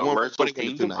Wrestle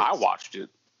Kingdom. I watched it.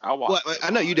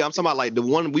 I know you did. I'm talking about like the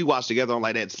one we watched together on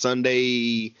like that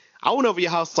Sunday. I went over your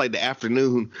house like the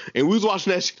afternoon, and we was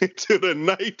watching that shit till the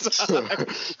nighttime.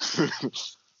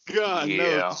 God no,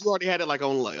 you already had it like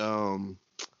on like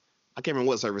I can't remember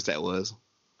what service that was.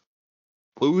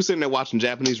 We were sitting there watching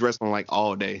Japanese wrestling like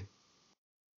all day.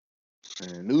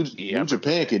 Man, New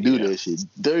Japan can do that shit.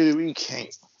 WWE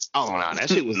can't. Oh no, that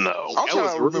shit was no. I'm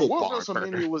trying to remember what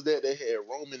WrestleMania was that they had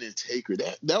Roman and Taker.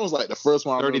 That was like the first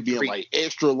one I remember being like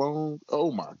extra long.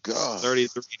 Oh my god,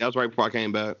 33. That was right before I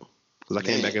came back because I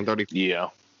came back in 33. Yeah.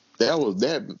 That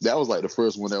was like the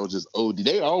first one that was just OD.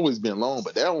 They always been long,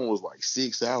 but that one was like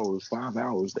 6 hours, 5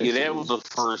 hours. That was the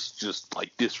first just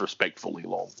like disrespectfully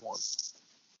long one.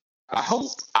 I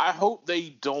hope they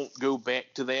don't go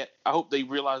back to that. I hope they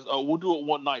realize, we'll do it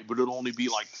one night, but it'll only be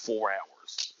like 4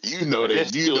 hours. You know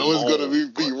that. You know it's gonna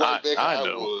be right back how it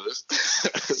know.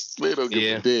 Was. They don't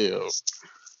give a damn.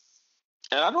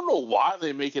 And I don't know why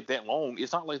they make it that long.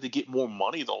 It's not like they get more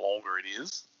money the longer it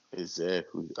is.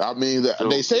 Exactly. I mean,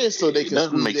 they say it so they can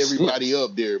squeeze everybody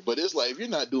up there, but it's like if you're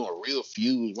not doing real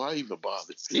feuds, why even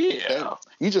bother? Yeah,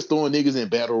 you just throwing niggas in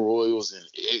battle royals and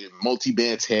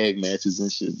multi-band tag matches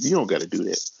and shit. You don't got to do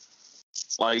that.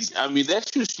 Like, I mean, that's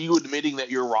just you admitting that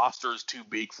your roster is too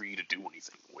big for you to do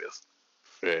anything with.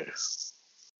 Fair.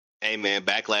 Hey man,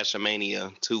 Backlash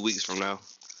Mania 2 weeks from now.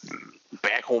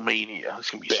 Back on Mania. It's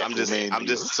gonna be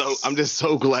I'm just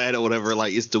so glad or whatever.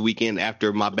 Like, it's the weekend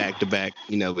after my back-to-back,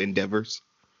 endeavors.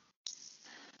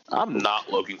 I'm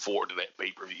not looking forward to that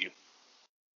pay-per-view.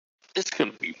 It's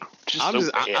gonna be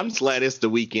I'm just glad it's the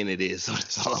weekend it is. So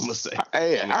that's all I'm gonna say.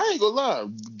 Hey, I ain't gonna lie.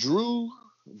 Drew,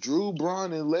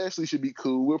 Braun, and Lashley should be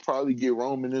cool. We'll probably get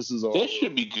Roman and Cesaro. That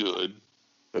should be good.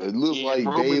 It looks like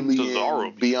Bayley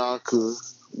and Bianca.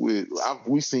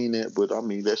 We seen that, but I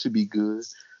mean that should be good.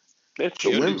 That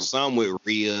should do some with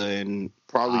Rhea and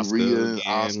probably Asuka Rhea and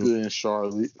Asuka and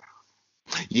Charlotte.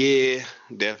 Yeah,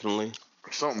 definitely.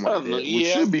 Something like that.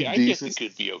 Yeah, should be I decent. guess it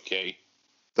could be okay.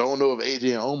 Don't know if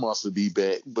AJ and Omos will be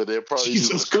back, but they're probably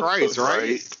Jesus Christ,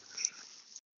 right?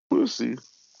 We'll see.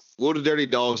 Will the Dirty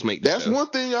Dogs make That's one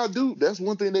thing I do. That's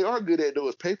one thing they are good at, though,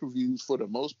 is pay-per-views for the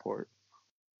most part.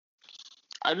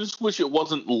 I just wish it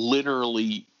wasn't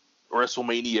literally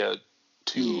WrestleMania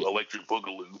 2 Electric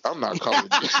Boogaloo. I'm not calling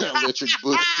it Electric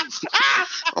Boogaloo.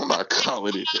 I'm not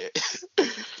calling it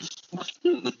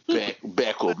that.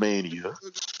 Backomania.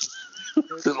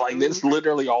 Like that's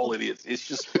literally all it is. It's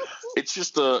just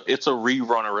a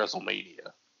rerun of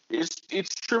WrestleMania.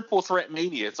 It's triple threat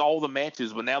mania. It's all the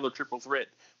matches, but now they're triple threat.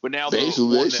 But now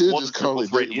Basically, they should just call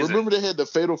triple it. threat Remember they had the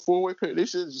Fatal 4-Way pair? They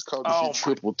should just call this shit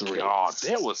Triple Threat. God,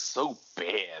 that was so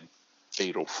bad.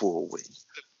 Fatal 4-Way.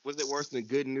 Was it worse than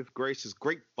Goodness Gracious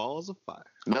Great Balls of Fire?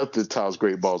 Nothing tops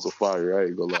Great Balls of Fire. I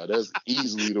ain't gonna lie. That's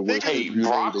easily the worst. Hey,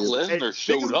 Brock Lesnar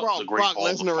showed up to Great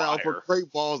Balls of Fire. For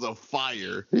Great Balls of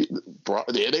Fire.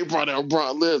 They brought out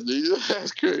Brock Lesnar.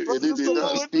 That's crazy. And they did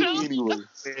not speak anyway.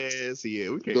 Yes, yeah.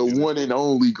 We can't The one and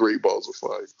only Great Balls of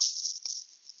Fire.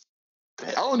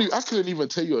 I couldn't even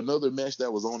tell you another match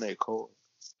that was on that card.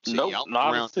 Nope,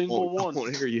 not a single one. I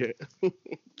don't hear yet.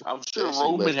 I'm sure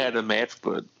Roman had a match,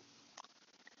 but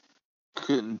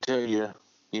couldn't tell you.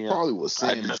 Yeah, probably was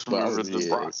I Sammy. just remember the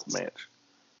Brock match.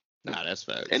 Nah, that's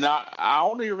fact. And I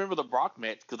only remember the Brock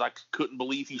match because I couldn't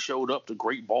believe he showed up to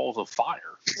Great Balls of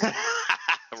Fire.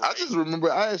 I just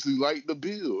remember I actually liked the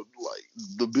build,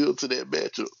 to that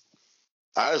matchup.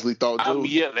 I actually thought Joe.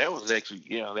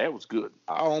 That was good.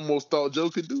 I almost thought Joe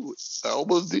could do it. I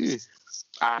almost did.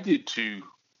 I did too.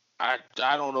 I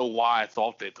don't know why I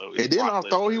thought that though. And then I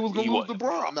thought he was gonna lose to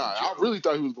Braun. Nah, I really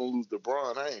thought he was gonna lose to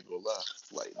Braun. I ain't gonna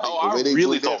lie. I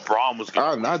really thought Braun was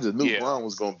gonna. I just knew Braun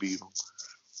was gonna beat him.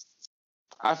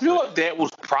 I feel like that was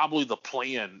probably the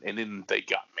plan, and then they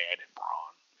got mad at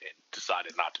Braun and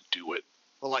decided not to do it.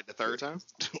 Well, like the third time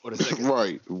or the second?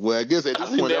 Right. Well, I guess at this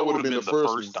point that would have been the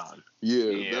first time.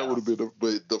 Yeah, that would have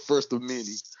been the first of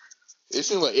many. It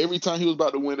seemed like every time he was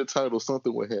about to win the title,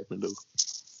 something would happen though.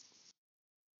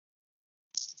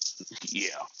 Yeah,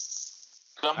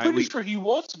 I'm pretty sure he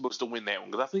was supposed to win that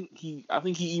one because I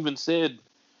think he even said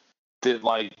that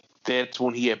that's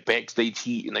when he had backstage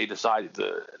heat and they decided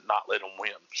to not let him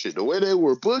win. Shit, the way they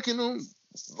were booking him,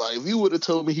 if you would have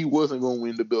told me he wasn't gonna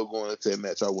win the belt going into that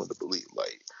match, I wouldn't have believed.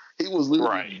 He was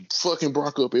literally fucking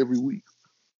Brock up every week.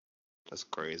 That's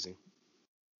crazy.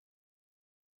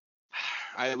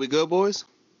 All right, we good, boys?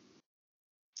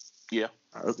 Yeah.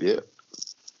 Yeah.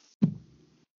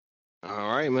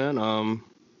 All right, man.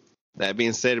 That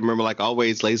being said, remember, like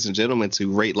always, ladies and gentlemen,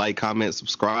 to rate, like, comment,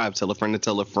 subscribe, tell a friend to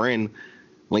tell a friend.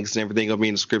 Links and everything will be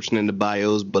in the description in the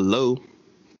bios below.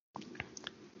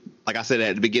 Like I said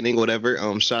at the beginning, whatever,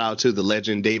 shout out to the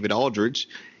legend David Aldridge.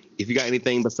 If you got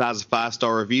anything besides a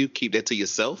 5-star review, keep that to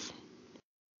yourself.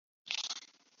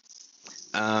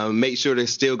 Make sure to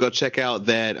still go check out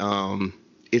that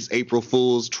it's April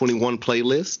Fool's 21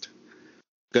 playlist.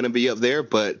 Gonna be up there,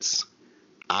 but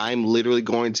I'm literally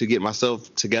going to get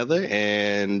myself together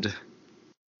and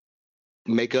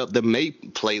make up the May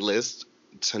playlist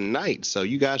tonight. So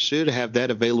you guys should have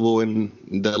that available in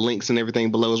the links and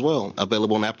everything below as well.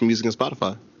 Available on Apple Music and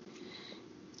Spotify.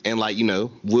 And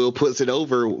Will puts it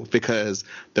over because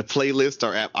the playlists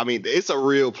are it's a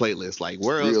real playlist. Like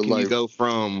where else can you go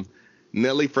from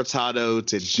Nelly Furtado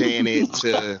to Janet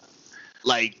to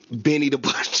Benny the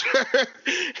Butcher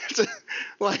to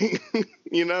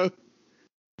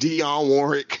Dionne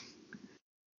Warwick.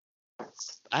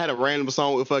 I had a random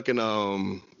song with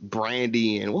fucking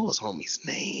Brandy and what was homie's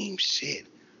name? Shit.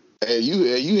 Hey,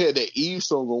 you had that Eve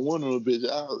song on one of them, bitch.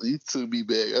 You took me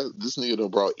back. This nigga done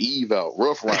brought Eve out.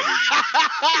 Rough Riders.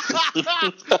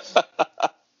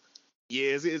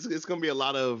 Yeah, it's gonna be a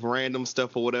lot of random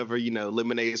stuff or whatever.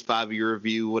 Lemonade's 5-year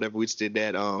review, whatever. We just did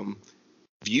that.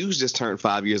 Views just turned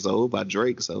 5 years old by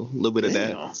Drake, so a little bit of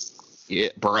that. Yeah,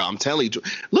 bro, I'm telling you.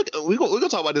 Look, we're gonna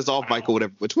talk about this off mic or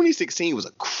whatever. But 2016 was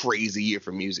a crazy year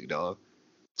for music, dog.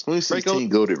 2016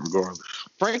 goated regardless.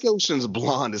 Frank Ocean's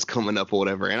Blonde is coming up or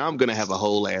whatever, and I'm gonna have a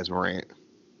whole ass rant.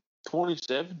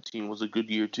 2017 was a good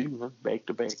year too, huh? Back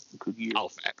to back, good year. All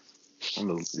facts.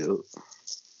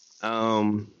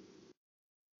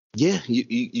 Yeah,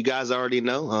 you guys already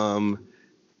know.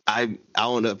 I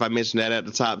don't know if I mentioned that at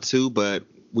the top too, but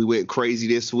we went crazy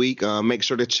this week. Make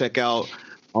sure to check out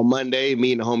on Monday.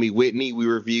 Me and the homie Whitney, we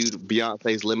reviewed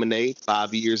Beyonce's Lemonade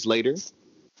 5 years later.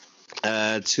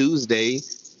 Tuesday,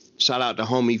 shout out to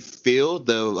homie Phil,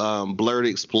 the Blurred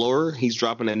Explorer. He's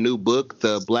dropping a new book,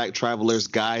 The Black Traveler's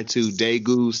Guide to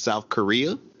Daegu, South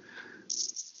Korea.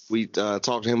 We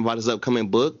talked to him about his upcoming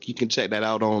book. You can check that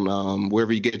out on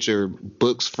wherever you get your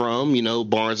books from,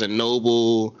 Barnes &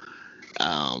 Noble,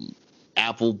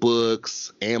 Apple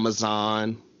Books,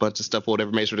 Amazon, bunch of stuff or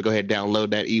whatever. Make sure to go ahead and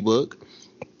download that ebook.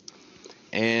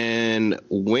 And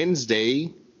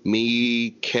Wednesday,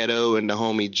 me, Keto, and the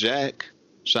homie Jack,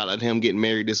 shout out to him getting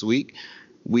married this week.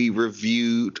 We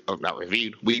previewed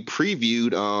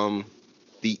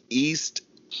the East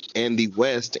and the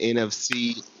West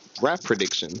NFC draft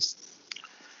predictions.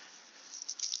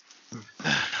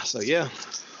 So yeah,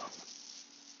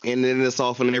 ending this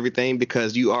off and everything,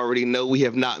 because you already know we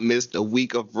have not missed a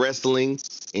week of wrestling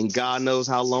in God knows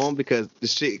how long, because the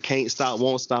shit can't stop,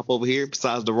 won't stop over here,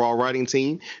 besides the Raw writing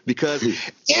team, because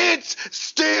it's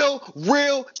still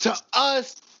real to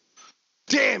us.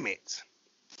 Damn it.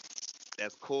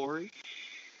 That's Corey.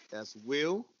 That's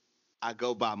Will. I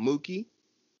go by Mookie.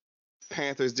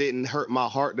 Panthers didn't hurt my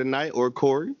heart tonight, or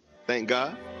Corey. Thank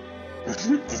God.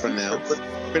 For now.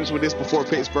 Finish with this before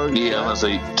Pittsburgh. Yeah, I'm gonna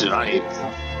say tonight.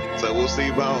 So we'll see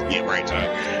about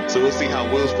time. So we'll see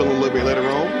how Will's feeling a little bit later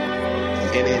on.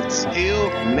 And until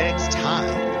next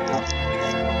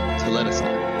time, to let us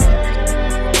know.